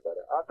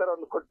ಬಂದಿರ್ತಾರೆ, ಆ ತರ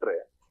ಒಂದು ಕೊಟ್ರೆ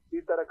ಈ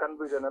ತರ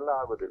ಕನ್ಫ್ಯೂಷನ್ ಎಲ್ಲ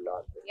ಆಗುದಿಲ್ಲ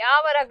ಅಂತ.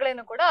 ಯಾವ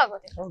ರಗಳೇನು ಕೂಡ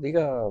ಆಗೋದಿಲ್ಲ, ಈಗ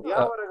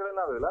ಯಾವ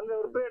ರಗಳೇನು ಆಗುದಿಲ್ಲ. ಅಂದ್ರೆ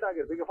ಅವ್ರು ಪೇಡ್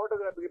ಆಗಿರ್ತಾರೆ. ಈಗ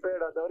ಫೋಟೋಗ್ರಾಫಿಗೆ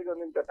ಪೇಡ್ ಆದವರಿಗೆ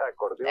ಒಂದು ಇಂತ ಟ್ಯಾಗ್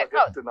ಕೊಡುದು, ಇವಾಗ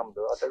ಗೆಸ್ಟ್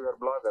ನಮ್ದು ಅಥವಾ ಇವ್ರ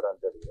ಬ್ಲಾಗರ್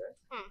ಅಂತ ಹೇಳಿದ್ರೆ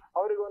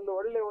ಅವ್ರಿಗೆ ಒಂದು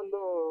ಒಳ್ಳೆ ಒಂದು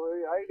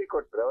ID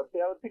ಕೊಟ್ರೆ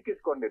ಅವ್ರು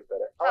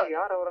ಸಿಕ್ಕಿಸ್ಕೊಂಡಿರ್ತಾರೆ, ಅವಾಗ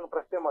ಯಾರು ಅವರನ್ನು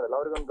ಪ್ರಶ್ನೆ ಮಾಡಲ್ಲ,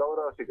 ಅವ್ರಿಗೊಂದು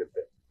ಗೌರವ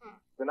ಸಿಗುತ್ತೆ.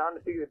 ನಾನು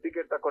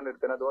ಟಿಕೆಟ್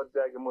ತಕೊಂಡಿರ್ತೇನೆ, ಅದು ಒದ್ದೆ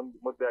ಆಗಿ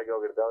ಮುದ್ದೆ ಆಗಿ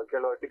ಹೋಗಿರ್ತೇವೆ, ಅವ್ರು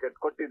ಕೇಳುವ ಟಿಕೆಟ್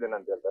ಕೊಟ್ಟಿದ್ದೇನೆ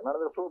ಅಂತ ಹೇಳ್ತಾರೆ,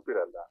 ನನ್ನ ಪ್ರೂಫ್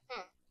ಇರಲ್ಲ.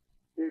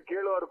 ಈ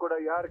ಕೇಳುವವರು ಕೂಡ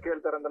ಯಾರು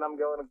ಕೇಳ್ತಾರಂತ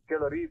ನಮ್ಗೆ ಅವನು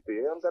ಕೇಳೋ ರೀತಿ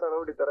ಒಂಥರ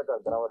ರೌಡಿ ತರ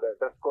ಕಾಣ್ತಾನೆ. ಅವ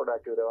ಡ್ರೆಸ್ ಕೋಡ್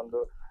ಹಾಕಿದ್ರೆ ಒಂದು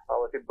ಅವ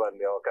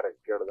ಸಿಬ್ಬಂದಿ ಅವ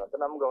ಕರೆಕ್ಟ್ ಕೇಳುದು ಅಂತ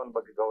ನಮ್ಗೆ ಅವನ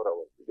ಬಗ್ಗೆ ಗೌರವ.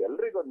 ಇದು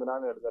ಎಲ್ರಿಗೊಂದು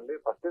ನಾನು ಹೇಳಿದಲ್ಲಿ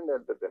ಫಸ್ಟ್ ಇಂದ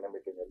ಹೇಳ್ತಿದ್ದೇನೆ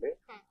ಮೀಟಿಂಗ್ ಅಲ್ಲಿ,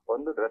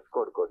 ಒಂದು ಡ್ರೆಸ್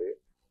ಕೋಡ್ ಕೊಡಿ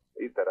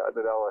ಈ ತರ.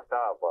 ಅದ್ರ ಅವ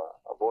ಸ್ಟಾಫ್,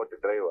 ಬೋಟ್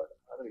ಡ್ರೈವರ್,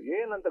 ಅಂದ್ರೆ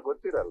ಏನಂತ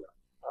ಗೊತ್ತಿರಲ್ಲ,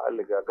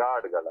 ಅಲ್ಲಿ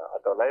ಗಾರ್ಡ್ಗಳ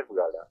ಅಥವಾ ಲೈಫ್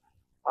ಗಾರ್ಡ್,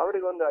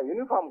 ಅವ್ರಿಗೆ ಒಂದು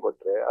ಯೂನಿಫಾರ್ಮ್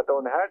ಕೊಟ್ರೆ ಅಥವಾ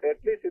ಒಂದು ಹ್ಯಾಟ್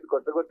ಅಟ್ಲೀಸ್ಟ್ ಇದು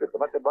ಕೊಟ್ಟರೆ ಗೊತ್ತಿರ್ತದೆ.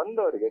 ಮತ್ತೆ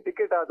ಬಂದವರಿಗೆ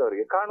ಟಿಕೆಟ್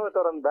ಆದವರಿಗೆ ಕಾಣುವ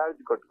ತರ ಒಂದು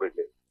ಬ್ಯಾಡ್ಜ್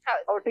ಕೊಟ್ಬಿಡ್ಲಿ,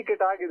 ಅವ್ರ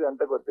ಟಿಕೆಟ್ ಆಗಿದೆ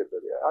ಅಂತ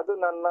ಗೊತ್ತಿರ್ತದೆ. ಅದು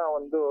ನನ್ನ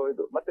ಒಂದು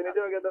ಇದು. ಮತ್ತೆ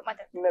ನಿಜವಾಗಿ ಅದು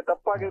ನಿನ್ನೆ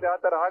ತಪ್ಪಾಗಿದ್ರೆ ಆ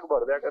ತರ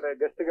ಆಗ್ಬಾರ್ದು, ಯಾಕಂದ್ರೆ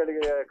ಗೆಸ್ಟ್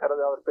ಗಳಿಗೆ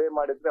ಕರೆದು ಅವ್ರು ಪೇ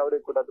ಮಾಡಿದ್ರೆ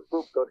ಅವ್ರಿಗೆ ಕೂಡ ಅದು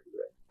ಪ್ರೂಫ್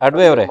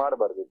ತೋರಿಸಿದ್ರೆ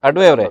ಮಾಡಬಾರ್ದು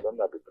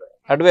ಒಂದು ಅಭಿಪ್ರಾಯ.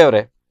 ಅಡ್ವೆ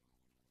ಅವರೇ,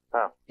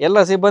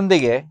 ಎಲ್ಲ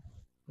ಸಿಬ್ಬಂದಿಗೆ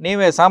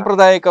ನೀವೇ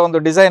ಸಾಂಪ್ರದಾಯಿಕ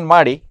ಒಂದು ಡಿಸೈನ್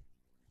ಮಾಡಿ,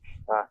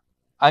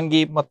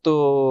 ಅಂಗಿ ಮತ್ತು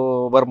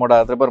ಬರ್ಮುಡ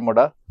ಆದ್ರೆ ಬರ್ಮುಡ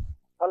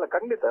ಅಲ್ಲ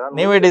ಖಂಡಿತ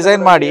ನೀವೇ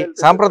ಡಿಸೈನ್ ಮಾಡಿ,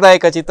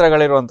 ಸಾಂಪ್ರದಾಯಿಕ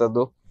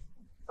ಚಿತ್ರಗಳಿರುವಂತದ್ದು.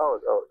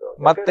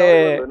 ಮತ್ತೆ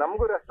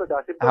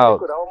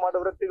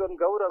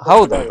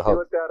ಹೌದು,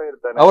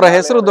 ಅವರ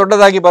ಹೆಸರು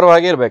ದೊಡ್ಡದಾಗಿ ಬರುವ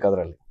ಹಾಗೆ ಇರ್ಬೇಕು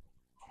ಅದರಲ್ಲಿ.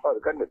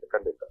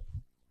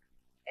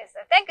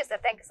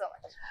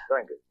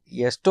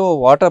 ಎಷ್ಟೋ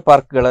ವಾಟರ್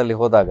ಪಾರ್ಕ್ ಗಳಲ್ಲಿ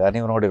ಹೋದಾಗ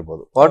ನೀವು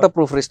ನೋಡಿರ್ಬೋದು, ವಾಟರ್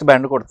ಪ್ರೂಫ್ ರಿಸ್ಟ್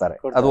ಬ್ಯಾಂಡ್ ಕೊಡ್ತಾರೆ.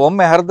 ಅದು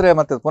ಒಮ್ಮೆ ಹರಿದ್ರೆ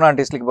ಮತ್ತೆ ಪುನಃ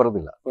ಅಂಟಿಸ್ಲಿಕ್ಕೆ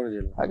ಬರುದಿಲ್ಲ.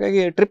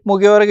 ಹಾಗಾಗಿ ಟ್ರಿಪ್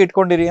ಮುಗಿಯೋವರೆಗೆ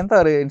ಇಟ್ಕೊಂಡಿರಿ ಅಂತ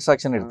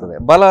ಇನ್ಸ್ಟ್ರಕ್ಷನ್ ಇರ್ತದೆ.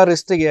 ಬಲ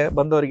ರಿಸ್ಟ್ಗೆ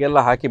ಬಂದವರಿಗೆಲ್ಲ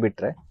ಹಾಕಿ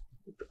ಬಿಟ್ರೆ,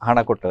 ಹಣ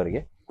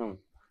ಕೊಟ್ಟವರಿಗೆ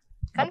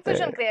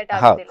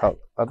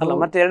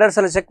ಮತ್ತೆ ಎರಡೆರಡು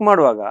ಸಲ ಚೆಕ್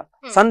ಮಾಡುವಾಗ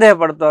ಸಂದೇಹ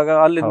ಪಡುವಾಗ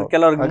ಅಲ್ಲಿ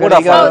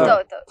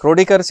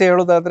ಕ್ರೋಢೀಕರಿಸಿ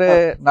ಹೇಳುದಾದ್ರೆ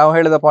ನಾವು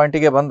ಹೇಳಿದ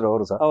ಪಾಯಿಂಟಿಗೆ ಬಂದ್ರು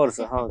ಅವರು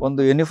ಸಹ.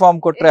 ಒಂದು ಯೂನಿಫಾರ್ಮ್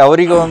ಕೊಟ್ರೆ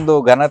ಅವರಿಗೆ ಒಂದು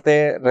ಘನತೆ,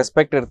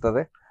 ರೆಸ್ಪೆಕ್ಟ್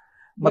ಇರ್ತದೆ,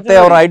 ಮತ್ತೆ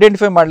ಅವ್ರನ್ನ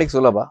ಐಡೆಂಟಿಫೈ ಮಾಡ್ಲಿಕ್ಕೆ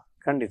ಸುಲಭ.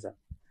 ಖಂಡಿತ.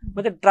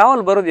 ಮತ್ತೆ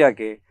ಟ್ರಾವೆಲ್ ಬರೋದು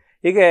ಯಾಕೆ,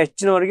 ಈಗ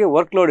ಹೆಚ್ಚಿನವರಿಗೆ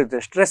ವರ್ಕ್ ಲೋಡ್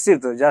ಇರ್ತದೆ, ಸ್ಟ್ರೆಸ್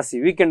ಇರ್ತದೆ ಜಾಸ್ತಿ,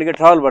 ವೀಕೆಂಡ್ಗೆ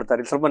ಟ್ರಾವೆಲ್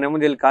ಬರ್ತಾರೆ, ಸ್ವಲ್ಪ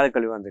ನೆಮ್ಮದಿಯಲ್ಲಿ ಕಾಲ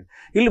ಕಳೆಯುವ ಅಂತೇಳಿ.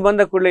 ಇಲ್ಲಿ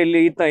ಬಂದ ಕೂಡಲೇ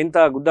ಇಲ್ಲಿ ಇಂಥ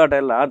ಗುದ್ದಾಟ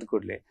ಎಲ್ಲ ಆದ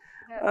ಕೂಡಲೇ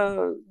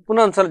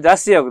ಪುನಃ ಒಂದ್ಸಲ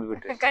ಜಾಸ್ತಿ ಆಗುದು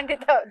ಬಿಟ್ರೆ.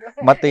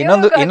 ಮತ್ತೆ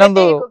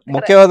ಇನ್ನೊಂದು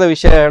ಮುಖ್ಯವಾದ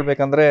ವಿಷಯ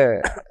ಹೇಳ್ಬೇಕಂದ್ರೆ,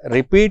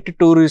 ರಿಪೀಟ್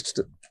ಟೂರಿಸ್ಟ್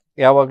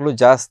ಯಾವಾಗ್ಲೂ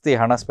ಜಾಸ್ತಿ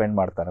ಹಣ ಸ್ಪೆಂಡ್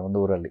ಮಾಡ್ತಾರೆ ಒಂದು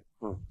ಊರಲ್ಲಿ.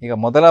 ಈಗ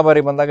ಮೊದಲ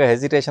ಬಾರಿ ಬಂದಾಗ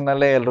ಹೆಸಿಟೇಷನ್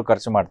ಅಲ್ಲೇ ಎಲ್ಲರೂ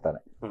ಖರ್ಚು ಮಾಡ್ತಾನೆ.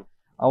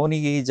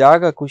 ಅವನಿಗೆ ಈ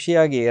ಜಾಗ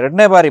ಖುಷಿಯಾಗಿ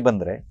ಎರಡನೇ ಬಾರಿ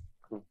ಬಂದ್ರೆ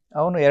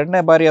ಅವನು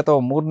ಎರಡನೇ ಬಾರಿ ಅಥವಾ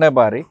ಮೂರನೇ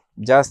ಬಾರಿ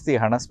ಜಾಸ್ತಿ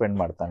ಹಣ ಸ್ಪೆಂಡ್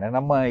ಮಾಡ್ತಾನೆ.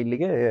 ನಮ್ಮ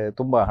ಇಲ್ಲಿಗೆ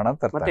ತುಂಬಾ ಹಣ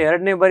ತರ್ತಾನೆ.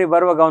 ಎರಡನೇ ಬಾರಿ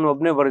ಬರುವಾಗ ಅವನು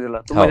ಒಬ್ಬನೇ ಬರೋದಿಲ್ಲ,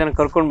 ತುಂಬಾ ಜನ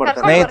ಕರ್ಕೊಂಡು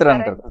ಬರ್ತಾನೆ,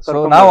 ಸ್ನೇಹಿತರನ್ನು ಕರ್ಕೊಂಡು.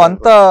 ಸೊ ನಾವು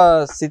ಅಂತ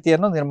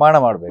ಸ್ಥಿತಿಯನ್ನು ನಿರ್ಮಾಣ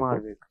ಮಾಡ್ಬೇಕು.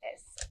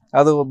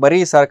 ಅದು ಬರೀ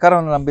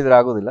ಸರ್ಕಾರವನ್ನು ನಂಬಿದ್ರೆ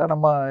ಆಗುದಿಲ್ಲ,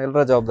 ನಮ್ಮ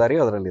ಎಲ್ಲರ ಜವಾಬ್ದಾರಿ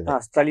ಅದರಲ್ಲಿ.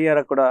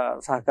 ಸ್ಥಳೀಯರ ಕೂಡ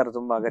ಸಹಕಾರ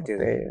ತುಂಬಾ ಅಗತ್ಯ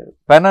ಇದೆ.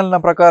 ಪ್ಯಾನಲ್ ನ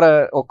ಪ್ರಕಾರ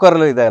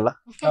ಒಕ್ಕರಲು ಇದೆ ಅಲ್ಲ,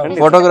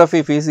 ಫೋಟೋಗ್ರಫಿ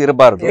ಫೀಸ್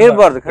ಇರಬಾರ್ದು.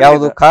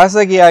 ಯಾವುದು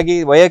ಖಾಸಗಿಯಾಗಿ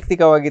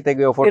ವೈಯಕ್ತಿಕವಾಗಿ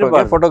ತೆಗೆಯುವ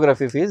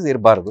ಫೋಟೋಗ್ರಫಿ ಫೀಸ್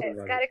ಇರಬಾರ್ದು.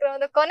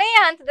 ಕಾರ್ಯಕ್ರಮದ ಕೊನೆಯ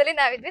ಹಂತದಲ್ಲಿ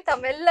ನಾವಿದ್ವಿ,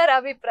 ತಮ್ಮೆಲ್ಲರ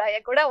ಅಭಿಪ್ರಾಯ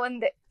ಕೂಡ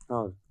ಒಂದೇ,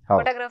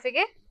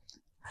 ಫೋಟೋಗ್ರಫಿಗೆ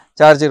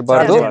ಚಾರ್ಜ್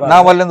ಇರಬಾರ್ದು.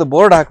 ನಾವು ಅಲ್ಲೊಂದು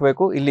ಬೋರ್ಡ್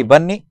ಹಾಕ್ಬೇಕು, ಇಲ್ಲಿ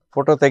ಬನ್ನಿ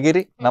ಫೋಟೋ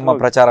ತೆಗೀರಿ, ನಮ್ಮ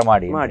ಪ್ರಚಾರ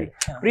ಮಾಡಿ.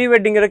 ಪ್ರೀ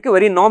ವೆಡ್ಡಿಂಗ್ ಇರಕ್ಕೆ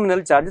ಬರೀ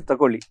ನಾಮಿನಲ್ ಚಾರ್ಜ್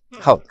ತಗೊಳ್ಳಿ,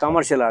 ಹೌದು,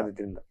 ಕಮರ್ಷಿಯಲ್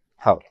ಆದ್ರಿಂದ.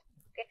 ಹೌದು.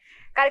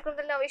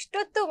 ಕಾರ್ಯಕ್ರಮದಲ್ಲಿ ನಾವು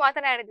ಇಷ್ಟೊತ್ತು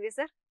ಮಾತನಾಡಿದ್ವಿ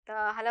ಸರ್,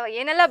 ಹಲವು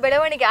ಏನೆಲ್ಲ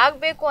ಬೆಳವಣಿಗೆ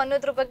ಆಗ್ಬೇಕು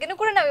ಅನ್ನೋದ್ರ ಬಗ್ಗೆನೂ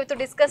ಕೂಡ ನಾವು ಇವತ್ತು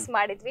ಡಿಸ್ಕಸ್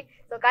ಮಾಡಿದ್ವಿ.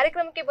 ಸೊ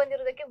ಕಾರ್ಯಕ್ರಮಕ್ಕೆ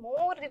ಬಂದಿರೋದಕ್ಕೆ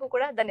ಮೂವರಿಗೂ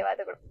ಕೂಡ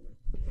ಧನ್ಯವಾದಗಳು.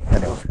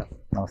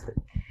 ನಮಸ್ತೆ.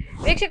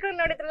 ವೀಕ್ಷಕರು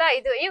ನೋಡಿದ್ರಲ್ಲ,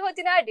 ಇದು ಈ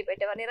ಹೊತ್ತಿನ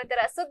ಡಿಬೇಟ್.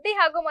 ನಿರಂತರ ಸುದ್ದಿ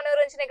ಹಾಗೂ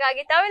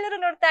ಮನೋರಂಜನೆಗಾಗಿ ತಾವೆಲ್ಲರೂ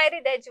ನೋಡ್ತಾ ಇರಿ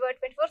ದೈಜಿವರ್ಲ್ಡ್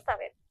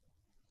 24/7.